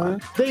dozens of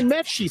times. They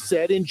met, she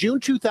said, in June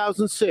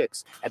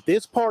 2006 at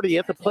this party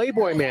at the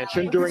Playboy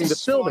Mansion during the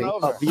filming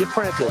of The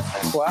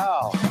Apprentice.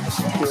 Wow,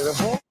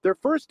 beautiful. Their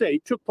first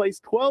date took place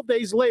 12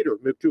 days later,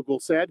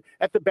 McDougal said,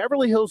 at the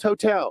Beverly Hills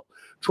Hotel.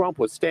 Trump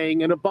was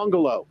staying in a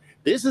bungalow.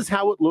 This is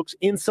how it looks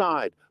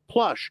inside.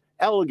 Plush,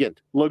 elegant,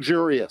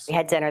 luxurious. We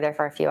had dinner there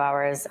for a few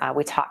hours.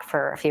 We talked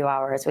for a few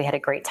hours. We had a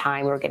great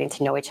time. We were getting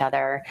to know each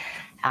other.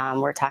 We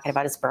were talking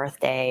about his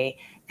birthday.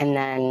 And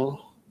then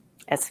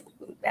as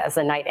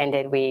the night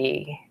ended,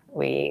 we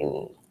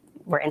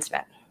were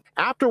intimate.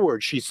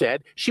 Afterwards, she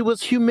said, she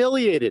was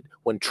humiliated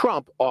when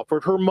Trump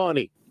offered her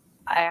money.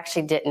 I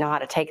actually didn't know how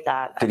to take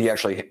that. Did he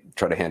actually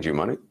try to hand you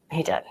money?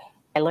 He did.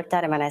 I looked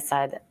at him and I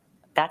said,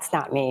 that's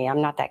not me.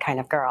 I'm not that kind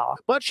of girl.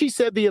 But she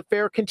said the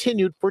affair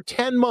continued for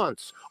 10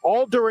 months,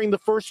 all during the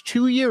first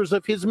 2 years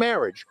of his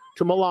marriage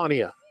to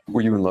Melania.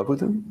 Were you in love with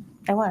him?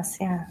 I was,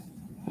 yeah.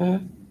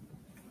 Mm-hmm.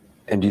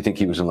 And do you think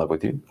he was in love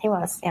with you? He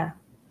was, yeah.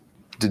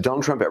 Did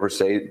Donald Trump ever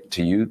say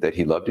to you that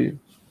he loved you?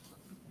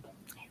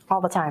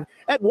 All the time.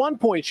 At one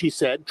point, she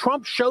said,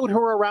 Trump showed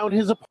her around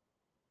his apartment.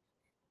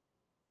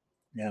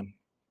 Yeah.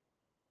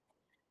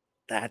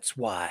 That's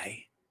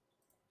why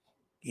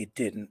it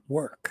didn't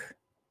work.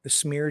 The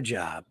smear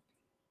job.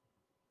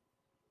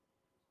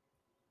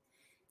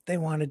 They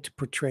wanted to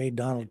portray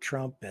Donald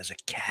Trump as a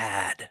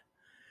cad,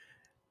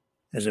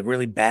 as a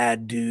really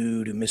bad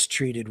dude who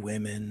mistreated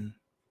women.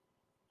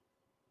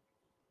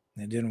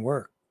 It didn't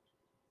work.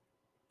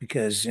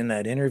 Because in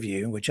that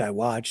interview, which I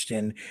watched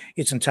in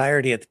its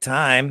entirety at the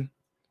time,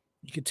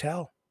 you could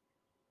tell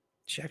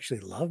she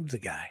actually loved the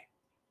guy.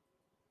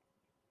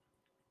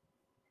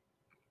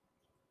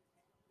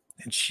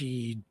 And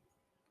she,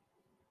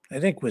 I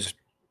think, was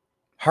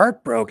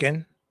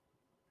heartbroken.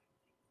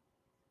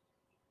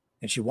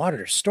 And she wanted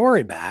her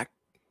story back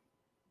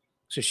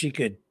so she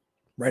could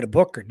write a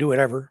book or do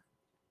whatever.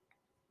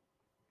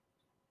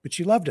 But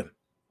she loved him.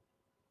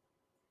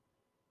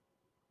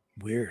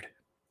 Weird.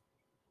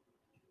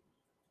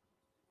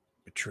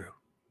 But true.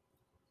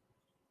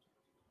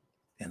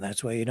 And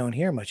that's why you don't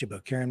hear much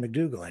about Karen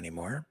McDougal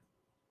anymore.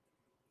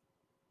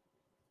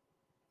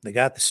 They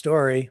got the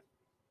story,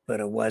 but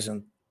it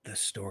wasn't the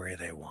story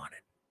they wanted.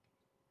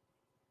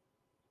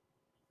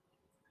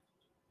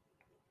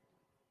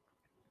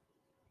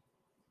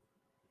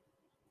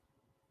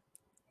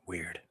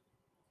 Weird,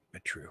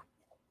 but true.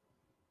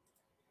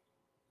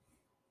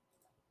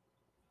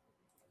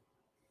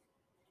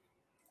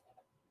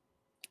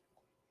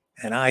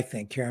 And I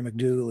think Karen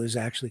McDougal is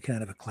actually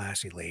kind of a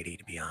classy lady,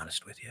 to be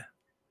honest with you.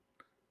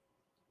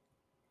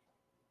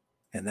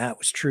 And that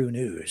was true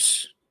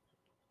news.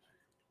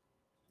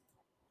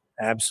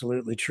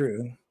 Absolutely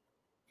true.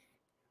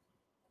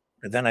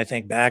 But then I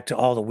think back to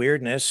all the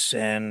weirdness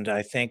and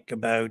I think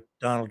about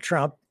Donald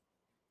Trump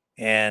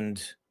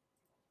and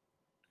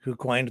who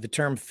coined the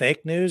term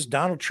fake news?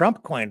 Donald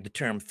Trump coined the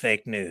term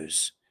fake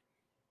news.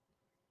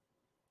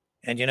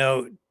 And, you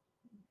know,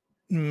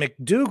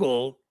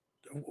 McDougal,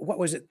 what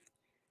was it?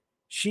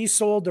 She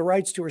sold the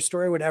rights to her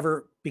story,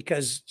 whatever,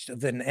 because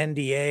of an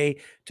NDA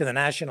to the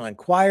National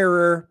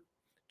Enquirer.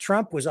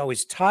 Trump was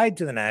always tied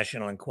to the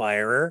National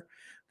Enquirer.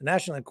 The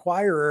National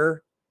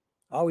Enquirer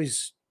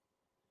always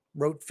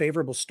wrote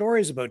favorable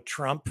stories about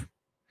Trump.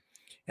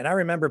 And I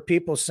remember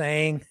people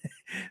saying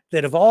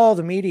that of all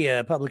the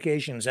media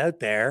publications out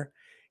there,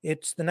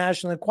 it's the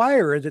National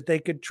Enquirer that they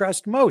could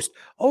trust most.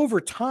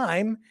 Over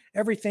time,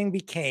 everything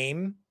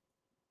became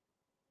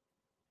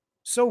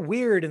so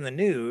weird in the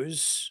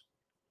news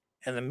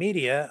and the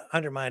media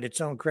undermined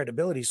its own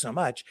credibility so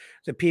much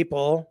that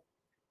people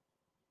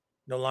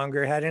no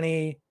longer had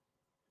any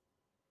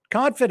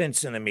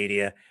confidence in the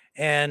media.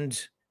 And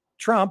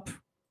Trump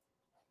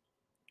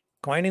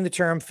coining the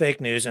term fake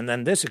news, and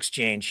then this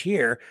exchange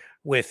here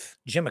with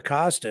Jim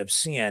Acosta of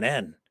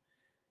CNN.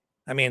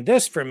 I mean,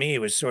 this for me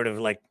was sort of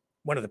like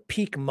one of the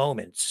peak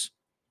moments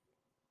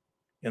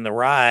in the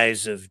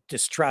rise of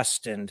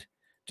distrust and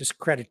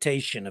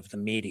discreditation of the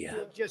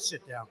media. Just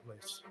sit down,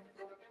 please.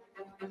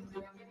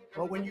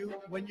 Well, when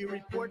you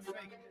report fake.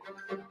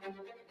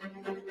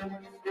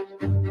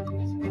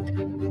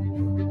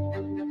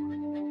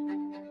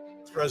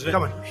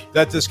 President,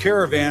 that this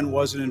caravan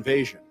was an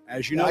invasion.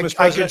 As you know, Mr. President,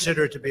 I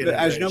consider it to be an As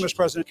invasion. you know, Mr.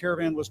 President,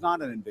 caravan was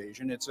not an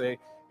invasion. It's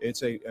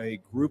a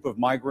group of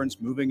migrants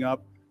moving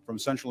up from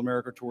Central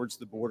America towards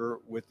the border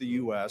with the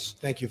U.S.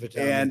 Thank you for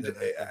telling me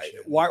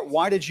that.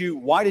 Why did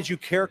you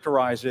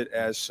characterize it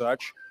as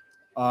such?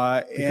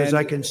 Because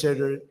I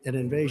consider it an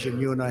invasion.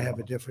 You and I have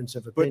a difference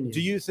of opinion. But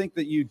do you think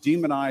that you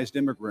demonized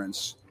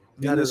immigrants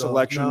in Not this at all.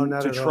 election No,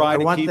 not to at all. try I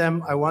to want keep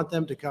them. I want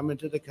them to come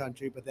into the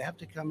country, but they have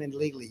to come in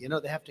legally. You know,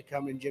 they have to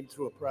come in, Jim,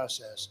 through a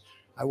process.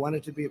 I want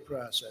it to be a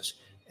process,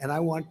 and I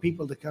want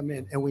people to come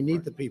in, and we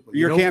need the people.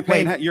 Your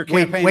campaign.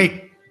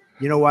 Wait.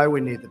 You know why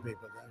we need the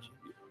people?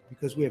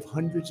 Because we have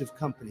hundreds of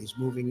companies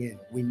moving in.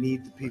 We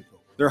need the people.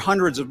 They're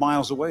hundreds of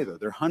miles away, though.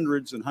 They're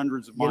hundreds and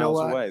hundreds of miles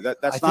away.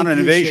 That's not an think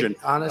you invasion.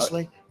 should,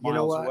 honestly, you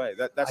know miles what? away.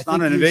 I That's think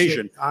not an you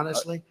invasion. should,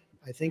 honestly,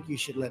 I think you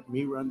should let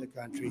me run the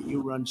country.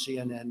 You run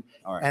CNN.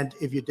 All right. And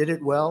if you did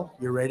it well,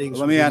 your ratings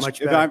Let would me be ask, much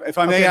if better.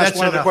 I may Okay, ask that's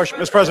one other enough. question,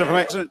 Mr. President.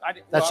 I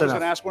was That's going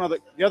enough. to ask one of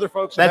the other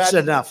folks. That's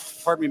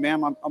enough. Pardon me,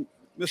 ma'am. Mr.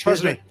 Excuse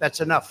President, me.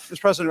 That's enough. Mr.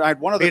 President, I had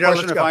one other Peter,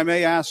 question, let's if go. I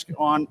may ask,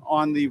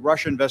 on the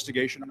Russia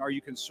investigation. Are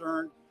you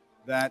concerned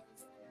that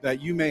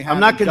you may have?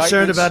 I'm not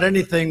concerned indictments- about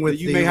anything with that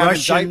you the may have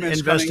Russian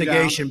indictments coming down?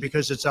 investigation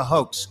because it's a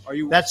hoax. Are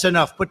you? That's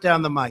enough. Put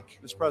down the mic.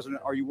 Mr.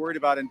 President, are you worried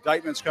about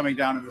indictments coming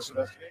down in this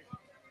investigation?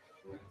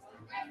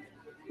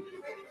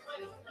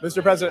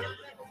 Mr. President.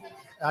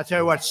 I'll tell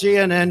you what,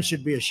 CNN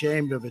should be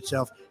ashamed of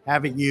itself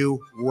having you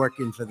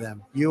working for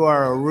them. You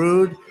are a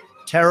rude,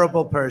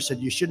 terrible person.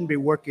 You shouldn't be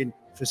working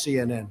for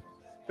CNN.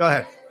 Go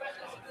ahead.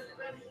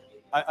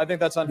 I think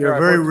that's unfair. You're a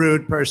very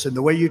rude person.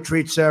 The way you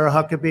treat Sarah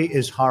Huckabee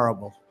is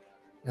horrible.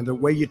 And the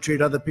way you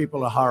treat other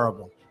people are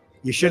horrible.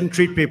 You shouldn't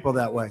treat people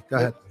that way. Go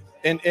ahead.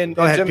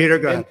 Go ahead, Peter.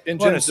 Go ahead. In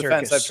What a Jim's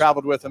defense, circus. I've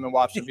traveled with him and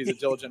watched him. He's a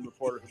diligent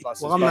reporter who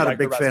busts Well, his I'm butt not a like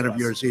the big rest fan of of us.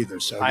 yours either.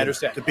 So I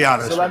understand. To be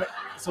honest,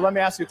 So let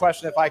me ask you a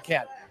question if I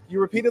can. You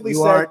repeatedly you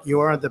said,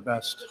 aren't the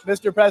best.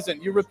 Mr.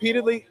 President, you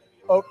repeatedly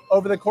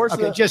over the course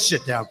Okay, of the just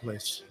sit down,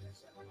 please.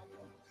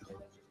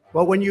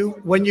 Well, when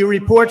you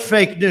report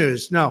fake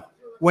news,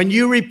 when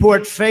you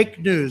report fake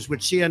news,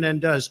 which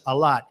CNN does a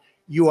lot,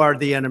 you are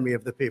the enemy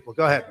of the people.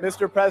 Go ahead.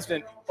 Mr.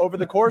 President, over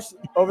the course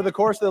of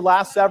the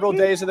last several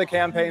days of the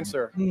campaign,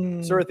 sir,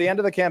 at the end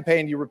of the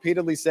campaign, you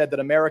repeatedly said that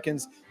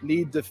Americans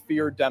need to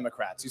fear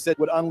Democrats. You said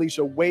would unleash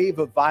a wave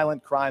of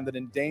violent crime that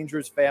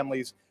endangers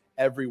families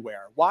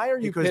everywhere. Why are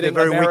you Because pitting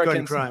they're very weak on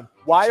Americans? crime.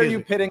 Why Excuse are you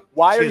me. pitting?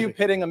 Excuse me.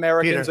 Pitting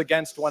Americans Peter.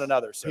 against one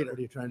another, sir? Peter, are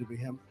you trying to be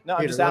him? No, I'm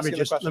Peter, just let asking me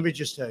the question. Let me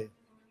just tell you,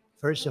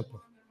 very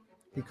simple,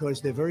 because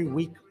they're very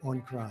weak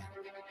on crime.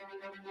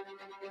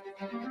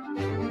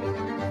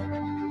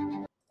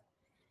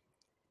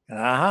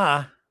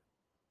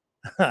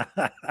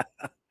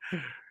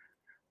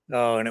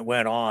 Oh, and it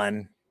went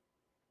on.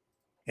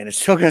 And it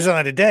still goes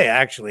on today,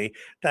 actually.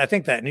 I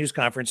think that news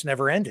conference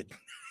never ended.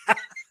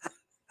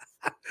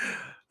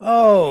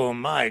 Oh,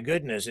 my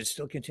goodness. It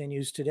still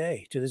continues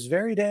today, to this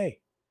very day.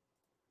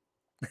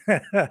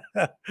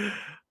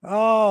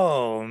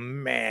 Oh,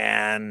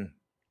 man.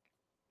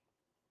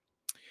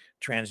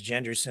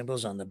 Transgender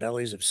symbols on the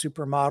bellies of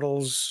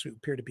supermodels who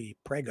appear to be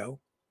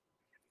prego.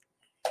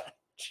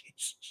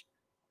 Jesus.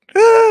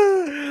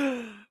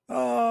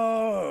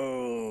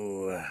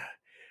 Oh.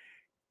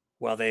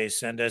 Well, they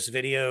send us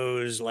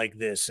videos like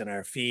this in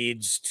our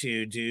feeds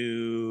to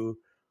do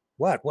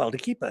what? Well, to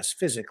keep us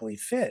physically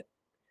fit,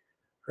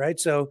 right?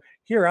 So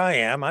here I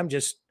am. I'm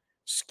just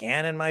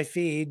scanning my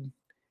feed,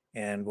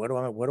 and what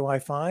do I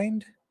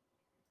find?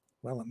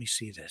 Well, let me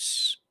see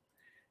this.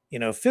 You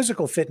know,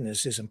 physical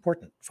fitness is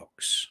important,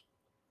 folks.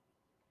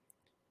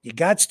 You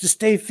got to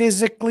stay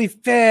physically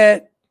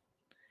fit.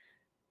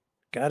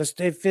 Got to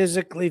stay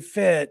physically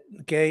fit.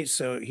 Okay,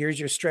 so here's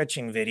your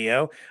stretching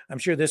video. I'm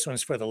sure this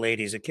one's for the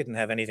ladies. It couldn't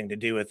have anything to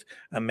do with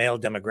a male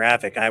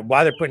demographic.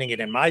 Why they're putting it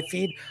in my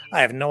feed,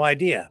 I have no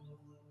idea.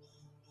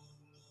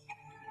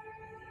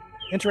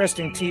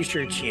 Interesting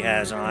t-shirt she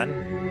has on.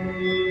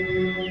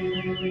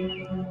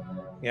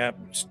 Yep.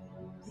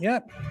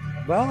 Yep.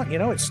 Well, you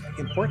know, it's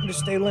important to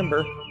stay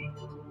limber.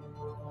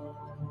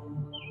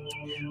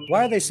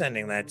 Why are they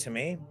sending that to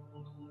me?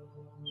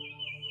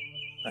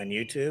 On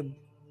YouTube?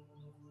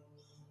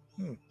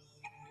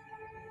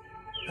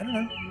 I don't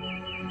know.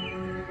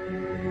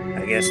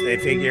 I guess they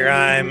figure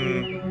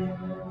I'm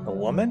a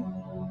woman?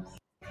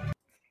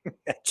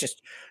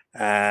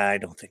 I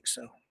don't think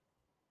so.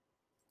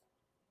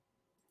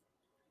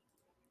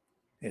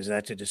 Is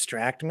that to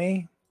distract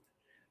me?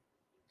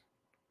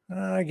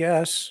 I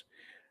guess.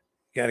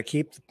 Got to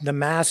keep the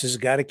masses,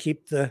 got to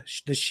keep the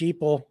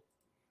sheeple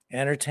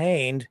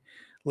entertained,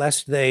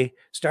 lest they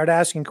start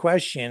asking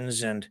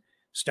questions and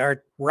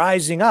start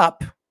rising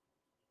up.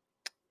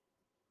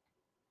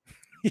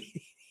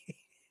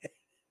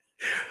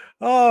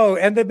 Oh,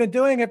 and they've been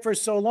doing it for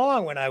so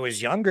long. When I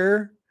was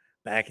younger,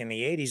 back in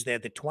the 80s, they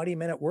had the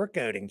 20-minute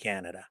workout in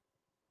Canada.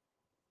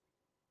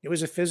 It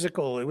was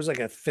like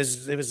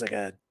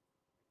a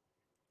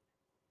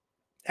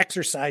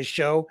exercise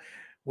show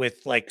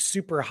with like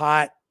super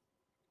hot,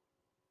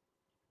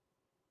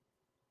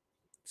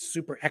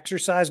 super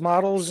exercise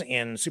models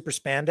in super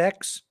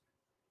spandex.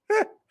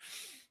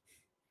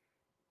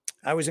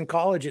 I was in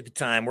college at the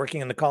time,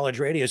 working in the college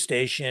radio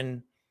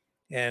station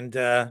And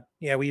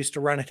yeah, we used to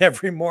run it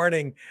every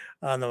morning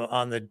on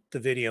the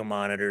video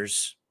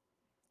monitors,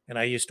 and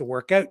I used to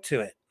work out to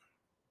it.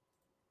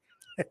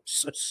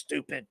 It's so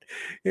stupid.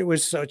 It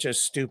was such a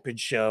stupid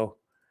show.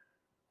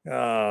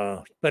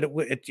 But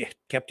it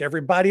kept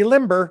everybody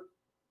limber.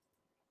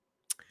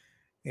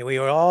 And we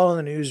were all in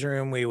the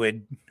newsroom.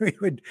 We'd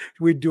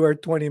do our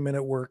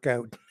 20-minute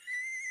workout.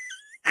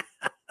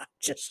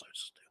 Just so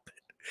stupid.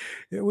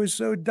 It was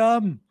so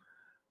dumb.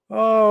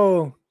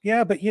 Oh,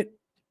 yeah, but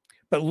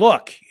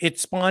look, it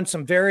spawned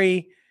some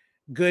very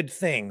good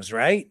things,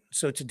 right?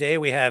 So today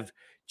we have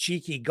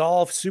cheeky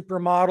golf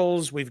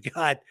supermodels. We've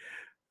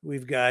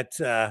got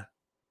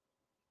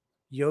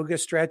yoga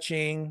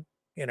stretching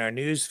in our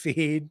news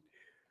feed.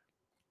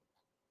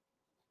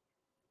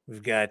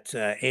 We've got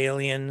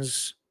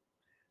aliens.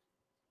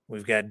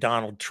 We've got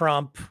Donald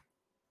Trump.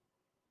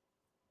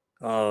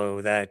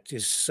 Oh, that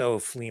is so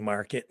flea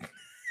market.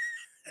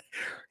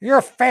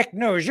 You're fake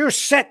news. You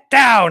sit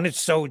down.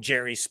 It's so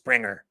Jerry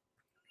Springer.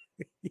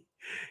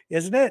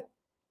 Isn't it?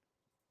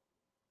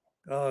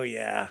 Oh,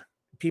 yeah.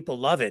 People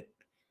love it.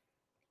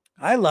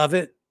 I love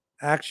it.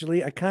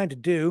 Actually, I kind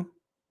of do.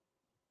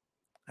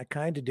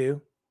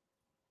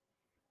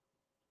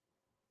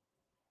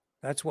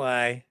 That's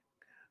why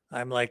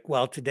I'm like,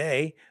 well,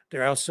 today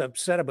they're also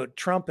upset about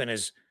Trump and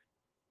his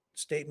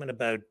statement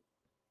about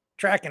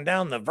tracking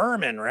down the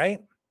vermin,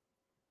 right?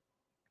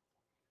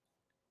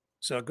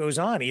 So it goes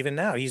on even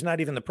now. He's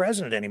not even the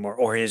president anymore,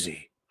 or is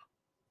he?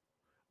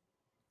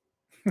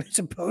 I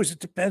suppose it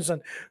depends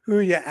on who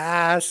you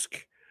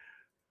ask.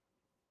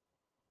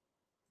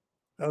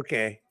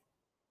 Okay.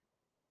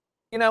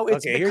 You know,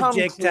 it's become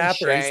Jake Tapper.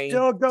 He cliche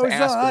still goes to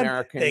ask on.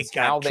 Americans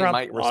how they Trump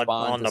might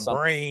respond on to the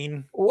something.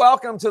 brain.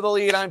 Welcome to the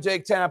lead. I'm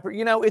Jake Tapper.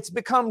 You know, it's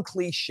become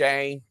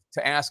cliche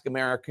to ask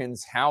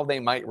Americans how they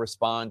might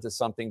respond to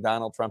something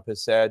Donald Trump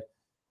has said,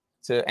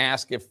 to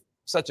ask if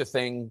such a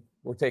thing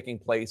were taking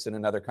place in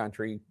another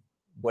country,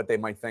 what they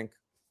might think.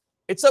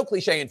 It's so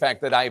cliche, in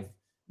fact, that I've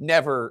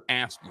never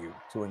asked you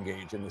to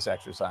engage in this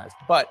exercise.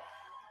 But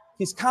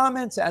his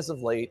comments as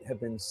of late have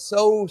been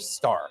so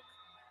stark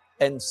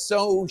and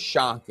so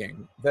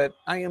shocking that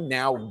I am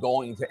now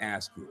going to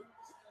ask you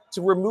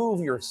to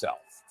remove yourself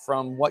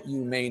from what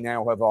you may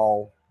now have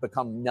all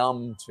become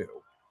numb to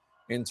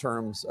in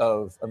terms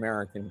of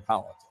American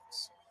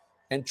politics,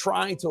 and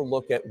try to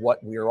look at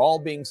what we're all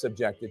being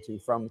subjected to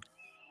from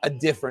a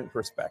different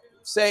perspective.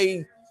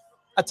 Say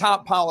a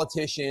top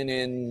politician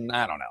in,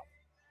 I don't know,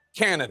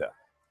 Canada,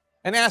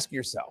 and ask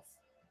yourself,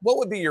 what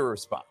would be your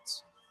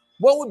response?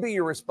 What would be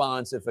your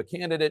response if a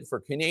candidate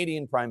for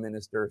Canadian Prime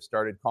Minister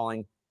started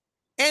calling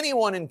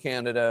anyone in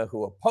Canada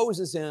who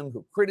opposes him,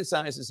 who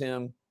criticizes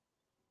him,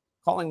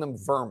 calling them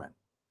vermin?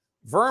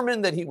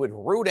 Vermin that he would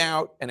root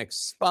out and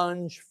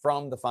expunge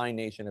from the fine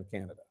nation of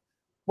Canada.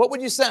 What would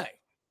you say?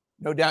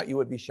 No doubt you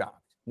would be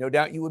shocked. No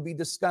doubt you would be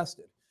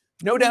disgusted.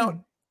 No doubt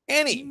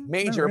any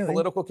major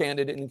political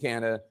candidate in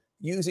Canada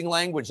using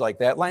language like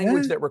that,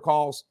 language that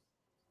recalls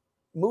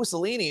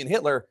Mussolini and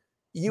Hitler,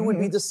 you would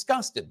be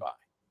disgusted by.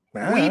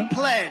 We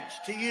pledge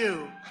to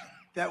you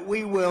that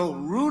we will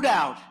root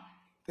out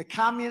the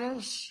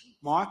communists,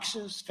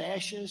 Marxists,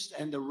 fascists,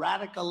 and the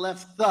radical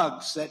left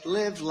thugs that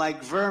live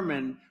like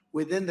vermin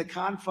within the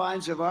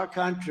confines of our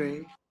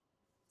country.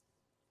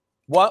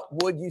 What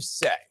would you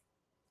say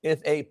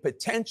if a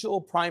potential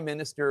prime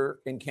minister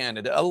in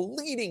Canada, a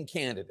leading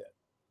candidate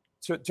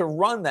to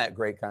run that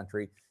great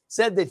country,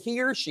 said that he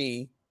or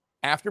she,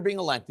 after being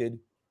elected,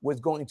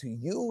 was going to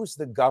use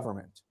the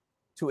government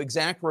to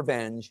exact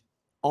revenge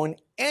on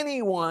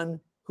anyone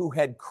who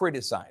had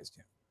criticized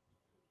him?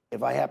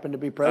 If I happen to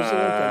be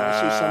president and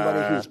I see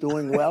somebody who's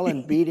doing well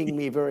and beating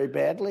me very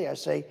badly, I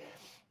say,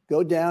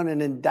 go down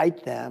and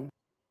indict them.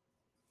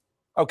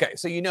 Okay,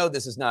 so you know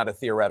this is not a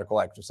theoretical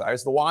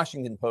exercise. The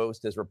Washington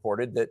Post has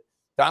reported that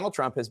Donald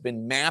Trump has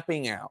been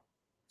mapping out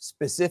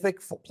specific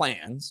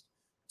plans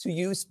to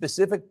use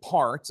specific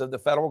parts of the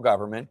federal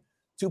government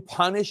to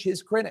punish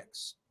his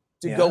critics,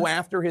 to go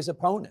after his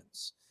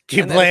opponents. Do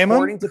you blame him?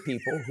 According to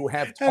people who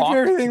have talked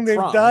everything to they've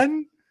Trump,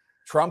 done?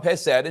 Trump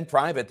has said in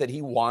private that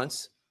he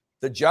wants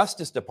the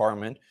Justice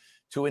Department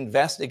to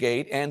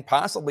investigate and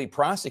possibly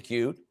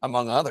prosecute,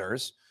 among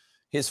others,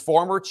 his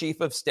former chief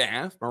of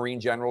staff,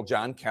 Marine General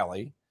John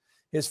Kelly,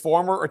 his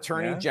former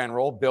Attorney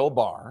General Bill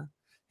Barr,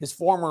 his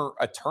former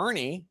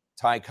attorney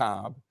Ty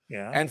Cobb,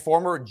 and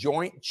former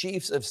Joint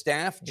Chiefs of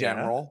Staff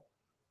General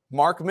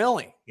Mark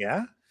Milley.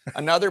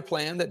 Another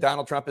plan that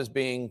Donald Trump is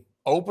being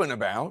open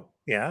about,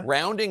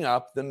 rounding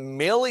up the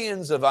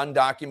millions of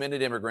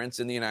undocumented immigrants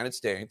in the United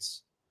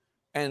States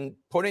and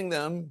putting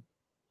them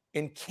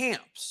in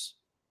camps,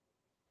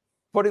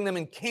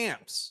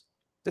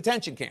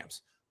 detention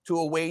camps, to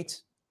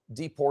await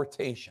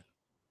deportation.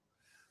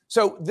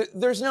 So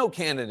there's no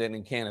candidate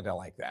in Canada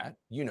like that.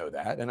 You know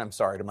that, and I'm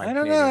sorry to my I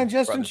don't know.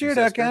 Justin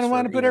Trudeau kind of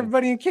want to put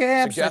everybody in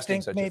camps. I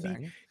think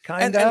maybe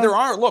kind of. And there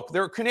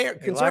are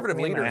conservative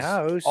leaders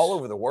all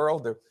over the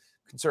world. The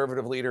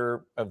conservative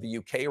leader of the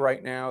UK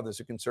right now. There's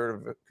a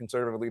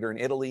conservative leader in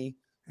Italy.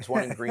 There's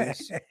one in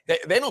Greece.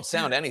 They don't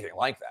sound anything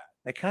like that.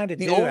 They kind of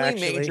The do, only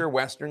actually. major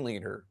Western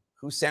leader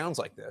who sounds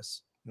like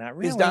this Not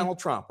really. is Donald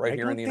Trump right I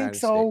here in the don't United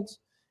think so. States.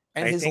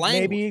 And I his think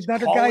maybe language,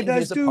 another guy calling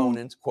does his too.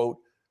 opponents, quote,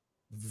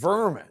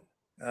 vermin,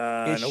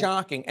 is Nope.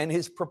 shocking. And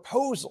his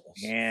proposals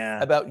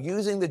about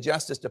using the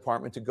Justice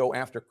Department to go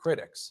after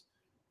critics,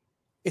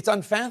 it's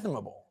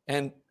unfathomable.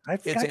 And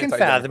it's I can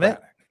fathom it.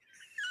 anti-democratic.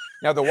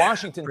 Now, the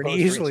Washington Pretty Post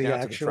easily, reached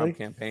out to the Trump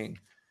actually. campaign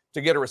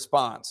to get a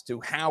response to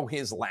how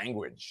his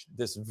language,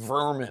 this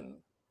vermin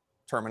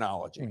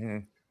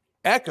terminology,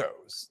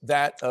 echoes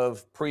that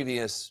of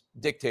previous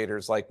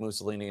dictators like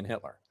Mussolini and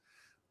Hitler.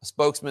 A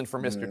spokesman for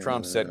Mr.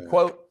 Trump said,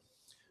 quote,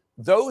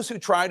 "Those who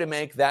try to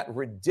make that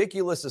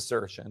ridiculous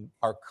assertion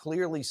are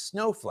clearly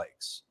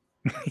snowflakes,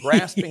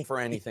 grasping for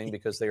anything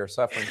because they are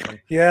suffering from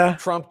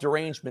Trump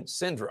derangement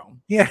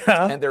syndrome.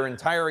 And their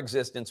entire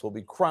existence will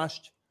be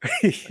crushed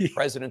when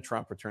President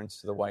Trump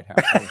returns to the White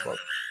House." Unquote.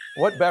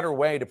 What better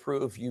way to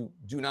prove you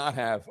do not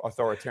have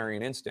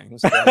authoritarian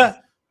instincts than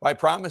by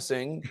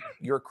promising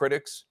your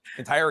critics'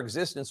 entire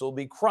existence will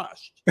be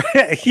crushed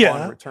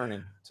upon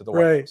returning to the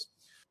White House?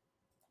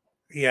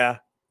 Yeah.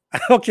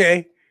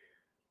 Okay.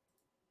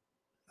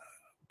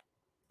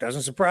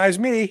 Doesn't surprise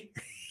me.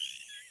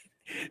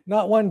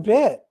 Not one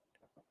bit.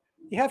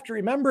 You have to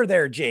remember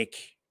there,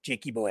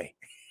 Jakey boy,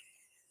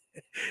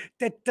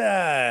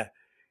 that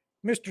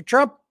Mr.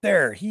 Trump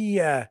there,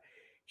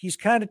 he's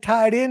kind of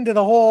tied into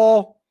the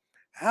whole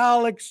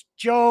Alex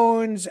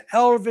Jones,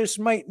 Elvis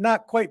might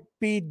not quite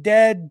be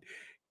dead,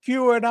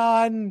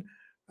 QAnon,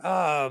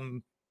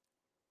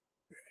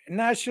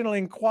 National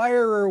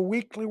Enquirer,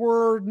 Weekly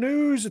World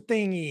News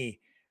thingy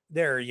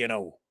there, you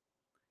know.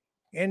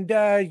 And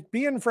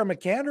being from a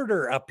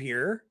Canada up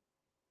here,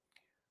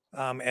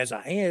 as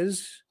I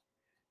is,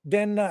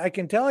 then I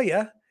can tell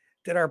you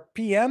that our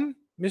PM,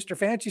 Mr.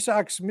 Fancy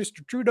Socks,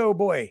 Mr. Trudeau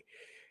boy,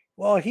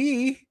 well,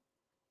 he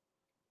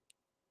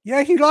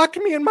locked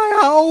me in my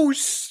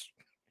house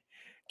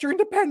during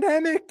the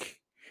pandemic,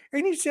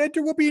 and he said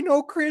there will be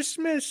no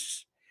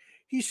Christmas.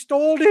 He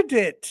stole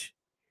it.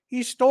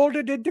 He stole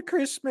it into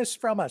Christmas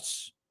from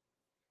us.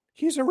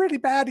 He's a really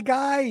bad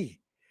guy.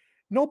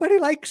 Nobody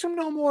likes him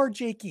no more,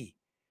 Jakey.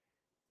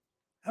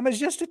 I was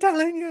just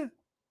telling you,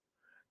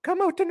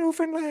 come out to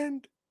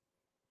Newfoundland.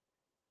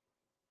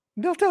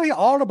 They'll tell you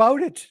all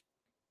about it.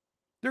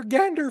 They're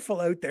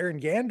ganderful out there in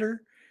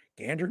Gander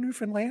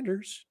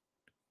Newfoundlanders.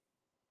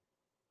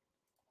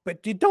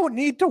 But you don't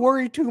need to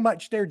worry too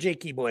much there,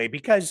 Jakey boy,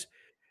 because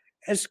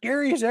as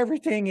scary as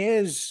everything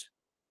is,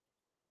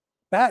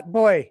 Bat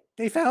Boy,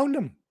 they found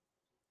him.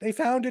 They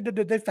founded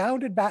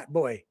Bat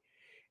Boy.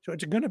 So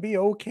it's going to be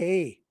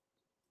okay.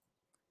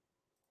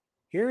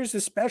 Here's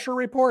the special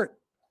report.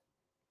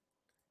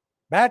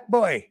 Bat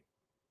Boy,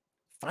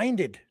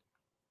 finded.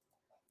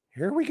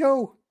 Here we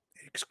go.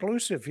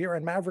 Exclusive here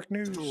on Maverick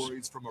News.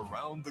 Stories from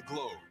around the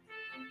globe.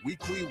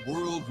 Weekly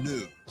World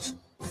News.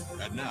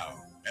 And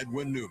now,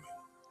 Edwin Newman.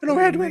 Hello,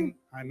 Good Edwin. evening.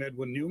 I'm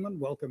Edwin Newman,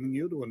 welcoming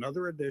you to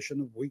another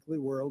edition of Weekly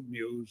World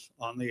News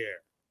on the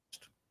air.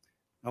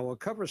 Our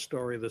cover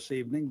story this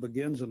evening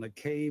begins in a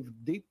cave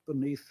deep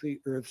beneath the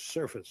Earth's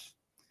surface.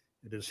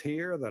 It is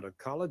here that a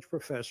college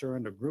professor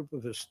and a group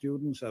of his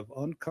students have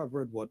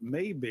uncovered what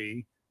may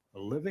be a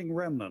living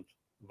remnant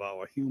of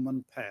our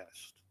human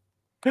past.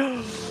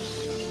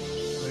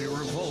 They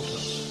revolt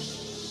us.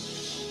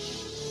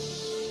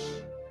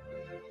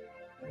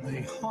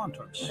 They haunt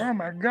us. Oh,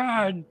 my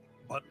God.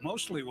 But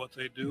mostly what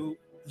they do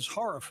is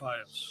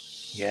horrify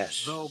us.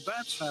 Yes. Though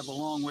bats have a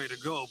long way to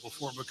go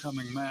before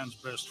becoming man's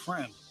best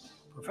friend,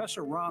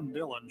 Professor Ron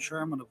Dillon,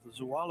 chairman of the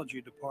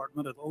zoology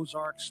department at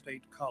Ozark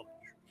State College,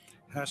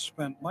 has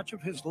spent much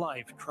of his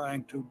life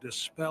trying to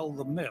dispel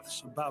the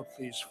myths about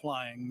these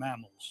flying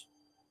mammals.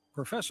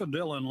 Professor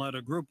Dillon led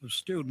a group of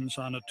students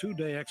on a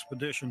 2-day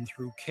expedition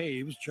through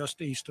caves just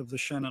east of the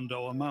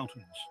Shenandoah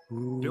Mountains.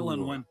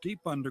 Dillon went deep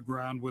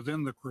underground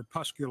within the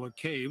crepuscular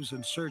caves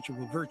in search of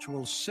a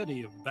virtual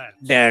city of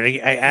bats. Daddy,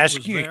 I'm going It was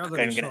to there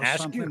that he saw ask you a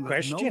something that no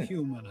question.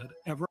 human had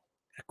ever.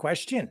 A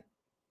question.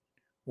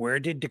 Where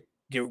did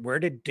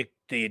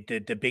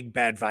the big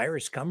bad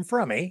virus come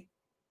from, eh?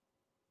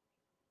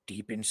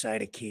 Deep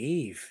inside a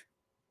cave.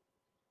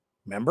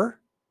 Remember?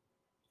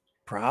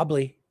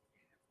 Probably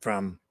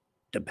from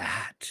the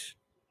bat.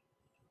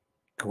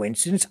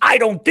 Coincidence? I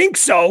don't think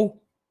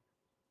so.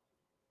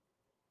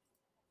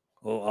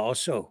 Oh,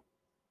 also,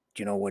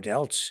 do you know what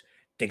else?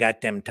 They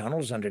got them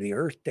tunnels under the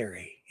earth there,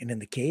 eh? And in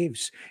the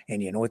caves.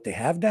 And you know what they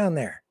have down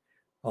there?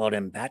 All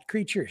them bat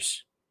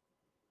creatures.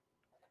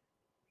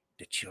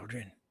 The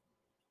children.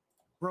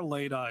 Ever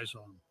laid eyes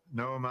on.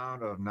 No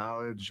amount of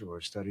knowledge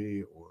or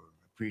study or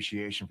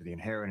appreciation for the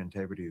inherent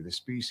integrity of the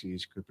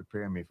species could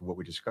prepare me for what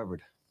we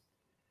discovered.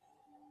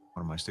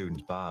 One of my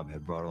students, Bob,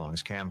 had brought along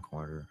his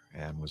camcorder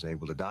and was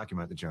able to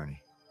document the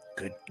journey.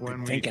 Good.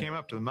 When we thinking. came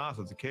up to the mouth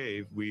of the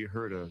cave, we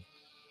heard a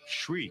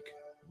shriek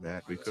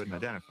that we couldn't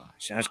identify.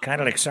 Sounds kind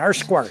of like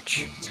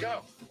Sasquatch. Let's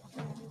go.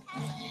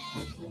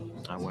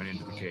 I went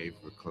into the cave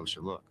for a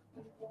closer look.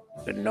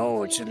 But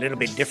no, it's a little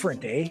bit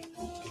different, eh?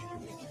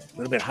 A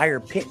little bit higher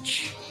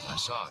pitch. I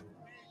saw it.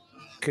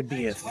 Could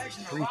be a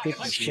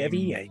 350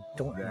 Chevy. I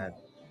don't know.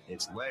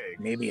 Its legs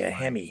Maybe a might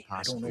Hemi. I don't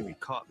possibly know. be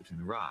caught between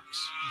the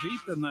rocks.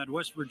 Deep in that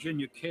West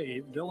Virginia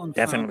cave, Dylan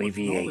Definitely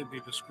found what can V8. only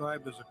be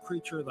described as a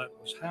creature that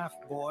was half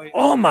boy.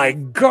 Oh my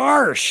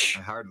gosh!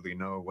 I hardly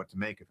know what to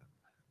make of him.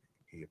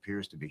 He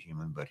appears to be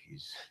human, but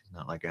he's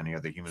not like any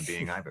other human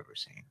being I've ever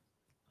seen.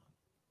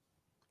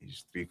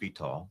 He's 3 feet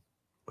tall,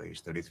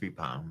 weighs 33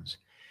 pounds.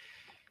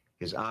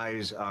 His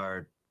eyes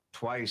are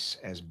twice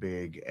as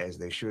big as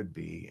they should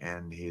be,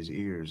 and his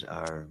ears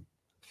are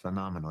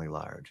phenomenally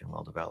large and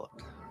well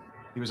developed.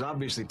 He was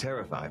obviously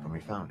terrified when we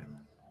found him.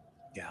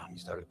 Yeah. He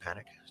started to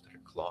panic,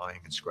 started clawing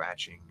and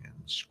scratching and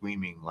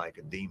screaming like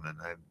a demon.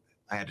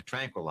 I had to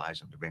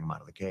tranquilize him to bring him out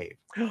of the cave.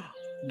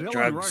 Dylan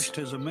Drugs. rushed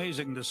his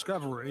amazing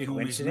discovery, whom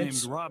he's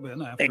Coincidence? named Robin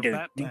They after don't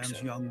think Batman's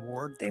so. young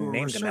ward, They to a named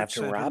him research after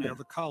center Robin. near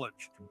the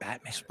college.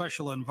 Batman. A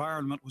special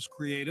environment was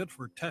created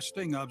for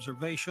testing,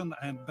 observation,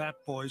 and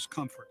Batboy's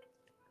comfort.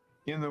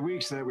 In the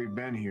weeks that we've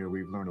been here,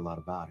 we've learned a lot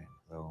about him,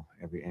 though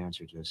every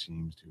answer just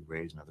seems to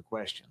raise another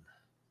question.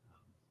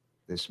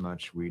 This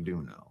much we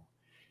do know.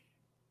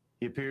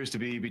 He appears to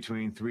be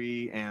between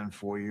 3 and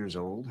 4 years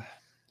old.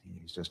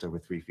 He's just over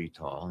 3 feet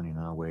tall, and he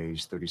now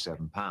weighs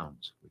 37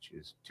 pounds, which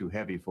is too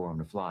heavy for him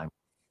to fly.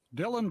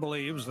 Dylan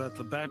believes that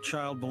the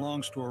Bat-Child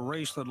belongs to a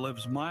race that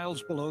lives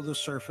miles below the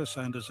surface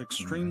and is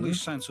extremely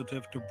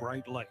sensitive to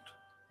bright light.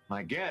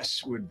 My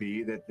guess would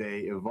be that they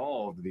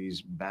evolved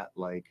these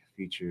bat-like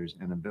features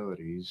and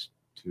abilities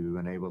to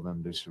enable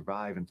them to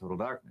survive in total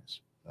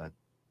darkness. But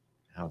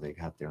how they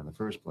got there in the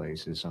first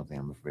place is something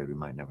I'm afraid we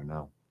might never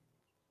know.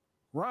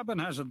 Robin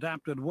has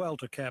adapted well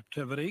to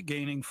captivity,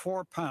 gaining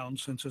 4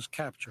 pounds since his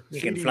capture.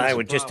 He can Feeding fly was a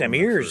with just them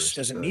problem at ears. first,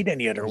 Doesn't but need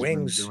any other he's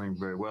wings. been doing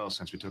very well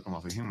since we took him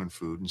off of human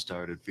food and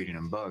started feeding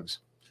him bugs.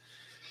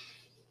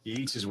 He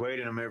eats his weight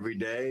in them every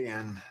day,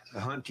 and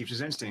the hunt keeps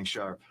his instincts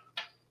sharp.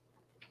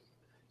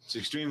 It's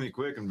extremely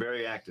quick and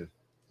very active.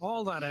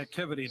 All that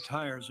activity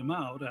tires him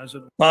out as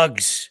it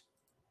Bugs.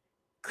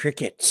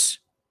 Crickets.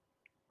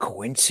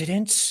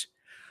 Coincidence?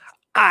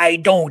 I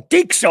don't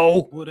think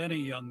so. would any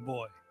young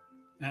boy.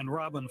 And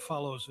Robin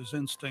follows his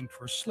instinct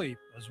for sleep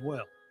as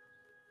well.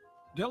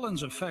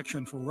 Dylan's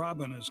affection for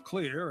Robin is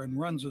clear and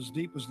runs as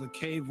deep as the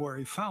cave where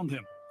he found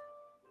him.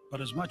 But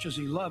as much as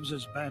he loves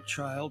his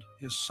Bat-Child,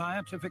 his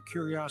scientific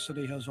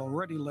curiosity has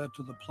already led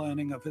to the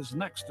planning of his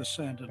next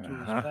descent into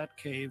his Bat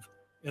Cave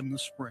in the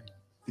spring.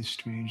 This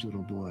strange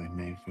little boy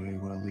may very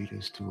well lead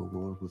us to a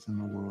world within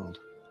a world,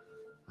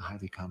 a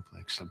highly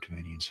complex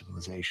subterranean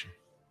civilization.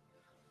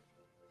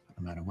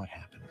 But no matter what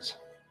happens,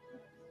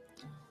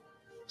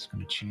 it's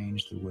going to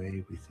change the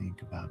way we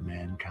think about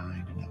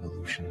mankind and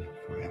evolution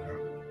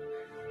forever.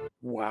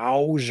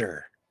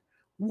 Wowzer.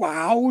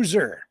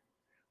 Wowzer.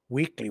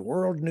 Weekly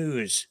World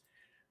News.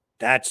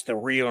 That's the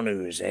real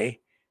news, eh?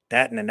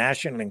 That and the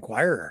National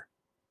Enquirer.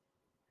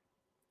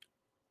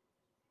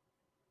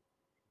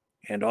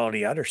 And all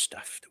the other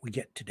stuff that we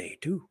get today,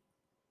 too.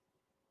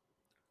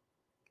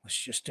 Let's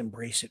just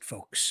embrace it,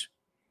 folks.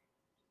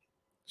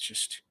 Let's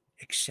just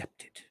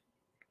accept it.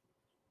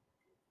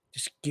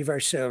 Just give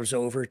ourselves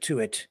over to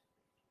it.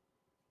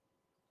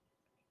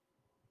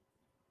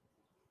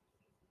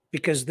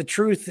 Because the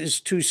truth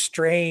is too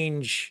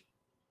strange.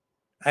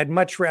 I'd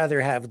much rather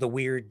have the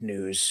weird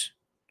news.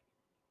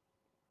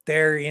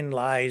 Therein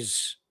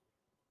lies,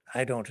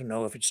 I don't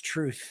know if it's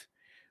truth,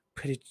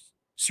 but it's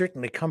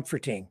certainly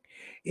comforting.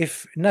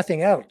 If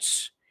nothing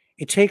else,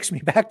 it takes me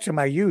back to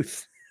my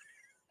youth.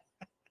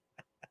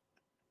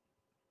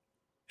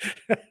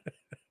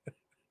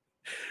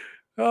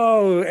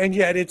 Oh, and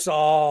yet it's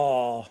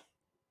all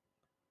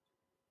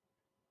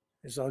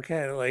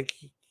kind of like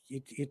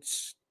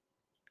it's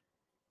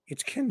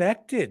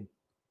connected.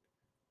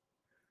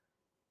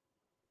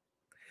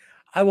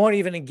 I won't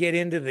even get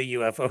into the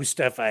UFO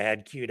stuff I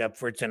had queued up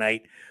for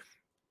tonight.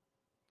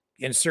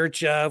 In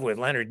Search of with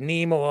Leonard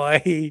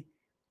Nimoy.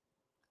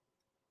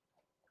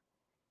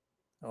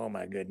 Oh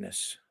my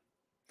goodness.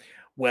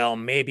 Well,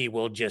 maybe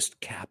we'll just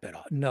cap it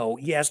off. No,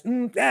 yes.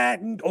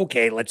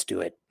 Okay, let's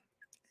do it.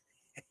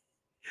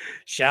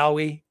 Shall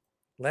we?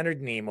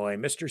 Leonard Nimoy,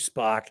 Mr.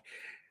 Spock.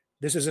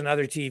 This is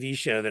another TV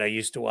show that I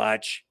used to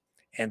watch,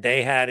 and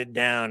they had it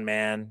down,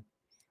 man.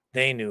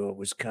 They knew it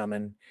was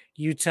coming.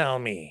 You tell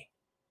me.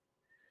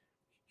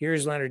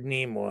 Here's Leonard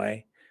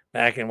Nimoy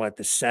back in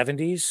the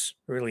 70s,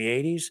 early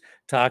 80s,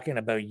 talking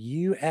about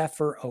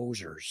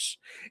UFOsers.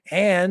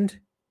 And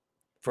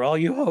for all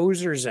you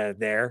hosers out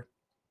there,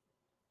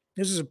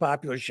 this is a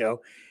popular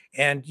show.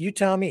 And you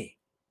tell me,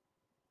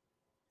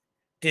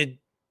 did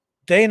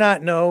they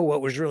not know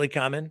what was really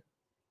coming?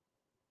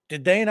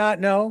 Did they not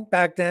know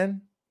back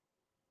then?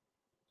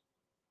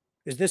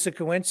 Is this a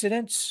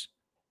coincidence?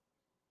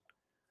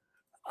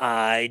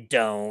 I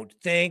don't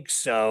think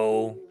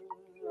so.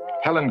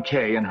 Helen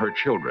Kay and her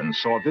children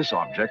saw this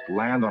object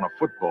land on a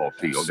football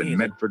field in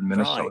Medford,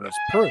 Minnesota. Is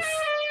proof.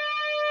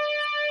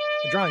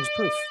 The drawing's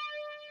proof.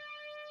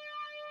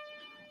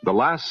 The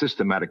last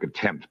systematic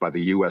attempt by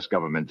the U.S.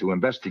 government to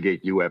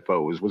investigate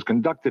UFOs was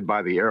conducted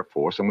by the Air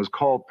Force and was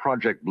called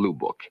Project Blue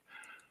Book.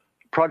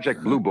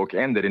 Project Blue Book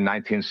ended in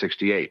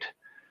 1968.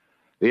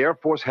 The Air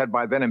Force had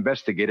by then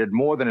investigated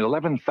more than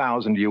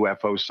 11,000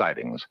 UFO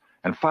sightings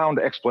and found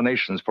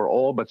explanations for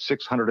all but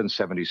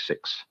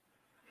 676.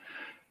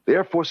 The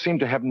Air Force seemed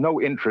to have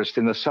no interest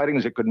in the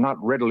sightings it could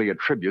not readily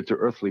attribute to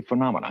earthly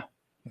phenomena.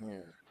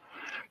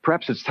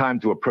 Perhaps it's time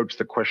to approach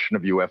the question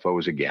of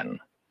UFOs again,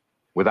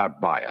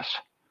 without bias.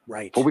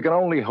 Right. For we can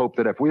only hope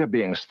that if we are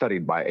being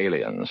studied by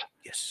aliens,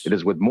 it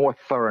is with more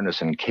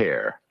thoroughness and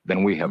care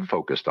than we have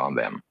focused on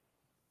them.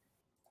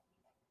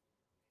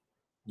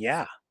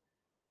 Yeah.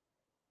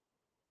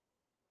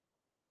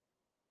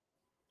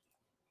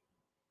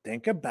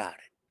 Think about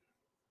it.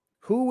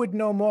 Who would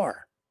know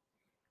more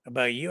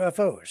about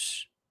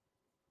UFOs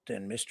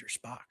than Mr.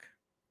 Spock?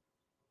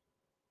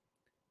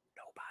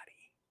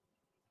 Nobody.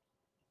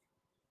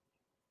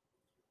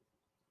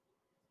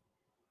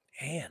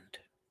 And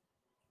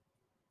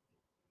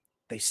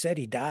they said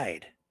he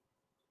died.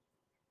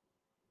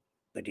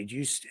 But did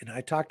you, and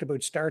I talked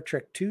about Star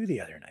Trek 2 the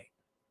other night,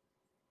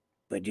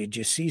 but did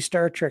you see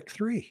Star Trek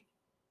 3?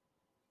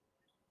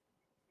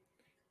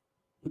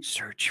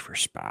 Search for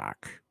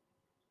Spock.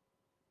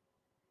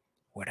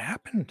 What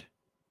happened?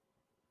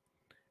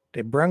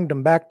 They brung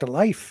him back to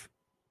life.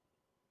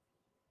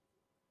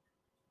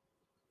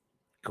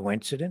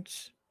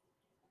 Coincidence?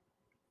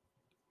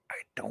 I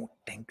don't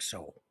think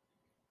so.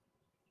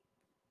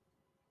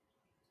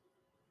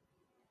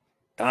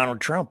 Donald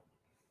Trump.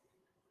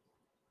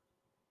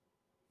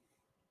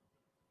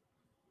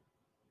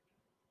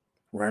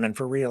 Running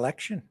for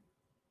re-election,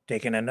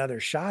 taking another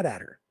shot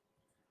at her.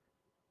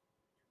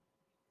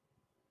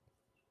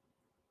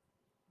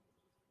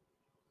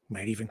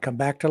 Might even come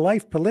back to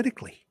life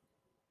politically.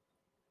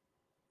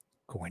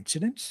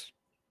 Coincidence?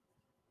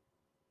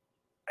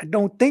 I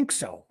don't think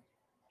so.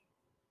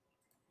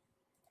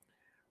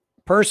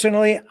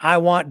 Personally, I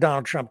want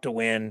Donald Trump to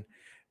win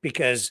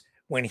because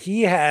when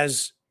he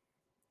has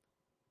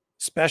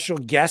special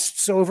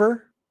guests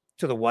over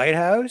to the White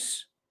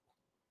House,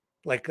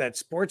 like that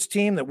sports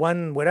team that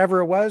won whatever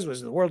it was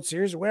the World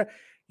Series or whatever,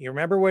 you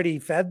remember what he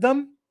fed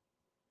them?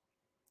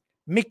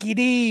 Mickey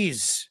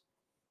D's.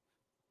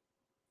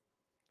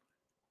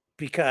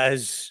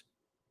 Because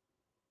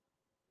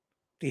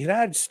the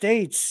United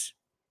States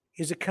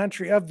is a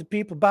country of the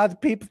people, by the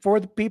people, for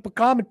the people,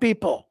 common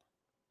people.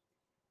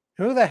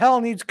 Who the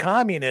hell needs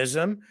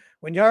communism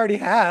when you already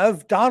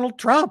have Donald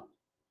Trump?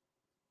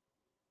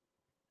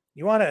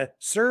 You want to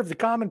serve the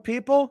common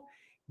people?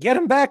 Get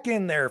them back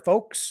in there,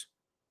 folks.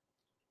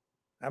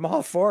 I'm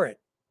all for it.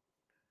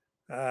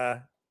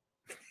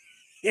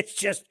 It's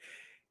just,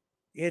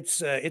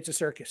 it's a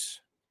circus.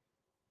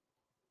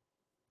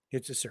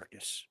 It's a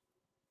circus.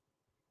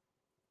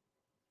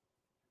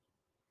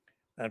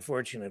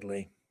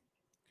 Unfortunately,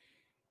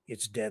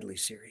 it's deadly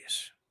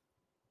serious.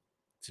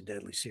 It's a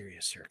deadly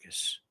serious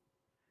circus.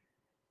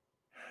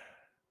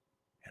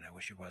 And I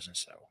wish it wasn't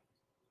so.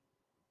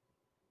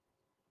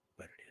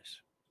 But it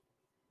is.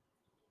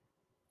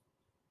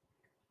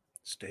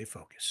 Stay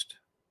focused.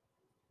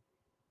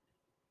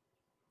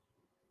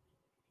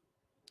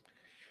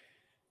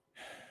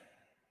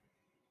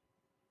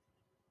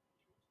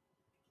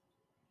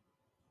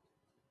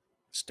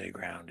 Stay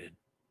grounded.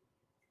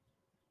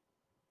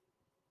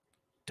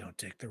 Don't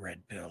take the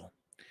red pill.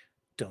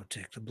 Don't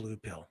take the blue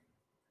pill.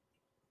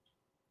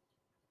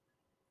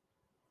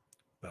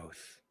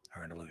 Both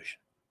are an illusion.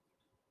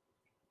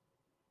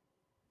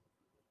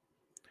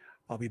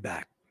 I'll be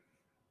back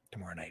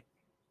tomorrow night,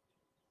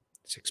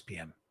 6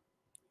 p.m.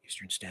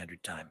 Eastern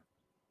Standard Time.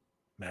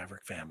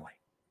 Maverick family.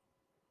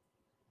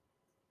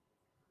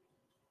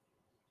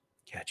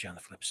 Catch you on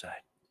the flip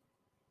side.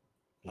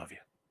 Love you.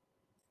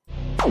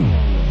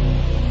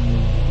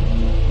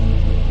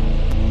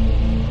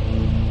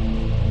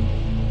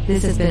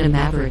 This has been a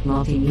Maverick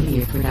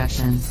Multimedia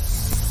production.